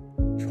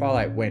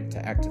 Twilight went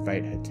to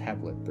activate her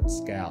tablet but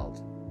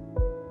scowled.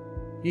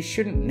 You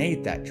shouldn't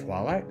need that,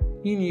 Twilight.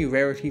 You knew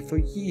Rarity for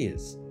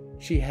years.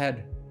 She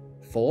had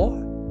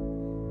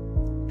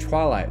 4?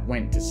 Twilight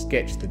went to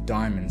sketch the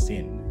diamonds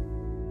in,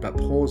 but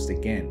paused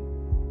again.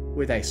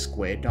 Were they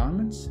square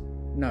diamonds?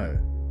 No,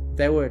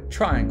 they were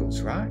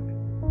triangles, right?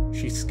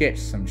 She sketched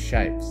some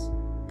shapes,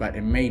 but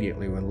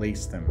immediately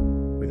released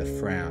them with a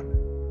frown.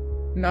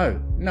 No,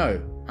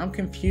 I'm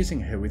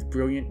confusing her with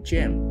Brilliant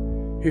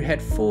Gem, who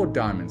had 4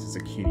 diamonds as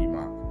a cutie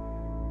mark.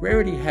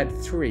 Rarity had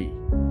 3,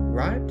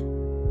 right?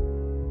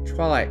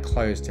 Twilight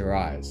closed her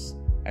eyes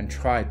and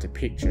tried to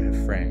picture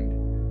her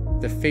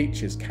friend. The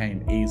features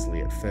came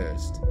easily at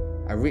first.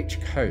 A rich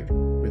coat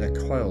with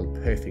a coiled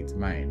perfect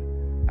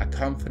mane, a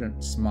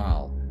confident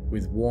smile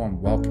with warm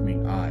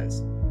welcoming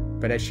eyes.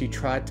 But as she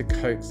tried to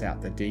coax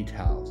out the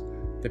details,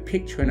 the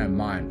picture in her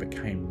mind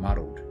became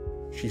muddled.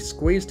 She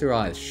squeezed her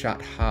eyes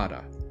shut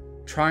harder,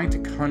 trying to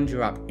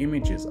conjure up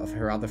images of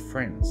her other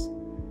friends.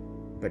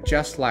 But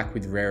just like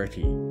with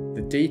Rarity,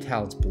 the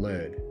details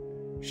blurred.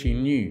 She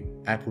knew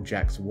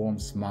Applejack's warm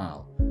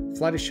smile,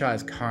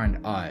 Fluttershy's kind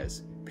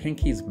eyes,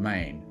 Pinky's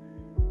mane,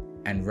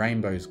 and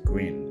Rainbow's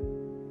grin.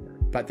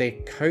 But their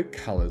coat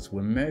colours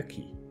were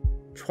murky.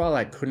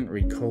 Twilight couldn't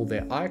recall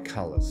their eye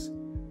colours,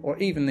 or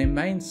even their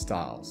mane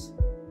styles.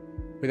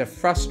 With a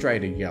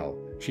frustrated yell,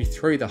 she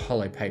threw the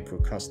hollow paper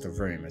across the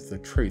room as the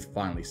truth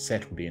finally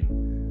settled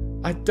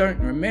in. "I don't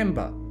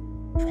remember,"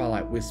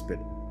 Twilight whispered.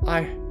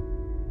 I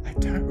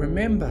don't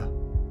remember."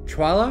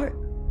 "Twilight?"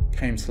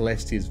 came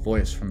Celestia's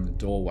voice from the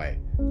doorway.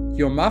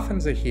 "Your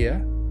muffins are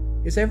here.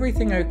 Is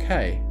everything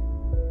okay?"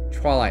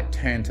 Twilight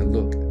turned to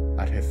look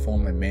at her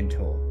former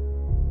mentor,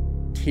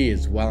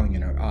 tears welling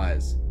in her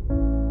eyes.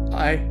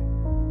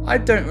 I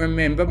don't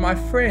remember my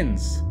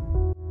friends."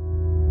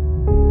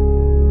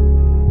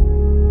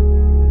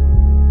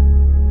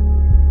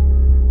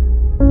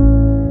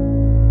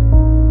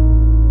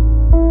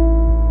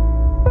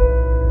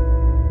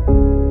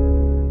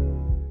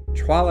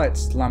 Twilight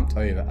slumped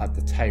over at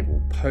the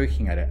table,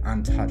 poking at her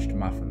untouched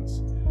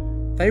muffins.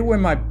 "They were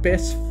my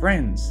best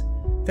friends.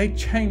 They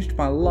changed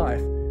my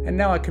life, and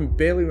now I can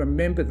barely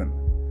remember them.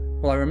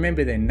 Well, I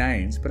remember their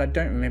names, but I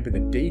don't remember the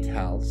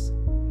details,"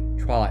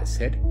 Twilight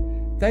said.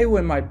 "They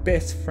were my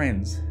best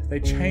friends. They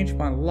changed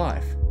my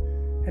life,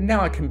 and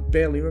now I can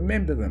barely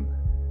remember them."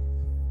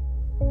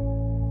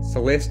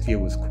 Celestia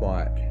was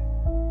quiet.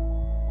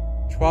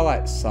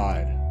 Twilight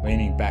sighed,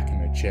 leaning back in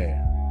her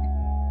chair.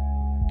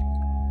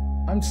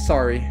 "I'm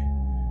sorry.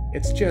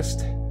 It's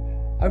just,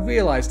 I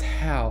realized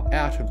how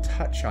out of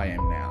touch I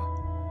am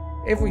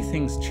now.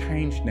 Everything's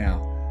changed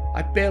now.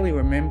 I barely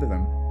remember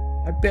them.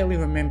 I barely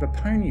remember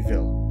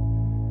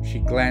Ponyville." She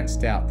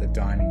glanced out the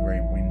dining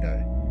room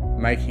window,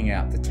 making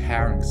out the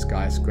towering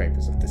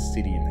skyscrapers of the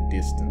city in the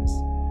distance.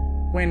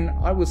 "When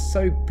I was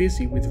so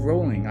busy with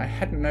ruling, I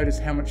hadn't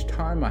noticed how much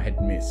time I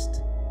had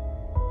missed.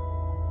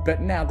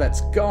 But now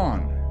that's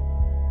gone."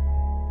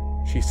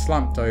 She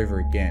slumped over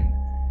again,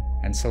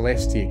 and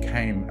Celestia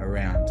came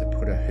around to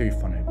put a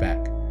hoof on her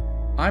back.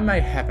 "I may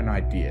have an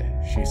idea,"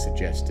 she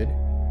suggested.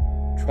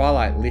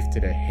 Twilight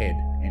lifted her head,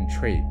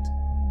 intrigued.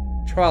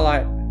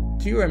 "Twilight,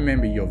 do you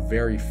remember your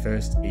very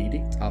first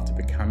edict after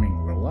becoming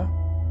ruler?"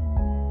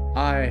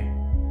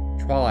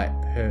 Twilight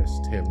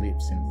pursed her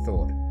lips in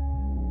thought.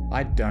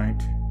 "I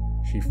don't,"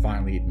 she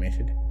finally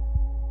admitted.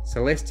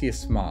 Celestia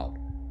smiled.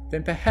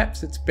 "Then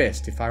perhaps it's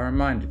best if I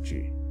reminded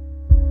you."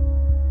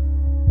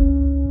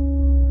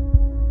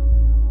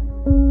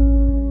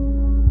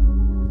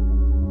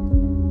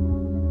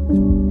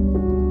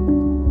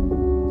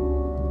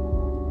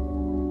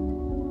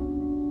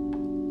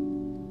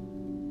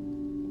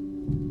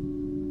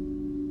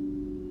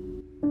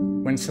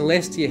 When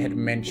Celestia had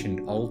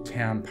mentioned Old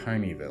Town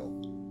Ponyville,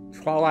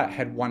 Twilight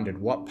had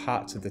wondered what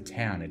parts of the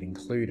town it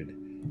included.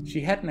 She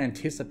hadn't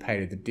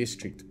anticipated the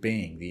district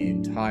being the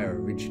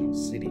entire original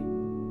city.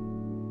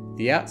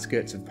 The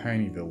outskirts of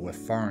Ponyville were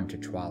foreign to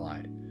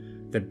Twilight,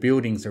 the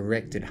buildings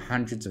erected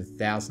hundreds of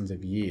thousands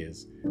of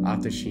years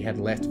after she had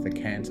left for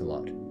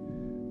Canterlot.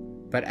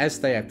 But as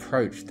they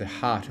approached the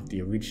heart of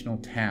the original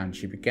town,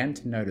 she began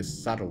to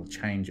notice subtle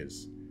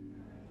changes.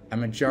 A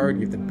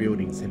majority of the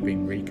buildings had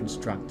been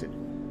reconstructed,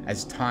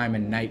 as time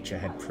and nature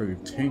had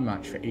proved too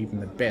much for even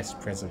the best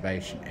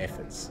preservation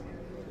efforts.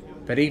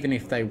 But even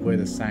if they were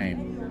the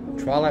same,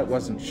 Twilight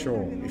wasn't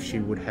sure if she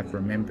would have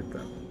remembered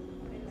them.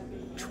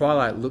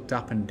 Twilight looked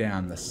up and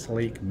down the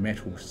sleek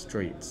metal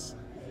streets.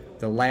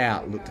 The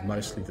layout looked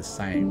mostly the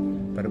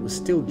same, but it was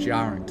still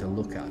jarring to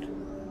look at.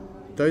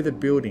 Though the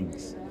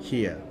buildings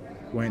here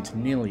weren't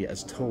nearly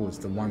as tall as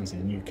the ones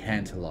in New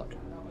Canterlot,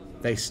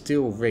 they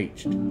still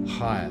reached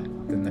higher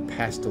than the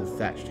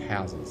pastel-thatched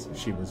houses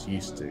she was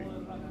used to.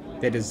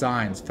 Their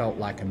designs felt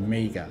like a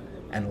meagre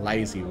and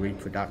lazy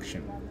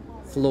reproduction,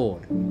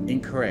 flawed,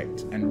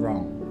 incorrect, and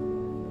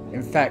wrong.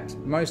 In fact,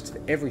 most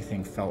of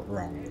everything felt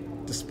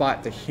wrong,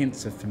 despite the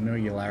hints of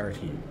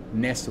familiarity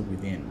nestled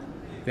within.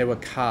 There were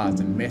cars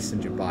and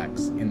messenger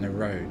bikes in the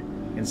road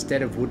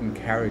instead of wooden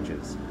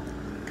carriages,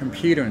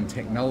 computer and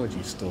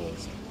technology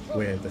stores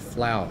where the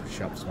flower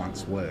shops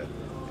once were,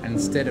 and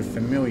instead of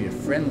familiar,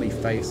 friendly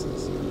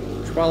faces,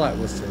 Twilight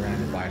was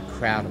surrounded by a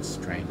crowd of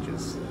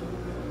strangers.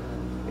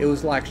 It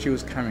was like she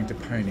was coming to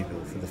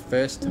Ponyville for the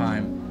first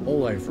time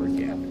all over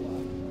again.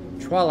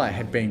 Twilight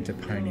had been to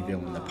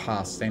Ponyville in the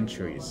past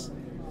centuries.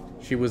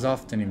 She was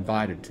often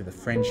invited to the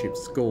Friendship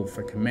School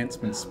for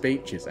commencement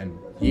speeches and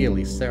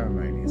yearly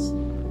ceremonies.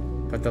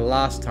 But the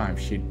last time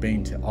she'd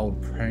been to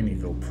Old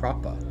Ponyville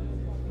proper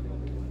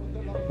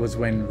was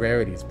when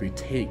Rarity's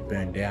boutique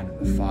burned down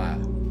in the fire.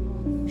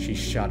 She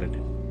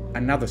shuddered,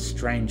 another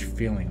strange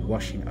feeling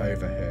washing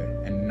over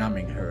her and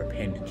numbing her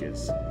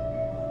appendages.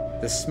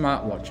 The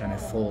smartwatch on her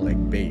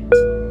foreleg beeped,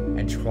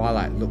 and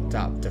Twilight looked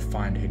up to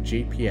find her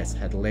GPS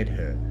had led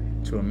her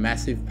to a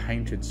massive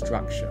painted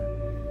structure.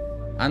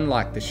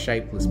 Unlike the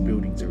shapeless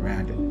buildings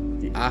around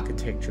it, the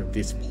architecture of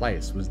this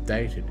place was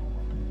dated,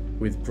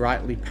 with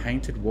brightly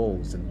painted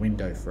walls and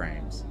window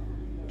frames.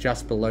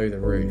 Just below the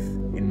roof,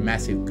 in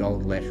massive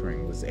gold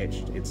lettering, was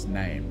etched its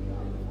name,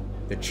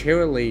 the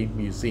Cheerilee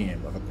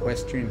Museum of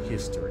Equestrian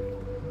History.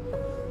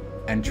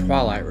 And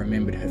Twilight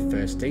remembered her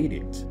first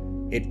edict.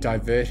 It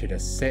diverted a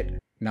set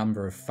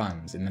number of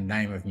funds in the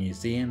name of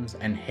museums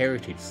and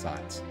heritage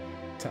sites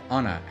to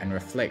honour and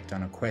reflect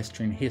on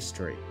equestrian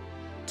history,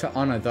 to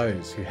honour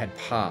those who had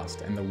passed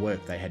and the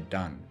work they had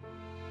done.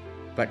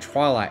 But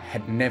Twilight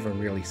had never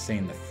really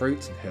seen the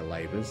fruits of her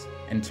labours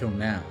until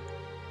now.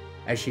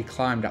 As she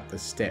climbed up the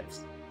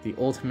steps, the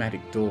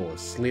automatic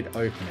doors slid open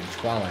and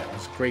Twilight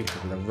was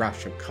greeted with a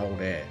rush of cold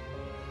air.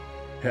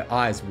 Her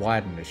eyes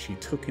widened as she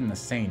took in the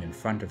scene in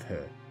front of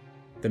her.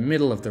 The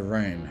middle of the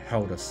room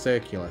held a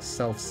circular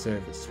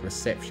self-service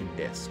reception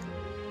desk,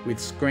 with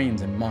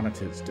screens and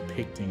monitors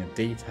depicting a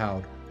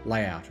detailed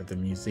layout of the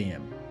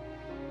museum.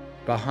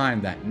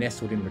 Behind that,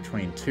 nestled in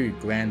between two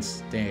grand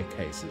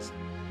staircases,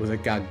 was a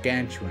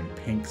gargantuan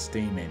pink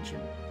steam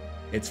engine,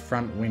 its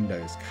front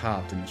windows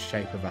carved in the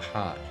shape of a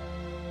heart.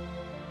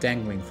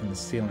 Dangling from the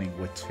ceiling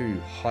were two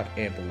hot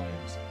air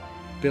balloons,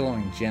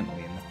 billowing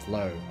gently in the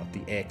flow of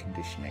the air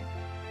conditioning.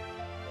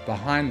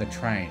 Behind the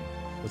train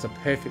was a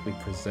perfectly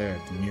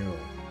preserved mural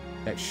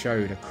that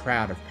showed a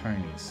crowd of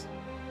ponies.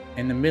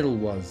 In the middle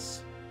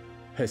was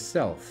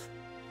herself,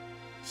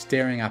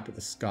 staring up at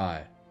the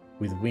sky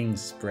with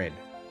wings spread.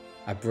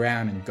 A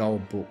brown and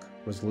gold book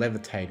was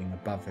levitating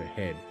above her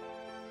head.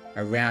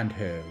 Around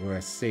her were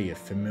a sea of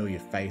familiar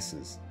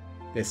faces,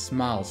 their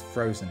smiles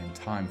frozen in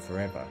time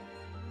forever.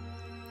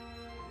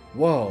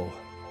 Whoa!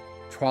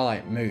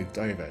 Twilight moved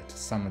over to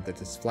some of the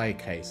display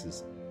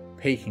cases,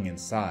 peeking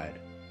inside.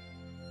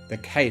 The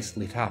case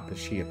lit up as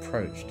she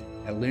approached,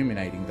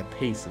 illuminating the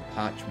piece of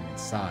parchment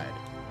inside.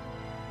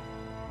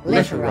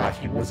 Letter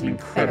writing was an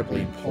incredibly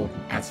important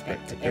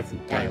aspect to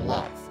everyday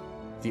life,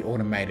 the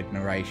automated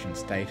narration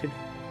stated.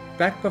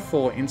 Back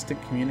before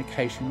instant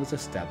communication was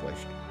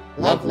established,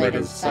 love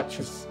letters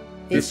such as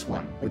this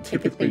one were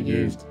typically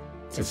used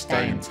to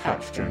stay in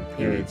touch during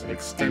periods of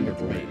extended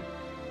leave.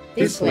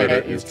 This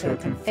letter is to a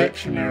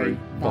confectionery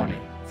Bonnie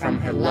from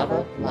her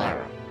lover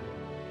Lyra.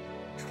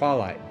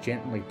 Twilight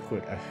gently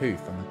put a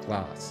hoof on the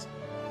glass,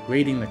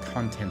 reading the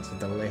contents of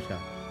the letter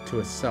to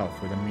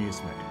herself with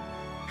amusement.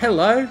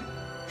 Hello!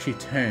 She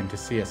turned to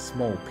see a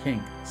small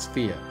pink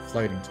sphere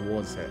floating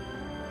towards her.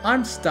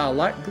 I'm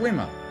Starlight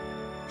Glimmer.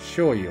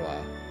 Sure you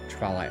are,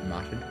 Twilight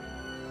muttered.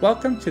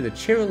 Welcome to the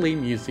Cheerilee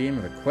Museum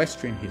of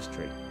Equestrian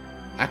History.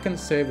 I can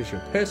serve as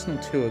your personal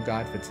tour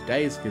guide for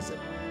today's visit.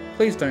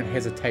 Please don't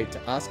hesitate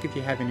to ask if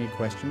you have any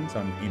questions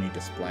on any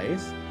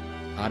displays,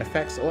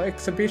 artifacts or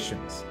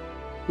exhibitions.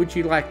 Would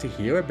you like to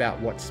hear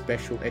about what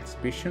special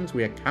exhibitions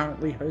we are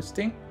currently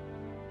hosting?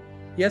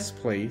 Yes,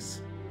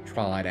 please,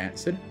 Twilight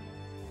answered.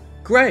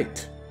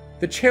 Great!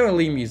 The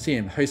Cheerilee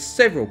Museum hosts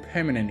several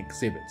permanent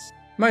exhibits,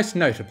 most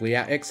notably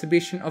our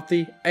exhibition of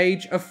the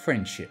Age of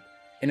Friendship.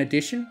 In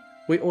addition,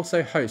 we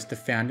also host the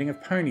founding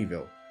of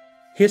Ponyville,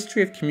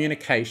 history of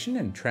communication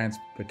and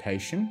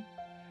transportation,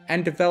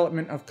 and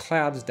development of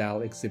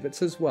Cloudsdale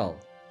exhibits as well.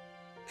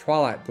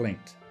 Twilight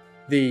blinked.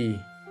 The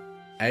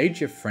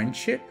Age of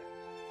Friendship?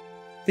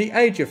 The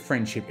Age of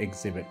Friendship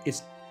exhibit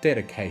is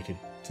dedicated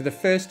to the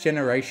first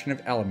generation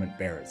of element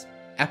bearers,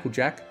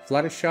 Applejack,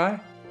 Fluttershy,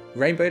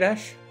 Rainbow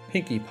Dash,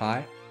 Pinkie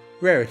Pie,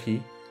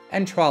 Rarity,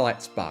 and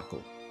Twilight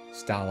Sparkle,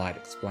 Starlight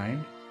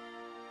explained.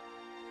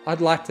 I'd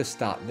like to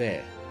start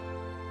there.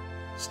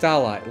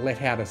 Starlight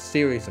let out a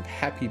series of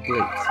happy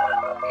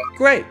bleeps.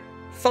 Great!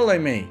 Follow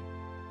me!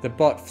 The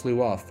bot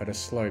flew off at a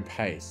slow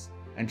pace,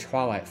 and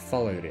Twilight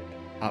followed it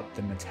up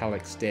the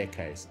metallic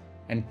staircase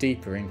and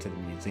deeper into the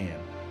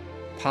museum,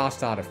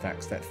 past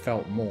artifacts that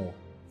felt more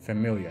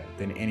familiar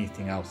than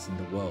anything else in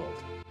the world.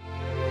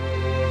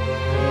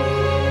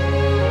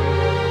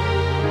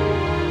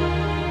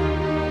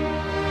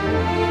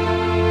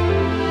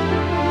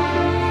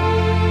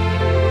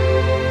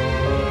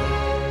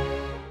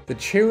 The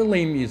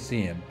Cheerilee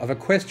Museum of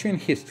Equestrian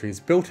History is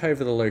built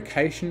over the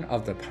location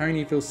of the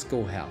Ponyville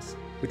Schoolhouse,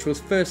 which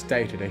was first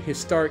dated a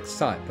historic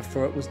site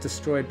before it was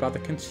destroyed by the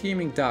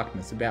consuming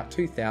darkness about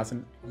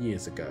 2,000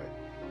 years ago.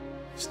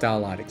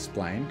 Starlight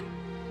explained.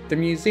 The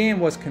museum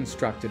was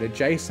constructed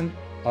adjacent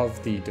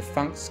of the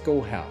defunct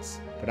schoolhouse,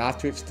 but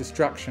after its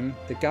destruction,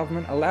 the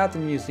government allowed the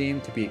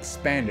museum to be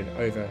expanded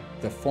over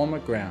the former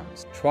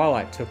grounds.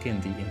 Twilight took in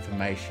the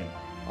information,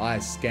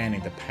 eyes scanning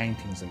the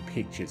paintings and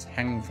pictures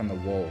hanging from the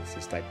walls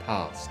as they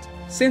passed.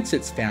 Since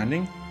its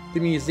founding,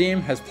 the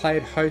museum has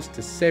played host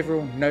to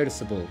several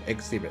noticeable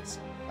exhibits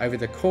over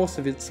the course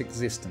of its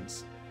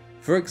existence.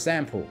 For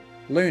example,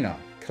 Luna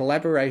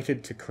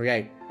collaborated to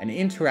create an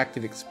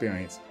interactive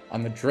experience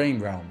on the Dream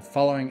Realm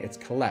following its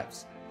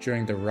collapse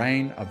during the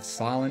reign of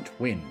Silent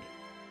Wind.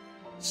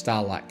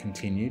 Starlight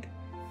continued.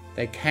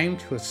 They came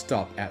to a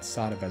stop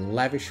outside of a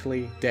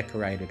lavishly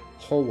decorated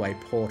hallway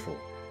portal.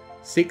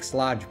 6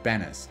 large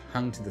banners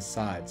hung to the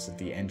sides of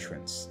the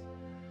entrance,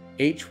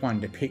 each one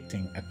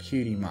depicting a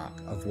cutie mark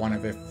of one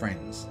of her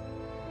friends.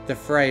 The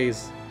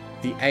phrase,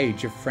 "The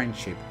Age of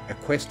Friendship,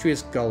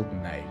 Equestria's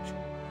Golden Age,"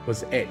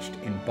 was etched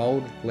in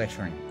bold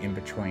lettering in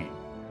between.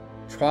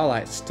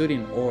 Twilight stood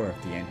in awe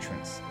of the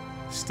entrance,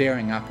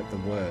 staring up at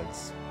the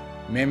words,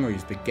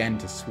 Memories began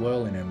to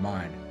swirl in her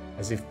mind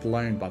as if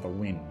blown by the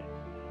wind.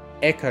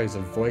 Echoes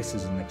of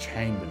voices in the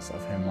chambers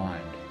of her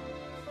mind.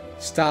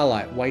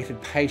 Starlight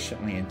waited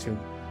patiently until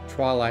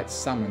Twilight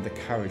summoned the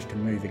courage to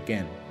move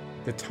again.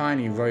 The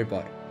tiny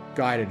robot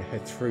guided her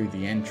through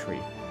the entry,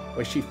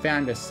 where she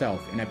found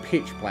herself in a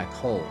pitch-black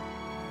hall.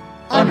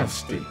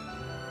 Honesty.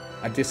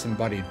 A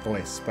disembodied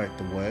voice spoke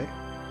the word,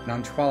 and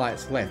on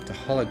Twilight's left a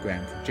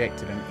hologram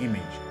projected an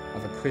image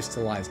of a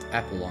crystallized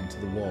apple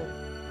onto the wall.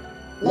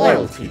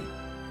 Loyalty.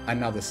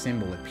 Another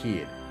symbol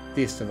appeared,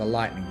 this of a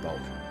lightning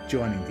bolt,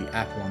 joining the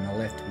apple on the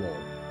left wall.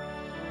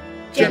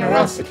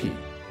 Generosity.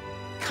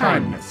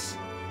 Kindness.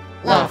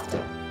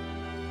 Laughter.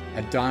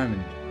 A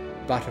diamond,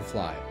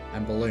 butterfly,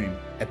 and balloon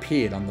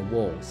appeared on the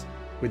walls,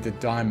 with the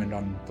diamond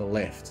on the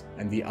left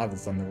and the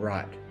others on the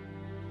right.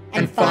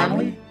 And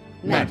finally,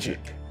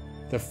 magic.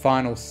 The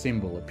final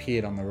symbol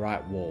appeared on the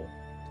right wall,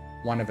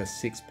 one of a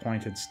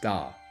six-pointed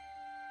star.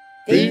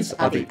 These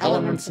are the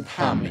elements of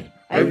harmony.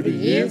 Over the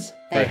years,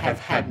 they have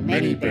had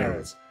many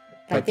bearers,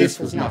 but this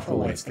was not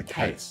always the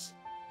case.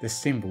 The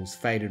symbols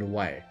faded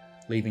away,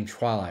 leaving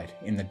Twilight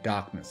in the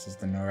darkness as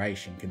the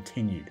narration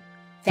continued.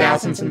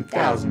 Thousands and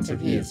thousands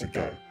of years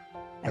ago,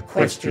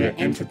 Equestria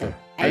entered the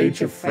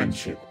Age of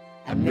Friendship,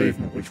 a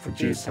movement which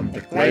produced some of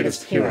the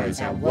greatest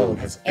heroes our world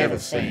has ever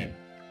seen.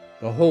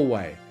 The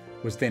hallway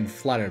was then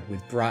flooded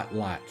with bright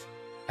light,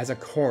 as a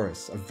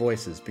chorus of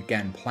voices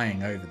began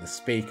playing over the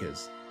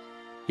speakers.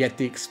 Yet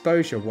the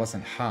exposure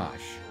wasn't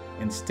harsh.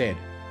 Instead,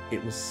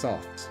 it was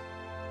soft,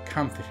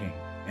 comforting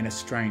in a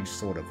strange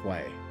sort of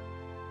way.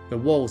 The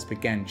walls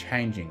began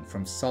changing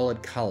from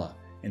solid colour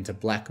into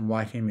black and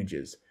white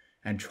images,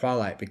 and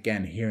Twilight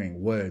began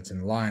hearing words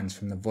and lines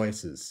from the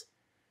voices.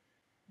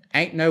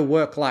 Ain't no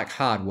work like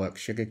hard work,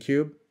 Sugar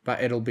Cube,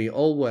 but it'll be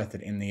all worth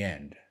it in the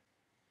end.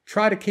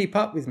 Try to keep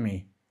up with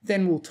me,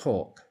 then we'll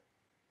talk.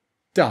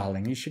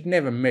 Darling, you should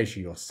never measure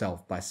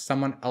yourself by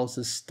someone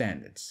else's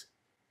standards.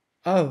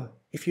 Oh,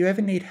 if you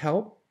ever need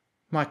help,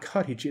 my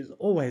cottage is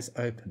always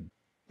open.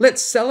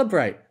 Let's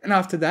celebrate, and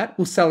after that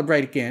we'll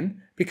celebrate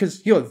again,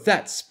 because you're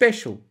that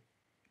special.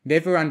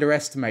 Never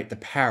underestimate the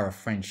power of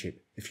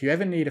friendship. If you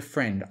ever need a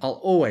friend, I'll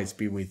always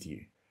be with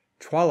you.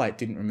 Twilight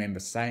didn't remember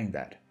saying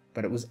that,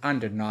 but it was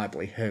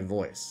undeniably her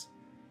voice.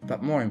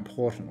 But more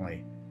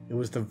importantly, it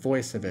was the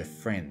voice of her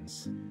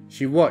friends.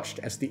 She watched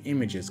as the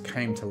images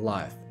came to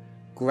life,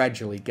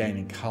 gradually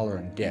gaining colour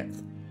and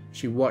depth.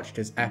 She watched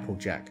as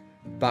Applejack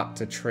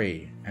bucked a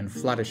tree and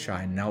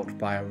Fluttershy knelt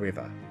by a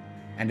river,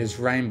 and as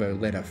Rainbow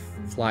led a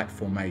flight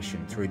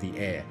formation through the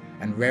air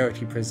and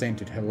Rarity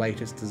presented her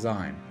latest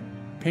design,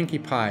 Pinkie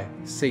Pie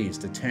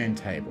seized a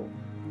turntable,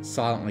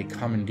 silently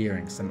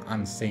commandeering some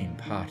unseen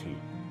party.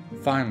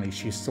 Finally,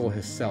 she saw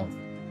herself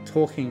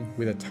talking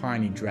with a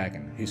tiny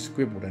dragon who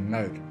scribbled a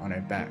note on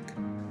her back.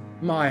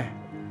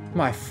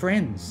 My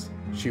friends,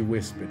 she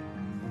whispered.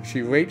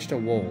 She reached a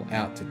wall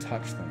out to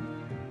touch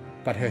them,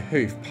 but her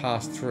hoof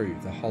passed through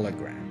the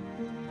hologram.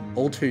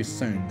 All too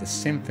soon, the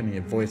symphony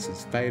of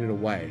voices faded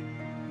away,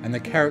 and the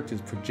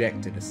characters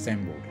projected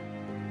assembled.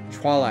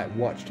 Twilight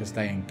watched as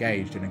they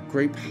engaged in a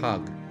group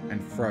hug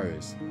and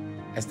froze,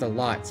 as the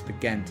lights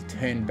began to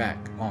turn back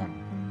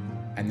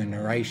on, and the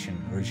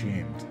narration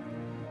resumed.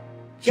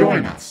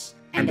 Join us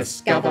and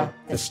discover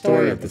the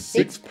story of the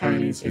 6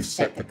 ponies who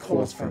set the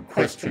course for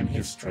equestrian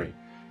history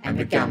and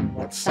began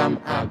what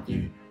some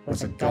argue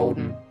was a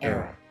golden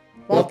era.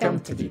 Welcome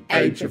to the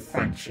Age of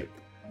Friendship.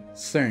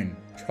 Soon,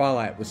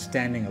 Twilight was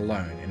standing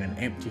alone in an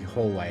empty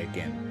hallway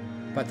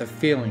again, but the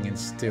feeling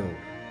instilled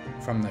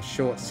from the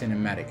short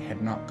cinematic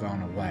had not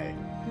gone away.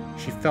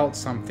 She felt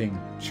something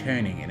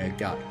churning in her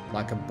gut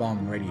like a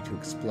bomb ready to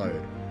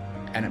explode,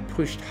 and it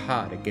pushed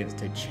hard against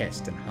her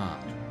chest and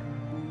heart.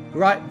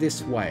 Right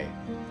this way,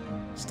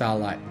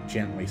 Starlight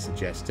gently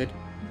suggested.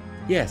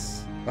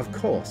 Yes, of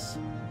course,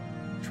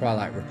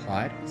 Twilight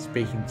replied,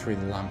 speaking through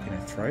the lump in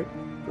her throat.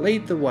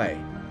 Lead the way.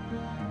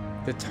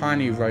 The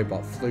tiny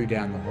robot flew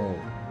down the hall,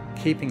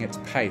 keeping its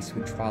pace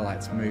with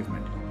Twilight's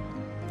movement.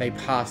 They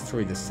passed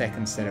through the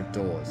second set of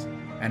doors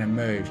and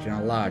emerged in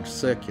a large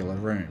circular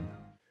room,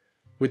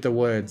 with the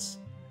words,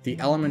 "The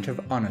element of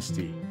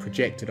honesty,"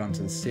 projected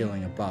onto the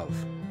ceiling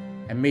above.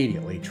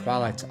 Immediately,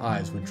 Twilight's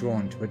eyes were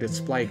drawn to a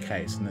display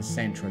case in the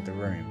centre of the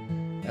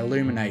room,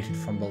 illuminated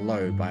from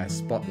below by a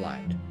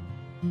spotlight.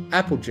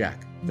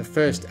 Applejack, the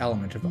first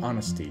element of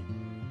honesty,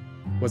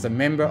 was a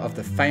member of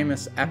the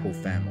famous Apple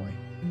family.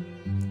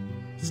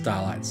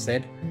 Starlight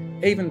said,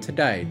 even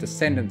today,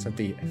 descendants of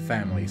the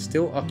family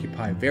still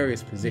occupy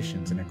various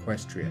positions in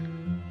Equestria.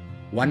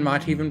 One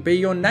might even be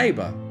your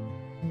neighbour.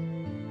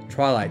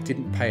 Twilight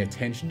didn't pay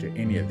attention to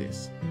any of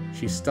this.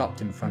 She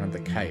stopped in front of the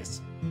case,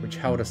 which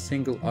held a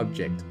single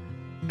object,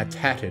 a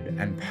tattered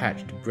and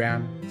patched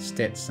brown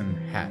Stetson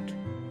hat.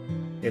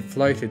 It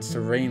floated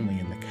serenely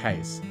in the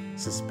case,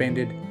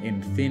 suspended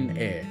in thin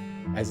air,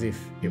 as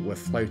if it were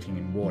floating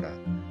in water.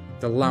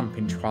 The lump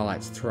in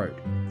Twilight's throat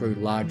grew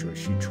larger as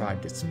she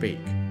tried to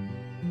speak.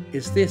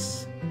 Was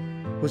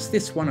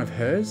this one of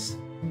hers?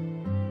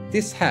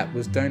 This hat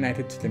was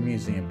donated to the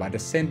museum by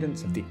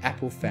descendants of the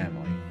Apple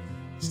family.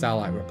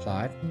 Starlight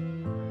replied.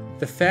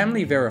 The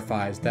family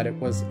verifies that it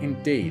was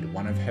indeed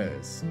one of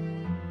hers.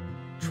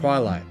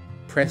 Twilight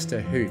pressed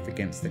her hoof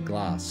against the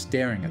glass,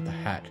 staring at the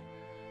hat.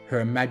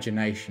 Her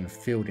imagination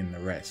filled in the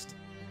rest,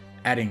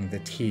 adding the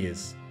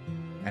tears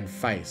and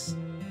face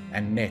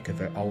and neck of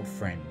her old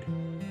friend.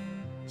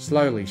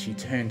 Slowly she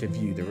turned to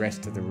view the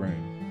rest of the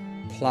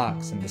room.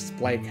 Plaques and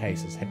display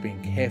cases had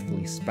been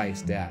carefully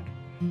spaced out,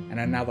 and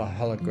another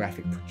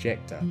holographic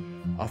projector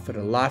offered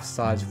a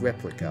life-size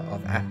replica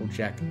of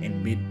Applejack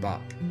in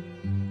mid-buck.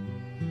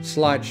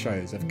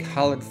 Slideshows of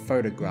coloured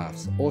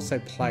photographs also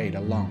played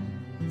along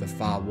the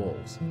far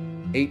walls,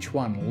 each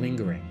one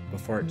lingering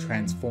before it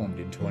transformed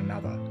into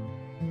another.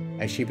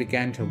 As she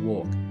began to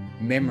walk,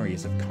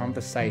 memories of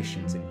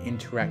conversations and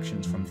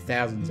interactions from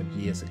thousands of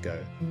years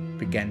ago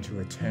began to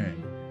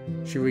return.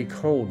 She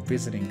recalled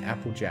visiting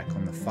Applejack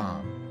on the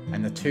farm,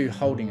 and the two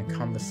holding a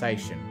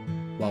conversation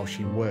while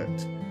she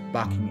worked,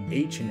 bucking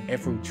each and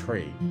every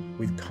tree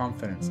with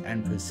confidence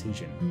and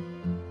precision.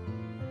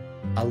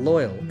 A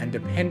loyal and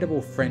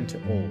dependable friend to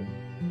all.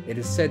 It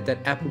is said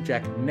that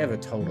Applejack never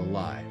told a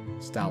lie,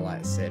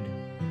 Starlight said.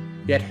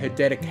 Yet her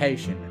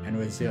dedication and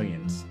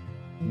resilience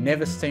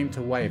never seemed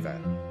to waver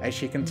as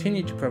she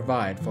continued to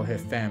provide for her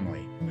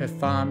family, her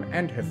farm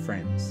and her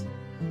friends.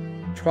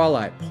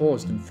 Twilight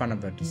paused in front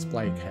of a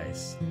display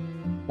case,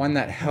 one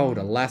that held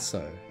a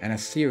lasso and a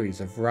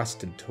series of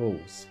rusted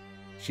tools.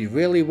 She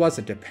really was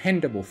a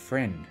dependable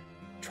friend,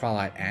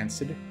 Twilight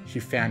answered. She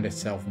found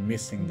herself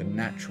missing the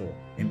natural,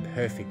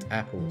 imperfect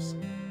apples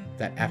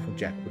that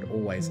Applejack would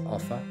always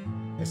offer,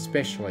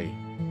 especially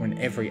when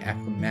every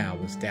apple now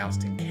was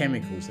doused in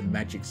chemicals and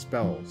magic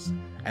spells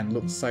and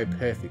looked so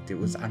perfect it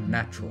was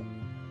unnatural.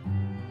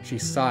 She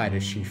sighed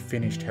as she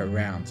finished her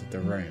rounds of the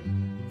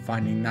room,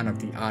 finding none of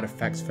the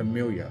artifacts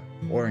familiar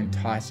or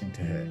enticing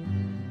to her.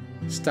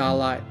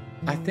 Starlight,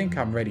 I think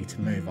I'm ready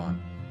to move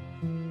on.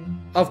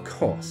 Of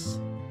course.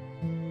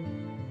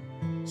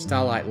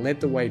 Starlight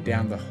led the way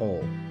down the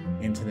hall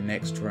into the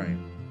next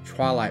room.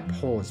 Twilight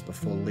paused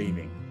before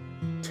leaving,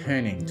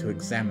 turning to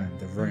examine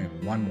the room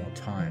one more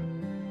time.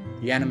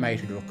 The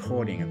animated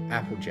recording of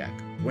Applejack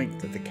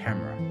winked at the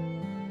camera.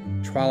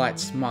 Twilight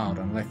smiled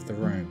and left the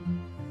room.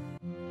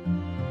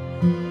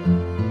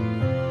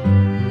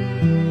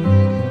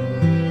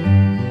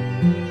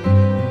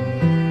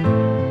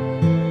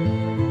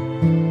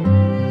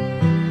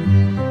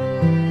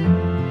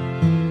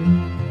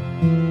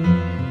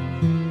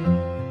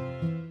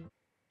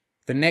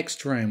 The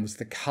next room was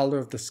the colour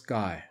of the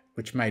sky,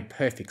 which made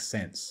perfect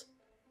sense.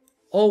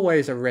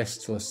 Always a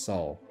restless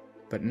soul,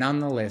 but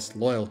nonetheless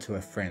loyal to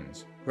her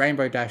friends,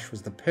 Rainbow Dash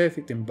was the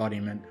perfect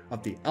embodiment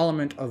of the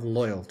element of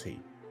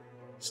loyalty,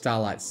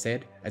 Starlight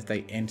said as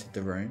they entered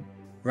the room.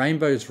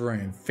 Rainbow's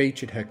room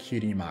featured her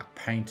cutie mark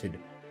painted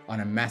on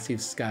a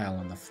massive scale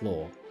on the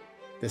floor.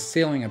 The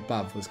ceiling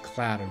above was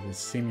clouded with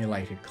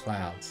simulated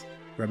clouds,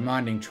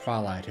 reminding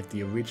Twilight of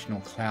the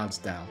original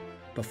Cloudsdale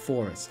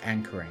before its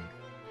anchoring.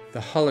 The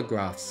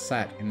holographs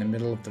sat in the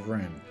middle of the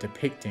room,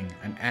 depicting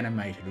an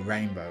animated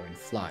rainbow in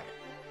flight.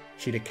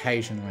 She'd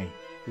occasionally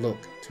look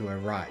to her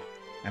right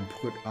and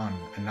put on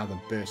another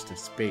burst of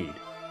speed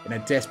in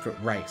a desperate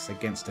race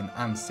against an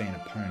unseen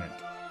opponent.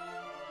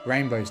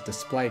 Rainbow's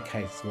display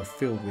cases were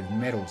filled with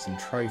medals and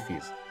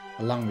trophies,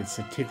 along with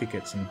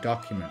certificates and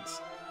documents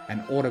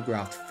and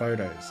autographed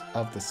photos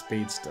of the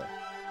speedster.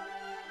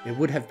 It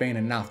would have been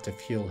enough to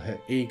fuel her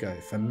ego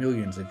for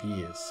millions of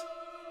years.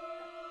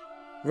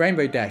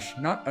 Rainbow Dash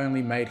not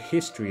only made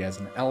history as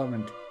an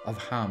element of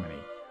harmony,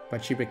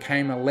 but she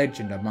became a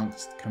legend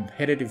amongst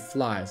competitive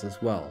flyers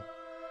as well.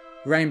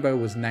 Rainbow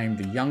was named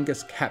the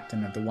youngest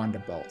captain of the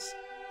Wonderbolts,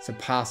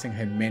 surpassing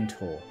her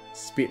mentor,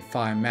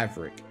 Spitfire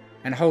Maverick,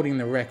 and holding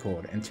the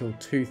record until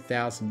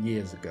 2,000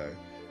 years ago,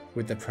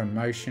 with the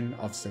promotion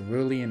of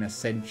Cerulean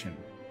Ascension.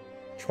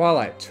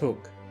 Twilight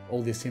took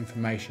all this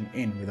information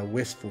in with a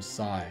wistful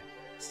sigh,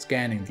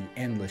 scanning the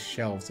endless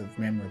shelves of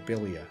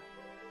memorabilia.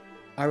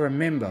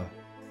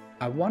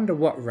 I wonder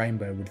what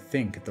Rainbow would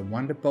think of the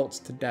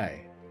Wonderbolts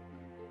today.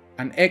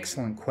 An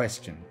excellent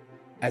question,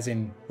 as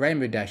in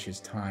Rainbow Dash's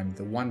time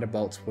the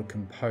Wonderbolts were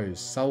composed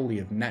solely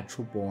of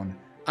natural-born,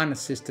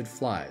 unassisted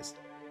flyers.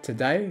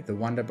 Today the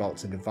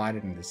Wonderbolts are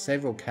divided into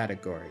several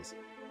categories,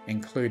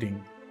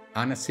 including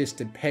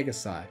unassisted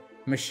Pegasi,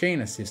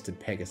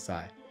 machine-assisted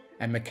Pegasi,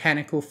 and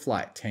mechanical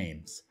flight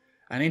teams.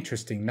 An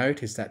interesting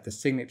note is that the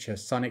signature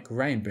sonic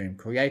rainboom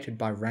created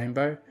by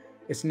Rainbow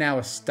is now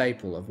a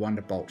staple of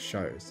Wonderbolt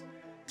shows,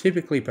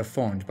 typically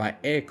performed by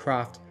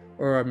aircraft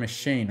or a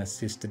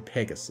machine-assisted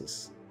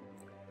Pegasus.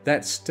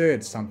 That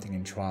stirred something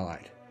in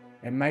Twilight.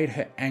 It made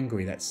her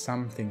angry that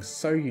something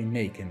so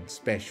unique and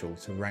special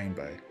to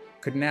Rainbow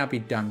could now be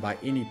done by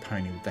any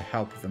pony with the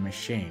help of a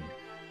machine,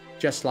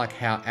 just like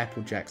how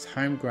Applejack's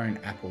homegrown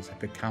apples had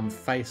become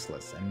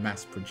faceless and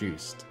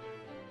mass-produced.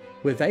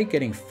 Were they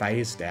getting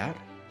phased out,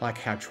 like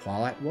how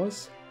Twilight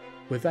was?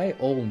 Were they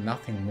all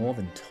nothing more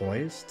than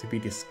toys to be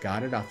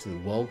discarded after the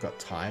world got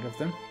tired of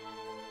them?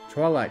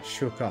 Twilight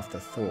shook off the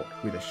thought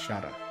with a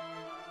shudder,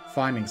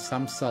 finding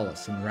some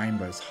solace in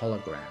Rainbow's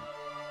hologram.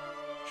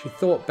 She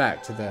thought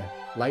back to the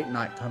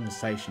late-night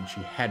conversation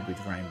she had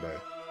with Rainbow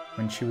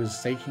when she was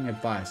seeking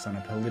advice on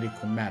a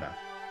political matter.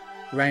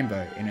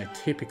 Rainbow, in a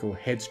typical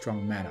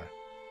headstrong manner,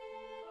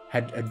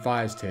 had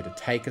advised her to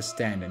take a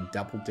stand and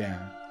double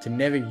down, to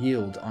never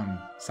yield on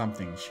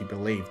something she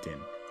believed in.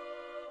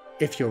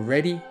 "If you're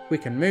ready, we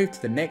can move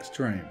to the next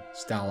room,"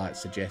 Starlight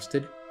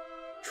suggested.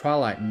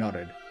 Twilight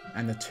nodded,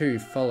 and the two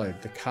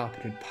followed the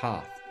carpeted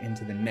path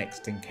into the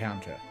next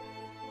encounter.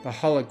 The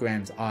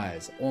hologram's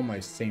eyes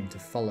almost seemed to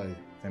follow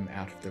them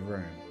out of the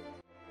room.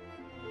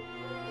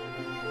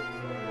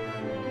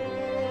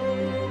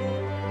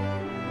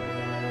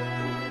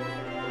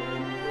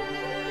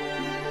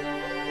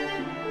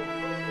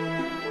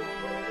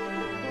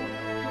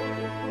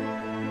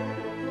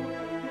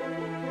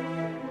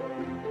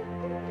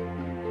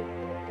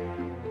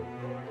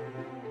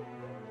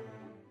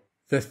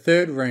 The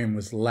third room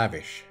was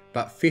lavish,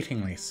 but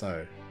fittingly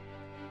so.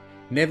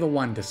 Never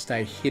one to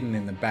stay hidden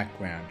in the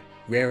background,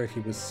 Rarity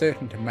was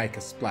certain to make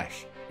a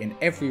splash in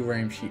every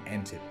room she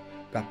entered,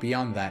 but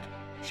beyond that,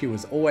 she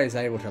was always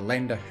able to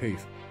lend a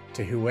hoof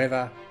to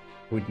whoever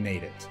would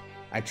need it,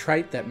 a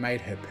trait that made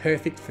her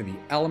perfect for the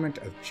element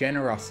of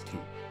generosity,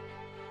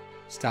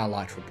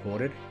 Starlight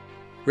reported.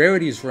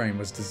 Rarity's room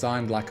was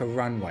designed like a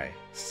runway.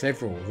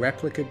 Several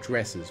replica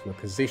dresses were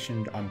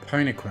positioned on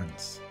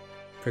palanquins,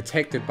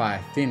 protected by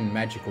a thin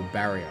magical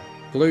barrier.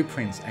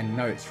 Blueprints and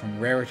notes from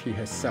Rarity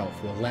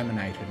herself were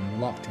laminated and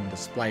locked in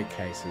display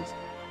cases,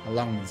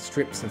 along with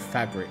strips of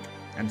fabric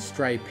and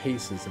stray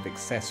pieces of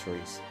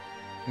accessories.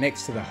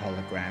 Next to the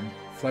hologram,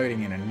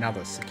 floating in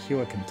another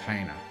secure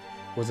container,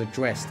 was a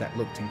dress that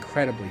looked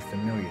incredibly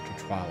familiar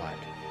to Twilight.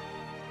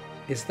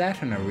 Is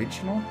that an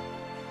original?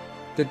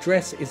 The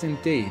dress is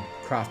indeed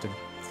crafted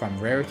from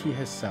Rarity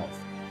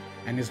herself,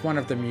 and is one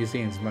of the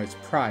museum's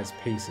most prized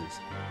pieces,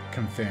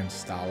 confirmed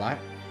Starlight.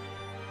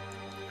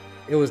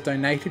 It was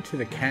donated to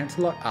the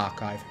Canterlot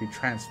Archive, who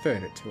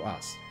transferred it to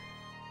us,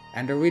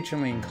 and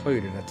originally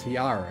included a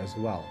tiara as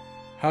well.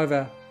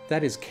 However,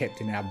 that is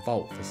kept in our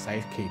vault for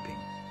safekeeping.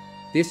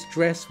 This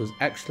dress was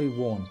actually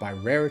worn by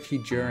Rarity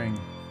during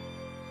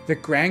the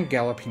Grand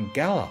Galloping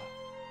Gala,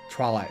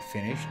 Twilight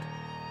finished,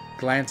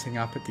 glancing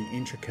up at the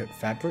intricate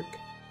fabric.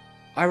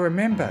 I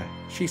remember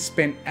she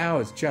spent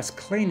hours just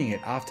cleaning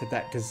it after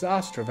that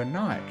disaster of a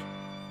night,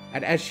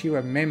 and as she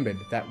remembered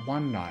that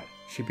one night,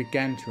 she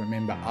began to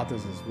remember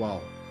others as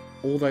well.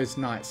 All those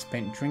nights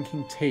spent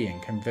drinking tea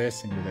and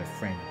conversing with her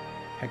friend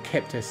had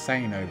kept her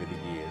sane over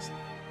the years,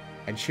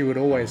 and she would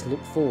always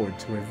look forward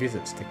to her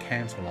visits to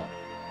Canterlot.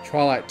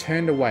 Twilight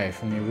turned away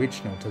from the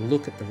original to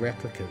look at the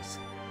replicas.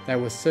 They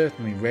were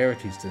certainly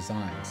Rarity's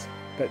designs,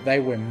 but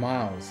they were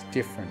miles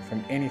different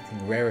from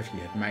anything Rarity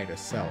had made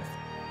herself.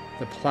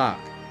 The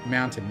plaque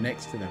mounted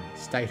next to them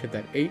stated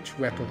that each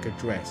replica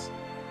dress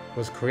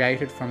was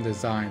created from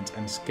designs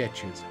and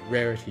sketches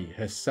Rarity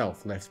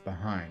herself left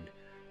behind,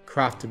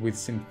 crafted with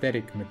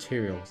synthetic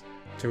materials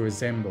to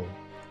resemble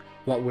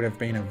what would have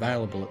been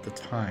available at the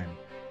time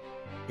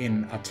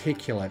in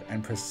articulate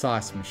and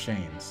precise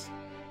machines.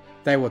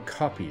 They were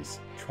copies,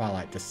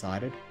 Twilight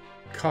decided,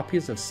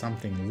 copies of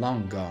something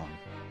long gone.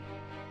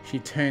 She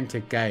turned to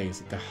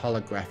gaze at the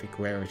holographic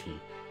Rarity,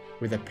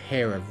 with a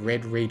pair of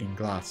red reading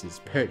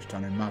glasses perched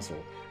on her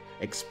muzzle,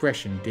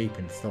 expression deep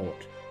in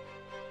thought.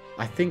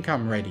 I think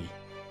I'm ready,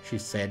 she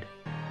said.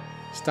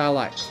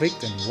 Starlight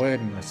clicked and whirred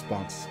in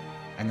response,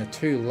 and the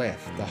two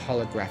left the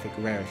holographic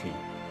Rarity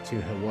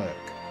to her work.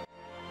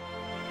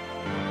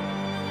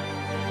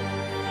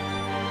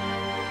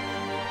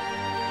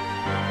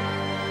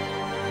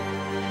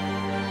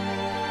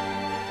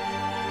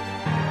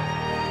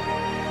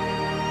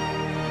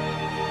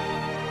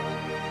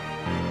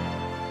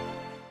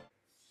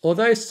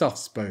 Although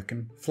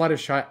soft-spoken,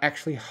 Fluttershy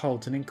actually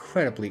holds an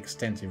incredibly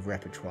extensive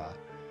repertoire.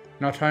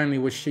 Not only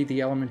was she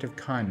the element of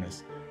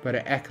kindness, but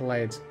her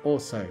accolades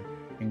also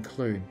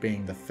include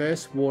being the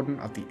first warden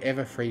of the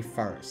Everfree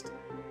Forest,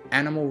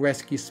 animal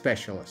rescue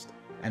specialist,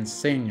 and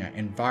senior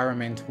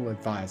environmental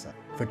advisor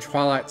for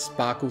Twilight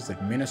Sparkle's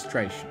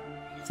administration.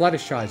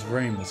 Fluttershy's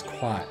room was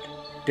quiet,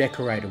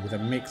 decorated with a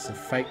mix of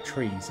fake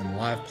trees and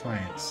live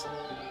plants.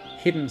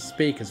 Hidden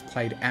speakers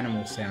played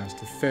animal sounds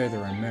to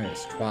further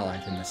immerse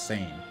Twilight in the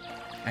scene,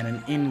 and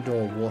an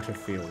indoor water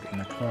field in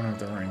the corner of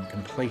the room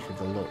completed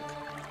the look.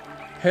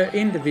 Her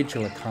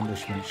individual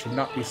accomplishments should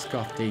not be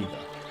scoffed either.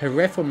 Her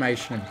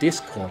reformation of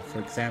Discord, for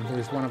example,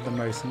 is one of the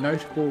most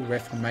notable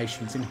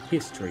reformations in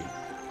history,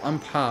 on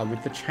par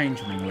with the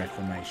Changeling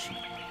Reformation,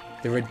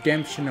 the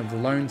redemption of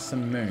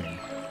Lonesome Moon,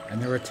 and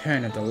the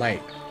return of the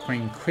late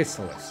Queen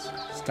Chrysalis,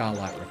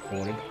 Starlight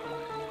recorded.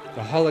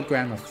 The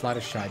hologram of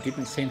Fluttershy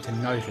didn't seem to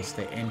notice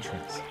their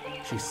entrance.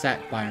 She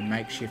sat by a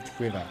makeshift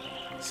river,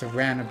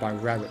 surrounded by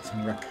rabbits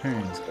and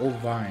raccoons all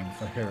vying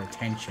for her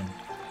attention.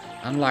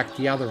 Unlike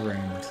the other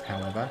rooms,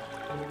 however,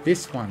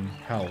 this one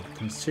held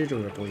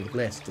considerably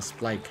less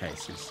display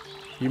cases.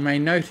 You may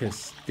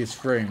notice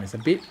this room is a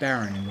bit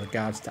barren in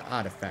regards to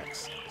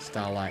artifacts,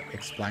 Starlight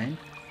explained.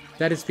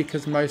 That is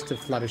because most of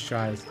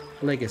Fluttershy's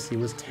legacy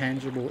was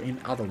tangible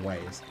in other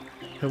ways.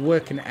 Her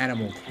work in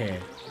animal care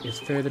is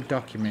further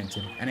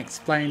documented and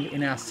explained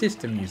in our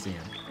sister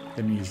museum,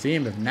 the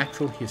Museum of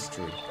Natural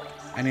History,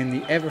 and in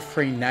the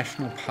Everfree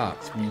National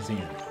Parks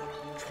Museum.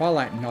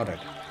 Twilight nodded,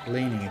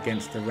 leaning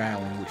against the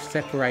railing which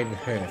separated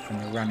her from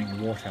the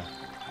running water.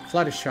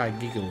 Fluttershy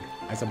giggled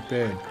as a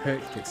bird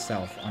perched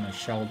itself on her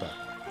shoulder.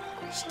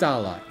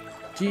 Starlight,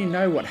 do you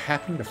know what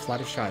happened to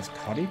Fluttershy's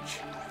cottage?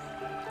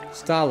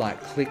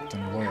 Starlight clicked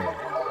and whirred,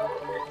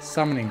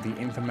 summoning the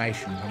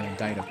information from the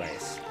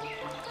database.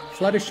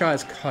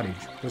 Fluttershy's cottage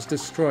was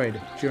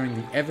destroyed during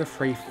the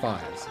Everfree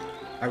fires.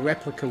 A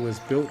replica was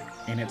built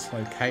in its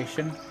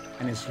location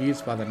and is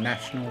used by the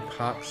National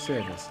Park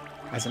Service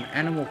as an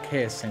animal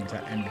care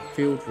centre and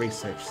field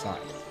research site.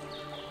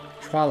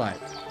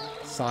 Twilight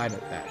sighed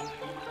at that,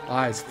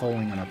 eyes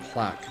falling on a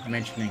plaque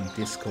mentioning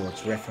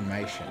Discord's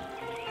reformation.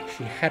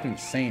 She hadn't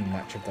seen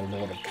much of the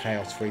Lord of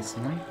Chaos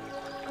recently,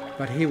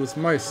 but he was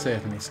most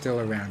certainly still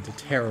around to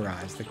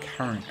terrorise the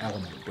current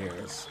element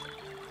bearers.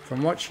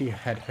 From what she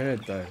had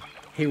heard though,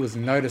 he was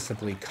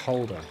noticeably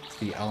colder to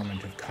the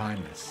element of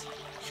kindness.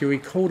 She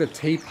recalled a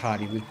tea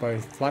party with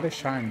both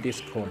Fluttershy and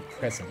Discord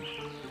present,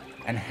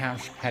 and how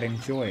she had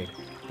enjoyed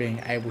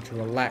being able to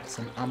relax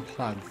and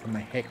unplug from the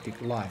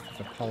hectic life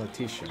of a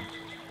politician.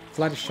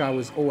 Fluttershy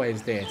was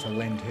always there to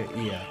lend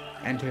her ear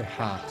and her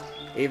heart,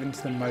 even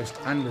to the most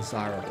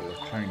undesirable of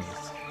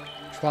ponies.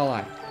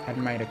 Twilight had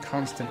made a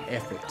constant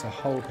effort to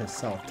hold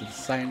herself to the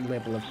same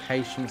level of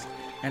patience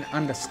and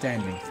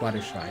understanding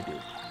Fluttershy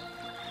did.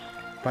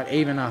 But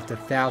even after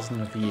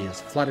thousands of years,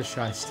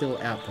 Fluttershy still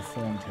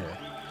outperformed her.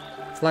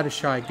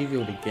 Fluttershy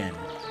giggled again,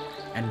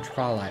 and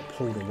Twilight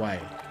pulled away.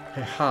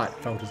 Her heart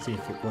felt as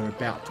if it were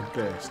about to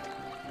burst,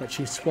 but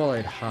she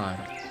swallowed hard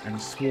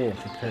and swore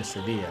to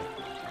persevere.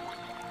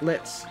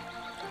 Let's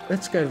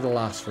go to the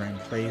last room,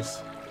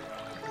 please.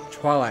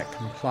 Twilight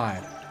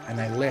complied, and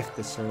they left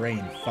the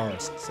serene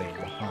forest scene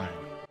behind.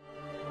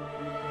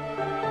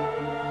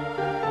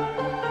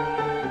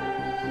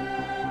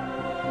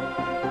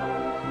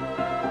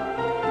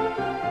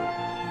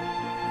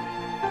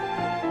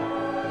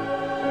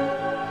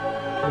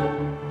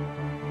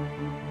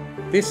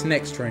 This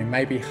next room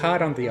may be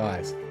hard on the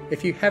eyes.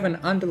 If you have an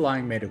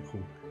underlying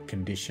medical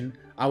condition,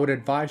 I would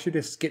advise you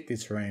to skip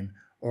this room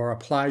or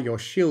apply your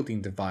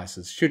shielding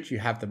devices should you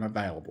have them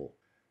available,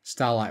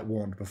 Starlight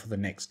warned before the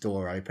next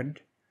door opened.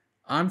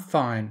 I'm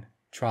fine,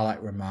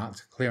 Twilight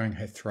remarked, clearing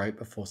her throat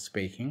before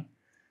speaking.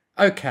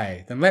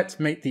 Okay, then let's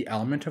meet the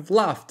element of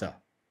laughter.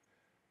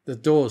 The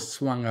doors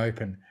swung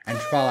open and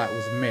Twilight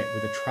was met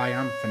with a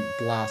triumphant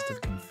blast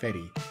of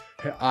confetti.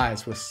 Her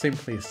eyes were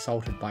simply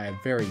assaulted by a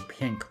very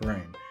pink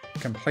room,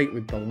 complete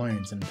with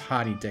balloons and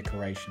party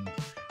decorations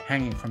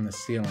hanging from the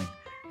ceiling.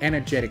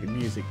 Energetic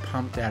music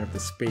pumped out of the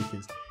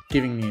speakers,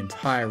 giving the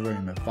entire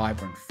room a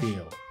vibrant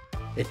feel.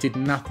 It did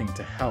nothing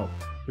to help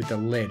with the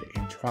lead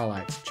in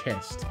Twilight's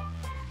chest.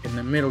 In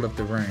the middle of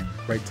the room,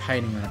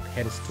 rotating on a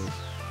pedestal,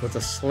 was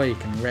a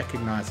sleek and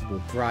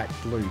recognisable bright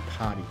blue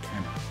party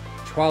cannon.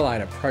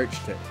 Twilight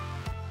approached it,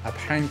 a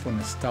painful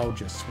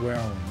nostalgia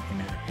swirling in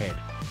her head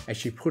as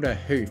she put her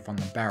hoof on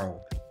the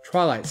barrel.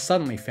 Twilight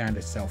suddenly found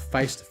herself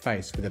face to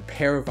face with a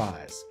pair of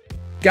eyes.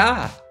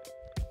 Gah!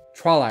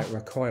 Twilight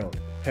recoiled,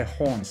 her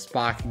horn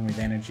sparking with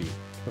energy,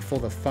 before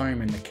the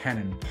foam in the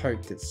cannon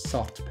poked its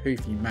soft,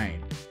 poofy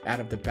mane out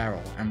of the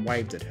barrel and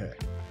waved at her.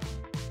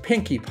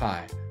 Pinkie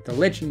Pie, the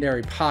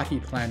legendary party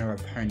planner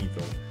of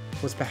Ponyville,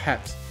 was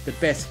perhaps the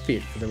best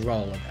fit for the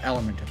role of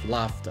Element of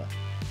Laughter.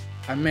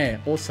 A mare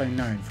also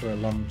known for her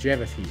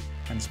longevity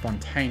and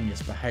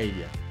spontaneous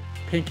behaviour,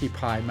 Pinkie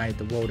Pie made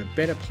the world a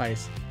better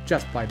place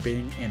just by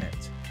being in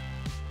it.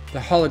 The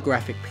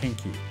holographic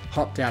Pinkie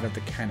hopped out of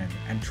the cannon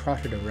and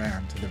trotted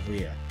around to the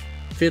rear,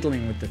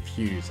 fiddling with the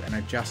fuse and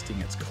adjusting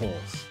its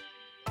course.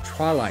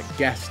 Twilight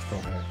gasped for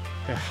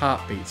her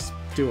heartbeat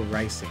still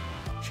racing.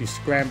 She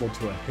scrambled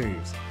to her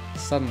hooves,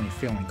 suddenly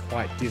feeling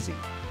quite dizzy.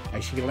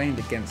 As she leaned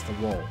against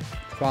the wall,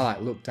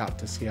 Twilight looked up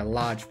to see a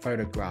large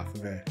photograph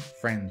of her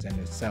friends and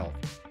herself,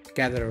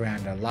 gathered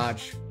around a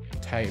large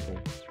table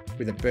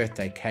with a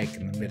birthday cake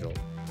in the middle.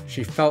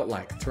 She felt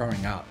like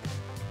throwing up.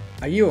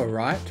 Are you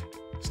alright?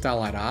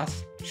 Starlight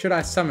asked. Should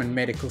I summon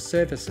medical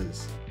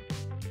services?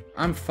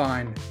 I'm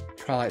fine.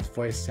 Twilight's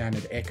voice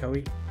sounded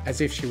echoey,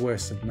 as if she were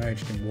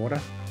submerged in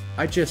water.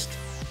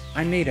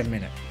 I need a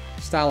minute.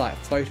 Starlight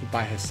floated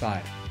by her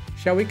side.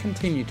 Shall we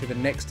continue to the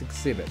next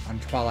exhibit on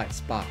Twilight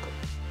Sparkle?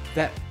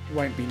 That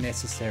won't be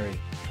necessary,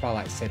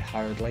 Twilight said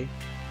hurriedly.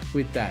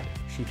 With that,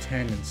 she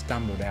turned and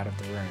stumbled out of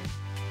the room.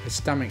 Her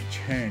stomach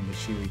churned as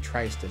she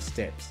retraced her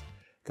steps,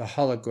 the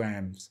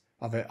holograms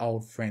of her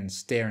old friends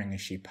staring as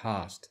she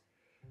passed.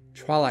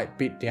 Twilight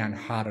bit down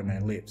hard on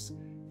her lips,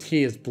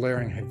 tears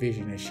blurring her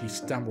vision as she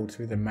stumbled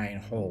through the main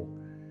hall.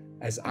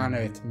 As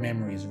unearthed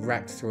memories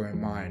racked through her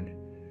mind,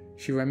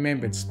 she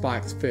remembered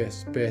Spike's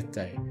first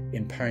birthday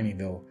in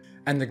Ponyville,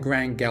 and the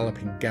Grand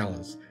Galloping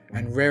Galas,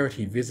 and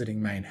Rarity visiting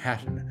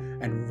Manhattan,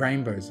 and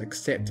Rainbow's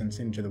acceptance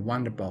into the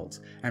Wonderbolts,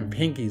 and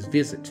Pinkie's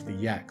visit to the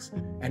Yaks,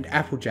 and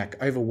Applejack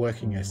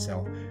overworking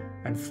herself,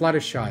 and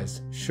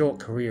Fluttershy's short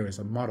career as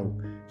a model.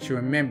 She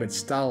remembered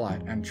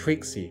Starlight and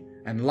Trixie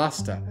and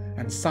Luster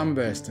and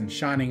Sunburst and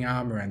Shining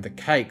Armour and the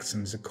Cakes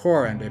and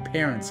Zecora and her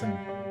parents and...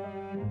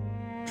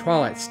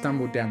 Twilight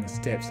stumbled down the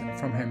steps, and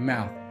from her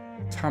mouth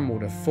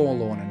tumbled a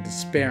forlorn and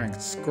despairing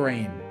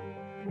scream.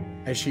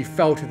 As she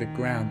fell to the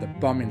ground, the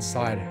bomb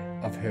inside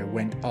of her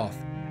went off,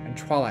 and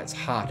Twilight's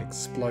heart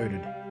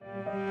exploded.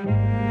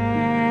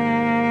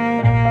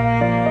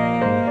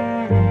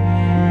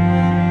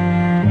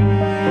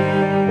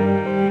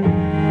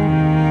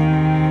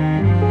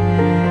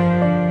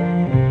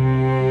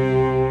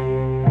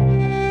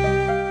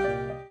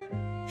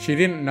 She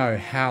didn't know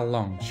how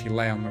long she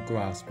lay on the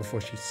grass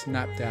before she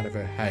snapped out of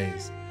her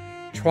haze.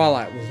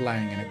 Twilight was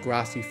laying in a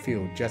grassy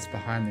field just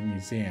behind the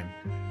museum,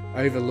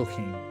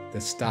 overlooking the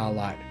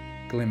Starlight,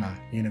 Glimmer,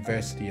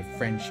 University of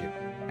Friendship,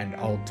 and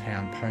Old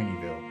Town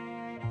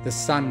Ponyville. The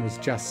sun was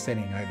just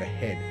setting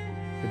overhead,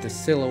 with the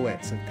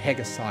silhouettes of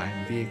Pegasi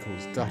and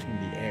vehicles dotting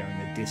the air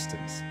in the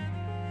distance.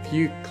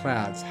 Few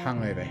clouds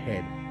hung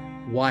overhead,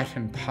 white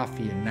and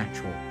puffy and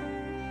natural.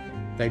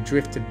 They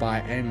drifted by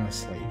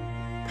aimlessly,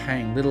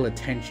 paying little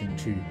attention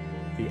to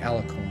the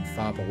Alicorn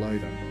far below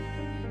them.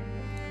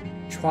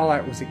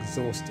 Twilight was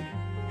exhausted.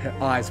 Her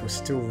eyes were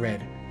still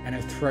red, and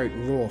her throat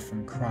raw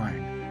from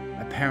crying.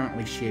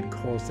 Apparently she had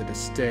caused a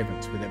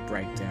disturbance with her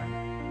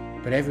breakdown,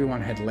 but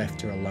everyone had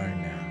left her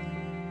alone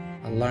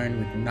now. Alone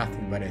with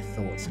nothing but her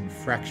thoughts and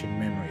fractured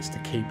memories to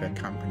keep her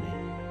company.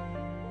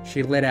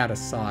 She let out a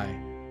sigh,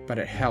 but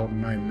it held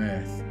no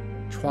mirth.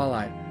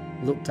 Twilight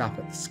looked up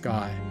at the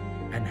sky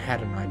and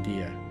had an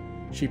idea.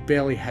 She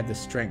barely had the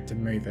strength to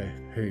move her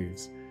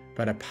hooves,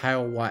 but a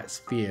pale white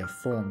sphere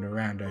formed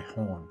around her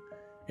horn.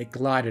 It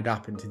glided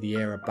up into the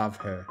air above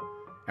her,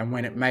 and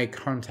when it made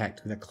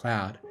contact with a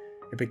cloud,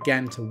 it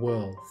began to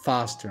whirl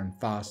faster and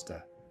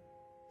faster.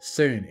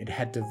 Soon it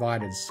had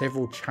divided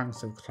several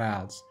chunks of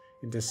clouds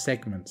into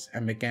segments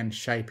and began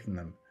shaping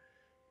them.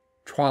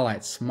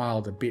 Twilight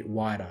smiled a bit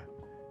wider,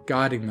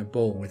 guiding the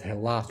ball with her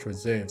last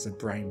reserves of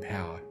brain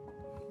power.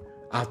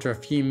 After a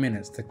few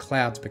minutes, the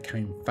clouds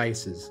became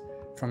faces.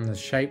 From the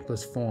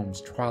shapeless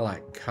forms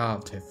Twilight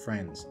carved her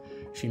friends.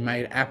 She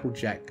made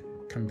Applejack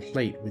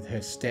complete with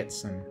her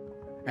Stetson,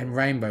 and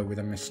Rainbow with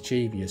a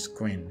mischievous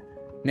grin.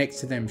 Next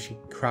to them she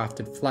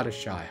crafted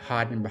Fluttershy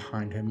hiding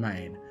behind her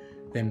mane,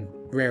 then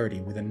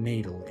Rarity with a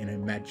needle in her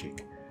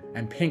magic,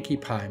 and Pinkie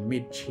Pie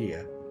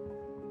mid-cheer.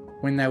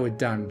 When they were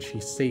done, she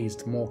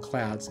seized more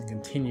clouds and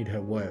continued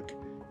her work.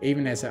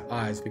 Even as her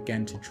eyes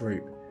began to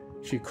droop,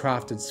 she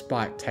crafted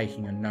Spike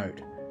taking a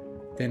note,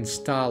 then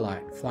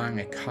Starlight flying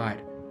a kite,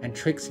 and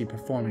Trixie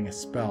performing a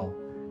spell.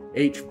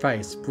 Each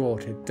face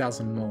brought a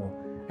dozen more,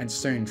 and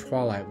soon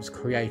Twilight was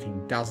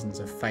creating dozens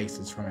of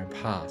faces from her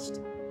past.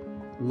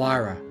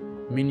 Lyra,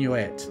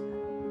 Minuet,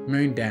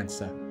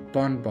 Moondancer,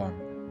 Bonbon,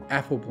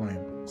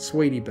 Applebloom,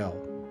 Sweetie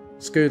Belle,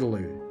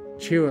 Scootaloo,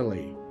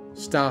 Cheerilee,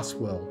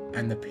 Starswirl,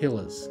 and the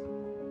Pillars,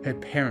 her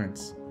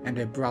parents and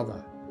her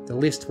brother. The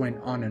list went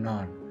on,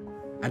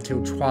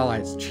 until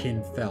Twilight's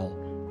chin fell,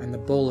 and the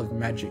ball of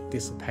magic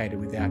dissipated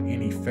without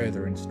any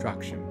further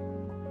instruction.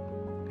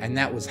 And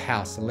that was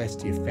how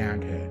Celestia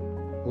found her,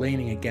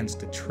 leaning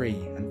against a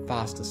tree and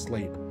fast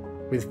asleep,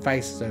 with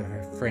faces of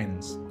her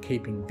friends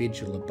keeping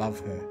vigil above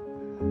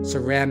her,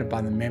 surrounded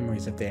by the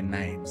memories of their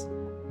names,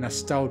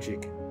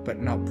 nostalgic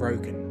but not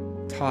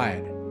broken,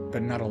 tired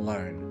but not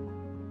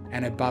alone.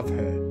 And above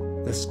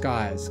her, the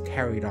skies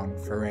carried on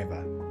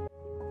forever.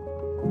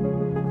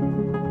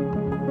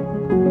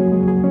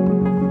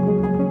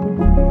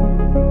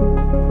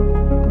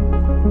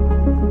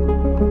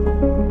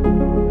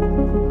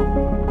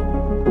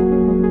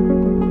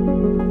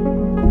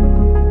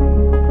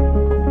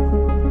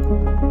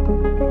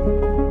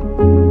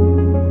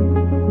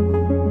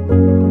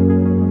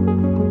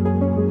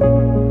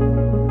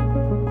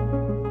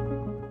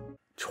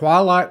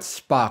 Twilight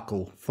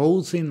Sparkle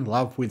Falls in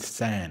Love with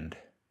Sand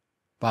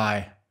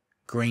by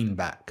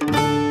Greenback.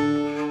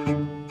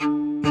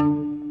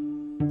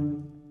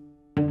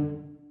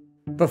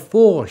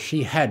 Before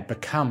she had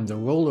become the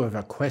ruler of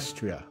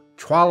Equestria,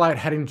 Twilight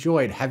had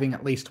enjoyed having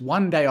at least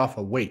one day off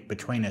a week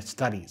between her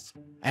studies,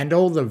 and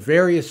all the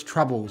various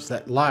troubles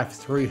that life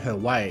threw her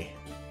way.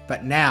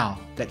 But now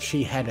that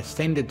she had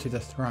ascended to the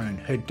throne,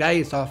 her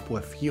days off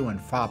were few and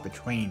far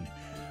between,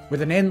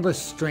 with an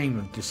endless stream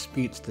of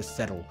disputes to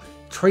settle,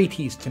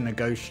 treaties to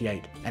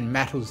negotiate, and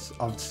matters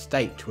of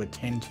state to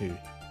attend to.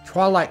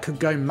 Twilight could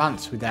go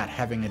months without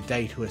having a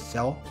day to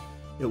herself.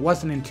 It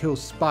wasn't until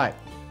Spike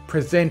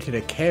presented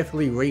a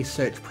carefully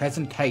researched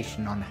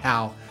presentation on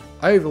how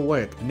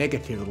overwork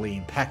negatively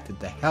impacted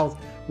the health,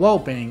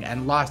 well-being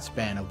and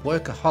lifespan of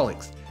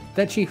workaholics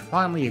that she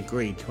finally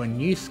agreed to a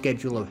new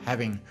schedule of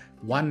having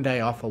one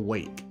day off a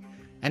week.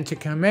 And to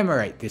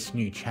commemorate this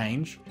new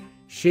change,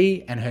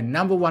 she and her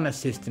 #1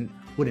 assistant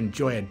would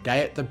enjoy a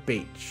day at the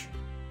beach.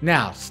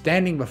 Now,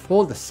 standing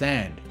before the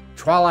sand,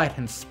 Twilight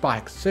and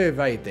Spike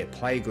surveyed their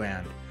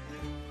playground.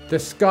 The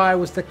sky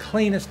was the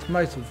cleanest,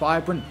 most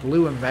vibrant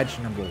blue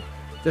imaginable.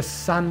 The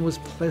sun was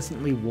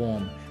pleasantly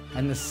warm,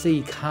 and the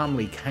sea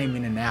calmly came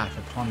in and out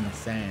upon the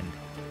sand.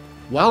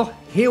 "Well,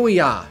 here we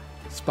are,"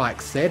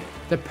 Spike said.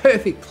 The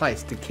perfect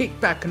place to kick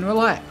back and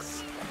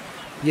relax.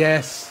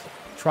 Yes,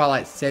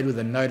 Twilight said with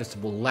a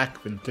noticeable lack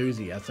of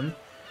enthusiasm.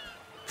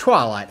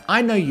 Twilight,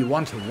 I know you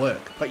want to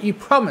work, but you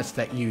promised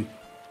that you...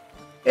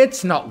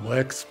 It's not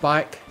work,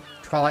 Spike,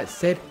 Twilight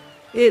said.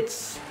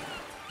 It's...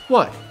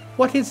 What?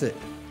 What is it?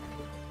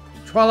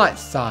 Twilight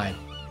sighed.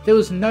 There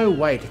was no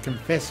way to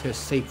confess her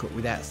secret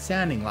without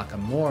sounding like a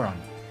moron.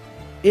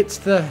 It's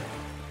the...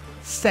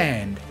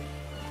 sand.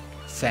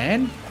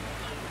 Sand?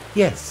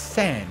 Yes,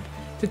 sand.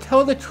 To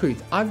tell the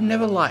truth, I've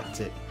never liked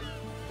it.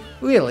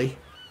 Really?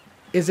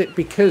 Is it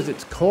because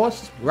it's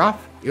coarse,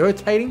 rough,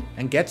 irritating,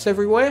 and gets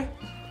everywhere?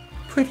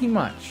 Pretty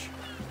much.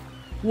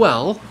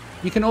 Well,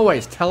 you can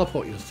always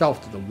teleport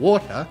yourself to the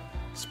water,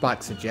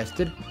 Spike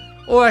suggested.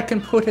 Or I can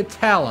put a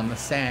towel on the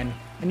sand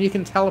and you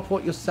can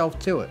teleport yourself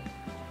to it.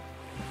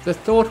 The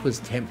thought was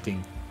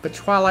tempting, but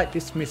Twilight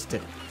dismissed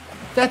it.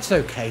 That's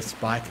okay,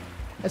 Spike.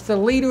 As the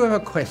leader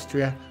of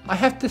Equestria, I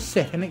have to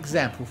set an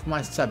example for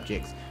my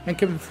subjects and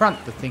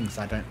confront the things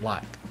I don't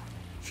like.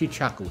 She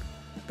chuckled.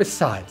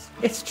 Besides,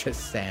 it's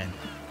just sand.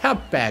 How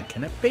bad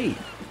can it be?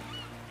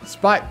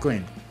 Spike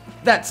grinned.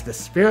 That's the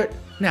spirit.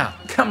 Now,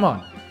 come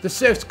on. The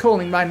surf's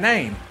calling my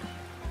name.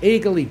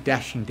 Eagerly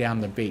dashing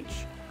down the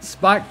beach,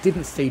 Spike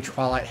didn't see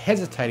Twilight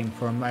hesitating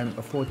for a moment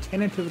before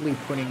tentatively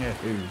putting her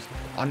hooves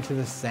onto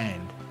the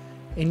sand.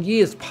 In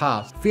years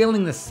past,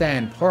 feeling the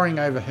sand pouring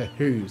over her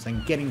hooves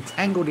and getting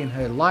tangled in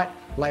her light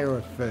layer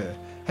of fur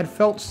had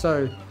felt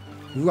so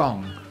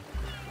wrong.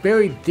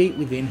 Buried deep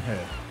within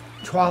her,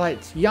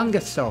 Twilight's younger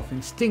self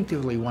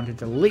instinctively wanted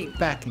to leap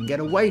back and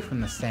get away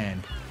from the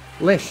sand,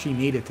 lest she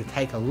needed to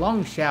take a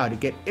long shower to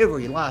get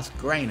every last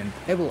grain and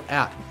pebble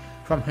out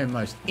from her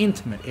most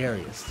intimate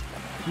areas.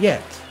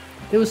 Yet,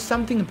 there was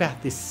something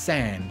about this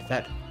sand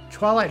that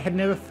Twilight had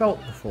never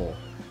felt before.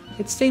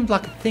 It seemed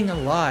like a thing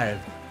alive,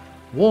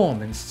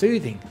 warm and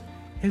soothing.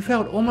 It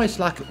felt almost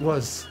like it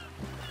was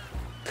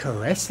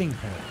caressing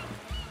her.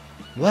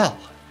 Well,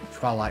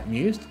 Twilight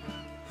mused,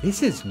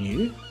 this is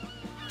new.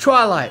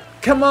 Twilight,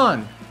 come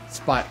on,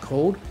 Spike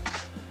called.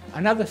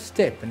 Another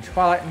step and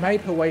Twilight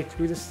made her way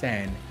through the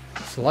sand,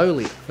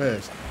 slowly at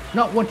first,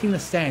 not wanting the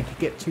sand to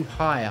get too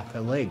high up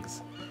her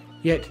legs.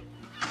 Yet,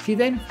 she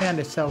then found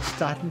herself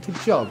starting to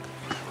jog,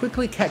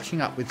 quickly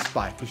catching up with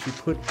Spike as she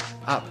put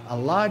up a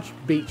large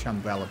beach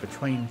umbrella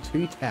between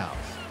two towels.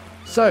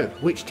 So,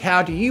 which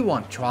towel do you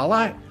want,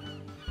 Twilight?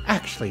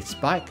 Actually,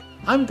 Spike,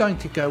 I'm going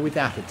to go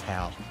without a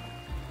towel.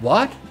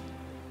 What?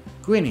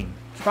 Grinning,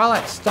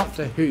 Twilight stopped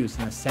her hooves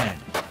in the sand.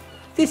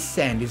 This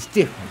sand is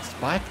different,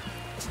 Spike.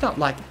 It's not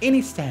like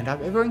any sand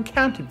I've ever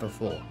encountered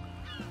before.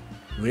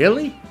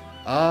 Really?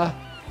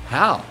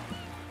 How?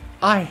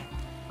 I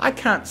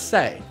can't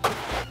say.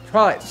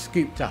 Twilight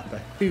scooped up a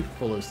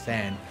hooful of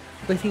sand,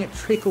 letting it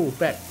trickle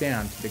back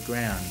down to the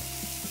ground.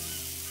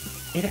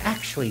 It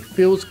actually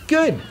feels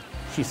good,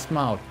 she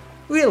smiled.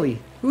 Really,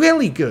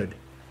 really good.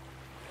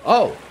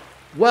 Oh,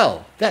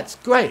 well, that's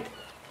great.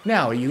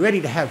 Now, are you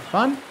ready to have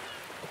fun?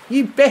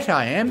 You bet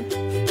I am.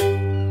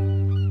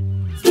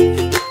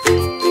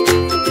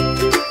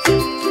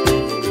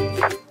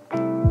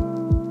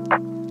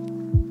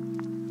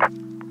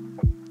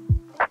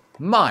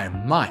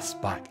 My,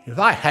 Spike, if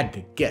I had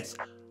to guess,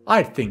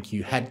 I'd think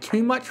you had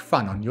too much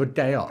fun on your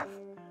day off.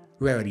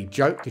 Rarity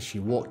joked as she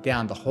walked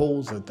down the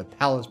halls of the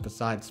palace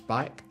beside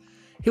Spike.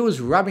 He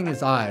was rubbing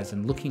his eyes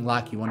and looking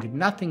like he wanted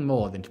nothing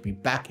more than to be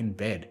back in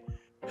bed.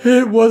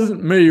 It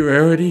wasn't me,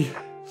 Rarity,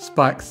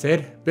 Spike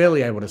said,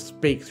 barely able to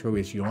speak through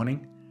his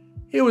yawning.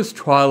 It was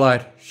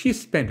Twilight. She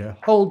spent her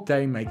whole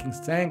day making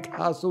sand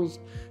castles,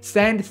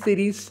 sand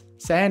cities,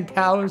 sand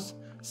towers,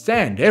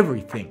 sand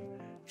everything.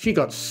 She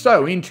got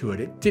so into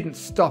it didn't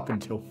stop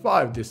until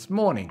 5 this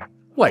morning.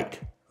 Wait,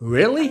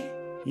 really?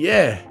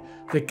 Yeah,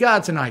 the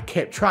guards and I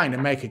kept trying to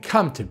make her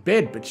come to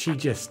bed, but she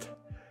just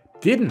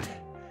didn't.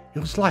 It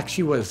was like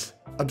she was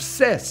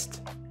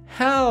obsessed.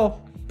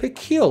 How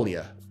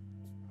peculiar,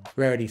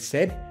 Rarity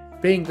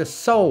said. Being the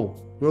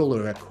sole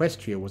ruler of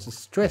Equestria was a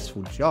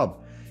stressful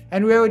job,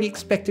 and Rarity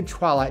expected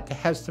Twilight to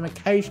have some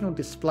occasional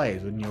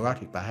displays of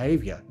neurotic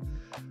behaviour.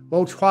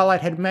 While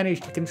Twilight had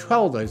managed to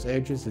control those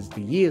urges as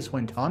the years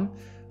went on,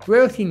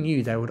 Rarity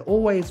knew they would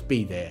always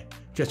be there,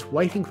 just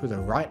waiting for the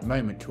right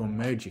moment to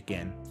emerge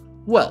again.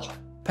 Well,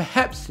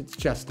 perhaps it's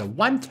just a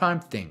one-time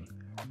thing,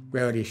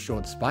 Rarity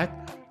assured Spike.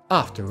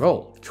 After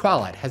all,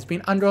 Twilight has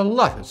been under a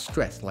lot of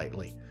stress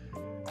lately.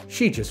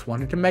 She just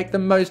wanted to make the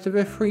most of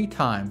her free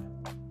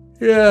time.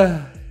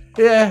 Yeah,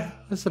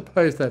 I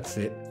suppose that's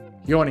it.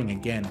 Yawning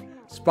again,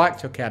 Spike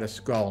took out a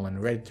scroll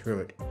and read through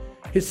it,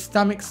 his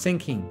stomach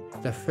sinking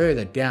the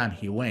further down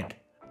he went.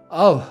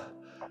 Oh,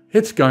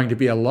 it's going to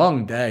be a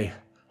long day.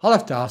 I'll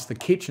have to ask the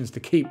kitchens to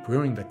keep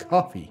brewing the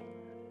coffee.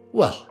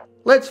 Well,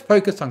 let's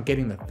focus on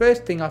getting the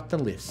first thing off the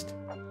list,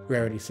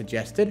 Rarity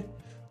suggested.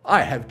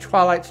 I have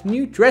Twilight's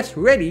new dress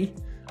ready.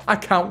 I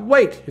can't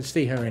wait to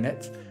see her in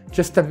it.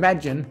 Just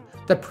imagine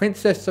the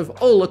princess of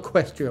all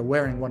Equestria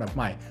wearing one of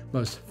my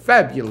most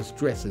fabulous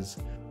dresses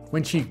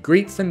when she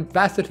greets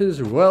ambassadors,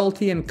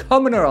 royalty and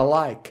commoner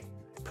alike.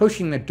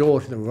 pushing the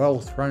door to the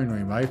royal throne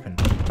room open.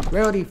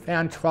 Rarity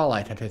found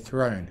Twilight at her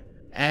throne,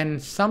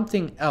 and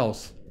something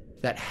else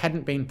that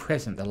hadn't been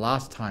present the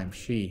last time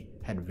she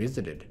had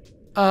visited.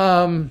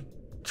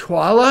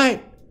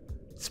 Twilight?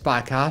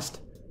 Spike asked.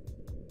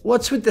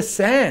 What's with the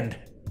sand?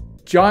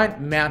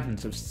 Giant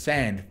mountains of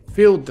sand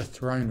filled the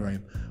throne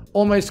room,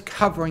 almost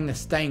covering the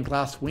stained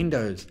glass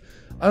windows.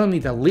 Only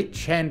the lit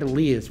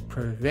chandeliers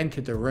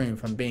prevented the room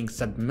from being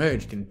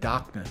submerged in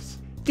darkness.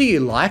 Do you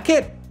like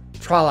it?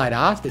 Twilight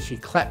asked as she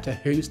clapped her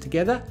hooves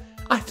together.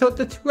 I thought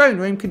the throne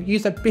room could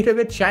use a bit of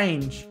a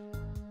change.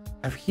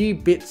 A few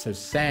bits of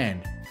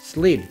sand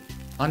slid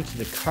onto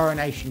the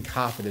coronation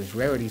carpet as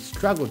Rarity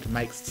struggled to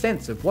make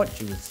sense of what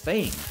she was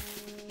seeing.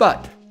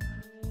 But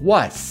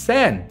why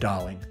sand,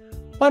 darling?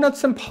 Why not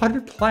some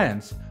potted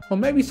plants or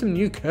maybe some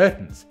new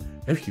curtains?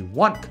 If you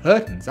want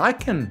curtains, I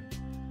can...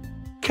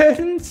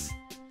 Curtains?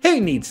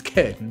 Who needs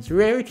curtains,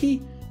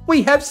 Rarity?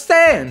 We have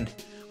sand!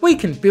 We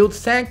can build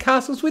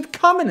sandcastles with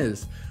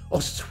commoners,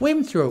 or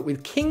swim through it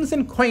with kings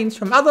and queens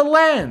from other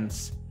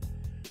lands.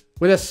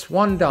 With a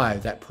swan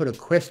dive that put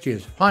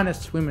Equestria's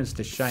finest swimmers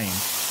to shame,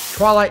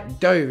 Twilight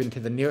dove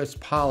into the nearest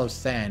pile of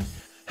sand,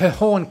 her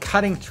horn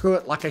cutting through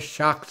it like a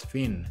shark's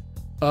fin.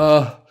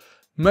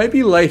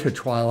 Maybe later,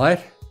 Twilight.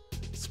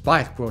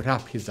 Spike brought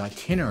up his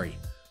itinerary.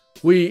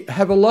 We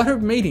have a lot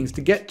of meetings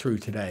to get through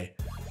today.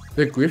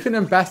 The Griffin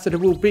ambassador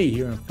will be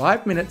here in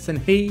 5 minutes and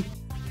he...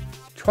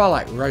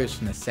 Twilight rose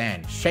from the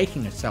sand,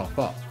 shaking herself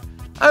off.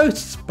 Oh,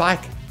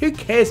 Spike, who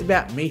cares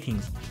about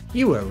meetings?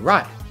 You were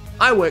right.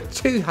 I worked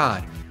too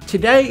hard.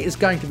 Today is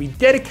going to be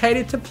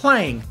dedicated to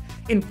playing.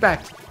 In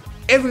fact,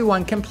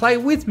 everyone can play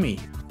with me.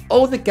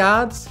 All the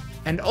guards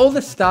and all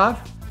the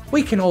staff,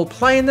 we can all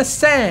play in the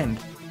sand.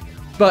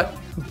 But,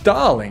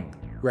 darling,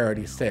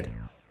 Rarity said,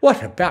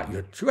 what about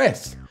your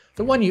dress?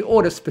 The one you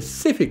ordered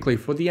specifically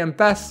for the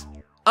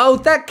ambassador. Oh,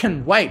 that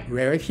can wait,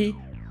 Rarity.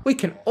 We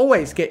can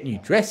always get new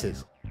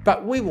dresses,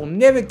 but we will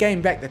never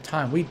gain back the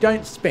time we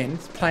don't spend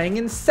playing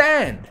in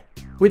sand.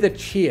 With a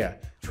cheer,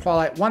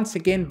 Twilight once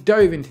again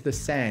dove into the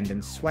sand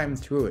and swam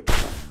through it,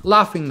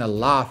 laughing the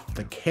laugh of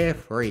the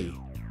carefree.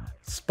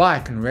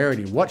 Spike and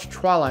Rarity watched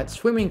Twilight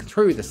swimming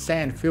through the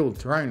sand-filled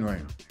throne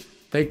room.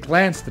 They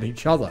glanced at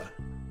each other.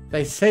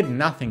 They said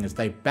nothing as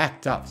they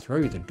backed up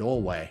through the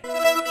doorway.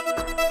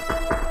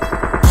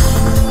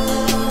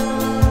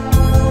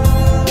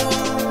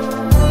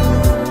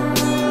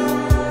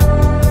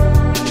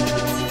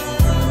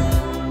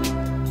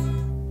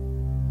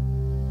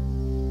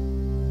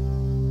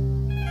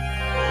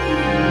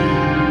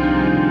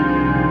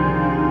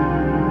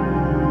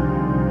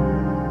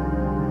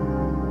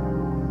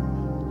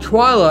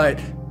 Twilight,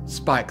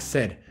 Spike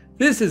said,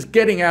 this is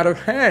getting out of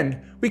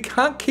hand. We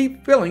can't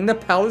keep filling the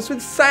palace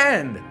with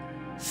sand.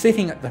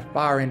 Sitting at the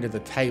far end of the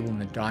table in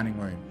the dining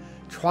room,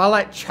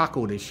 Twilight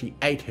chuckled as she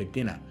ate her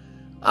dinner.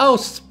 Oh,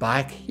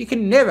 Spike, you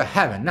can never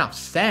have enough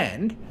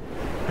sand.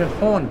 Her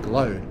horn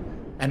glowed,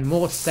 and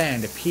more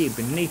sand appeared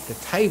beneath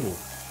the table,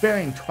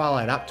 bearing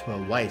Twilight up to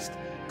her waist,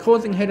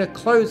 causing her to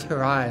close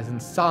her eyes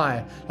and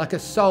sigh like a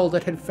soul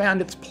that had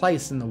found its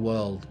place in the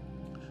world.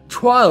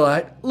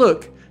 Twilight,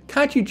 look,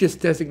 can't you just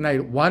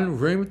designate one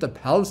room at the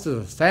palace as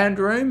a sand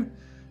room?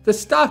 The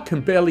staff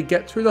can barely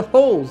get through the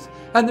halls,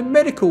 and the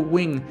medical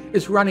wing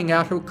is running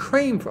out of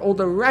cream for all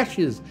the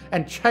rashes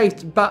and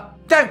chafes, but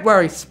don't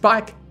worry,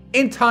 Spike.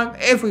 In time,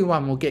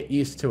 everyone will get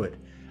used to it,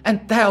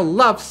 and they'll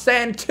love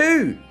sand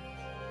too.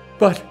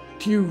 But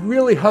do you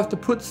really have to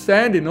put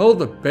sand in all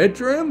the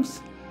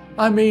bedrooms?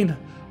 I mean,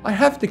 I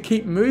have to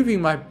keep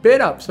moving my bed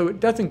up so it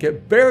doesn't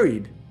get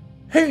buried.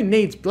 Who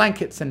needs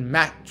blankets and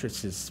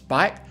mattresses,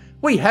 Spike?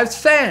 We have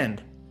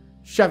sand!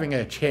 Shoving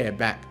her chair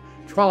back,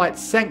 Twilight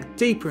sank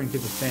deeper into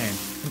the sand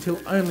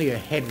until only her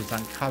head was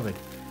uncovered.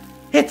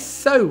 It's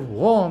so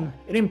warm,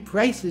 it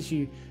embraces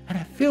you, and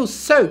it feels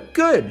so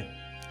good!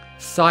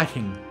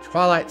 Sighing,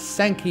 Twilight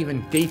sank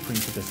even deeper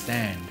into the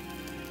sand,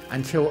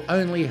 until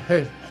only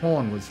her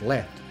horn was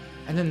left,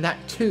 and then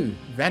that too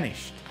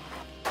vanished.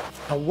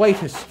 A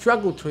waiter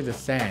struggled through the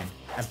sand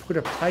and put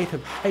a plate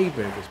of hay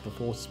burgers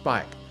before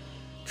Spike,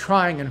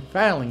 trying and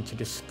failing to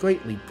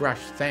discreetly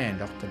brush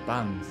sand off the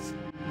buns.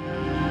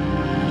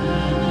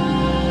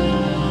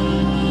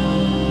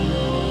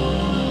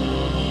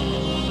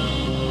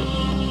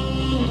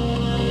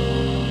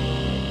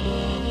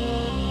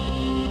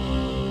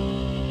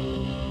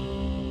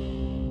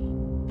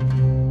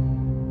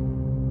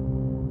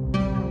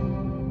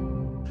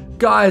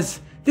 Guys,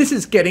 this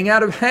is getting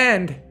out of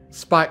hand,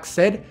 Spike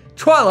said.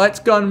 Twilight's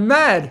gone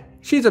mad.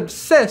 She's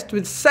obsessed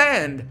with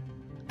sand.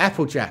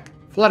 Applejack,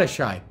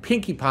 Fluttershy,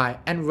 Pinkie Pie,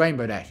 and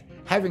Rainbow Dash,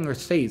 having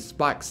received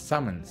Spike's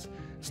summons,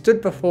 stood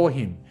before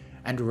him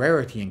and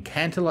Rarity in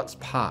Canterlot's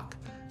Park,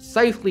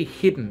 safely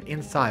hidden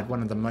inside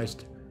one of the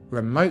most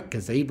remote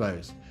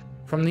gazebos.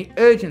 From the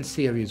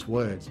urgency of his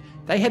words,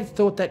 they had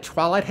thought that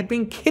Twilight had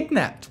been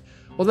kidnapped,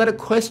 or that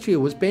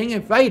Equestria was being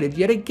invaded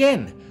yet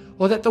again,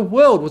 or that the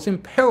world was in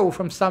peril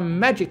from some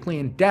magically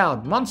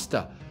endowed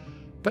monster.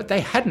 But they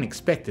hadn't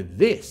expected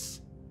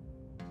this.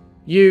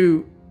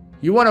 You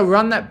want to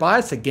run that by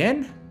us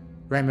again?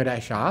 Rainbow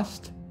Dash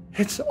asked.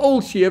 It's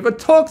all she ever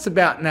talks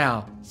about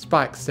now,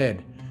 Spike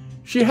said.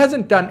 She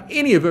hasn't done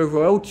any of her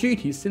royal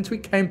duties since we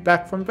came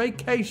back from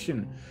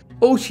vacation.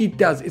 All she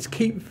does is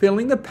keep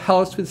filling the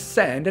palace with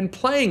sand and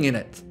playing in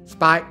it.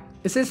 Spike,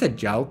 is this a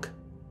joke?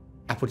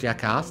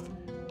 Applejack asked.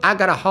 I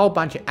got a whole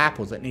bunch of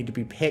apples that need to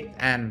be picked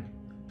and...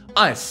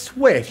 I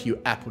swear to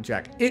you,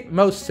 Applejack, it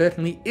most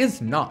certainly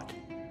is not,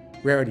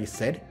 Rarity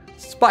said.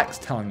 Spike's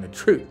telling the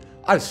truth.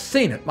 I've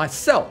seen it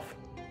myself.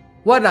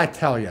 What did I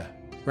tell you?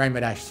 Rainbow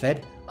Dash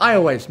said. I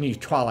always knew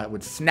Twilight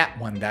would snap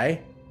one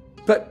day.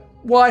 But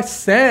why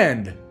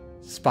sand?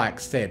 Spike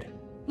said.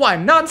 Why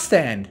not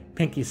sand?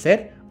 Pinky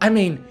said. I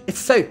mean, it's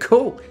so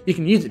cool. You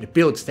can use it to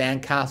build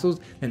sandcastles,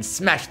 then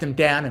smash them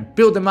down and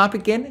build them up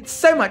again. It's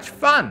so much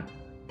fun.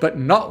 But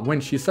not when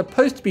she's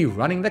supposed to be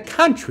running the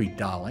country,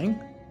 darling,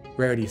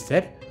 Rarity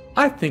said.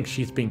 I think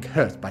she's been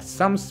cursed by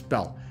some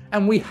spell,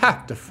 and we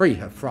have to free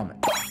her from it.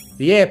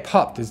 The air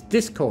popped as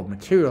Discord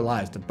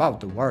materialized above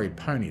the worried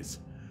ponies.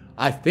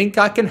 I think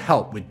I can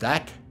help with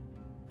that.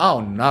 Oh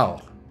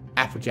no,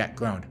 Applejack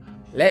groaned.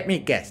 Let me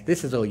guess,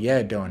 this is all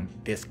you're doing,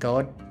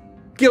 Discord.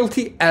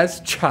 Guilty as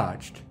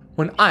charged.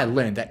 When I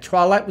learned that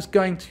Twilight was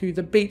going to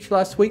the beach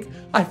last week,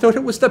 I thought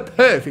it was the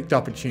perfect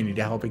opportunity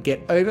to help her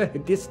get over her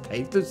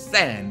distaste of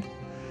sand.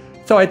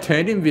 So I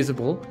turned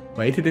invisible,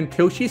 waited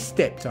until she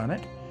stepped on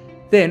it,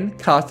 then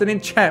cast an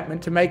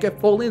enchantment to make her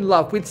fall in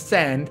love with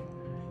sand.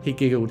 He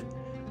giggled.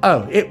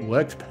 Oh, it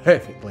worked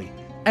perfectly,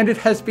 and it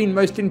has been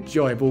most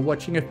enjoyable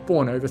watching her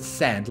fawn over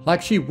sand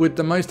like she would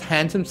the most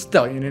handsome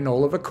stallion in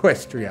all of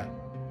Equestria.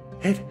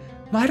 It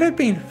might have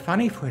been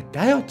funny for a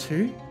day or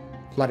two,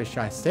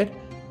 Fluttershy said,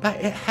 but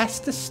it has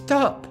to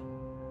stop.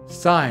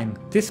 Sighing,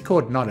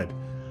 Discord nodded.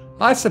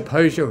 I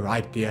suppose you're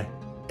right, dear.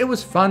 It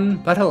was fun,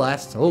 but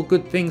alas, all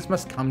good things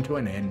must come to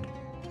an end.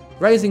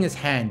 Raising his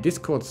hand,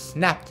 Discord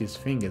snapped his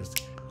fingers,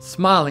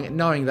 smiling at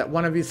knowing that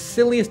one of his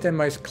silliest and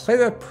most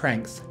clever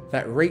pranks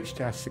that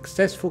reached a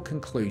successful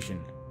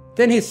conclusion.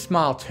 Then his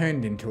smile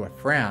turned into a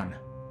frown.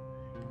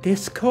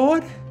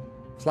 Discord?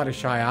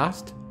 Fluttershy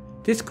asked.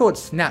 Discord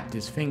snapped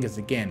his fingers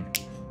again.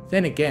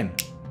 Then again.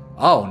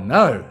 Oh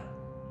no!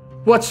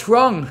 What's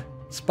wrong?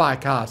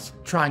 Spike asked,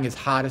 trying his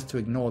hardest to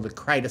ignore the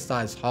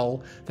crater-sized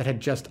hole that had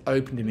just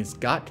opened in his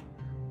gut.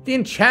 The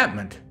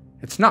enchantment.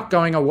 It's not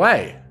going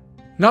away.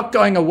 Not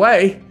going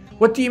away?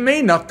 What do you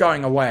mean not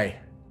going away?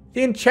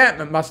 The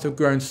enchantment must have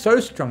grown so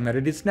strong that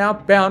it is now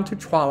bound to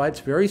Twilight's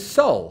very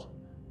soul,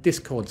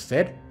 Discord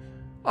said.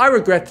 I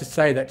regret to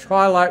say that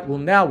Twilight will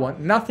now want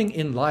nothing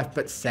in life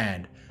but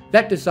sand.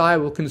 That desire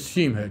will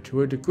consume her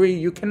to a degree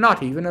you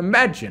cannot even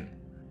imagine.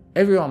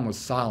 Everyone was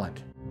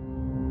silent.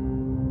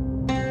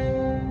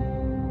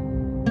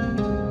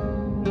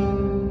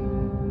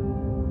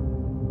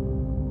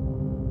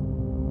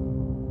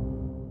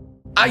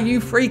 Are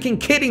you freaking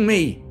kidding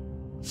me?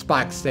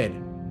 Spike said.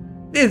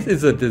 This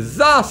is a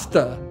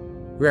disaster,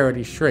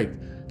 Rarity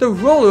shrieked. The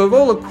ruler of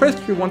all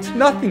Equestria wants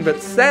nothing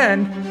but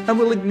sand and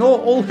will ignore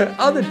all her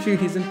other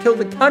duties until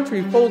the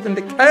country falls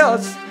into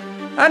chaos.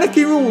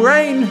 Anarchy will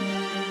reign.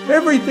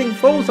 Everything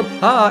falls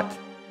apart.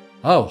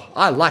 Oh,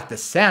 I like the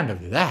sound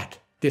of that,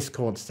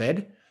 Discord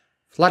said.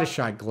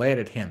 Fluttershy glared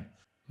at him.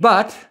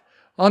 But,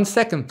 on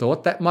second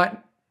thought, that might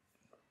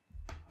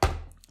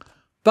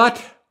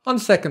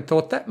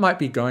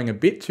be going a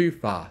bit too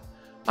far.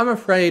 I'm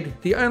afraid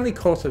the only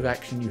course of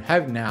action you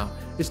have now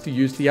is to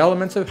use the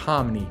elements of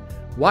harmony,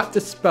 wipe the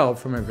spell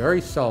from her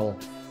very soul,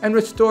 and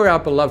restore our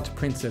beloved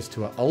princess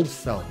to her old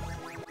self.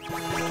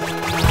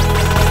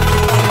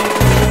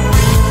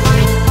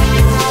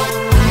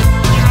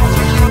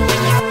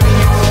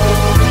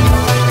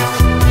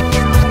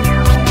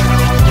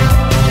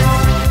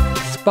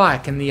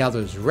 Spike and the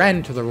others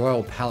ran to the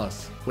royal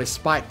palace, where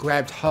Spike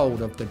grabbed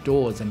hold of the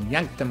doors and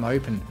yanked them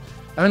open,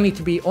 only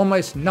to be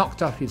almost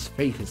knocked off his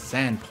feet as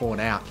sand poured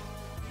out.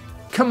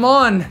 Come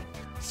on!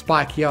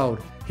 Spike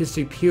yelled, his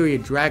superior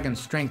dragon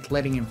strength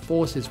letting him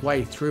force his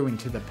way through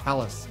into the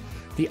palace,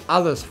 the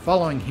others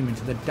following him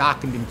into the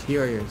darkened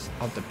interiors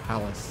of the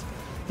palace.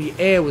 The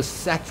air was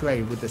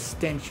saturated with the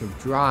stench of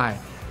dry,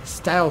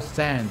 stale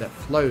sand that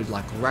flowed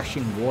like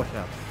rushing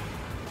water.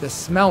 The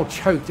smell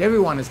choked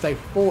everyone as they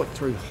fought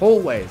through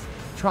hallways,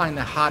 trying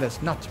their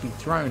hardest not to be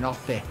thrown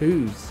off their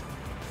hooves.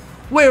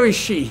 Where is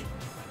she?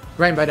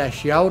 Rainbow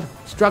Dash yelled,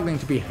 struggling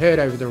to be heard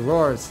over the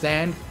roar of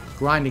sand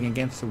grinding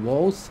against the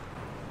walls.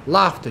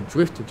 Laughter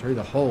drifted through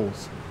the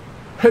halls.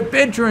 Her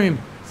bedroom,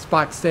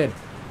 Spike said.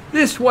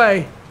 This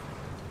way!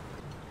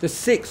 The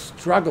six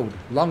struggled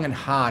long and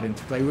hard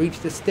until they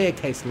reached the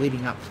staircase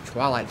leading up to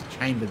Twilight's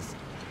chambers.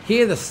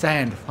 Here the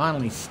sand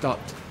finally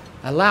stopped,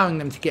 allowing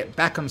them to get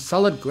back on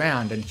solid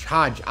ground and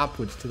charge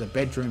upwards to the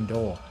bedroom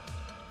door.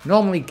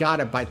 Normally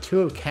guarded by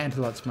two of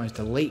Canterlot's most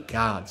elite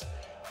guards,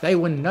 they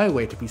were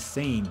nowhere to be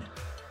seen.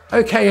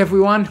 Okay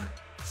everyone,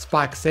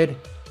 Spike said.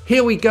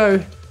 Here we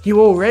go. You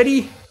all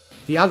ready?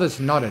 The others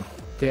nodded,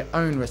 their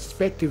own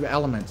respective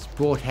elements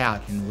brought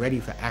out and ready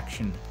for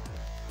action.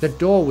 The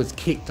door was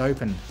kicked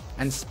open,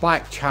 and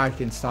Spike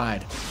charged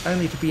inside,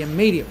 only to be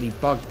immediately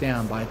bogged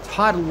down by a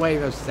tidal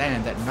wave of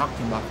sand that knocked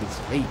him off his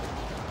feet.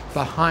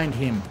 Behind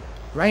him,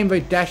 Rainbow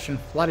Dash and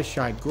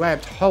Fluttershy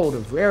grabbed hold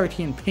of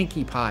Rarity and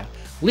Pinkie Pie,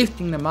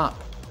 lifting them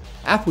up.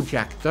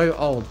 Applejack, though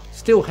old,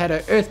 still had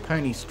her Earth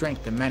Pony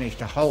strength and managed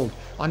to hold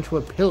onto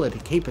a pillar to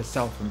keep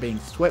herself from being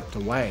swept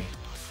away.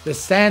 The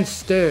sand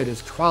stirred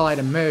as Twilight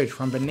emerged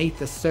from beneath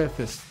the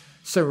surface,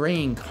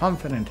 serene,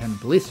 confident and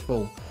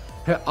blissful.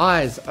 Her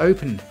eyes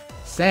opened,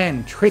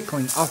 sand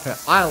trickling off her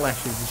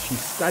eyelashes as she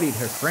studied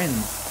her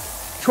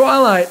friends.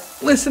 "Twilight,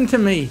 listen to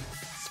me!"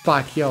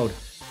 Spike yelled.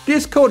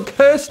 "Discord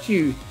cursed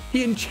you!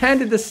 He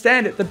enchanted the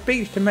sand at the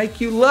beach to make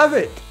you love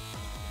it!"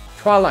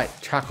 Twilight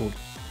chuckled.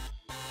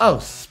 "Oh,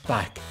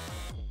 Spike,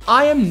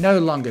 I am no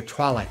longer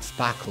Twilight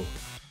Sparkle.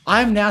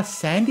 I am now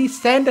Sandy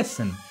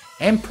Sanderson,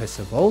 Empress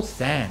of all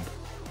sand."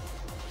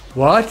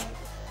 "What?"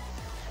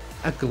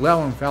 A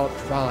glow enveloped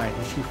Twilight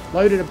as she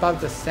floated above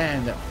the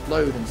sand that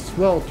flowed and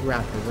swirled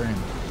throughout the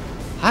room.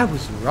 "I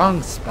was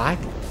wrong, Spike.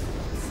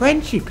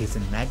 Friendship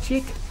isn't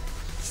magic.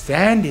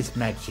 Sand is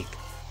magic.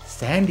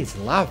 Sand is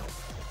love.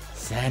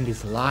 Sand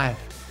is life.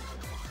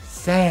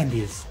 Sand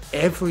is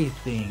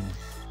everything."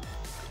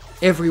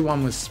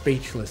 Everyone was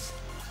speechless.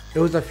 It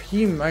was a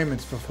few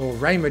moments before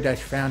Rainbow Dash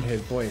found her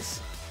voice.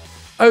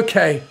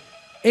 "Okay,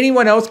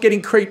 anyone else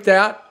getting creeped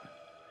out?"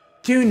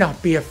 "Do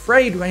not be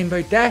afraid,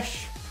 Rainbow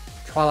Dash,"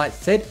 Twilight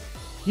said.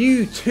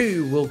 "You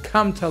too will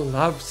come to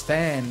love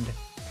sand."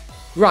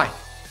 "Right,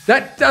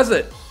 that does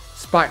it,"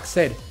 Spike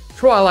said.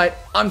 "Twilight,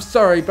 I'm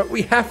sorry, but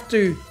we have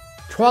to."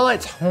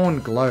 Twilight's horn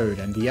glowed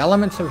and the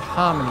elements of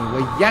harmony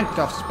were yanked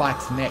off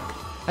Spike's neck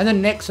and the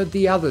necks of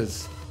the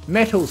others.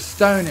 Metal,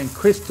 stone and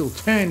crystal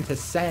turned to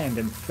sand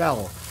and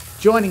fell,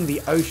 joining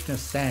the ocean of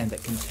sand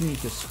that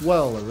continued to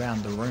swirl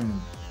around the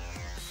room.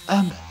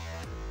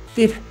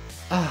 Did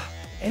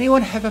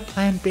anyone have a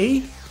plan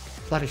B?"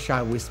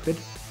 Fluttershy whispered.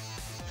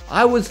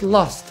 "I was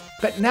lost,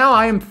 but now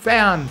I am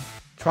found,"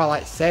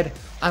 Twilight said,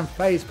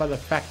 unfazed by the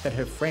fact that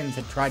her friends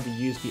had tried to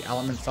use the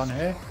elements on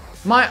her.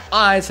 "My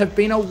eyes have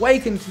been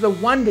awakened to the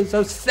wonders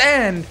of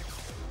sand."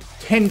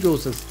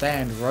 Tendrils of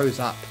sand rose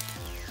up.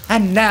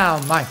 "And now,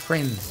 my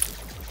friends,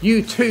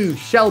 you too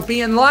shall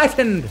be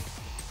enlightened!"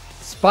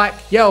 Spike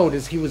yelled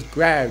as he was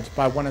grabbed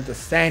by one of the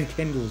sand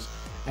tendrils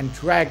and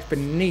dragged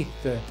beneath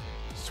the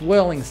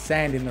swirling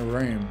sand in the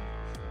room,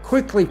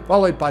 quickly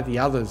followed by the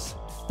others.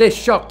 Their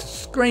shocked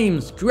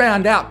screams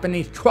drowned out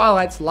beneath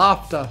Twilight's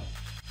laughter.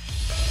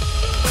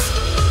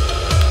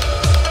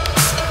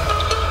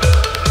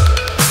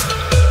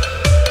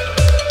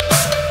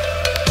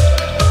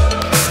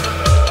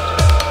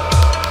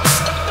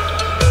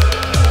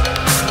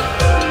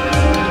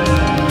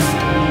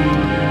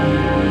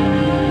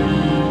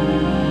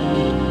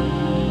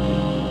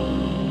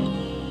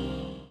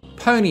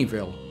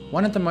 Ponyville,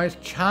 one of the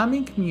most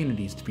charming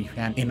communities to be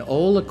found in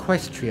all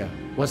Equestria,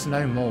 was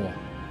no more.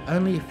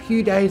 Only a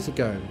few days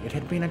ago, it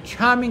had been a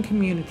charming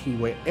community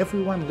where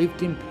everyone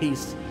lived in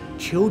peace,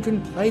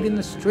 children played in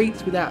the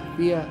streets without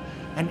fear,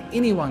 and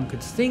anyone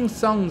could sing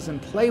songs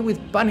and play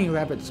with bunny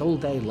rabbits all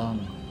day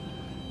long.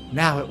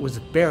 Now it was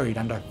buried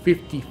under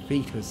 50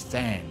 feet of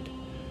sand.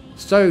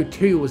 So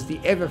too was the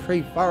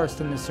ever-free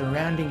forest and the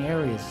surrounding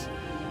areas.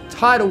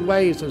 Tidal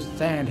waves of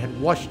sand had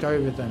washed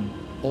over them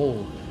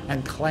all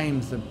and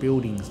claimed the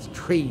buildings,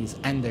 trees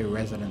and their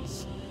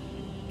residents.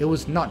 It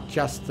was not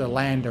just the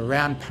land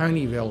around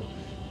Ponyville.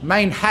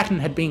 Manhattan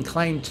had been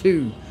claimed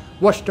too,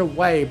 washed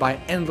away by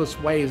endless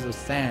waves of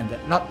sand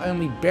that not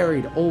only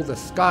buried all the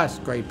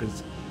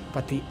skyscrapers,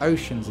 but the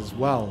oceans as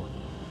well.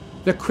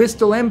 The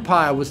Crystal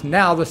Empire was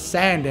now the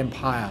Sand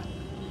Empire.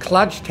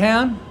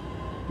 Kludgetown?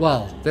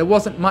 Well, there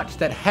wasn't much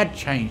that had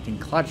changed in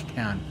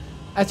Kludgetown,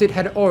 as it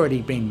had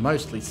already been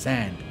mostly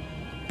sand.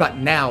 But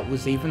now it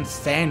was even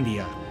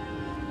sandier.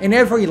 In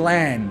every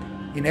land,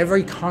 in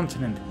every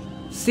continent,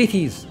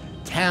 cities,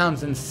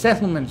 towns and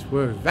settlements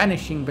were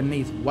vanishing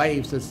beneath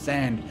waves of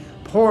sand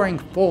pouring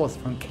forth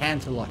from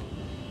Canterlot,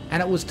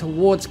 and it was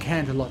towards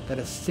Canterlot that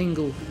a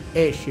single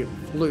airship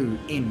flew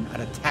in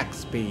at attack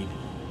speed.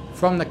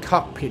 From the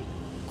cockpit,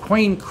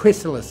 Queen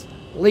Chrysalis,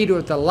 leader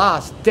of the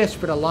last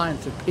desperate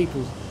alliance of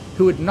peoples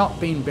who had not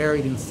been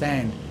buried in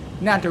sand,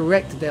 now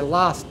directed their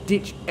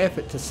last-ditch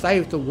effort to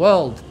save the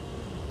world.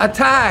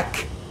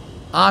 Attack!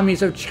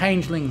 Armies of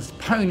changelings,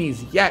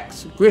 ponies,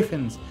 yaks,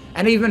 griffins,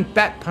 and even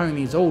bat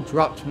ponies all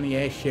dropped from the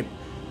airship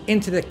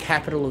into the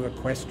capital of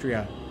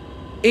Equestria.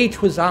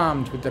 Each was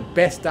armed with the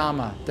best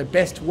armor, the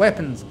best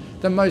weapons,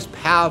 the most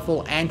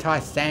powerful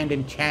anti-sand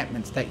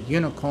enchantments that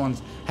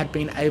unicorns had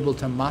been able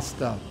to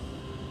muster.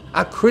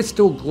 A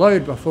crystal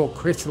glowed before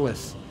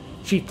Chrysalis.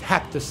 She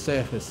tapped the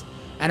surface,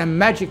 and a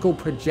magical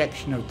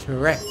projection of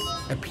Turek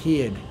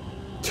appeared.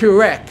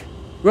 "Turek!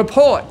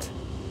 Report!"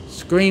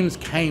 Screams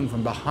came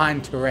from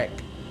behind Turek.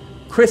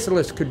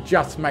 Chrysalis could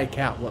just make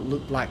out what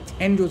looked like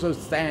tendrils of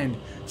sand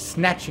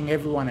snatching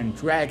everyone and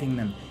dragging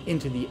them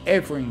into the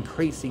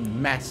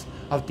ever-increasing mass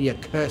of the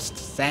accursed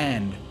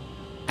sand.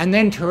 And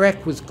then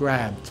Turek was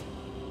grabbed.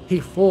 He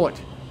fought,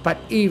 but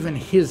even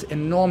his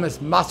enormous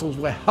muscles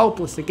were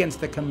helpless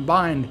against the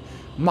combined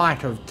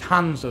might of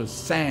tons of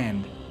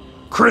sand.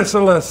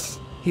 Chrysalis!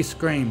 He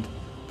screamed.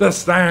 The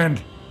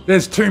sand!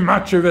 There's too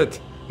much of it.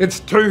 It's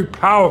too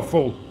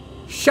powerful.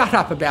 Shut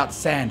up about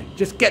sand.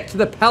 Just get to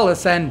the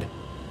palace and...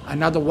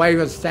 Another wave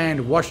of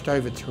sand washed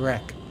over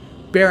Tarek,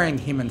 burying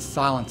him and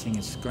silencing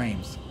his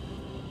screams.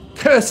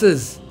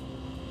 Curses!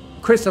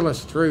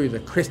 Chrysalis threw the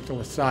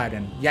crystal aside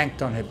and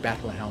yanked on her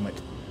battle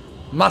helmet.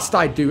 Must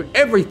I do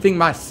everything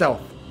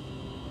myself?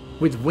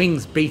 With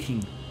wings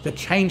beating, the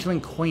changeling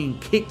queen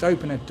kicked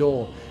open a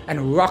door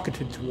and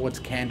rocketed towards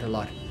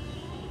Canterlot.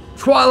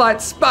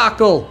 Twilight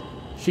Sparkle!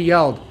 She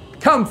yelled.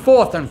 Come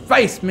forth and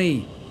face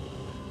me!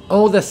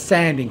 All the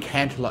sand in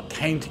Canterlot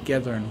came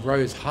together and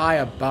rose high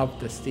above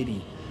the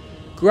city,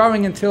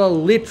 growing until a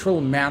literal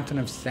mountain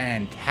of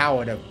sand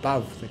towered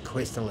above the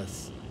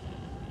chrysalis.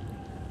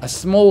 A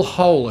small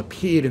hole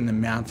appeared in the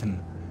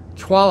mountain.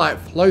 Twilight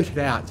floated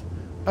out,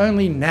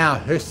 only now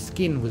her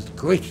skin was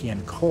gritty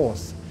and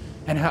coarse,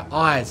 and her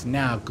eyes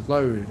now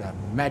glowed a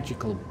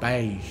magical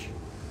beige.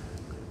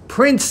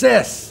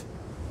 Princess!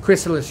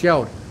 Chrysalis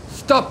yelled.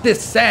 Stop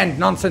this sand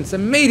nonsense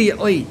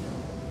immediately!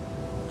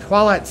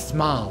 Twilight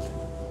smiled.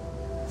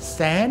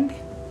 Sand?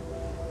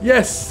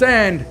 Yes,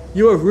 sand!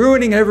 You are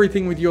ruining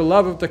everything with your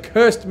love of the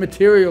cursed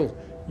material.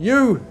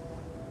 You!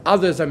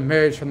 Others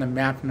emerged from the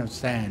mountain of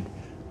sand.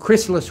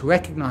 Chrysalis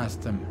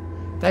recognized them.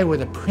 They were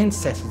the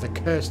princess's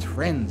accursed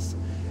friends,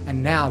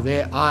 and now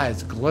their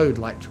eyes glowed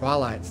like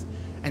Twilight's,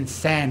 and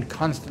sand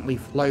constantly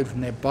flowed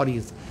from their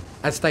bodies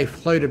as they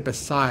floated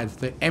beside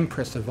the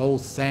Empress of all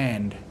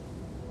sand.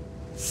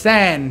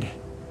 Sand!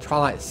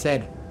 Twilight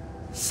said.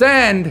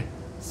 Sand!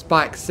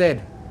 Spike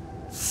said.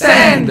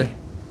 Sand!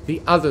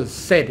 The others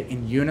said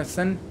in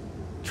unison.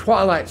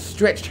 Twilight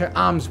stretched her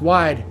arms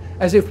wide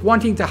as if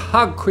wanting to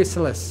hug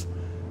Chrysalis.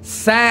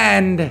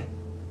 Sand!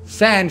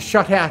 Sand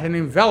shot out and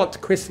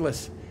enveloped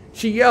Chrysalis.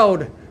 She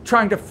yelled,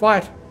 trying to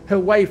fight her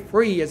way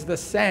free as the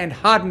sand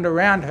hardened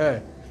around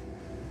her.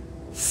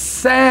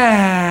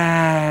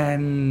 Sand!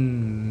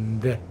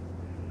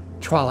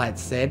 Twilight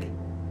said.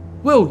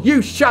 Will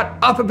you shut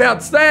up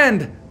about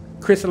sand?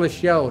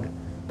 Chrysalis yelled,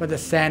 but the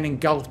sand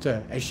engulfed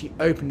her as she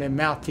opened her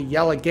mouth to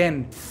yell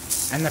again,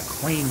 and the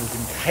queen was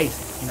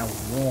encased in a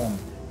warm,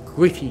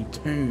 gritty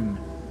tomb.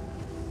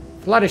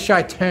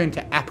 Fluttershy turned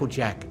to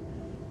Applejack.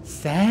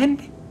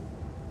 Sand?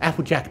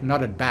 Applejack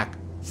nodded back.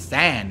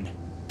 Sand.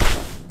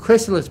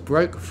 Chrysalis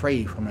broke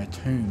free from her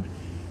tomb,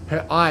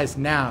 her eyes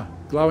now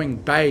glowing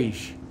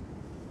beige.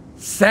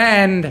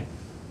 Sand!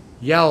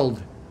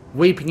 Yelled,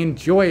 weeping in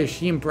joy as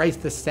she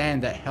embraced the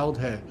sand that held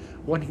her,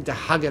 wanting to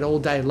hug it all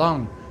day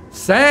long.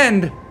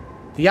 Sand!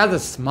 The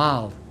others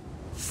smiled.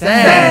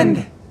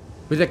 Sand!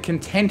 With a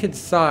contented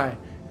sigh,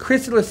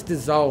 Chrysalis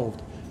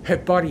dissolved, her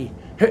body,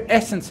 her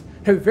essence,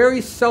 her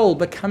very soul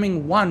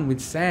becoming one with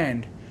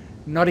sand.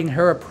 Nodding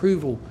her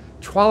approval,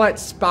 Twilight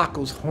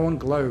Sparkle's horn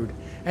glowed,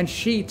 and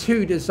she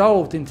too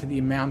dissolved into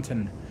the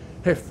mountain.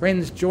 Her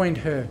friends joined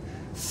her,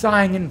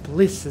 sighing in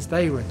bliss as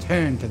they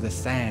returned to the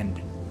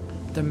sand.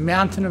 The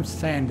mountain of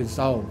sand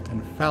dissolved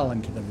and fell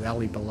into the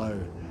valley below,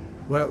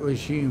 where it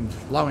resumed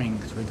flowing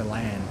through the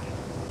land.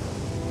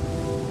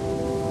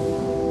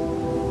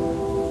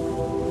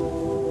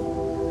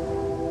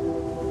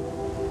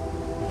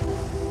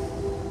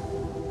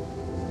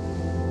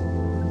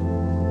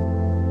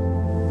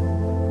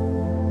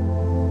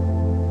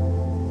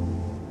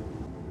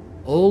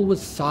 All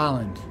was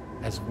silent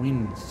as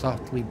wind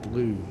softly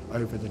blew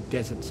over the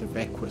deserts of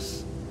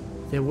Equus.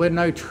 There were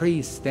no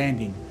trees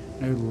standing,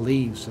 no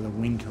leaves for the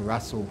wind to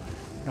rustle.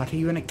 Not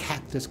even a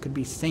cactus could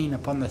be seen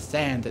upon the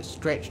sand that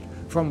stretched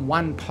from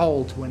one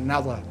pole to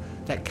another,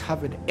 that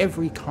covered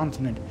every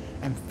continent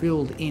and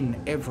filled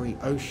in every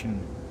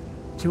ocean.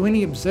 To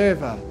any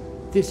observer,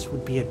 this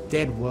would be a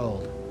dead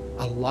world,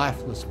 a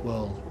lifeless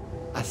world,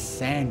 a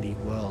sandy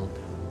world.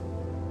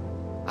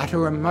 At a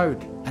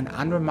remote and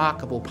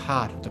unremarkable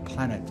part of the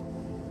planet,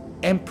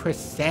 Empress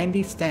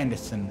Sandy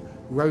Sanderson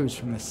rose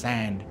from the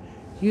sand,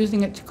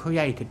 using it to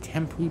create a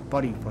temporary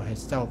body for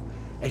herself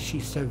as she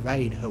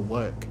surveyed her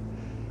work.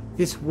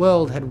 This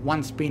world had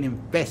once been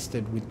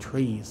infested with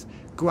trees,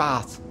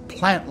 grass,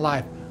 plant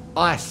life,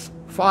 ice,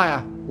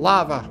 fire,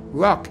 lava,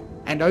 rock,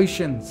 and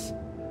oceans.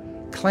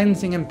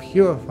 Cleansing and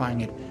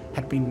purifying it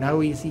had been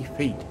no easy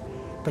feat,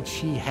 but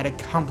she had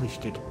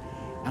accomplished it,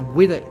 and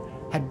with it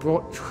had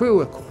brought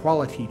true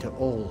equality to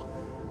all.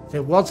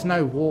 There was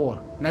no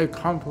war, no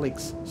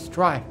conflicts,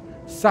 strife,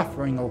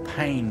 suffering or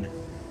pain.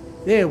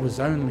 There was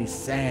only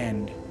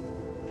sand.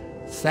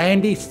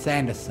 Sandy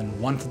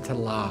Sanderson wanted to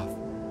laugh.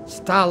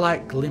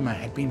 Starlight Glimmer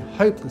had been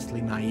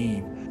hopelessly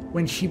naive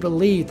when she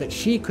believed that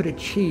she could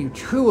achieve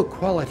true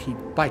equality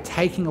by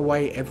taking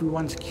away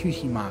everyone's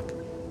cutie mark,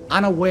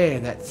 unaware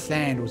that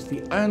sand was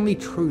the only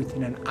truth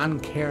in an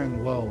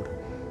uncaring world.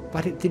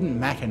 But it didn't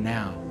matter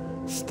now.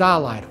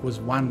 Starlight was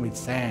one with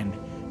sand,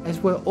 as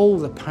were all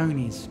the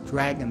ponies,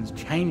 dragons,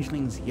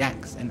 changelings,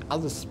 yaks, and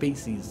other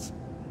species,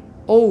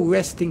 all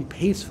resting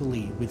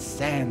peacefully with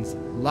sand's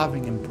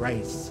loving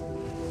embrace.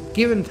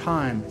 Given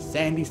time,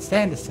 Sandy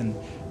Sanderson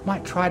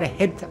might try to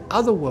head to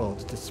other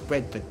worlds to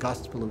spread the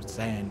gospel of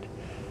sand.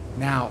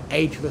 Now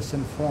ageless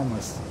and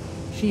formless,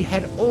 she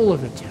had all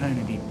of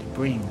eternity to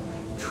bring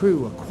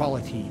true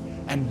equality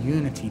and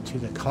unity to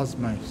the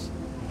cosmos.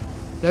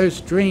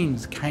 Those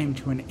dreams came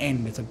to an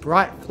end as a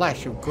bright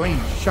flash of green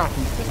shot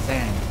into the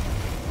sand.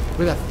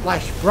 With a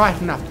flash bright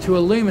enough to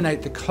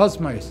illuminate the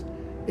cosmos,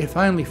 if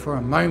only for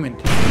a moment.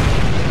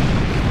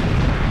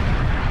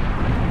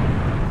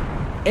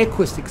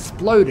 Equus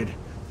exploded,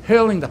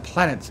 hurling the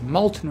planet's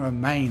molten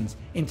remains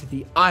into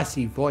the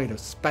icy void of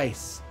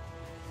space.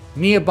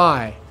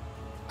 Nearby,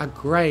 a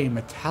grey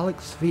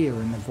metallic sphere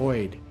in the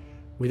void.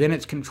 Within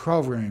its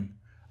control room,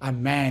 a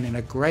man in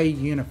a grey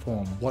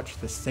uniform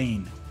watched the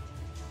scene.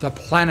 "The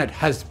planet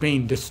has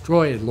been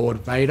destroyed,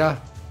 Lord Vader."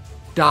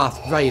 Darth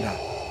Vader,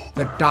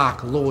 the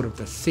Dark Lord of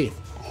the Sith,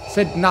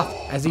 said nothing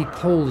as he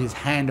pulled his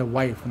hand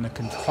away from the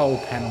control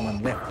panel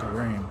and left the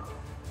room,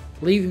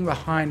 leaving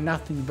behind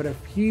nothing but a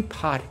few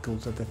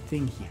particles of the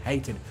thing he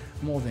hated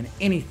more than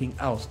anything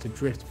else to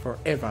drift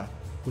forever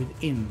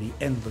within the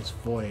endless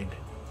void.